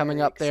going to be coming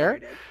Very up there.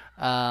 excited.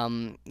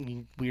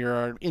 We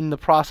are in the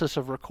process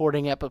of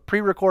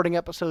pre-recording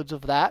episodes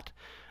of that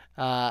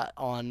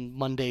on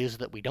Mondays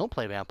that we don't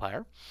play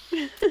Vampire.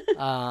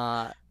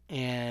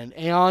 And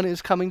Aeon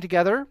is coming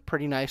together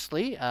pretty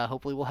nicely.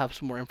 Hopefully we'll have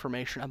some more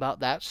information about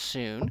that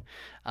soon.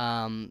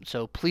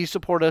 So please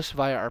support us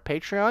via our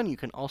Patreon. You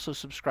can also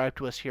subscribe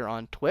to us here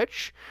on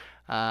Twitch,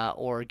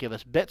 or give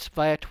us bits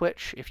via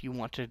Twitch if you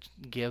want to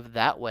give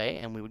that way,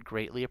 and we would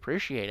greatly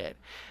appreciate it.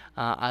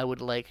 I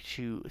would like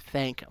to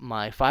thank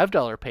my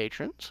 $5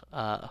 patrons,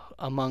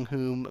 among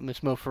whom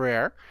Miss Mo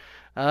Ferrer,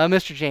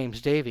 Mr. James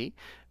Davey,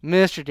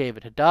 Mr.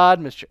 David Haddad,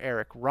 Mr.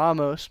 Eric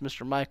Ramos,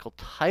 Mr. Michael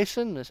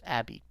Tyson, Miss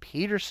Abby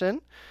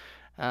Peterson.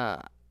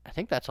 I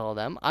think that's all of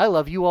them. I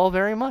love you all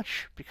very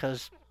much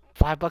because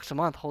 $5 a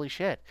month, holy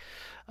shit.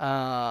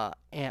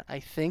 And I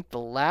think the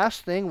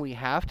last thing we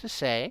have to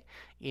say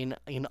in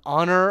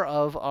honor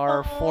of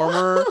our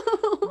former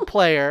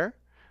player,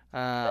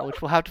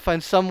 which we'll have to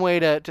find some way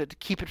to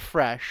keep it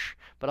fresh,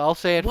 but I'll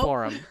say it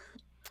for him.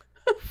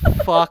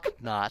 Fuck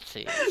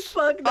Nazis.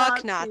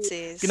 Fuck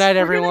Nazis. Good night,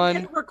 We're everyone.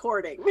 gonna get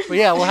recording. But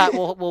yeah,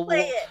 we'll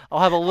Play it. I'll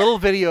have a little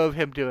video of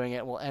him doing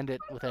it. We'll end it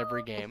with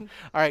every game.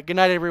 All right. Good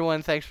night,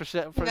 everyone. Thanks for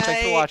Good thanks for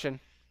night. watching.